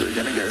 I think we're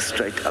going to go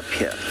straight up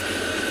here.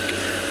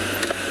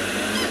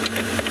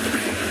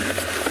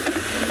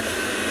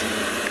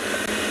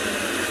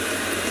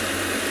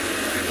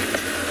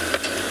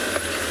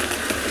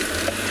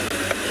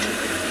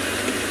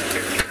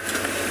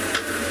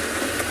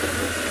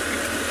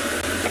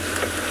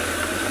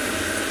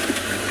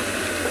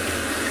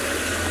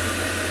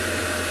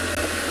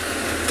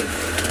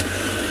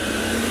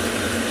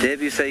 Deb,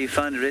 you say you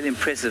find it really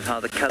impressive how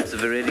the cubs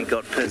have already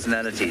got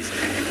personalities.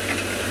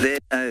 There,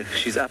 oh,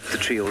 she's up the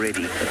tree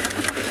already.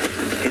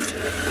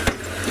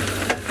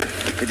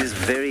 It is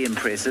very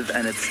impressive,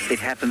 and it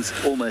happens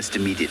almost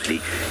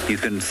immediately. You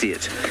can see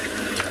it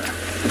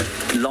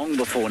long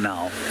before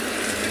now.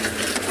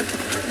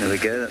 There we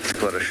go. That's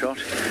quite a shot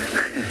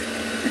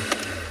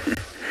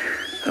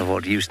of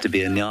what used to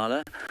be a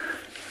nyala,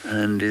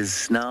 and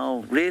is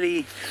now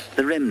really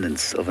the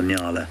remnants of a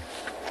nyala.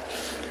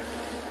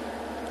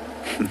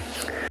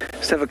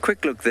 Just have a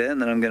quick look there,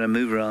 and then I'm going to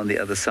move around the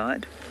other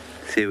side,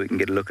 see if we can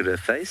get a look at her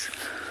face.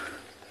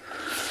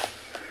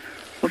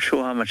 Not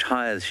sure how much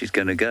higher she's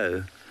going to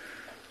go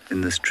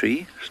in this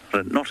tree.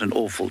 Not an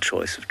awful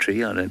choice of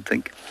tree, I don't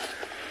think.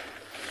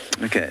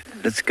 Okay,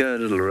 let's go a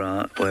little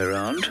way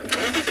around.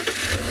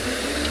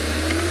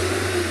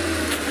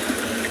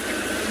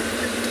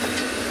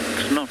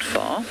 It's not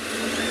far.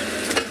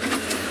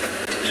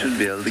 Should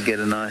be able to get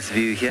a nice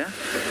view here.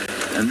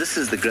 And this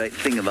is the great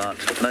thing about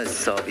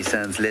most Sabi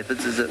Sands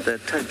leopards, is that they're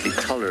totally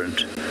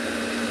tolerant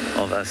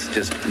of us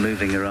just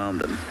moving around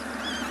them.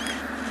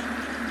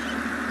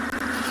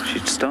 She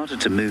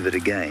started to move it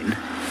again.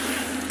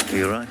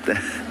 You're right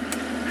there.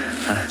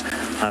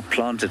 I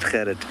planted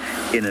Gerrit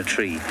in a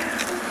tree.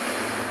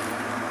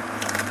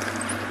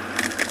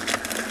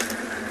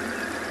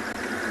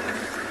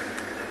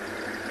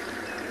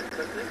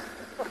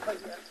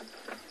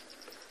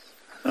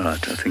 All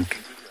right, I think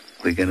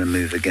we're going to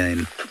move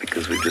again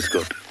because we've just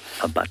got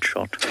a butt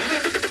shot,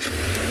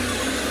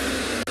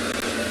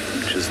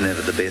 which is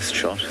never the best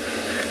shot.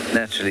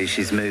 Naturally,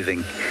 she's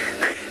moving.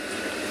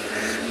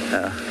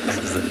 This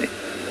is a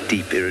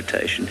deep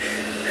irritation.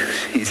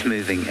 She's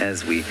moving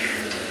as we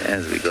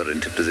got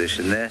into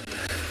position there.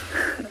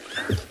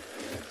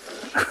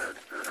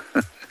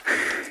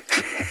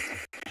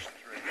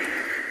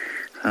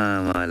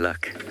 Oh, my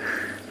luck.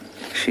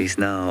 She's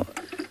now...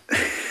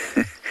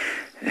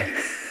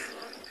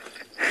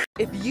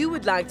 If you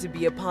would like to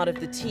be a part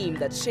of the team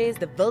that shares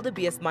the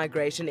wildebeest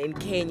migration in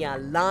Kenya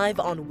live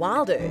on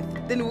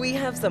WildEarth, then we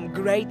have some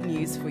great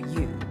news for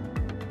you.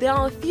 There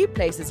are a few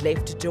places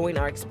left to join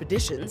our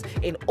expeditions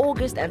in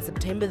August and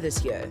September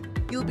this year.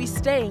 You'll be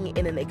staying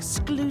in an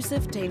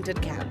exclusive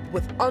tented camp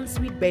with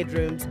ensuite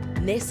bedrooms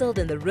nestled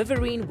in the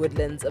riverine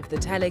woodlands of the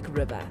Talek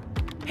River.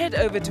 Head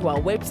over to our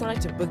website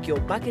to book your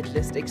bucket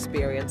list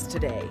experience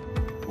today.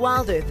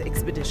 WildEarth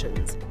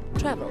Expeditions.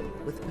 Travel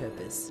with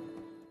purpose.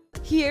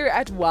 Here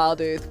at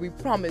WildEarth, we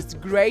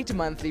promised great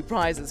monthly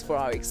prizes for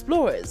our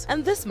explorers,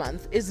 and this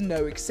month is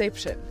no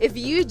exception. If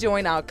you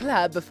join our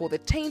club before the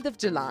 10th of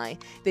July,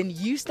 then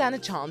you stand a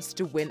chance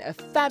to win a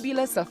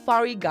fabulous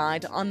Safari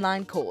Guide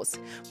online course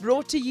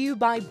brought to you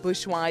by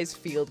Bushwise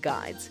Field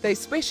Guides. They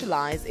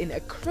specialize in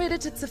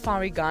accredited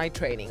Safari Guide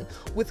training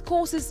with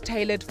courses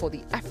tailored for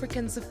the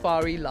African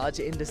safari lodge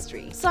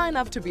industry. Sign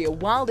up to be a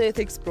WildEarth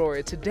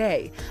explorer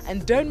today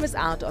and don't miss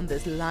out on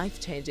this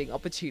life-changing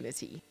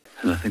opportunity.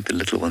 And I think the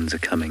little ones are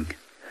coming,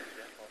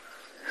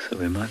 so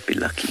we might be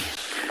lucky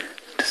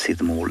to see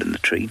them all in the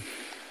tree.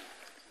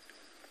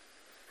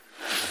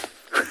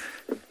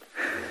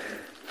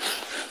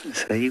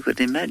 So you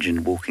could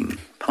imagine walking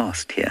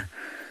past here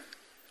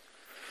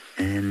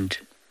and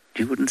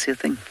you wouldn't see a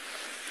thing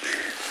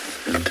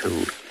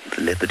until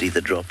the leopard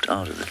either dropped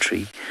out of the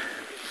tree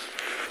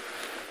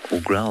or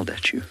growled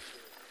at you.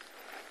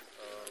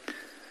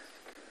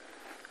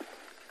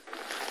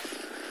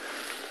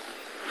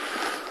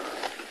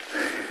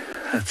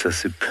 That's a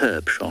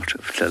superb shot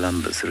of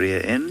Tlalamba's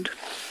rear end.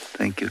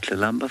 Thank you,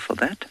 Tlalamba, for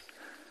that.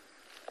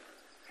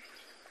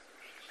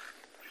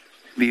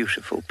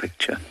 Beautiful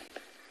picture.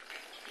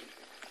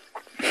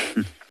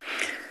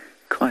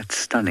 Quite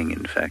stunning,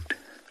 in fact.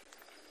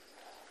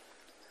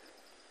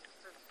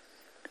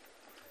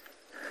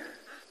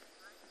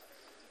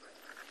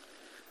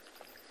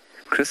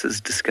 Chris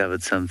has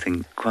discovered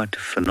something quite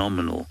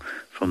phenomenal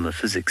from the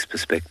physics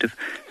perspective.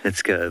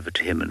 Let's go over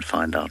to him and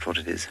find out what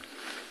it is.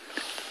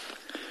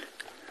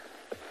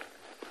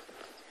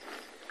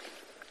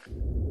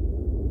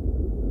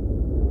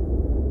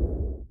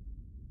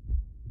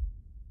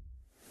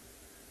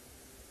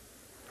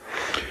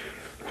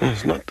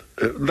 It's not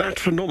that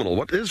phenomenal.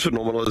 What is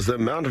phenomenal is the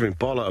amount of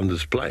impala on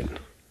this plain.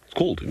 It's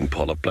called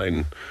Impala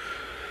Plain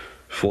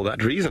for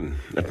that reason.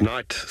 At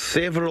night,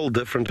 several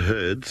different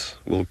herds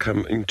will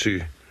come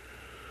into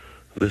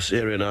this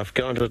area. And I've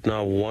counted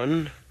now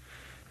 1,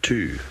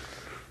 2,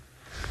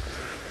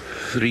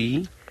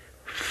 3,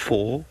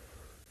 4,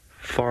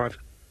 5,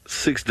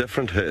 6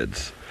 different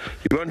herds.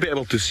 You won't be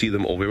able to see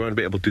them all. We won't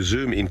be able to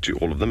zoom into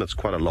all of them. It's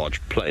quite a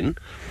large plain.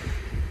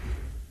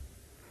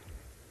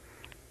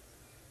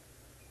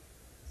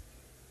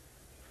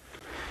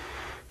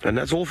 And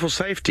that's all for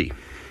safety.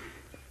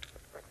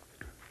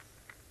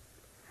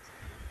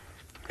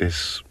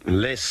 There's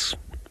less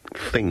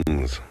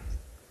things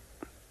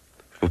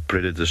for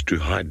predators to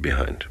hide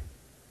behind.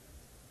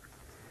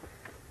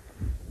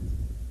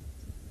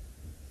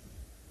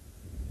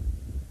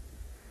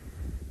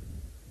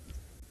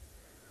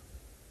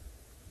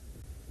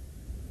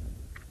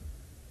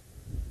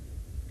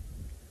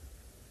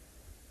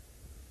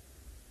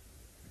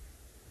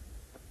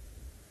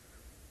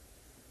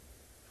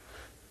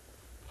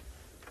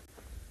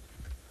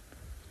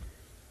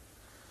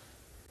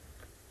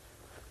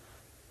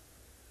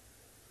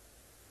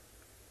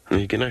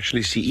 You can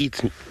actually see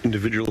each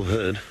individual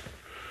herd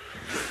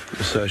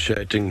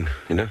associating,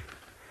 you know.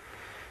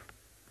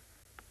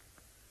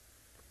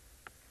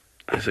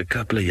 There's a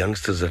couple of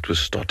youngsters that were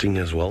starting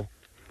as well,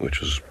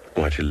 which was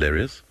quite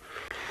hilarious.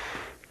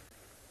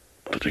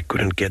 But they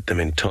couldn't get them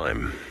in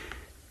time.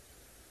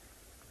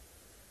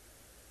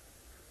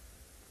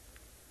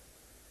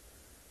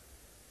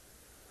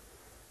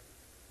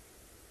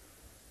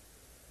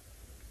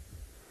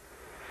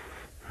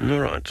 All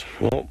right,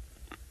 well,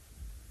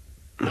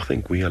 I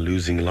think we are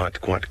losing light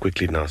quite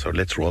quickly now, so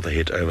let's rather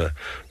head over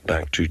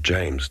back to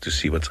James to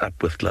see what's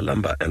up with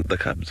Tlalamba and the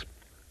cubs.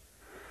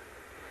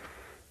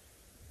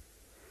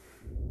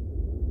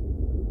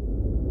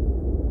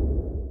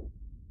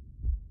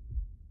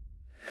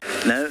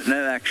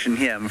 No action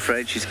here, I'm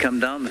afraid. She's come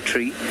down the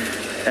tree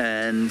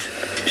and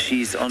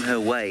she's on her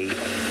way,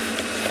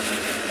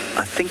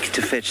 I think,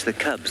 to fetch the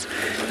cubs.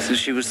 So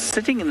she was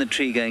sitting in the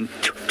tree going,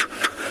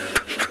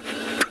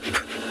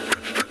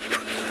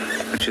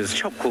 which is a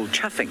chop called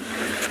chuffing,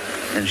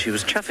 and she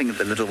was chuffing at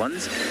the little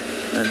ones,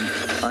 and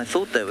I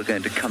thought they were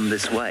going to come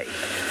this way.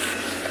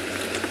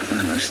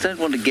 I just don't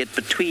want to get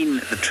between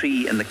the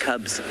tree and the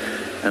cubs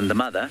and the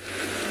mother,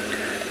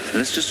 so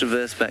let's just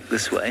reverse back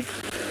this way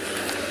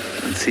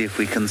and see if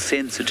we can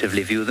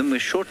sensitively view them. We're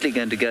shortly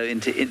going to go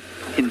into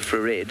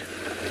infrared.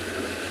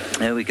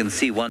 Now we can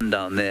see one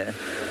down there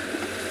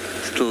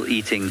still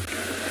eating.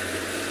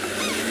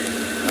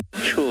 I'm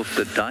not sure if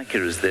the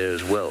duiker is there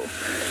as well.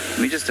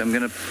 I'm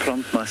going to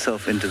plonk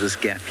myself into this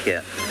gap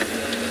here.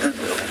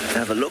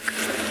 Have a look.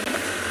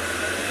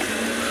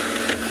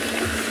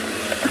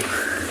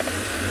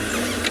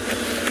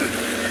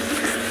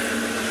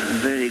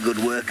 Very good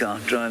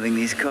workout driving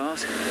these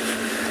cars.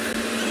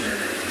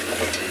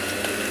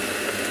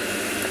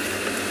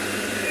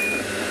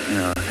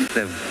 No, I think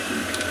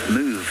they've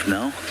moved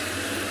now.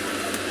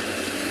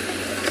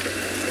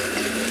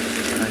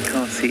 I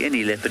can't see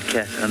any leopard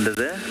cat under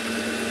there.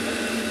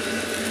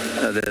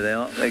 Oh, there they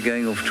are. They're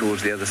going off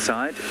towards the other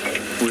side.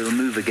 We'll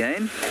move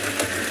again.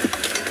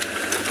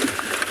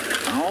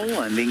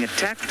 Oh, I'm being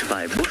attacked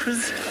by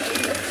bushes.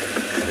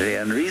 Very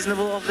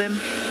unreasonable of them.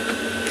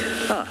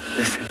 Ah,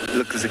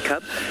 look, there's a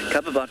cub.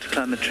 Cub about to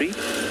climb a tree.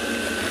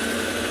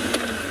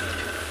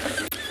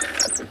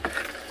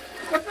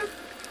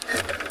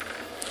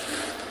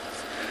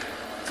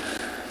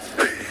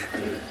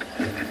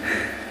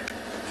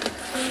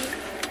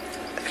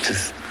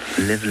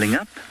 levelling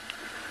up.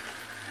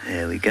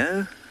 There we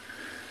go.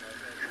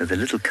 So the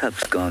little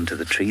cub's gone to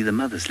the tree, the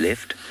mother's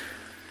left.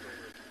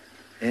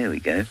 There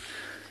we go.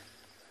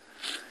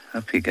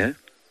 Up you go.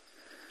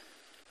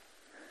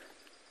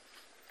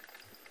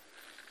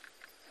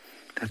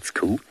 That's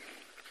cool.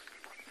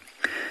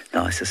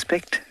 Now I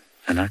suspect,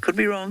 and I could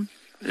be wrong,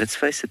 let's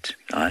face it,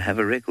 I have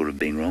a record of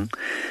being wrong.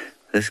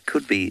 This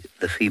could be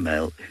the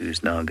female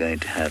who's now going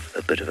to have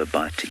a bit of a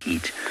bite to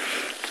eat.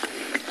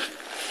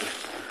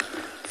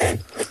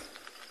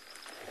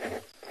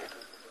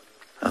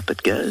 Up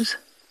it goes.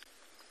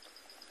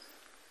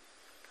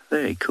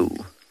 Very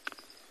cool.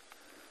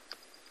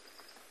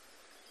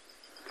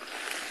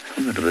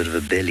 I've got a bit of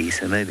a belly,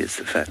 so maybe it's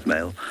the fat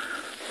male.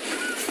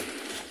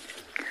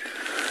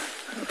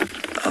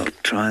 I'll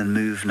try and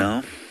move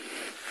now.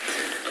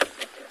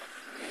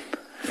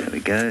 There we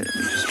go. Let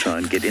me just try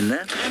and get in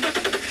there.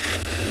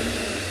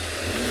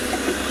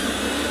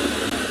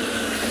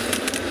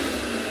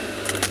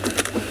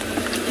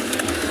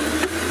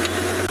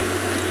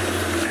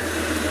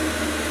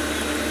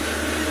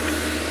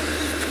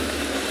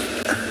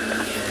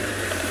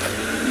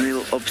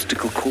 Real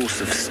obstacle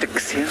course of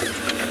sticks here.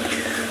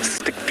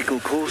 Stickticle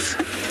course.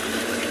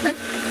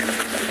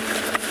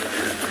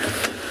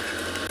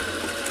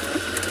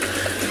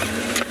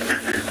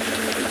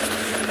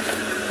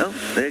 Oh,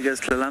 there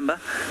goes Tlalamba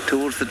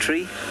towards the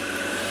tree.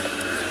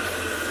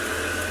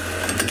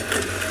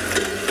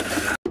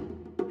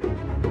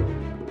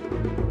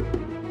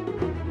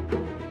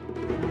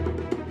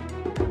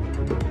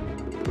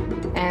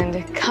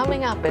 And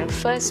coming up in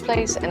first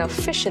place and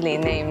officially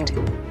named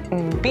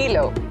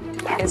Mbilo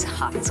is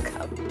Hart's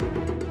Cub.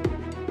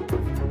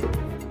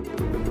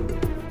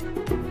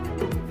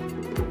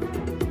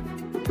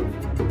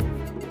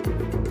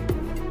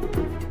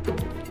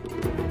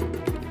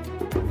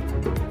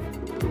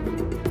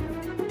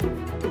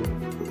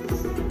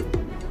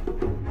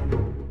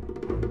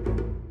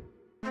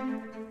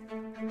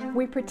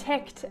 We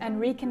protect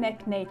and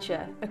reconnect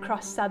nature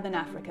across southern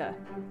Africa.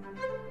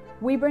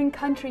 We bring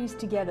countries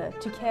together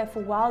to care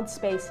for wild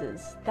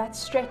spaces that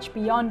stretch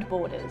beyond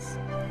borders.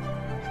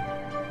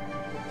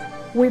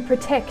 We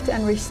protect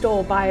and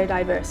restore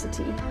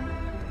biodiversity.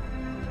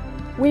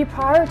 We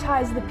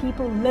prioritize the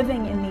people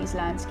living in these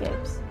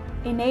landscapes,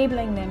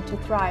 enabling them to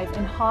thrive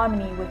in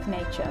harmony with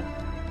nature.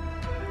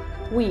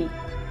 We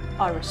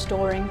are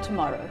restoring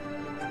tomorrow.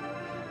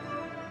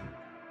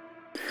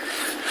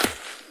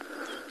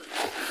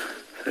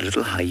 A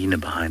little hyena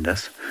behind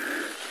us,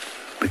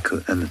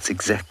 and that's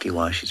exactly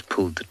why she's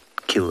pulled the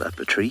kill up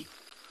a tree.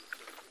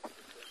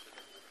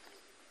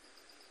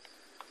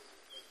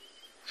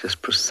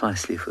 Just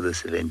precisely for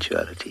this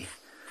eventuality.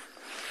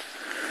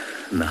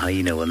 And the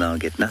hyena will now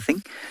get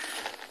nothing.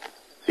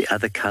 The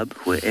other cub,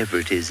 wherever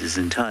it is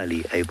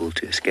entirely able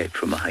to escape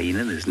from a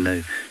hyena. There's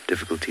no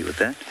difficulty with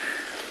that.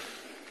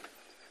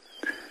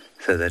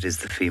 So that is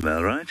the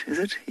female, right? Is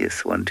it?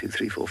 Yes, 1, 2,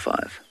 3, 4,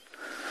 5.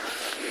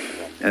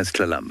 That's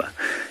Tlalamba.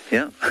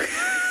 Yeah.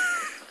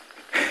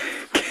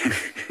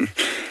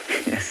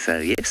 So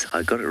yes,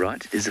 I got it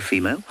right. It is a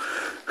female.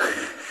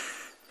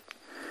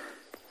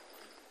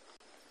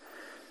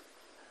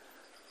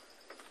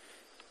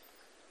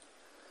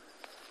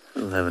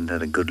 We haven't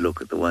had a good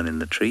look at the one in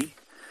the tree.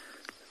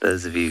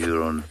 Those of you who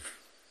are on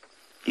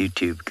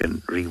YouTube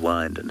can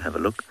rewind and have a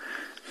look.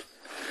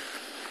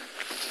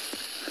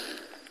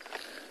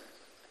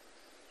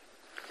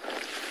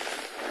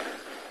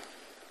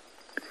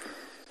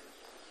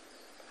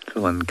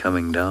 The one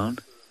coming down.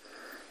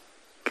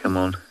 Come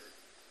on.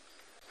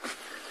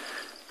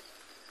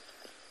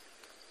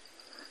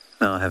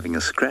 Now having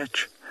a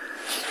scratch.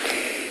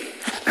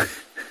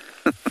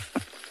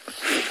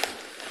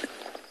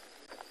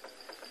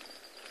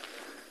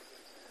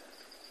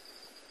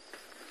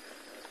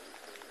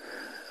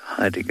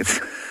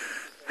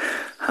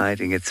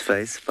 hiding its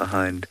face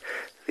behind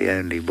the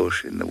only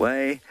bush in the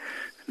way,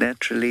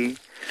 naturally.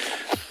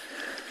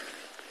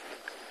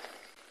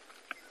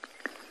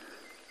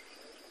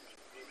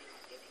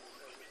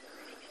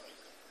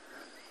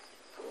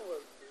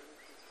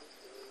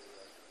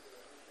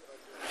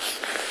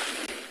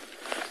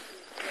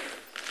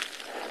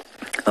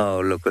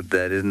 Oh, look at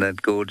that, isn't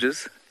that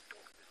gorgeous?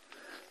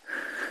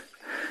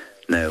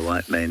 No,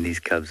 white mane, these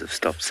cubs have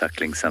stopped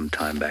suckling some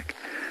time back.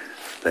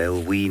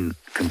 They'll wean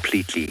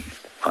completely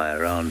by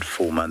around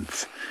 4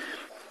 months.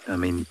 I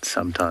mean,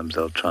 sometimes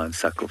they'll try and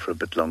suckle for a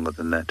bit longer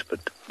than that,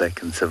 but they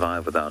can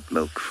survive without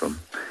milk from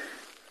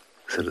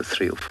sort of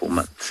 3 or 4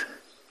 months.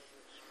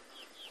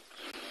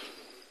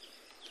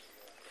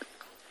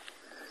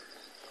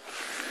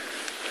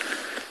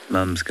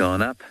 Mum's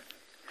gone up.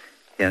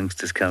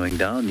 Youngsters coming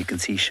down. You can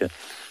see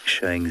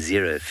showing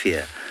zero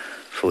fear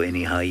for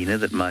any hyena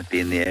that might be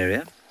in the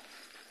area.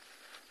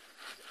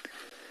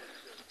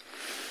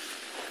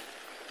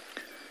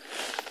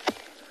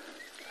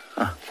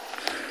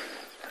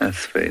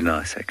 That's very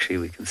nice, actually.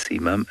 We can see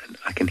Mum.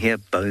 I can hear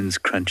bones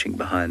crunching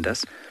behind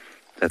us.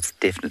 That's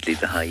definitely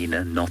the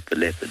hyena, not the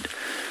leopard,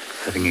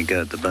 having a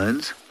go at the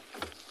bones.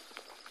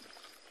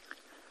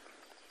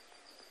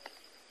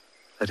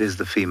 That is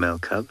the female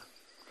cub.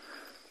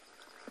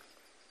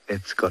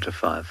 It's got a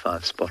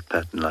 5-5 spot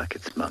pattern like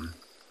its mum.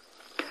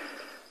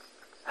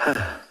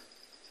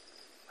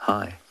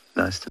 Hi,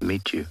 nice to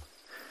meet you.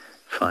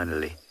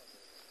 Finally.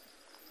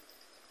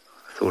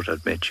 I thought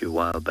I'd met you a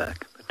while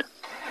back, but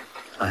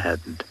I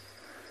hadn't.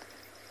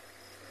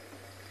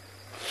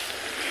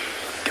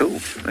 Cool.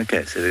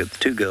 Okay, so we've got the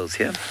two girls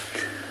here.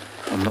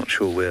 I'm not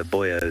sure where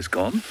Boyo's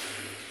gone.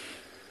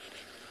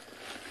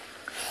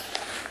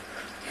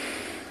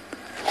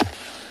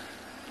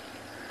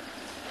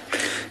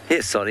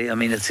 Yes, sorry. I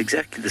mean, it's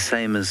exactly the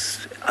same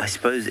as, I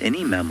suppose,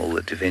 any mammal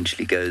that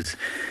eventually goes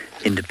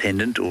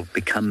independent or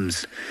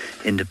becomes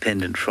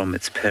independent from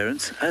its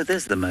parents. Oh,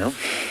 there's the male.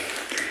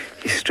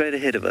 He's straight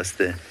ahead of us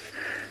there.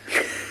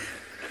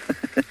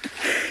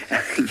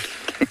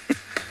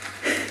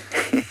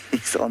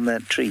 He's on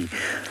that tree.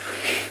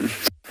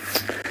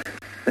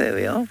 There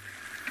we are.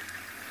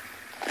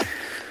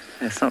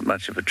 It's not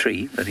much of a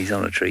tree, but he's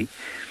on a tree.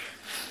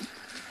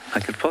 I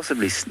could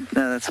possibly...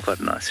 No, that's quite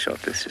a nice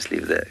shot. Let's just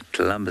leave it there.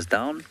 Tlalumba's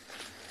down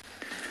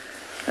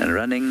and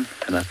running,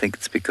 and I think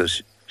it's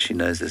because she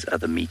knows there's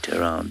other meat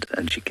around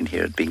and she can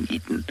hear it being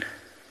eaten.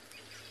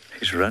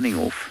 She's running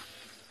off.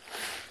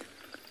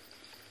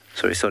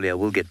 Sorry, Solly, I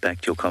will get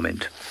back to your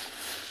comment.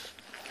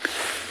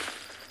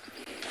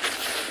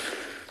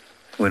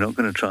 We're not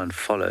going to try and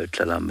follow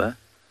Tlalumba.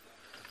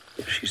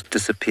 She's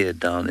disappeared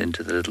down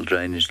into the little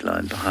drainage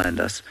line behind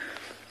us.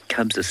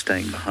 Cubs are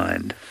staying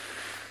behind,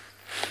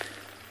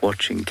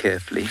 watching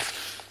carefully.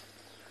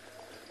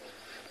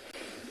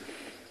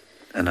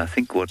 And I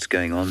think what's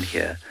going on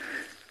here...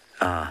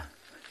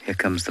 here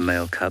comes the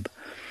male cub.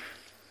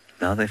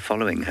 Now they're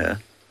following her.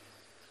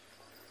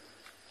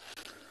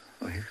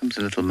 Oh, here comes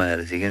the little male.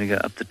 Is he going to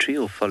go up the tree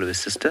or follow his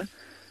sister?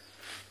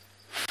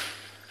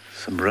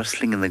 Some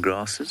rustling in the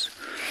grasses.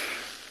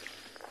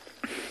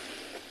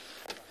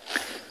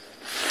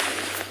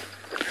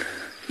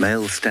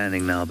 Male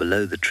standing now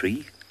below the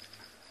tree.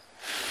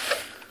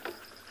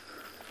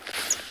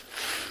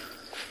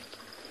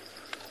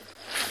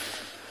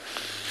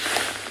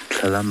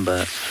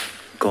 Tlalumba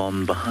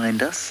gone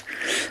behind us.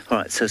 All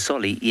right, so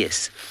Solly,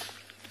 yes,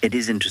 it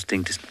is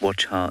interesting to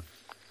watch how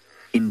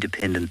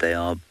independent they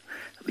are,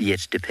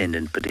 yet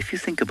dependent. But if you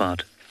think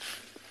about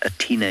a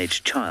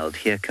teenage child,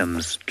 here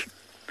comes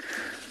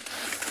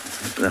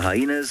the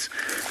hyenas,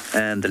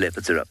 and the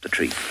leopards are up the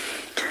tree.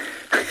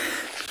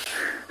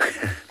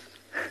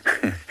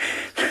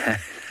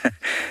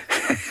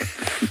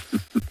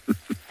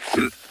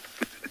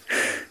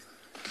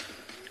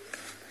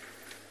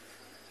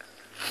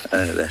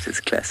 Oh, that is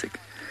classic.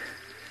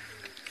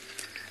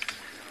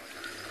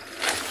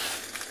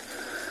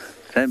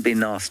 Don't be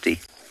nasty.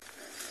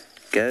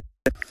 Go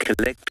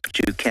collect what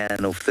you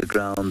can off the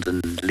ground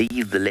and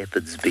leave the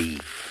leopards be.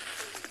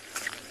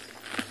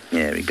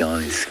 There he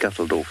gone, he's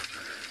scuttled off.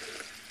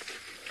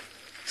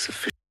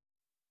 Sufficient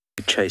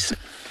chase.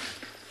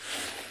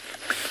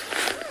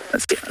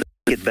 Let's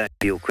get back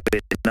to your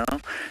question now.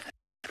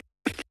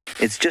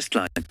 It's just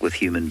like with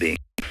human beings.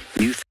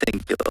 You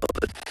think of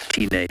a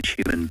teenage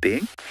human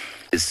being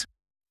is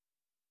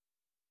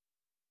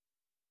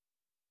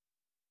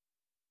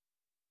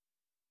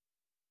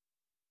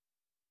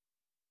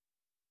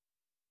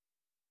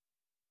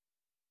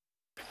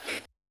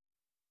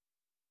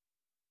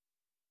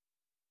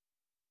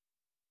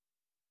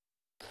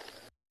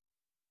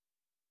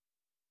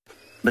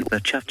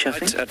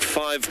chuffing? Right at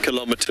 5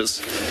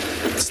 kilometers.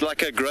 It's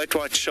like a great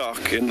white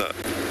shark in the...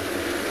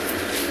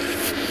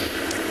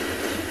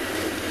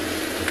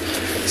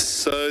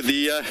 So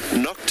the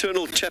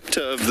nocturnal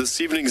chapter of this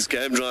evening's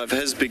game drive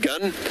has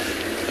begun.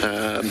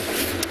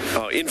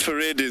 Our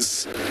infrared is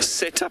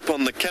set up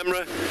on the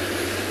camera,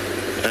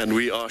 and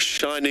we are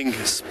shining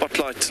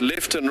spotlight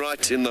left and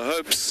right in the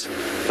hopes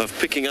of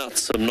picking out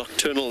some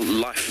nocturnal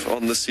life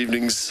on this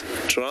evening's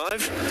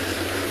drive.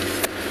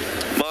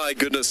 My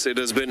goodness, it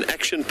has been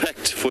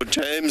action-packed for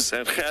James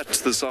and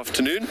Gert this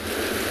afternoon.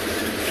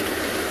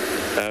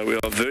 We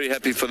are very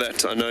happy for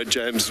that. I know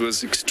James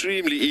was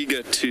extremely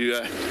eager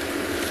to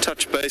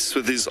touch base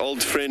with his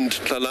old friend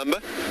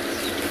Tlalumba,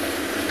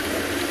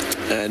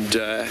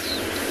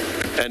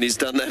 and he's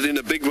done that in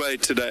a big way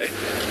today.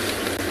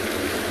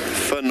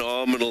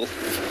 Phenomenal.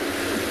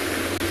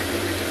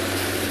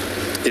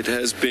 It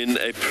has been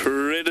a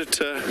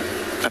predator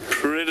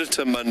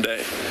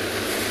Monday.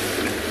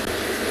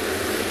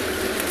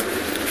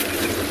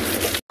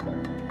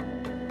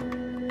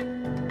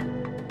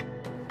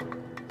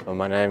 Well,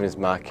 my name is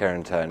Mark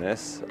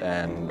Carantonis,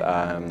 and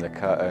I'm the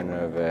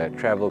co-owner of a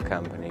travel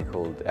company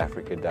called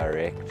Africa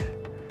Direct,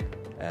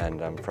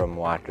 and I'm from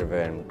White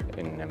River in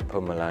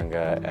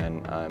Mpumalanga,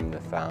 and I'm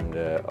the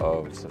founder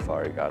of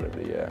Safari Guide of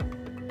the Year.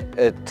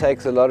 It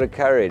takes a lot of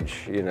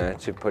courage, you know,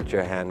 to put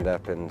your hand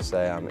up and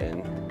say I'm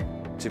in.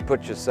 To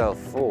put yourself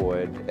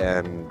forward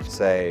and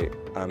say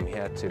I'm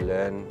here to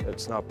learn,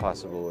 it's not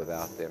possible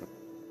without them.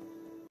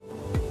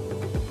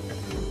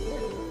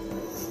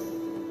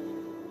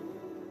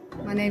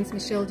 My name is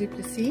Michelle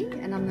Duplessis,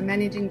 and I'm the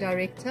Managing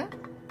Director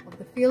of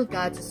the Field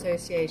Guides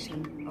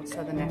Association of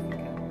Southern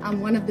Africa. I'm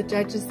one of the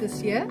judges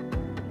this year,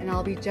 and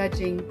I'll be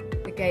judging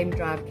the game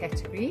drive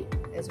category,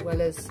 as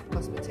well as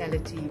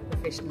hospitality,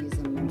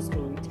 professionalism and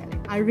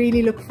storytelling. I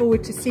really look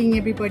forward to seeing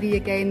everybody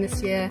again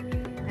this year,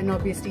 and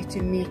obviously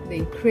to meet the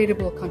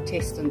incredible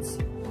contestants.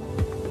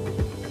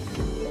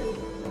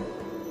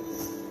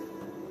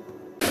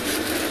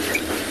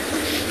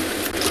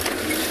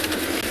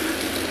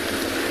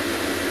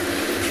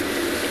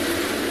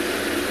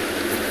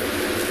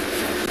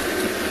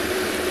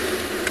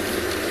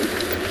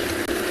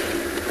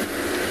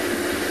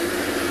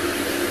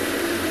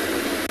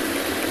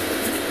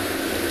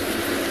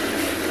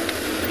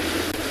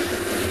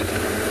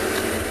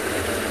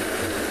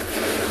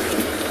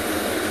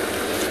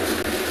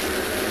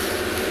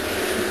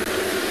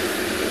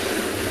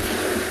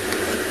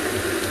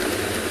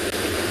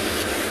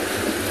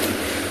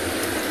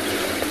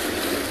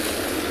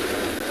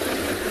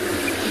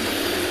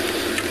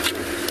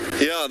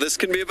 Yeah, this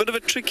can be a bit of a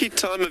tricky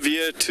time of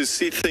year to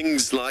see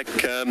things like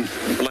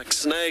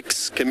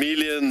snakes,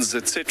 chameleons,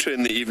 etc.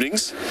 in the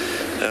evenings.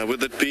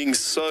 With it being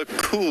so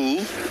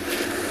cool,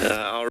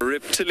 our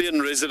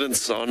reptilian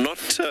residents are not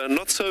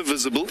so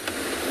visible.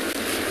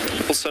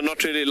 Also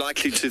not really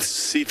likely to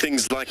see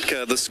things like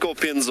the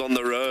scorpions on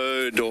the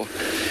road or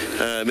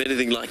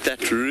anything like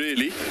that,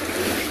 really.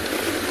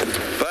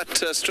 But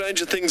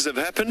stranger things have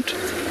happened.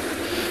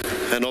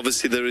 And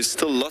obviously there is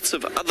still lots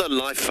of other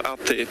life out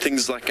there,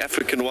 things like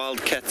African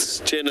wildcats,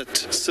 genet,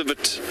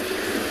 civet,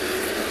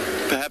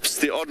 perhaps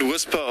the odd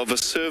whisper of a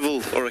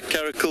serval or a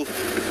caracal.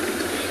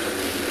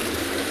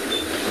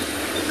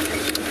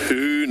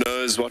 Who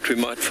knows what we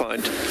might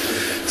find.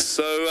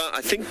 So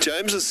I think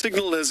James's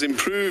signal has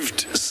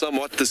improved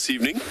somewhat this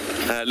evening.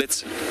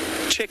 Let's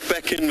check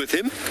back in with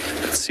him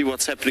and see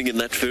what's happening in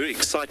that very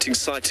exciting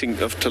sighting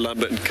of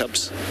Talamba and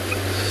cubs.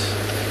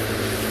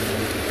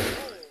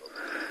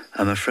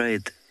 I'm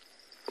afraid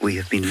we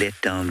have been let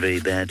down very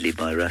badly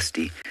by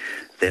Rusty.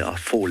 There are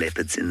 4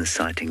 leopards in the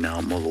sighting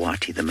now.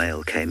 Mulwati, the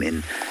male, came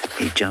in.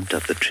 He jumped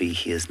up the tree.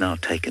 He has now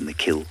taken the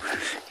kill.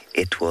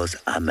 It was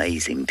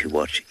amazing to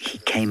watch. He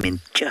came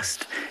in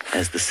just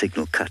as the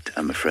signal cut,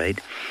 I'm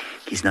afraid.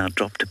 He's now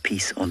dropped a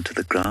piece onto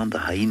the ground. The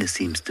hyena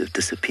seems to have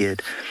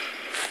disappeared.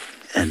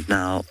 And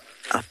now,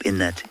 up in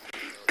that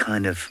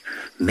kind of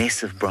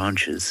mess of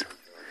branches,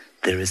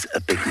 there is a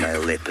big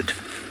male leopard.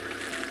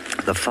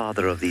 The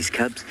father of these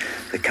cubs.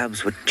 The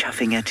cubs were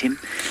chuffing at him,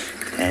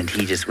 and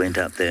he just went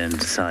up there and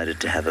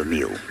decided to have a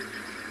meal.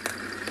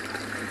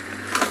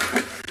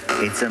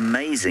 It's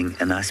amazing,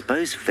 and I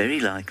suppose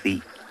very like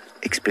the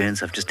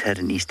experience I've just had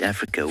in East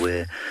Africa,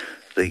 where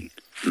the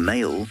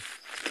male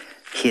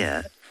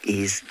here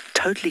is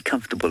totally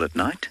comfortable at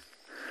night,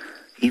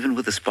 even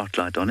with the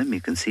spotlight on him.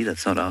 You can see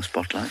that's not our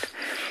spotlight,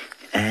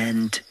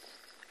 and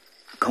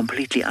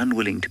completely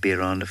unwilling to be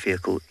around a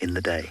vehicle in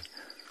the day.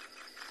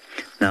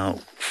 Now,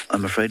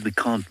 I'm afraid we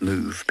can't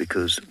move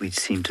because we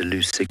seem to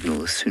lose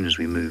signal as soon as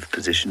we move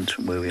positions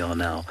from where we are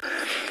now.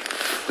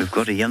 We've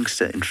got a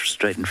youngster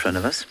straight in front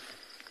of us.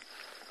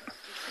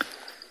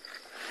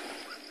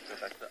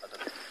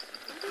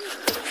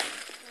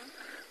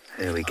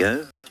 There we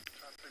go.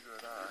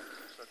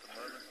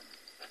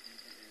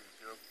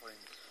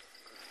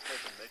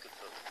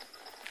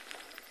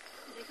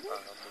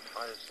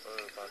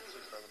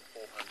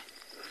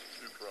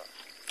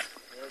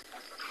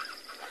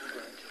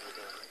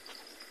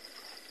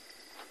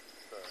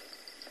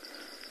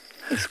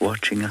 Just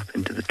watching up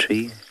into the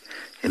tree,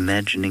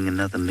 imagining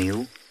another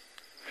meal.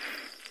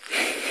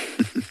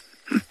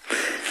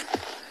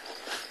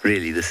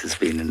 Really, this has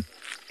been an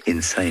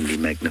insanely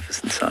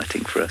magnificent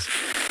sighting for us.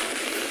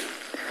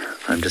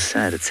 I'm just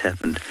sad it's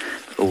happened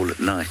all at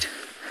night,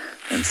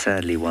 and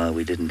sadly while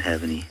we didn't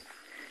have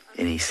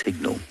any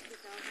signal.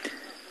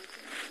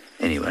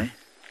 Anyway,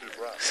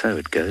 so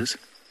it goes.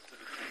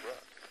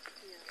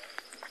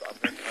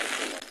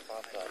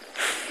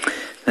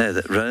 No,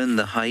 that Rowan,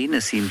 the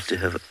hyena, seems to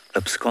have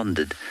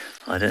absconded.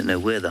 I don't know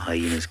where the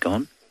hyena's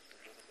gone,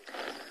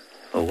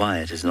 or why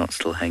it is not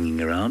still hanging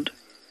around,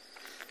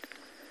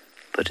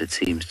 but it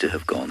seems to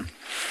have gone.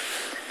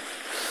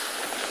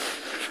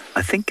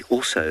 I think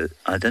also,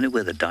 I don't know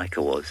where the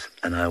duiker was,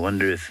 and I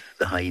wonder if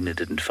the hyena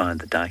didn't find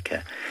the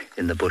duiker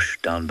in the bush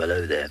down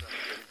below there,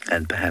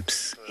 and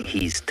perhaps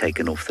he's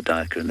taken off the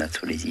duiker and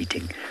that's what he's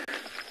eating.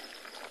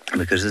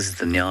 Because this is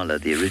the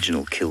nyala, the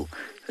original kill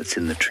that's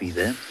in the tree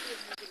there.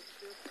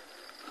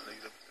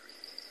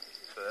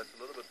 So that's a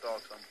little bit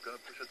dark, so I'm going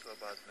to push it to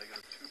about -2.3.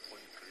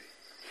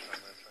 I'm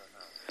going to try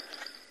now.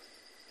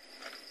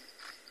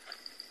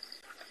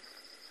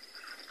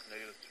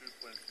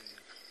 -2.3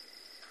 is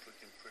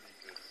looking pretty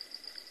good.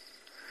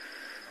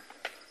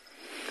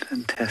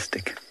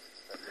 Fantastic.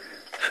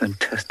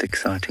 Fantastic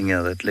sighting.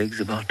 Yeah, that leg's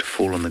about to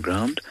fall on the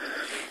ground.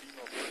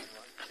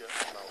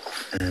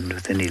 And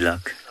with any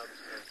luck,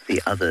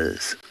 the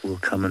others will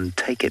come and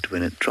take it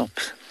when it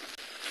drops.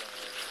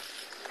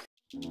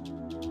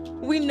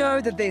 We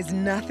know that there's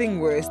nothing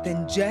worse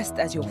than just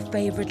as your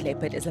favorite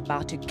leopard is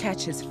about to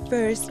catch his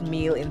first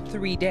meal in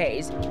 3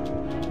 days,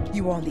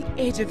 you are on the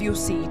edge of your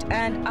seat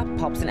and up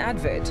pops an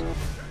advert.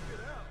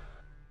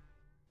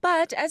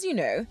 But as you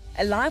know,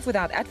 a life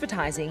without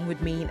advertising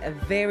would mean a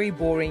very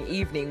boring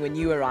evening when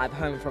you arrive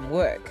home from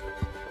work.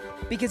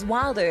 Because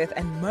WildEarth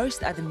and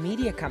most other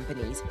media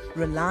companies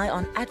rely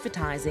on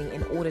advertising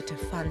in order to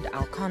fund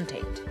our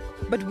content.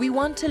 But we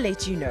want to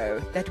let you know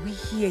that we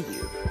hear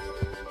you.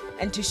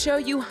 And to show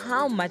you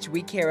how much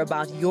we care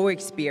about your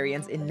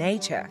experience in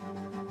nature,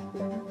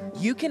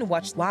 you can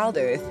watch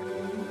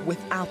WildEarth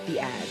without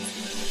the ads.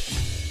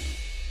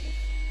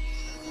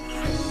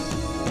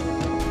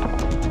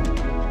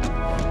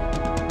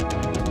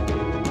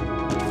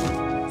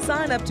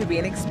 Sign up to be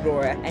an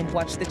explorer and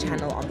watch the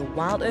channel on the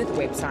WildEarth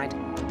website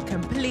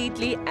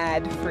completely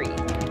ad-free.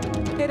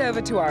 Head over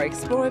to our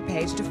Explorer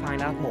page to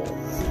find out more.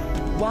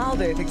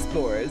 WildEarth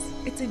Explorers,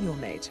 it's in your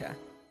nature.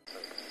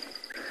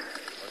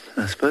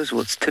 I suppose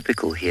what's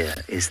typical here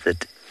is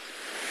that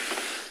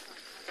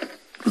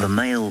the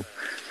male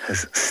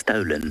has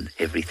stolen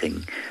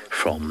everything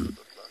from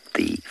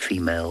the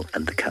female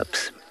and the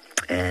cubs.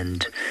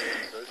 And,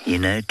 you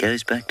know, it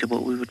goes back to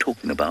what we were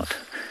talking about.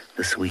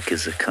 This week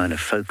is a kind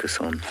of focus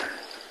on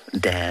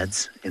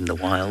dads in the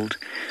wild.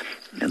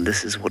 And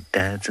this is what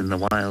dads in the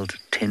wild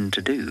tend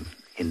to do.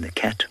 In the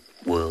cat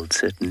world,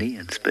 certainly,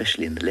 and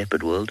especially in the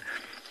leopard world.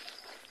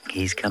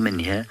 He's come in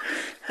here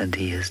and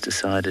he has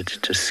decided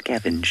to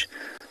scavenge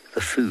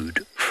the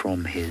food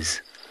from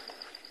his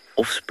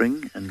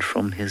offspring and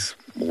from his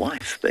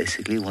wife,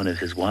 basically, one of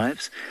his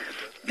wives.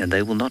 And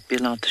they will not be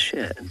allowed to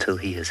share until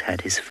he has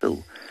had his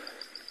fill.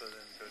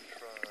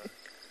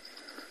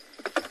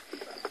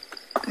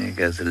 There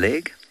goes the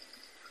leg.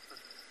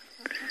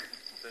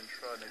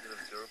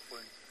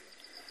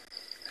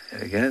 There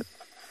we go.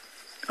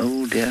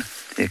 Oh dear,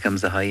 here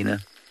comes the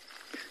hyena.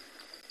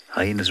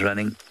 Hyena's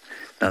running.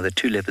 Now there are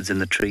two leopards in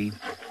the tree.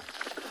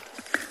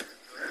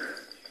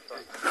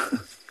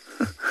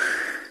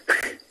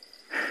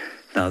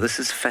 Now this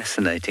is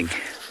fascinating.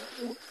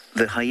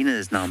 The hyena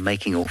is now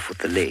making off with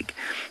the leg.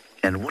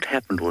 And what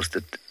happened was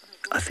that,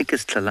 I think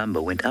as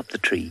Tlalamba went up the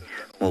tree,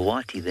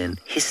 Mulwati then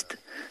hissed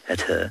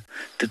at her,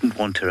 didn't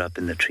want her up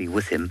in the tree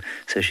with him,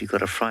 so she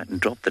got a fright and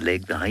dropped the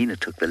leg. The hyena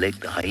took the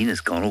leg. The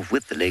hyena's gone off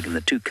with the leg, and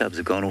the two cubs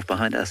have gone off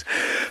behind us.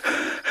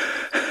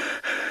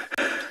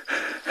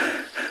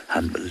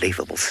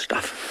 Unbelievable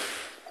stuff.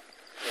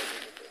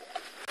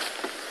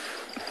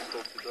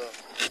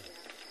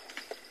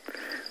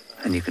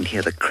 And you can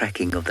hear the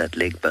cracking of that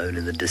leg bone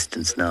in the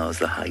distance now as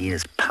the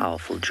hyena's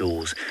powerful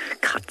jaws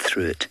cut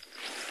through it.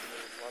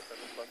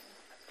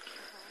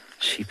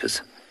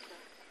 Sheepers.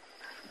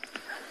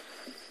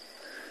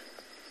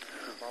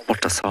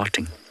 What a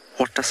sighting.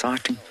 What a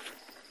sighting.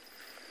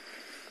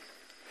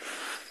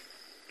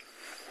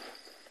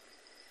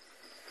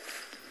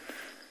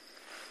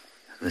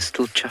 There's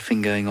still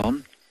chuffing going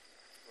on.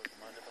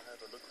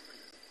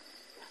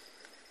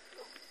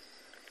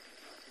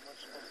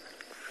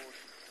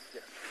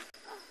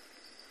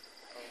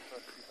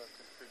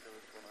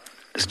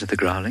 Listen to the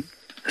growling.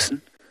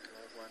 Listen.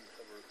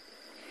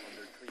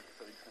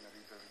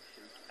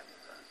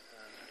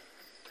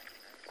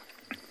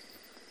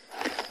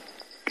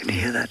 Can you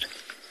hear that?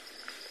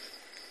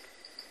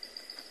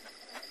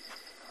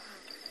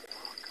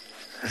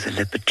 There's a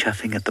leopard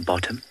chuffing at the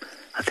bottom.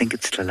 I think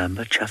it's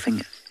Tlalamba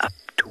chuffing up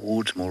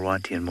towards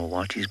Mulwati, and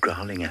Mulwati's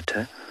growling at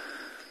her.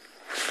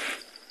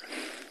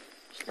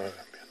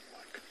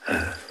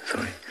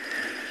 Sorry.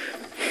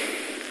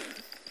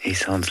 He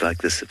sounds like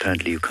this.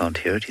 Apparently you can't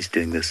hear it. He's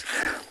doing this.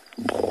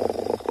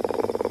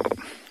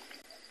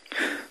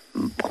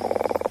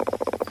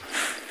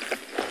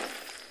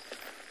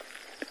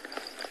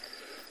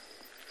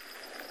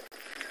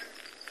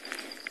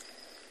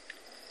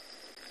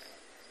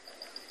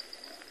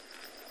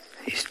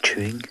 He's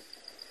chewing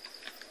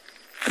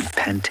and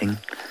panting.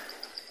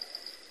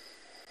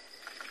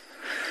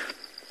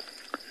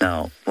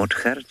 Now, what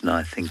Gerrit and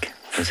I think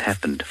has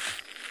happened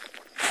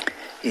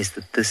is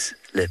that this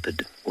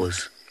leopard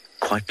was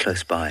quite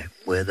close by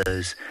where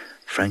those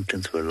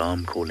Franklins were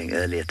alarm calling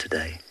earlier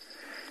today.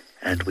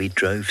 And we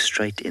drove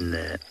straight in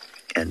there,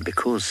 and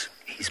because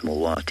he's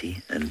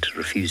Mulwati and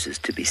refuses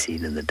to be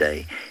seen in the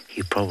day,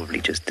 he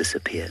probably just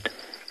disappeared.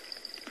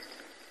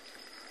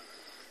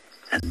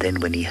 And then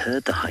when he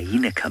heard the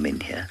hyena come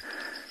in here,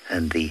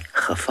 and the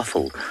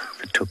kerfuffle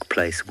that took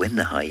place when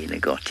the hyena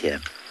got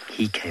here,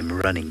 he came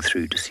running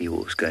through to see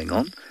what was going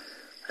on,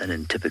 and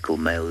in typical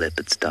male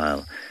leopard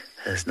style,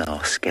 has now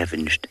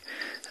scavenged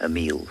a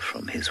meal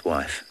from his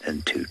wife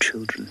and two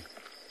children.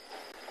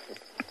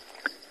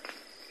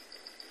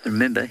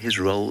 Remember, his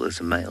role as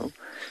a male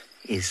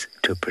is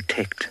to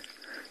protect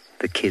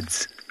the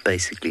kids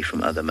basically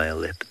from other male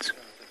leopards.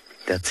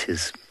 That's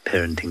his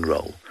parenting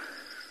role.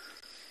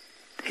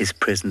 His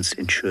presence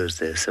ensures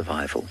their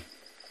survival,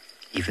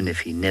 even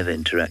if he never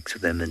interacts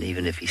with them and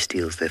even if he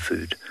steals their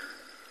food.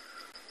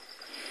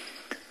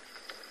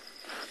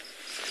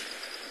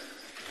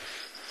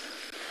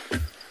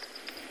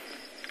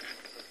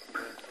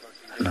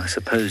 And I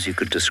suppose you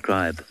could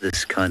describe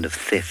this kind of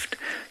theft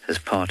as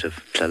part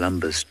of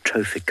Tlalamba's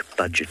trophic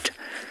budget.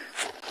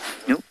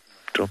 Nope,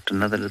 dropped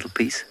another little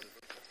piece.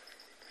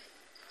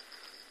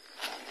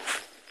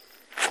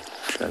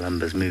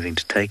 Lalumba's moving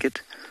to take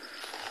it.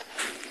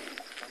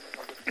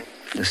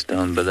 Just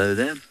down below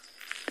there.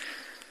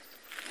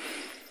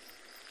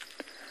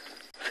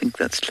 I think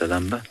that's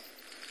Lalumba.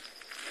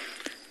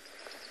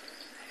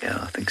 Yeah,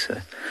 I think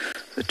so.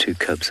 The two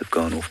cubs have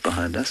gone off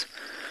behind us.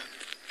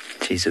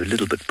 She's a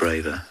little bit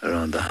braver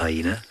around the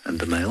hyena and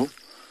the male.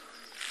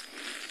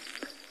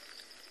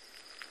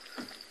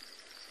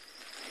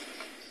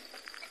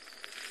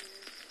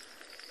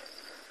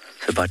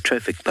 So by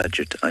trophic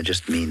budget, I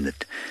just mean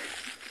that,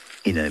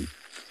 you know,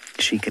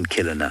 she can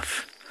kill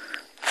enough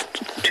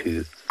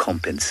to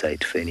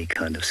compensate for any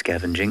kind of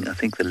scavenging. I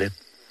think the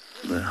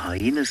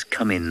hyena's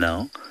come in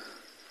now.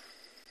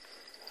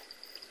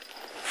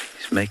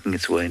 It's making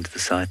its way into the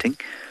sighting.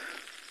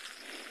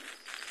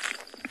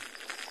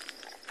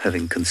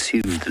 Having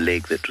consumed the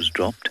leg that was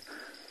dropped.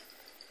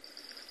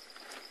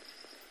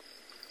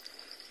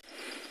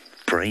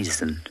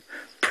 Brazen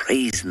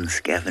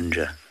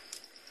scavenger.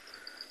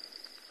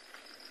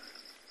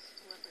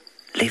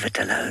 Leave it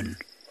alone.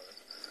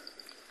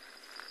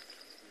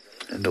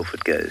 And off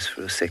it goes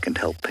for a second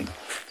helping.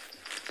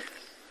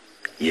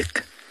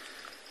 Yuck.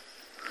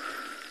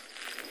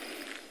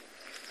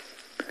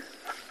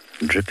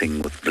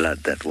 Dripping with blood,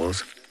 that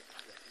was.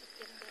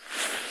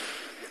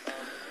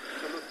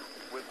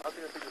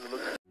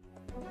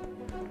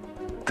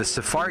 The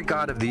Safari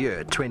Guide of the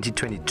Year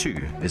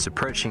 2022 is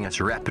approaching us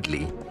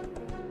rapidly.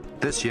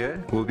 This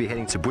year, we'll be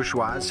heading to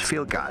Bushwise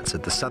Field Guides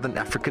at the Southern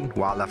African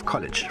Wildlife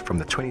College from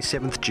the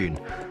 27th June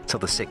till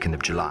the 2nd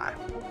of July.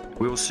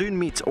 We will soon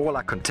meet all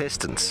our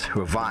contestants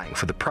who are vying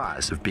for the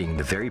prize of being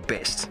the very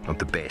best of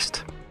the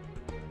best.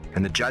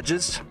 And the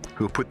judges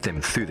who will put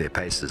them through their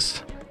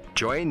paces.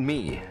 Join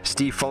me,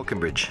 Steve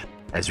Falconbridge,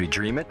 as we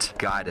dream it,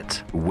 guide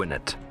it, win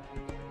it.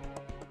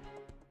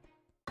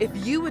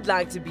 If you would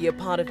like to be a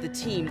part of the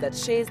team that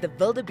shares the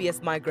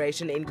wildebeest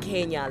migration in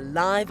Kenya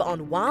live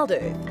on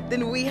WildEarth,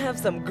 then we have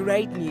some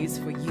great news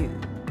for you.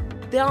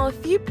 There are a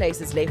few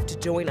places left to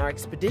join our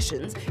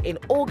expeditions in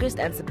August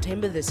and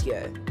September this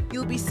year.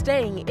 You'll be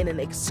staying in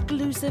an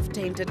exclusive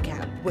tented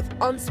camp with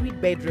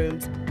ensuite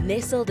bedrooms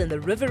nestled in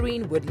the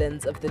riverine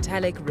woodlands of the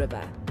Talek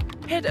River.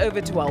 Head over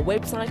to our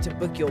website to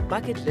book your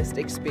bucket list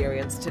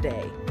experience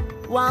today.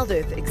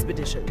 WildEarth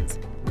Expeditions.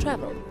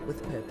 Travel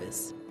with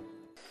purpose.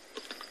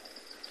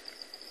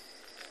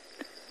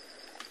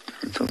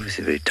 It's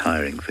obviously very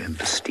tiring for him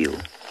to steal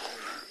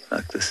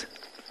like this.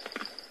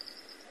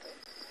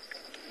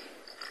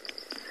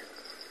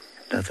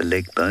 Another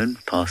leg bone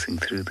passing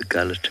through the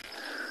gullet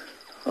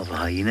of a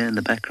hyena in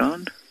the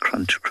background.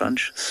 Crunch,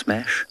 crunch,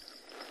 smash.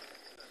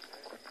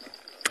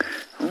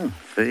 Oh,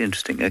 very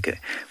interesting. Okay,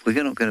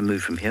 we're not going to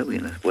move from here. We're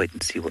going to wait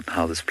and see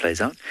how this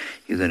plays out.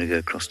 You're going to go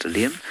across to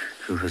Liam,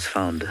 who has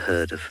found a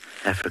herd of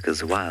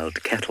Africa's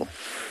wild cattle.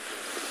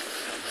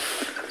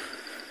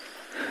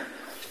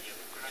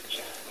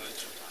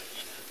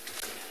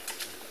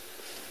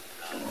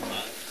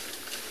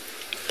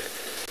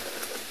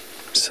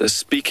 So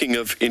speaking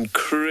of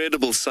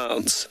incredible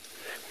sounds,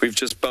 we've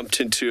just bumped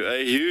into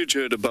a huge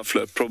herd of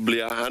buffalo,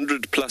 probably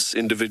 100 plus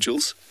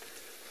individuals,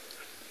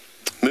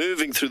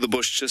 moving through the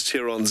bush just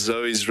here on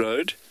Zoe's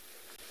Road.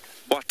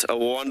 What a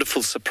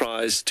wonderful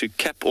surprise to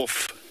cap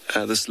off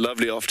this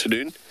lovely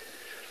afternoon.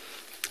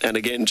 And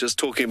again, just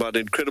talking about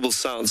incredible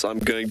sounds, I'm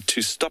going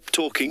to stop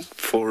talking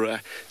for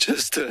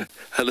just a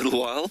little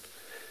while.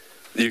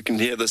 You can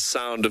hear the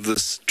sound of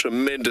this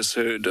tremendous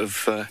herd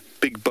of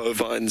big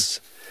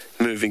bovines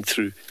moving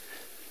through.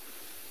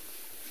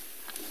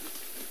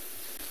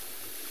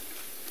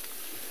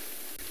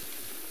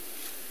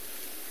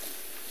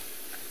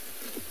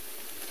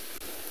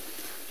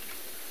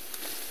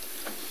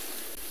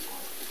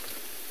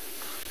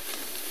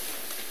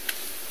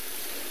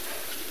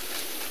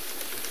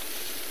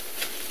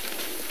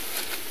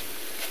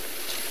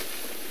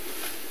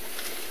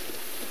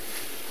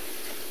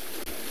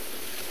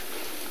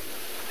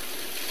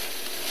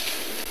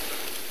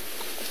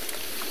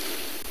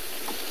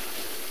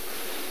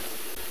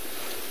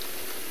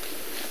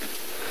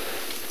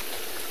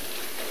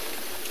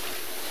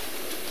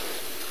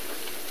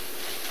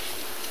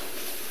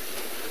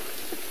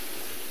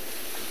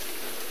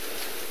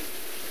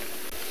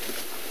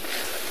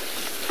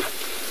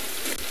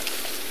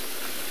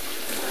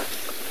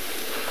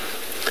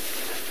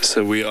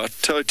 So we are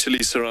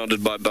totally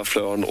surrounded by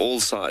buffalo on all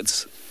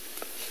sides.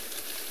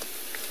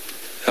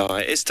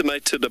 I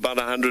estimated about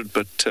 100,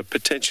 but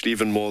potentially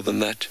even more than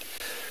that.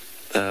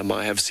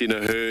 I have seen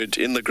a herd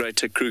in the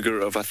Greater Kruger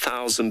of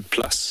 1,000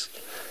 plus.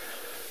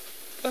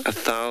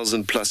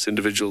 1,000 plus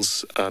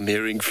individuals. I'm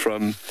hearing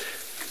from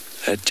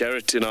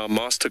Jarrett in our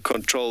master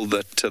control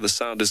that the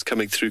sound is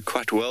coming through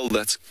quite well.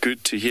 That's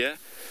good to hear.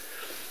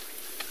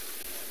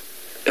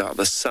 Yeah,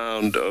 the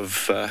sound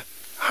of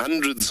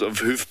hundreds of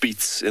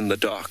hoofbeats in the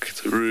dark.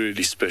 It's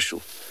really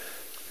special.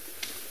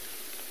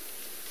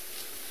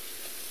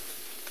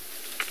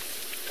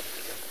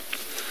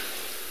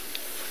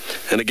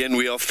 And again,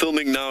 we are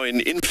filming now in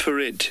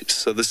infrared,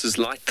 so this is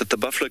light that the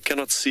buffalo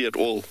cannot see at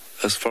all.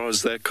 As far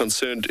as they're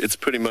concerned, it's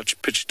pretty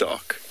much pitch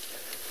dark.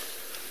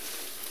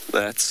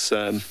 That's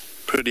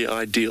pretty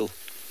ideal.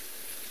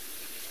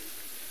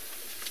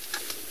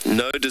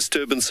 No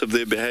disturbance of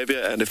their behavior,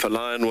 and if a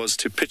lion was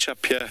to pitch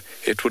up here,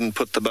 it wouldn't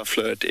put the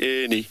buffalo at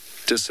any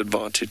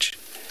disadvantage.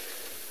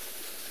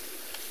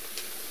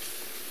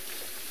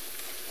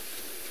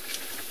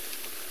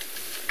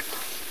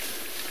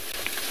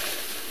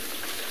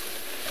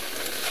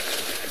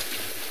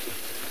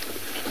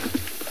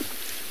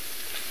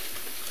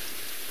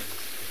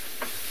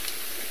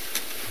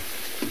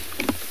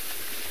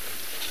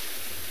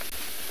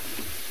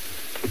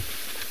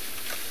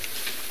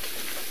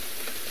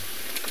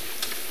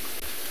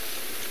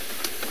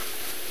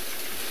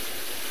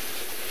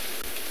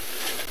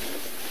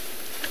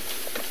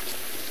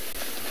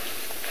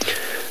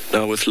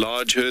 Now, with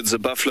large herds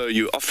of buffalo,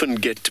 you often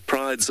get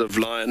prides of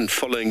lion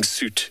following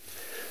suit.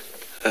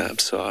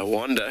 So I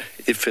wonder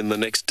if in the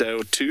next day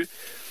or two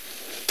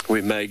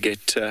we may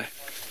get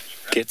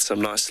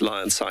some nice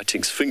lion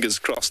sightings. Fingers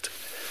crossed.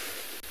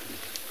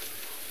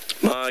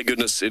 My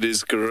goodness, it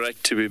is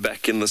great to be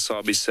back in the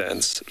Sabi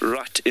Sands,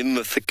 right in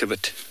the thick of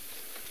it.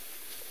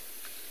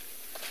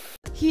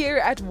 Here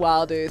at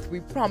WildEarth, we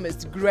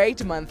promised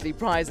great monthly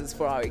prizes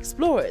for our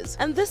explorers,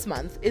 and this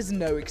month is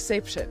no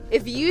exception.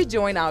 If you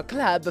join our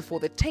club before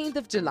the 10th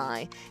of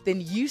July, then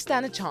you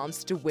stand a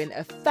chance to win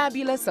a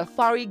fabulous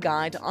Safari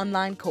Guide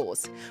online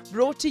course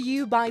brought to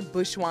you by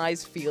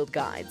Bushwise Field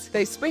Guides.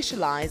 They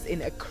specialize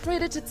in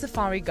accredited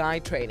safari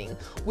guide training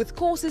with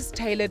courses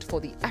tailored for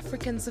the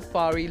African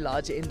safari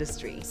larger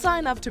industry.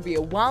 Sign up to be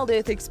a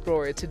WildEarth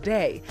explorer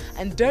today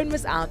and don't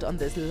miss out on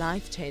this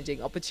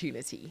life-changing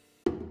opportunity.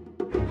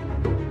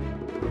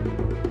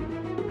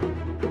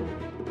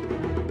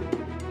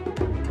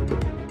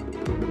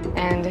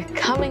 And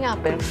coming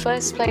up in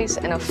first place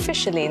and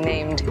officially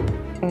named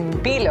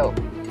Mbilo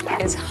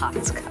is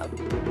Heart's Cub.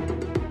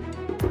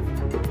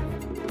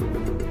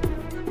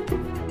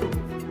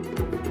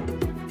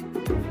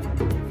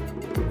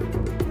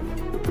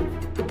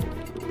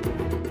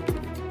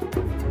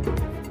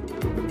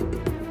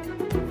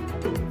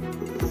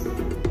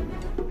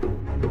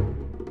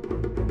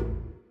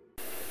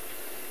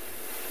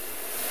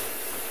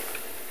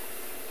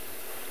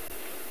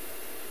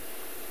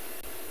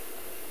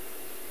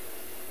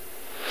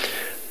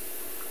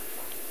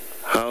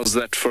 How's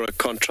that for a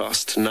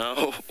contrast?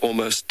 Now,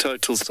 almost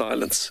total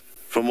silence.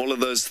 From all of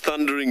those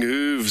thundering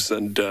hooves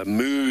and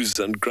moos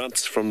and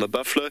grunts from the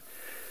buffalo.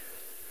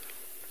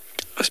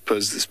 I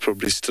suppose there's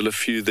probably still a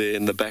few there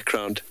in the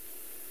background.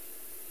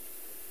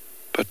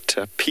 But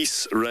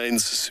peace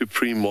reigns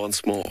supreme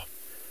once more.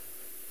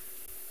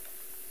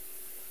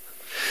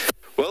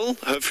 Well,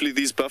 hopefully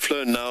these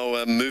buffalo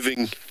now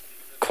moving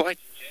quite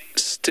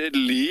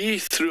steadily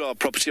through our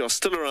property are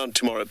still around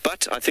tomorrow,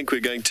 but I think we're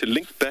going to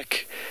link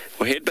back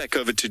or head back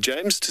over to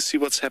James to see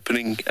what's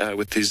happening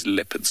with these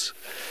leopards.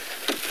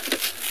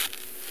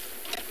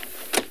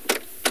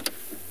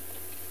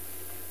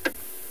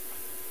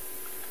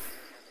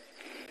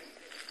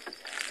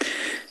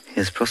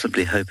 He's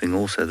possibly hoping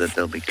also that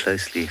they'll be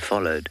closely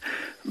followed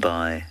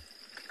by,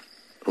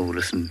 oh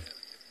listen,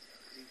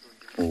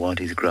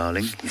 Whitey's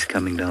growling, he's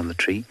coming down the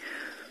tree,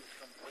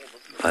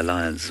 by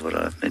lions is what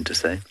I meant to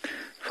say.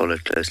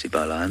 Followed closely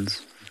by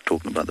lions,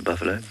 talking about the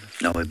buffalo.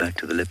 Now we're back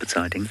to the leopard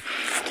sighting.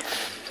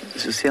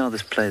 So see how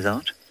this plays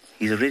out?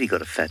 He's already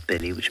got a fat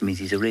belly, which means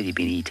he's already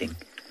been eating.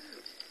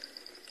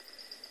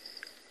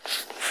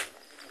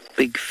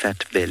 Big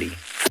fat belly.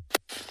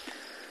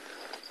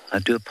 I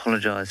do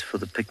apologize for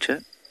the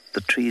picture.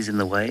 The tree is in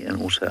the way,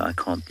 and also I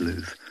can't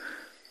move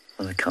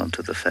on account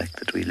of the fact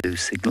that we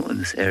lose signal in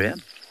this area.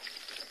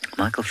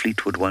 Michael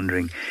Fleetwood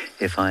wondering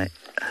if I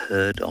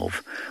heard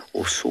of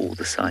or saw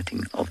the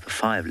sighting of the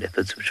 5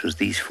 leopards, which was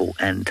these 4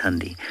 and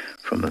Tundi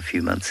from a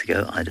few months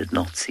ago. I did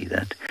not see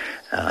that.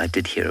 I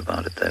did hear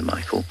about it though,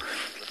 Michael.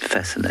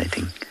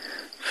 Fascinating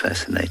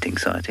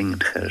sighting,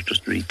 and Gerrit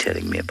was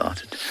retelling me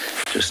about it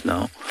just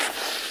now.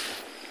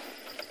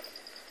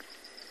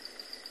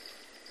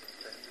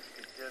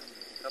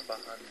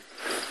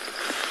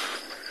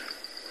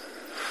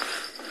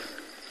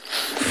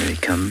 There he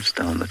comes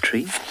down the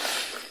tree.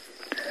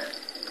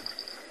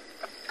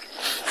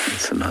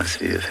 That's a nice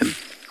view of him.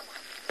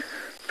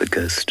 The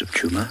ghost of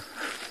Chuma.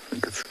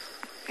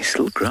 He's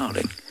still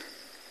growling.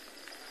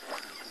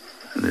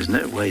 And there's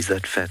no ways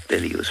that fat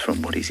belly was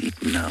from what he's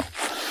eaten now.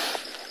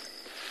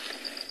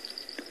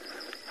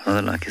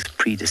 Rather like his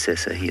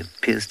predecessor, he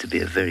appears to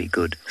be a very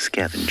good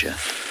scavenger.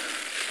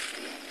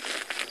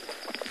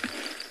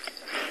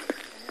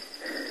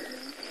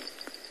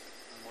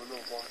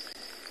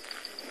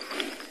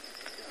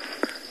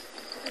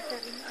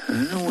 I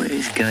don't know where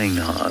he's going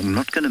now. I'm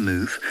not going to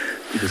move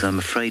because I'm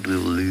afraid we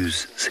will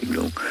lose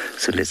signal.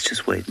 So let's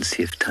just wait and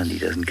see if Tundi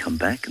doesn't come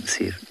back and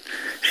see if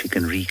she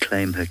can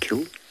reclaim her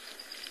kill.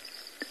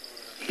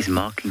 He's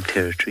marking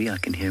territory. I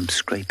can hear him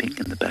scraping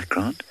in the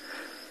background.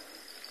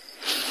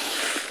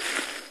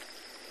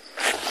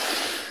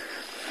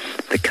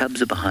 The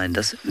cubs are behind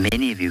us.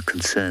 Many of you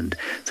concerned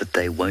that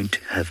they won't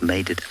have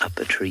made it up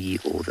a tree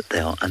or that they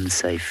are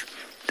unsafe.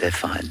 They're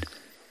fine.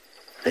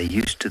 They're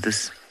used to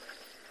this.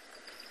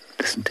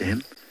 Listen to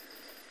him.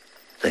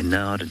 They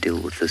know how to deal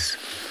with this.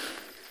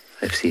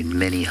 They've seen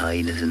many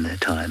hyenas in their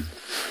time.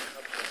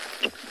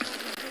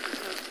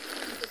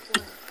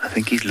 I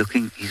think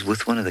he's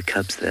with one of the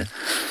cubs there.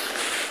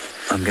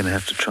 I'm going to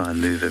have to try and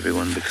move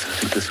everyone because I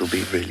think this will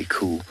be really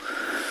cool.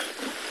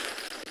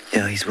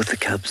 Yeah, he's with the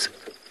cubs.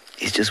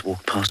 He's just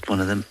walked past one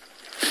of them.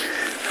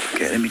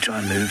 Okay, let me try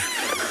and move.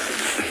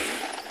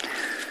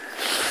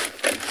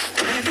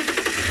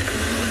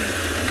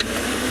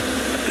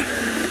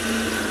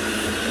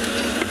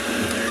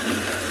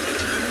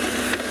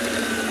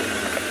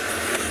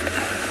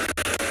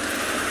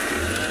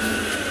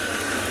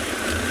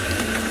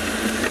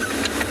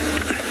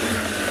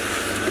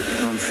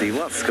 See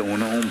what's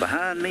going on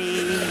behind me.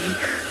 I'm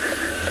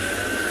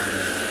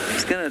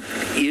just going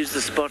to use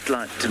the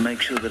spotlight to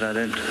make sure that I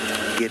don't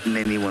get in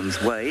anyone's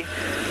way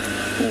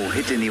or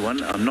hit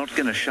anyone. I'm not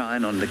going to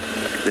shine on the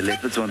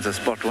leopards once I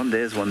spot one.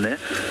 There's one there,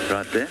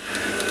 right there.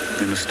 I'm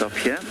going to stop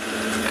here.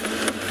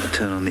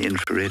 Turn on the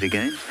infrared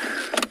again.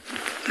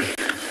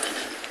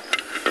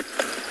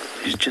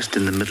 He's just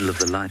in the middle of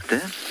the light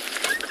there.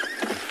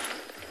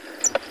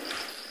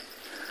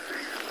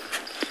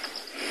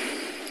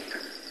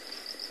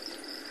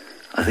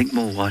 I think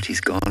Mulwati's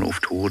gone off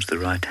towards the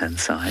right-hand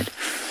side.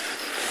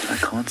 I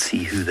can't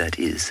see who that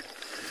is.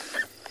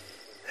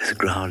 There's a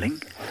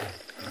growling.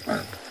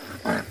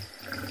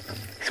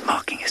 He's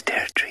marking his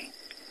territory.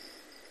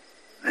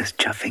 There's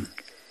chuffing.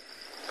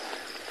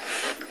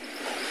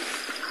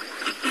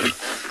 Look,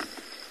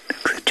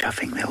 the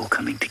chuffing, they're all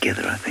coming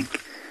together, I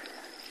think.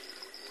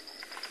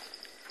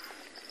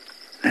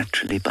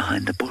 Naturally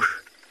behind the bush.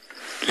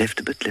 Left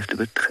a bit. I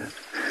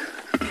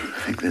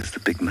think there's the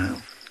big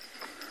male.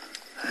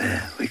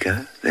 There we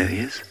go. There he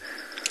is.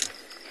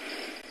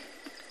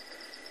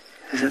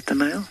 Is that the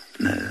male?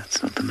 No,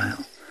 that's not the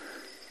male.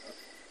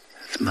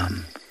 That's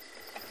mum.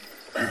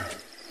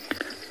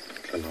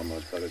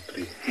 Tlhalama's by the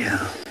tree.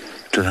 Yeah,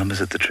 Tlhalama's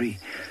at the tree.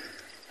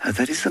 Oh,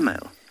 that is the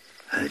male.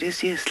 Oh, it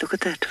is, yes. Look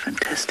at that.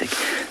 Fantastic.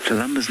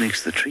 Tlhalama's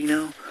next to the tree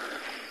now.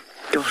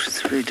 Gosh,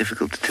 it's very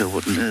difficult to tell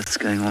what on earth's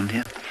going on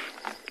here.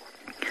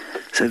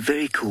 So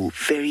very cool.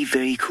 Very,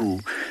 very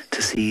cool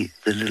to see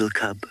the little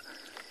cub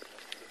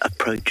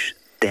approach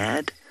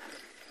Dad,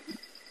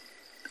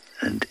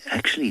 and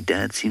actually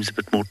Dad seems a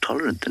bit more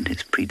tolerant than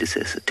his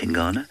predecessor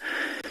Tingana,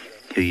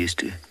 who used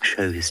to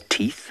show his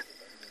teeth.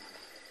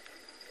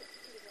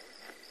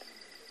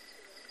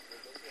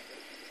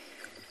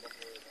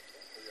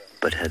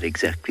 But had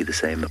exactly the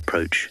same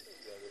approach.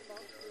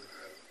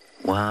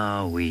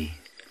 Wowee.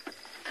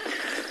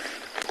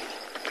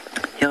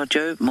 Yeah,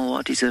 Joe,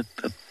 Mulwati's a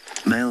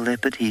male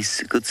leopard. He's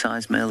a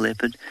good-sized male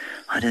leopard.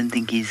 I don't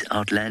think he's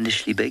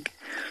outlandishly big.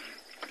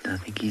 I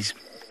think he's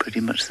pretty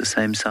much the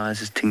same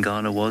size as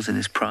Tingana was in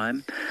his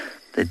prime.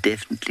 They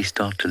definitely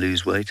start to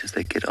lose weight as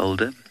they get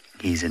older.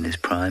 He's in his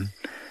prime,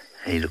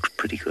 and he looks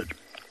pretty good.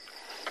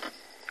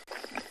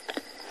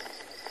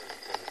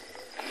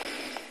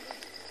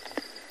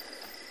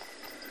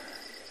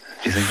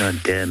 Do you think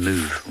I'd dare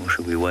move, or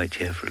should we wait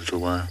here for a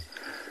little while?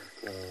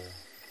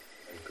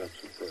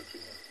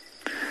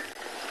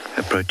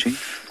 Approaching?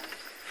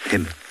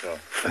 Him?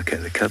 Yeah. Okay,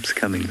 the cub's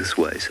coming this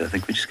way, so I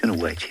think we're just going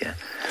to wait here.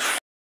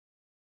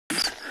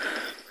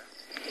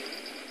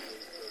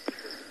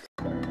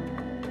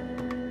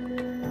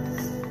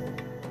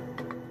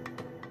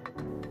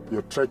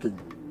 Your trekking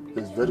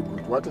is very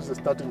good. What is the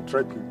starting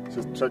trekking?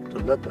 Just track the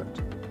leopard.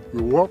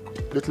 You walk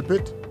a little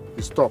bit,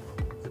 you stop.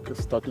 You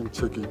starting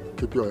checking.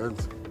 Keep your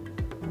hands,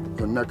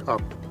 your neck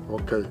up.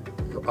 Okay,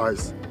 your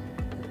eyes.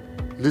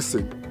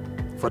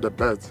 Listen for the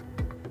birds.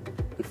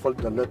 You follow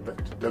the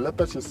leopard. The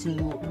leopard should see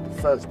you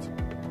first.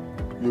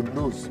 You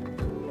lose.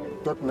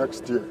 Talk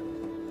next year.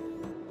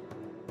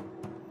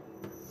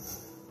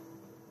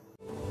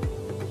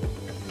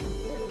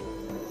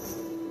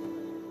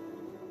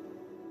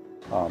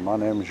 My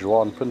name is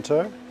Juan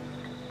Pinto.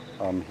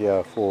 I'm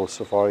here for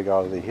Safari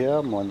Guide of the Year.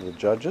 I'm one of the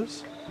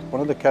judges.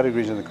 One of the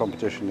categories in the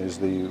competition is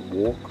the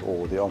walk,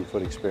 or the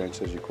on-foot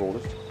experience as you call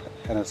it.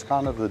 And it's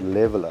kind of the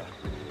leveler.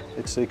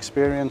 It's the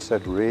experience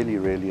that really,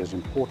 really is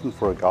important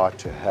for a guide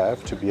to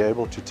have, to be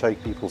able to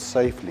take people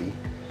safely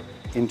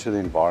into the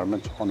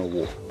environment on a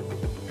walk.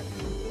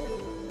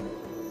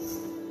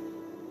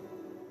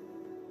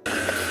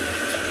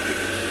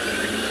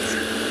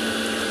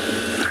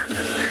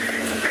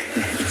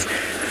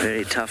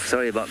 Very tough.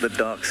 Sorry about the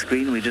dark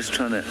screen. We're just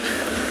trying to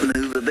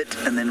move a bit,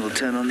 and then we'll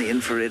turn on the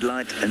infrared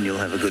light and you'll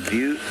have a good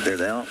view. There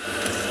they are.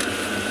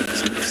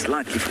 Let's move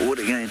slightly forward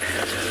again.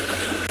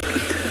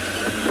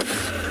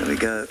 There we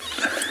go.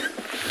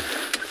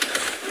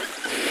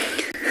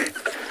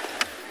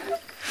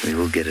 We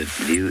will get a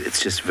view.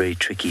 It's just very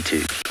tricky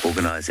to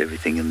organize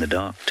everything in the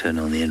dark, turn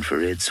on the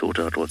infrared, sort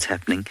out what's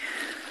happening.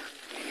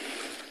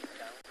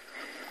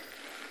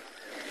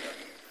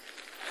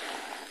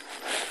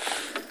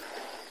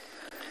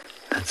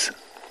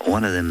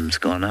 One of them's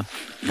gone up,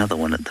 another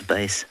one at the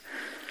base.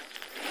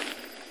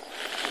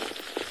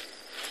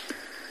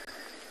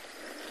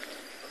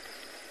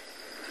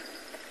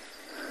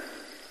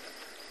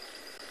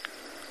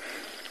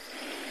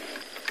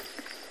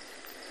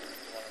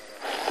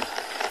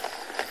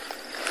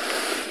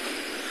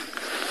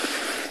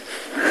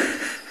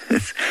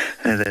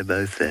 They're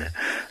both there.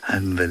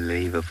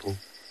 Unbelievable.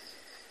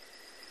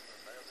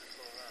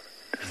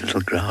 There's a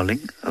little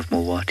growling of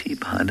Mulwati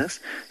behind us.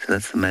 So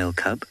that's the male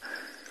cub.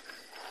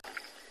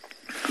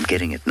 I'm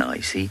getting it now,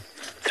 you see.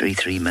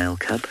 3-3 male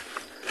cub.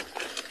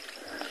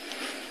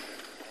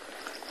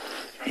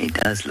 He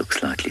does look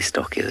slightly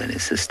stockier than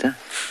his sister.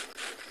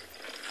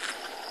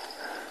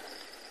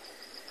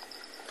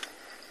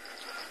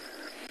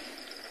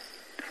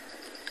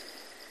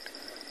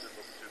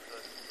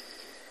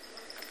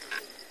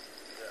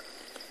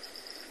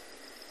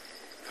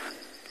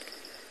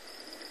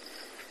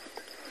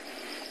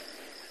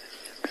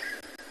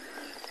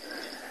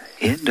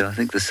 Ian, do I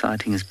think the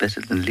sighting is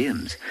better than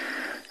Liam's?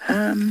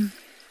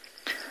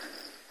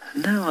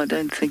 No, I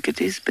don't think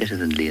it is better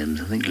than Liam's.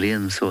 I think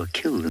Liam saw a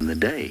kill in the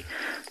day.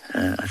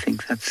 I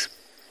think that's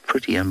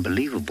pretty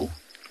unbelievable.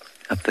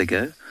 Up they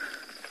go.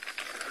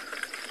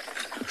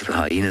 The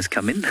hyenas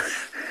come in.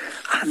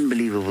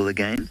 Unbelievable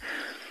again.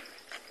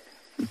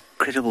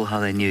 Incredible how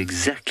they knew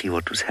exactly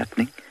what was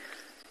happening.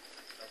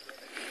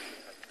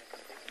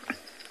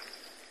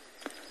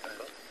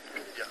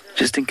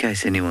 Just in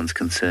case anyone's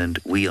concerned,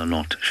 we are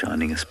not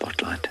shining a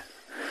spotlight.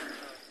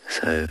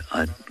 So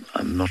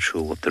I'm not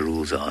sure what the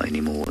rules are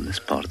anymore in this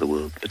part of the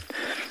world, but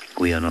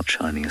we are not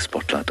shining a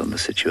spotlight on the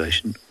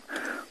situation.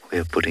 We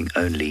are putting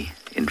only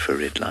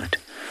infrared light,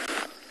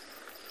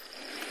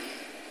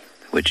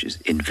 which is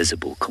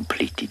invisible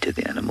completely to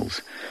the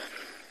animals.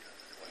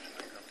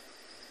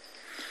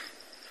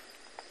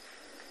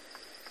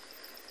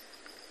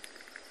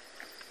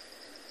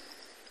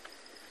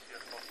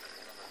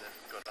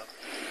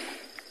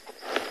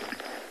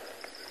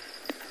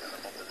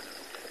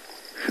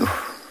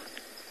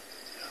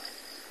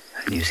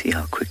 And you see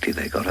how quickly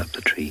they got up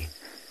the tree,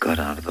 got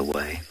out of the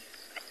way,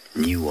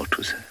 knew what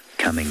was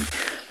coming,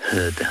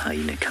 heard the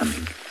hyena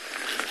coming.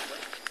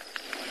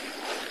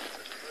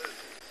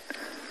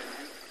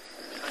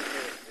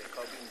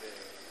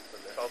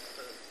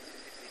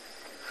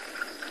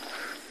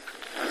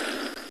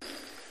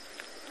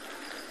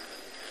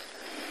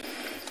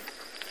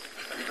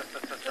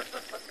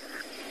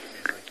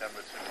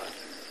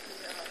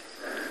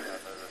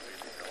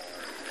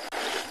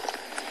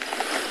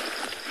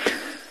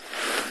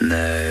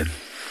 No,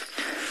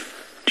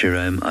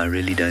 Jerome, I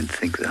really don't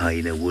think the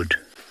hyena would,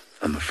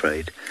 I'm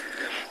afraid.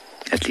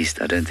 At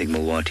least I don't think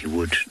Mulwati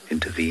would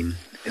intervene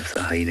if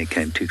the hyena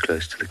came too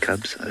close to the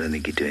cubs. I don't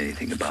think he'd do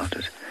anything about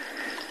it.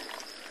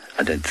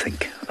 I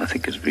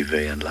think it would be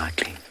very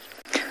unlikely.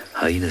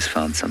 Hyenas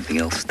found something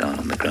else down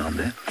on the ground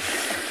there,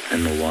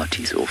 and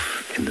Mulwati's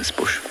off in this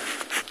bush.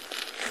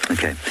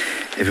 Okay,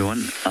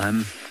 everyone,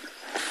 I'm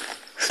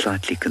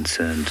slightly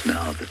concerned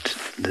now that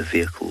the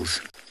vehicles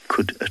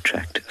could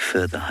attract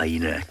further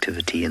hyena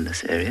activity in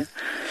this area,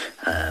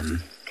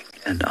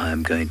 and I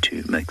am going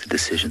to make the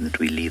decision that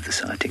we leave the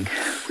sighting.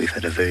 We've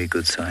had a very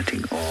good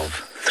sighting of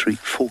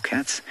 4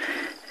 cats,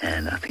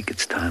 and I think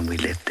it's time we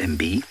let them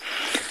be.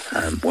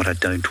 What I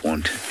don't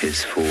want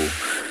is for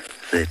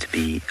there to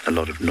be a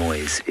lot of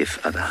noise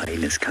if other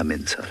hyenas come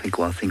in. So I think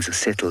while things are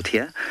settled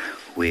here,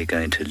 we're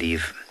going to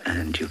leave,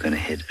 and you're going to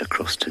head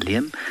across to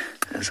Liam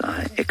as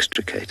I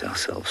extricate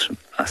ourselves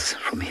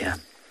from here.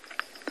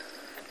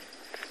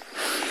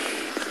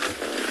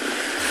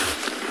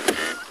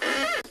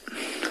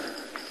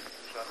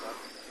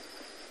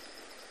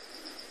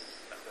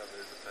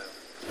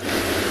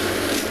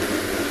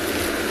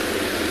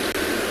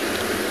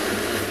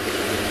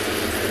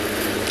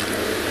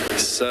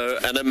 So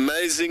an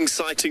amazing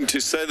sighting, to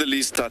say the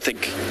least. I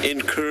think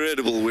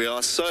incredible. We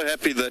are so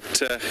happy that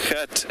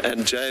Gert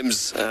and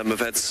James have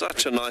had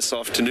such a nice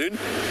afternoon.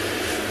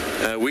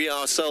 We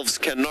ourselves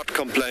cannot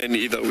complain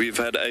either. We've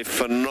had a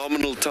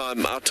phenomenal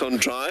time out on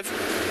drive.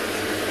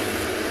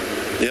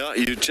 Yeah,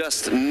 you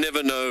just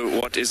never know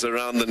what is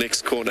around the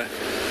next corner.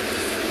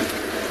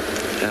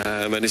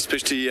 And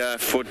especially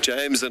for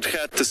James and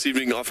Gert this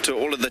evening, after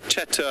all of the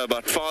chatter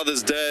about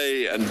Father's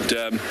Day and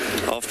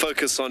our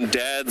focus on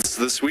dads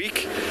this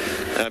week,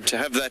 to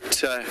have that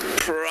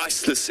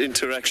priceless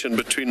interaction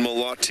between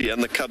Mulwati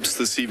and the cubs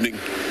this evening,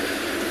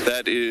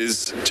 that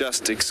is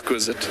just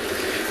exquisite.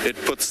 It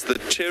puts the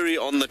cherry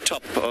on the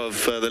top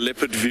of the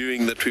leopard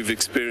viewing that we've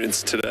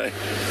experienced today.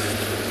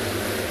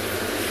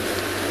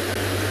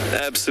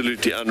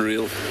 Absolutely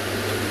unreal.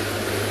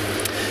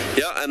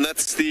 Yeah, and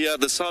that's the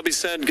Sabi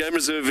Sand Game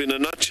Reserve in a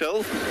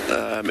nutshell.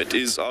 It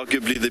is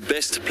arguably the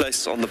best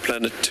place on the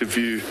planet to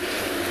view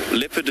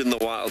leopard in the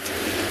wild.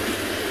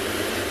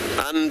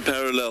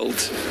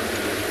 Unparalleled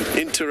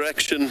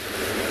interaction,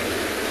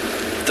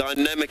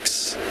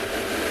 dynamics,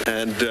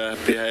 and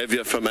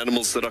behavior from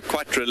animals that are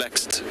quite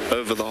relaxed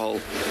over the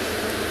whole.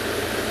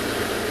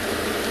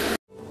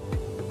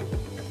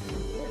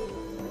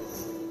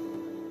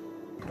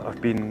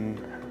 I've been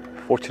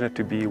fortunate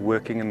to be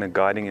working in the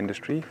guiding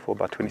industry for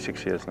about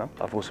 26 years now.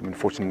 I've also been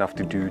fortunate enough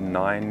to do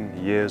 9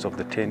 years of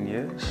the 10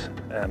 years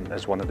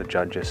as one of the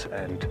judges,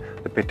 and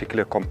the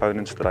particular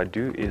components that I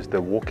do is the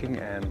walking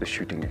and the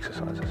shooting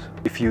exercises.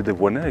 If you're the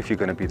winner, if you're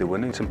going to be the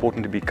winner, it's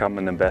important to become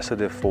an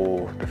ambassador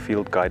for the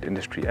field guide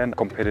industry and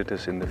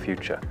competitors in the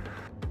future.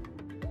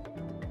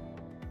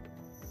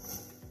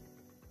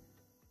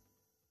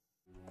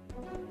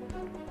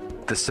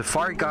 The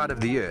Safari Guide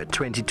of the Year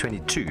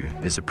 2022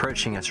 is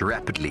approaching us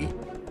rapidly.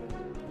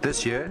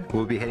 This year,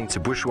 we'll be heading to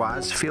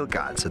Bushwise Field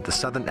Guides at the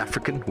Southern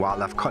African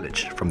Wildlife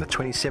College from the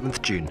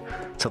 27th June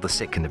till the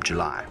 2nd of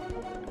July.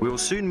 We will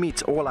soon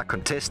meet all our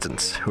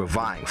contestants who are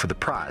vying for the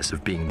prize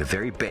of being the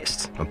very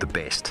best of the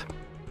best,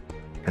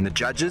 and the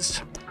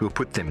judges who will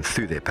put them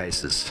through their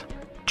paces.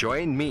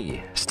 Join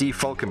me, Steve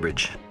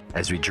Falconbridge,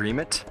 as we dream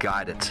it,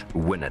 guide it,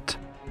 win it.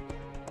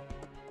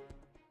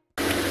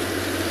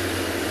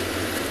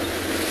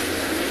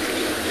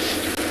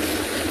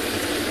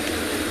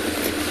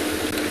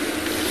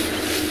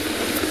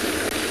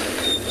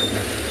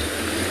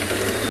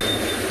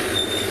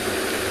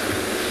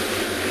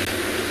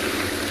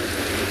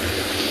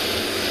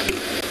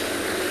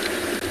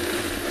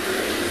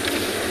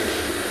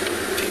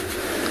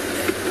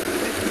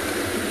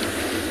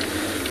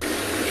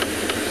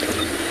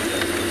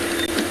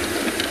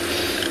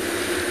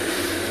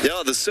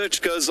 The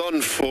search goes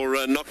on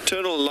for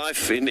nocturnal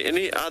life in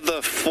any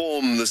other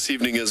form this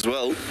evening as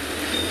well.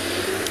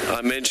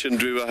 I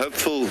mentioned we were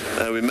hopeful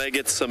we may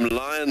get some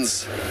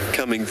lions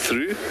coming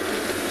through.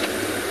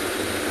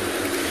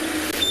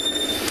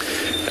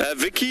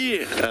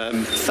 Vicky,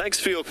 thanks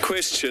for your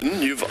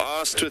question. You've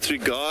asked with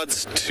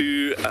regards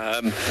to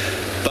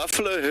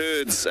buffalo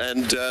herds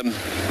and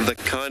the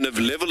kind of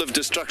level of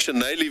destruction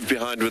they leave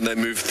behind when they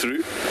move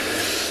through.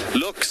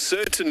 Look,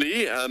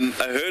 certainly a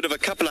herd of a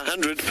couple of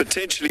hundred,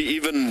 potentially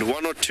even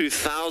 1,000 or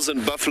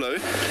 2,000 buffalo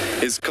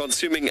is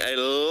consuming a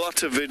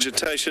lot of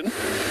vegetation,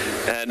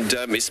 and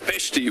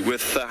especially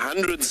with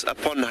hundreds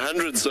upon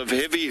hundreds of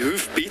heavy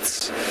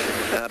hoofbeats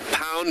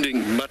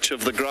pounding much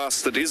of the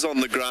grass that is on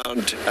the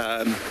ground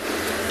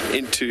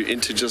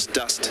into just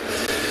dust.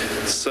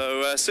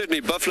 So certainly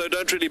buffalo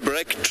don't really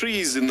break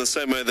trees in the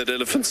same way that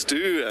elephants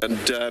do,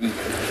 and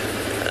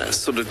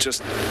sort of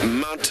just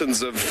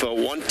mountains of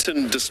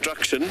wanton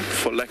destruction,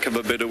 for lack of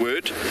a better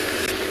word.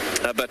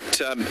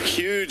 But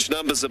huge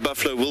numbers of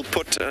buffalo will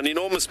put an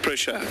enormous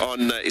pressure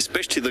on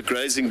especially the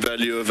grazing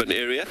value of an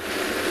area.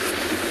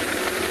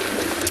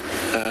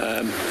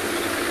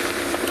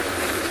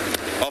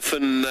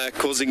 Often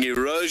causing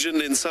erosion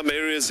in some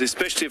areas,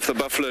 especially if the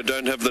buffalo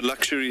don't have the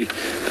luxury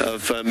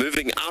of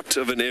moving out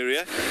of an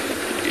area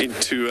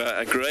into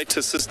a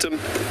greater system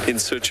in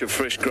search of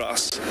fresh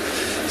grass.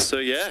 So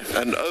yeah,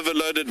 an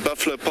overloaded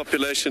buffalo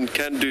population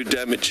can do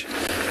damage.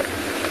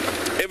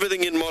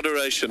 Everything in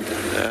moderation.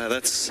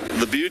 That's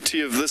the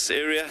beauty of this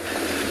area.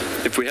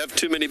 If we have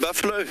too many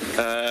buffalo,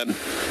 the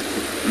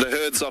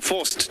herds are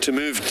forced to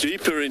move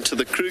deeper into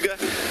the Kruger,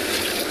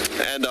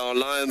 and our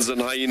lions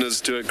and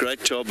hyenas do a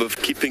great job of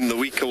keeping the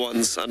weaker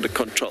ones under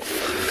control.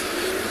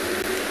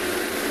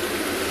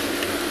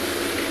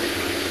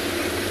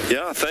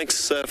 Yeah,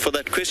 thanks for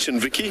that question,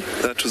 Vicky.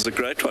 That was a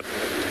great one.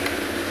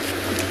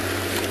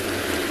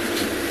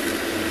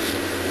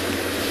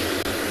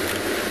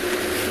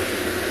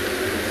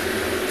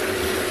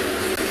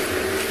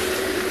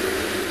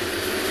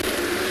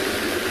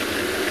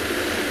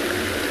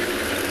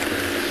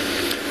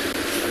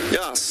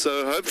 Yeah,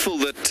 so hopeful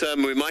that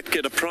we might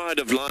get a pride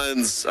of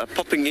lions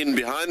popping in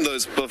behind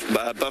those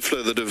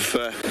buffalo that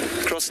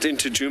have crossed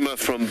into Djuma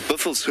from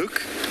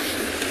Buffelshoek.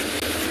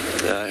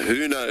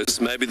 Who knows,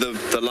 maybe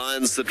the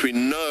lions that we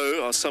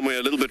know are somewhere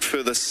a little bit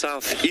further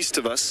southeast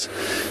of us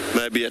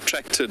may be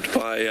attracted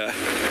by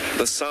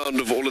the sound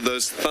of all of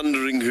those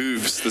thundering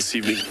hooves this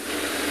evening.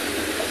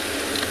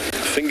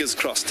 Fingers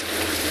crossed.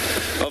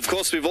 Of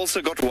course, we've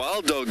also got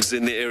wild dogs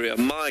in the area.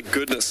 My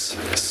goodness.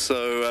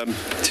 So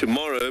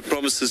tomorrow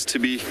promises to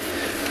be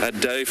a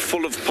day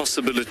full of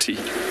possibility.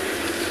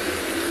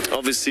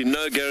 Obviously,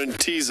 no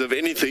guarantees of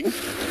anything.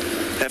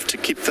 Have to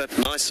keep that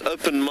nice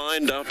open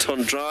mind out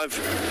on drive.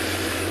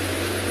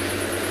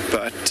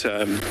 But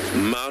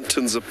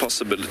mountains of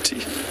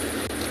possibility.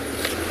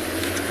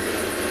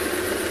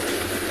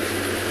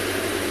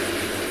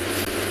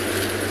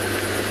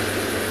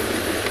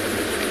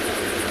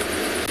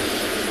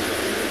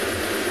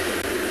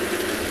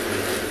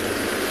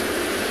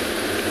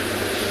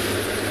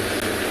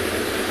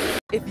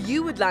 If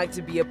you would like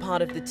to be a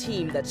part of the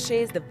team that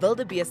shares the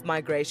wildebeest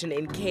migration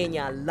in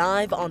Kenya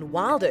live on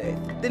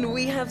WildEarth, then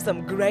we have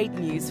some great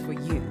news for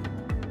you.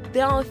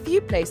 There are a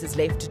few places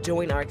left to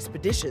join our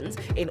expeditions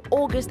in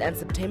August and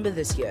September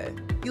this year.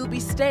 You'll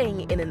be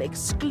staying in an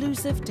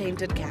exclusive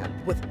tented camp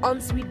with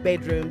ensuite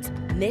bedrooms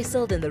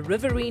nestled in the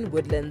riverine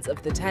woodlands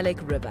of the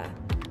Talek River.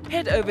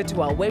 Head over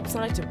to our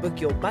website to book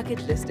your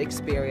bucket list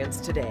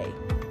experience today.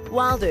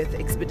 WildEarth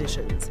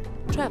Expeditions.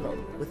 Travel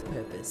with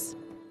purpose.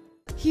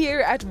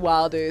 Here at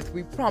WildEarth,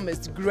 we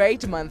promised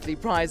great monthly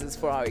prizes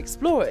for our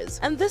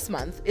explorers, and this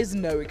month is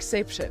no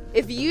exception.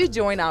 If you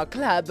join our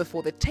club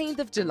before the 10th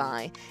of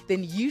July,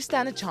 then you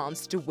stand a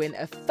chance to win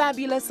a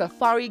fabulous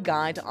Safari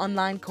Guide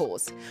online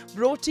course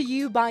brought to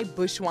you by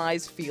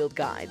Bushwise Field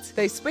Guides.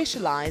 They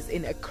specialize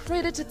in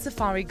accredited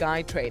safari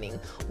guide training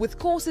with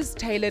courses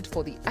tailored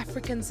for the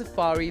African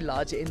safari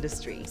lodge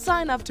industry.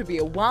 Sign up to be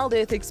a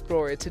WildEarth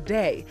explorer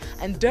today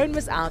and don't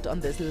miss out on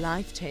this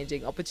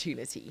life-changing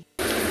opportunity.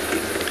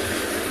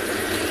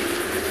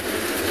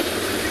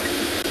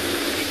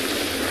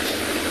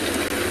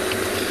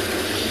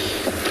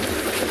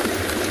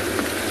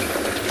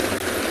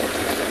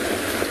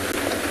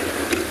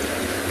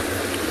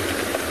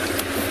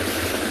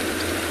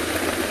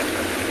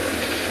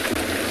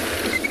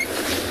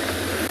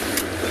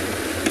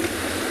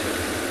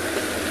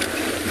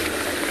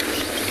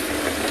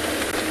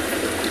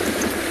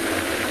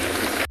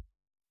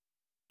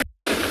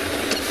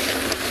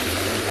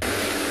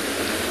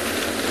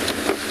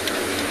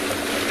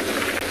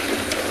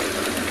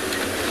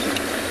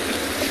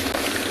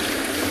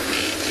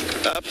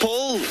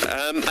 Paul,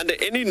 under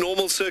any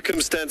normal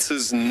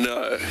circumstances,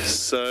 no.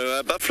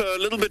 So buffalo are a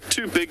little bit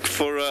too big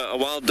for a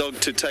wild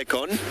dog to take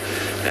on,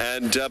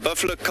 and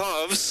buffalo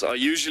calves are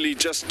usually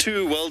just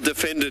too well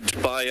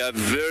defended by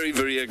very,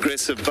 very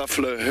aggressive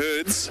buffalo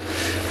herds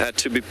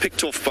to be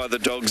picked off by the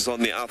dogs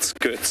on the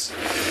outskirts.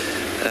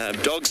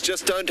 Dogs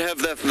just don't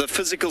have the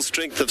physical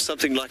strength of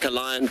something like a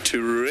lion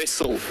to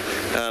wrestle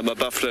a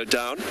buffalo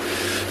down.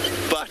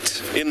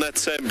 But in that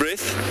same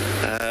breath,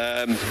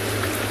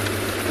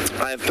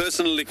 I have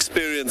personal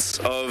experience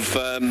of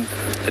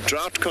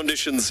drought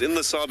conditions in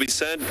the Sabi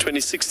Sand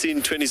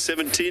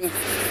 2016-2017,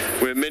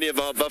 where many of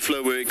our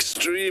buffalo were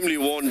extremely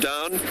worn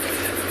down,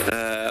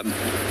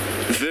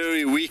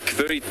 very weak,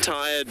 very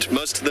tired,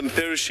 most of them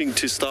perishing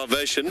to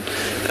starvation.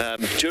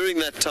 During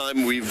that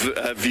time, we've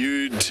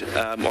viewed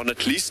on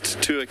at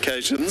least 2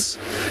 occasions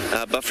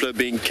buffalo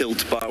being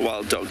killed by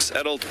wild dogs,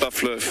 adult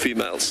buffalo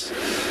females.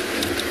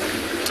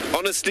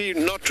 Honestly,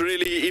 not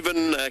really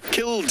even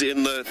killed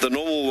in the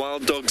normal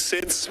wild dog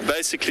sense,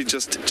 basically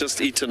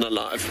just eaten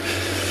alive.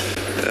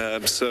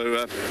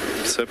 So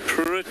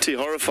pretty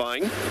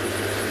horrifying,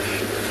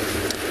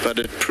 but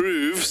it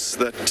proves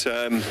that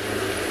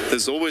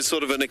there's always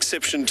sort of an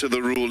exception to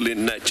the rule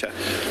in nature.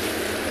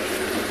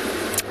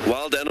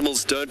 Wild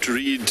animals don't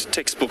read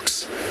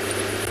textbooks.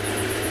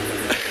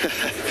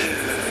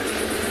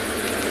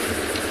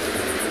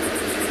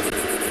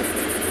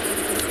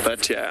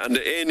 But yeah,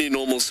 under any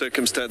normal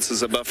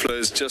circumstances, a buffalo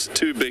is just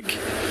too big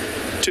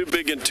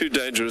and too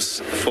dangerous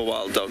for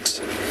wild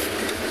dogs.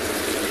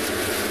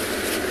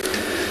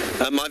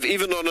 I've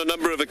even on a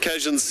number of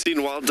occasions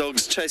seen wild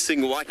dogs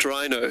chasing white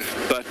rhino,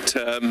 but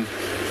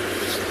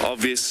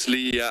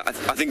obviously I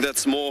think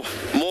that's more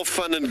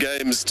fun and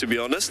games, to be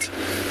honest.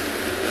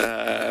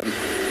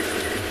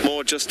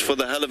 More just for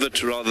the hell of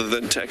it rather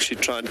than to actually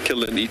try and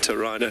kill and eat a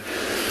rhino.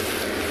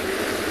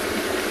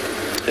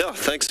 Yeah,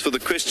 thanks for the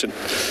question.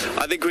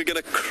 I think we're going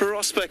to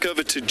cross back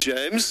over to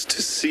James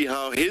to see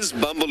how his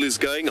bumble is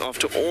going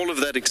after all of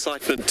that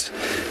excitement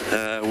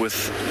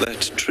with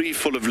that tree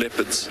full of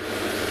leopards.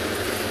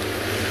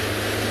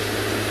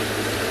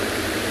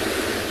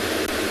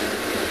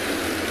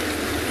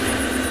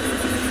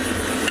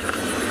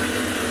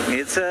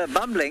 It's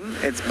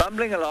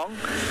bumbling along.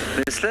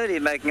 We're slowly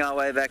making our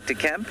way back to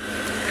camp.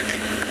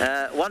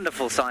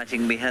 Wonderful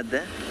sighting we had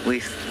there. We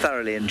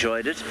thoroughly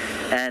enjoyed it,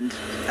 and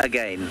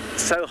again,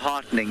 so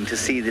heartening to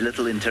see the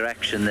little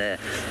interaction there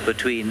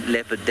between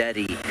leopard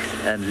daddy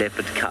and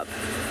leopard cub.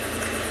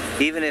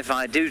 Even if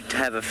I do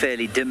have a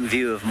fairly dim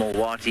view of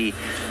Mulwati,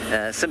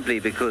 simply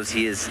because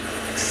he is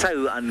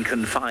so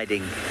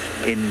unconfiding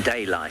in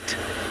daylight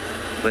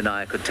when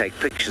I could take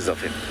pictures of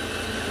him.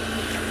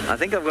 I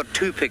think I've got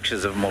 2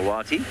 pictures of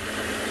Mulwati.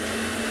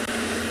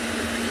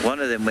 One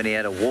of them when he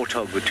had a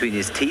warthog between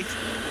his teeth,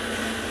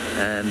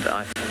 and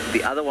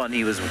the other one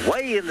he was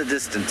way in the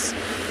distance,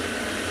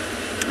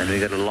 and we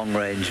got a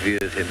long-range view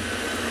of him.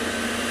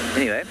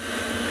 Anyway,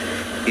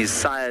 he's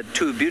sired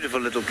 2 beautiful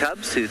little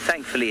cubs who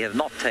thankfully have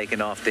not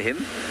taken after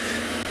him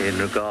in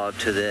regard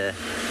to their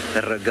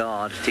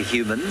regard to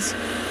humans.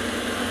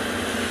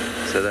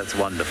 So that's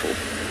wonderful.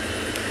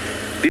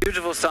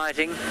 Beautiful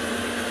sighting,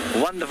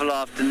 wonderful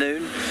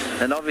afternoon,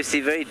 and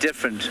obviously very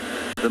different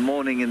the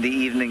morning and the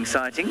evening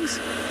sightings.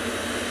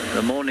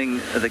 The morning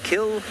the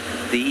kill,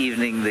 the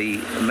evening the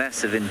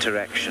massive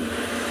interaction.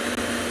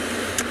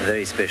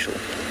 Very special.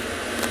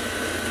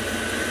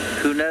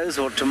 Who knows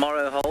what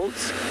tomorrow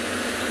holds?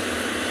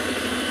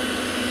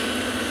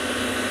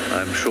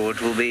 I'm sure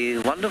it will be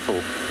wonderful.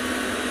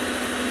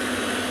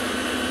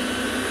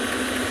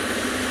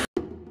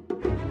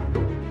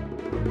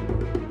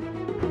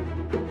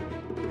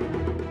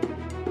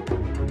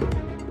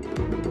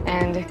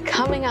 And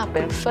coming up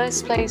in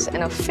first place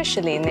and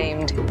officially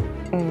named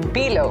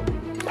Bilo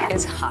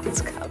is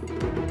Hart's cub.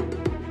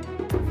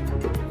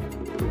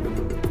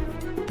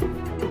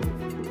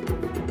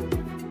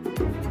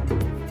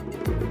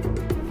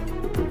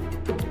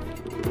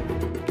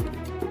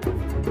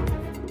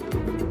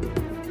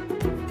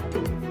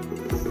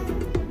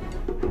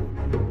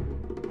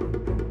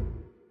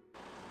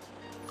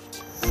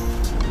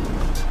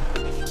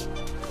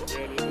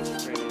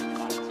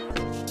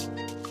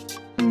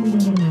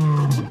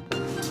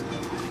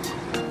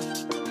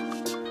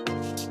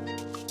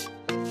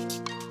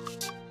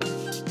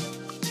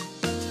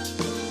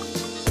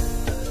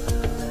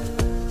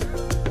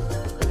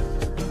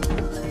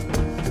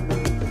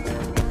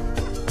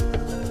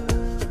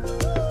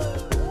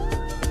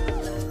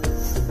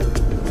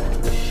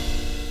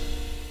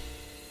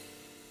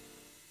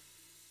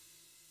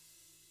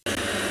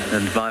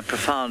 And my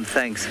profound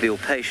thanks for your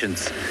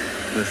patience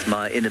with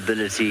my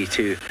inability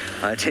to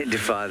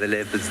identify the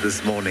leopards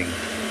this morning.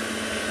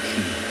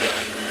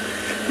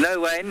 No,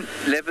 Wayne,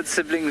 leopard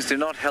siblings do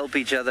not help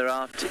each other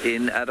out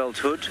in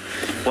adulthood.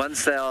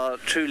 Once they are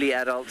truly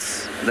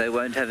adults, they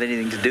won't have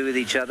anything to do with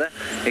each other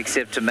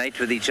except to mate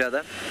with each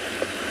other,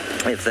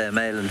 if they're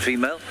male and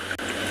female.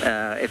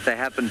 If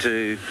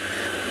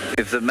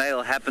the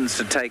male happens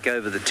to take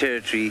over the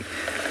territory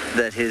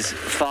that his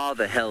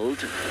father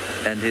held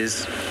and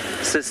his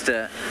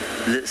sister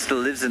still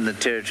lives in the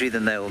territory,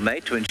 then they will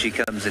mate when she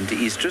comes into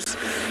estrus.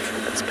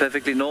 It's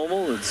perfectly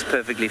normal, it's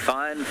perfectly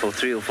fine for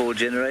 3 or 4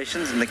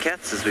 generations in the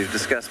cats, as we've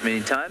discussed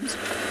many times.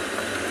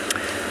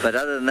 But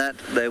other than that,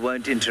 they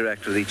won't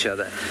interact with each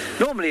other.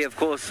 Normally, of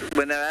course,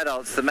 when they're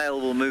adults, the male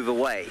will move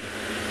away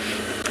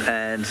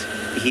and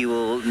he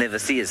will never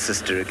see his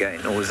sister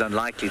again, or is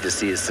unlikely to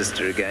see his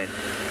sister again.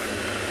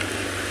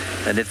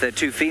 And if they're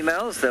 2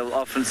 females, they'll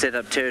often set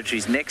up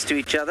territories next to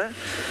each other,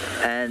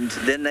 and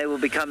then they will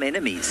become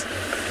enemies.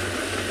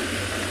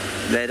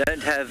 They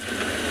don't have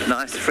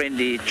nice,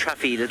 friendly,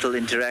 truffy little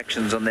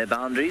interactions on their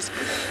boundaries.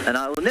 And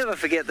I will never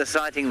forget the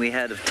sighting we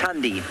had of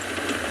Tandi,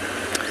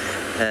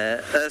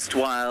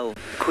 erstwhile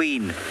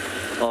queen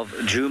of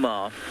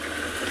Jumar,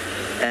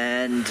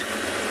 and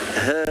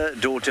her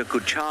daughter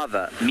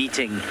Kuchava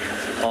meeting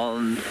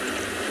on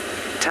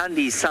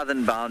Tandi's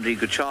southern boundary,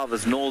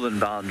 Kuchava's northern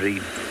boundary,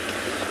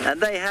 and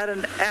they had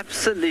an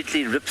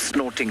absolutely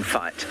rip-snorting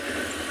fight.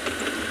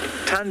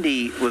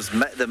 Tandi was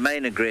the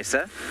main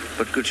aggressor,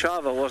 but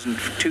Kuchava wasn't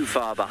too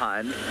far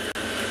behind,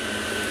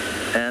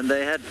 and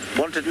they had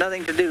wanted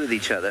nothing to do with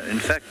each other. In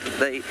fact,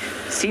 they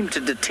seemed to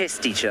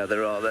detest each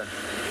other rather.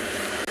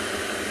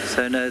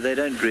 So no, they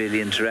don't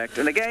really interact.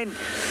 And again,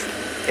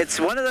 it's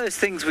one of those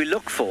things we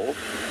look for,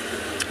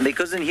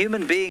 because in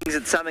human beings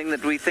it's something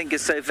that we think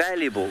is so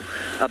valuable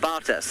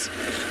about us,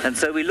 and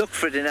so we look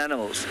for it in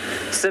animals.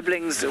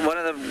 Siblings, one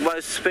of the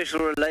most special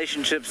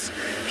relationships,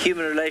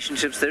 human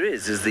relationships there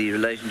is the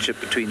relationship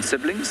between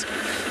siblings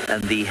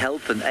and the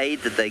help and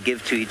aid that they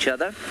give to each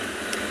other.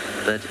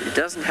 But it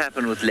doesn't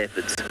happen with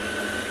leopards.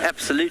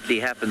 Absolutely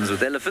happens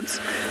with elephants,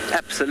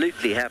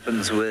 absolutely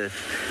happens with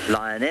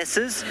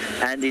lionesses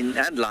and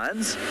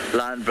lions.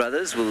 Lion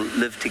brothers will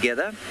live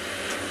together.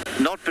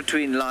 Not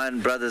between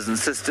lion brothers and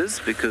sisters,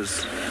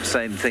 because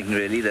same thing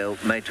really, they'll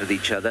mate with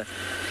each other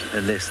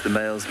unless the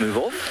males move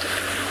off.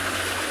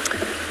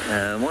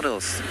 What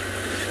else?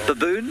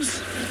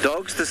 Baboons,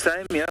 dogs the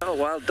same, yeah,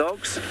 wild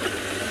dogs.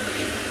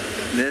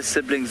 Their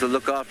siblings will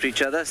look after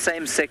each other,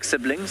 same-sex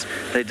siblings,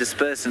 they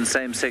disperse in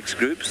same-sex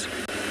groups.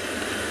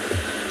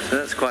 So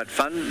that's quite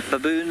fun.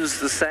 Baboons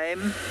the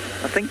same,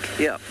 I think,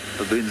 yeah,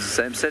 baboons the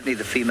same, certainly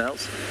the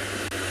females.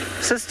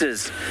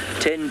 Sisters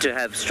tend to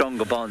have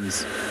stronger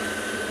bonds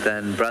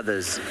than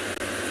brothers.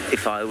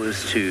 If I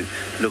was to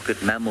look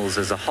at mammals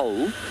as a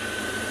whole,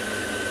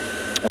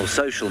 or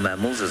social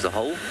mammals as a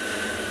whole,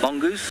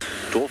 mongoose,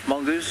 dwarf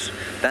mongoose,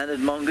 banded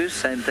mongoose,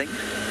 same thing,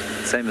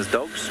 same as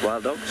dogs,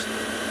 wild dogs.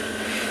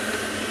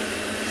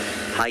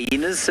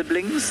 Hyenas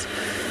siblings,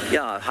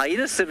 yeah,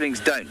 hyena siblings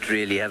don't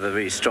really have a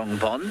very strong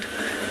bond.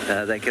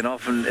 They can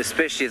often,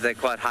 especially if they're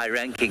quite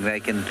high-ranking, they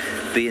can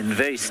be in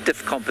very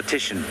stiff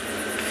competition.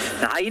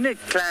 Now, hyena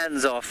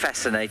clans are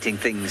fascinating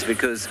things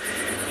because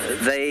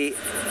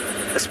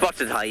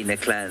spotted hyena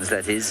clans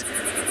that is,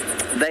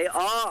 they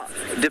are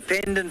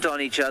dependent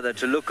on each other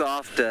to look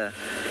after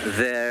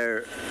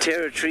their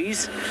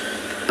territories,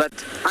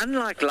 but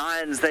unlike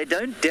lions, they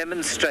don't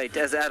demonstrate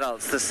as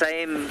adults the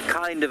same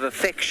kind of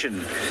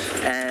affection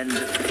and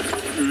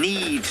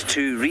need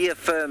to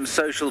reaffirm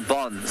social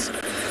bonds.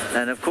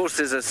 And of course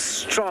there's a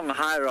strong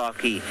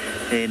hierarchy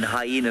in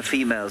hyena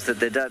females that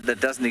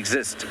doesn't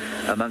exist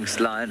amongst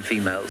lion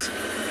females.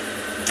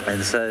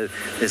 And so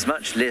there's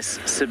much less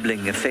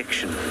sibling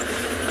affection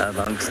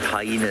amongst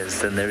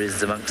hyenas than there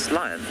is amongst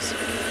lions.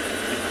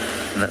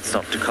 And that's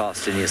not to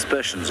cast any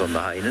aspersions on the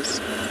hyenas,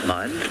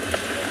 mind.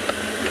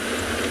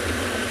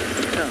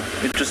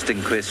 Oh,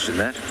 interesting question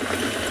that.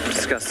 We've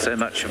discussed so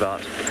much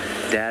about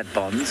dad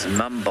bonds and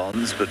mum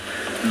bonds, but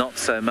not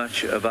so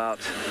much about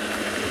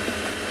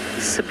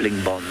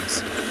sibling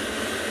bonds.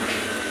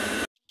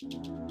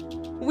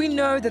 We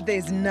know that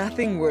there's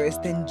nothing worse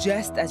than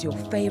just as your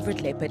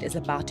favorite leopard is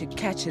about to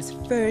catch his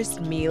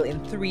first meal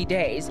in 3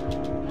 days,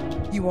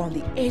 you are on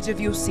the edge of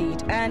your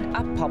seat and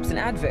up pops an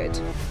advert.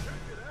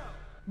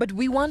 But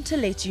we want to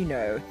let you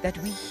know that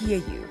we hear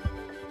you.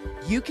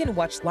 You can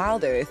watch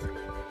WildEarth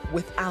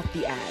without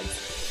the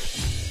ads.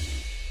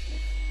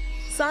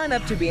 Sign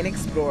up to be an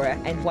explorer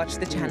and watch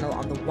the channel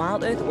on the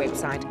WildEarth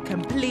website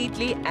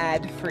completely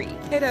ad-free.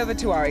 Head over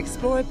to our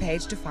Explorer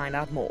page to find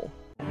out more.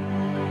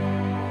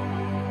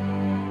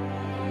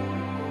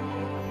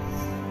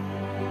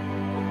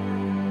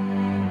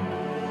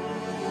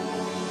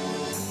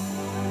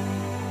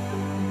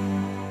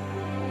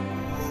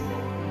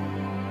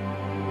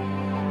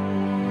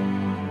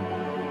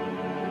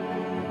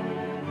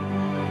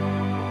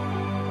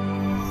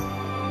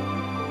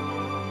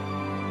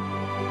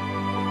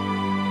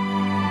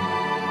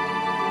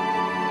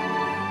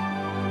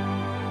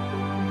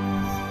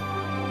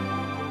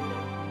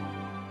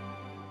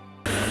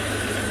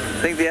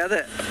 I think the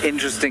other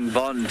interesting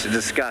bond to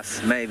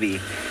discuss maybe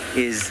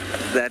is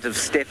that of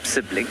step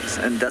siblings,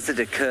 and does it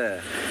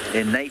occur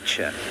in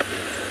nature?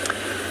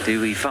 Do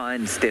we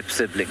find step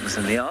siblings?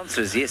 And the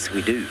answer is yes,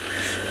 we do.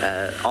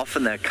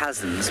 Often they're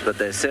cousins, but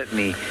they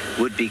certainly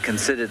would be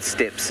considered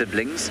step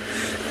siblings.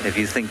 If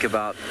you think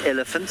about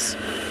elephants,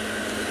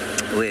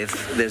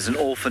 if there's an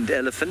orphaned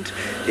elephant,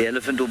 the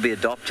elephant will be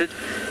adopted,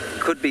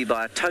 could be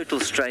by a total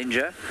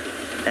stranger,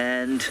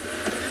 and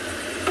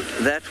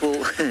that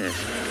will...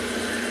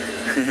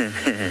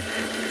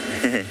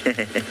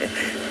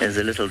 There's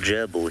a little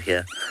gerbil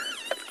here.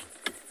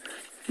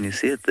 Can you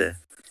see it there?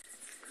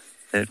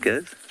 There it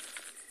goes.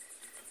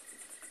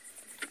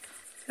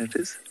 There it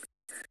is.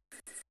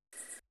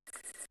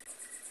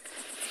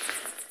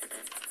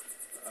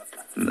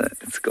 No,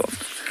 it's gone.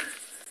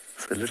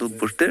 It's a little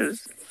bush. There it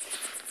is.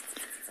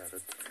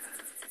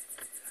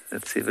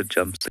 Let's see if it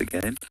jumps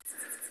again.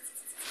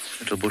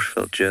 Little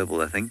bushveld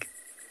gerbil, I think.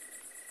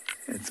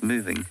 It's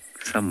moving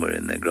somewhere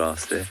in the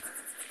grass there.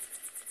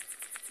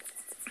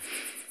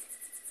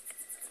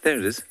 There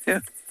it is,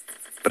 yeah.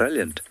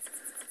 Brilliant.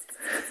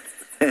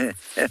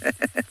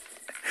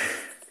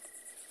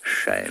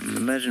 Shame.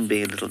 Imagine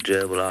being a little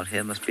gerbil out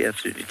here. Must be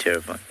absolutely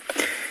terrifying.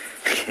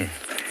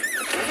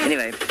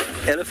 Anyway,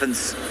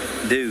 elephants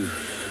do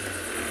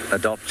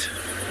adopt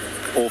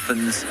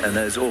orphans, and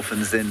those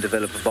orphans then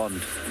develop a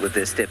bond with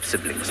their step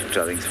siblings, which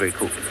I think is very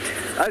cool.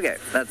 Okay,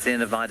 that's the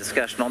end of my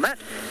discussion on that.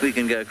 We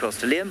can go across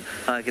to Liam.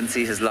 I can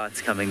see his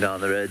lights coming down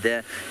the road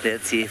there.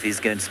 Let's see if he's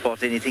going to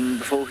spot anything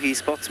before he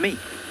spots me.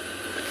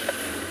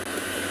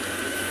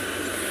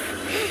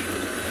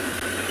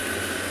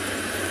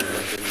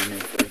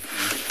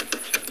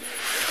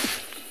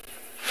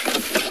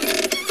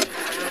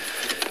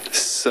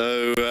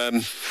 So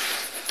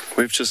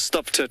we've just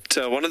stopped at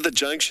one of the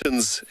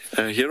junctions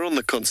here on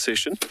the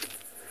concession,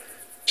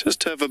 just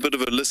to have a bit of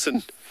a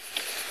listen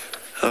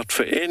out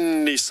for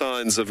any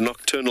signs of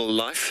nocturnal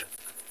life,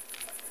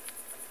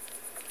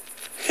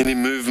 any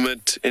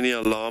movement, any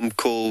alarm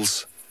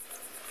calls.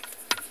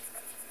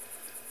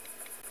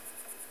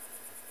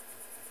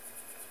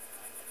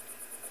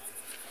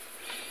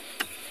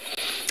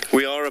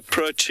 We are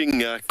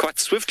approaching, quite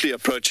swiftly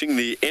approaching,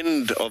 the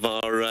end of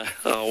our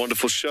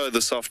wonderful show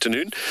this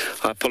afternoon.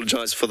 I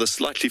apologize for the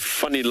slightly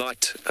funny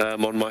light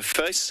on my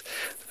face.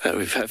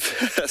 We've had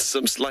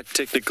some slight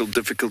technical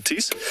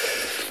difficulties,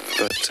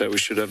 but we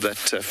should have that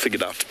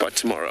figured out by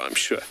tomorrow, I'm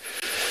sure.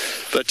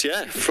 But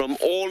yeah, from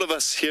all of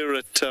us here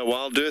at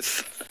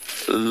WildEarth,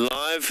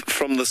 live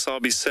from the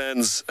Sabi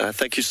Sands,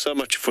 thank you so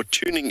much for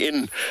tuning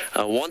in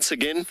once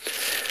again.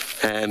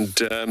 And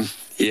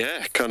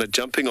yeah, kind of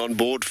jumping on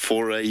board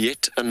for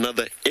yet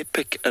another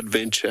epic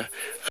adventure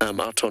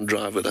out on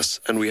drive with us.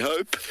 And we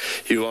hope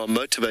you are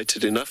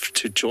motivated enough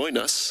to join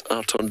us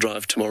out on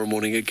drive tomorrow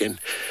morning again.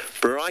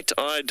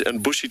 Bright-eyed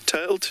and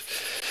bushy-tailed,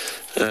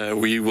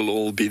 we will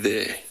all be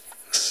there.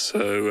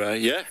 So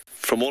yeah,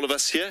 from all of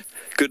us here,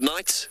 good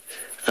night,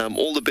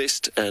 all the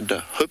best, and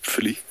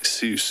hopefully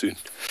see you soon.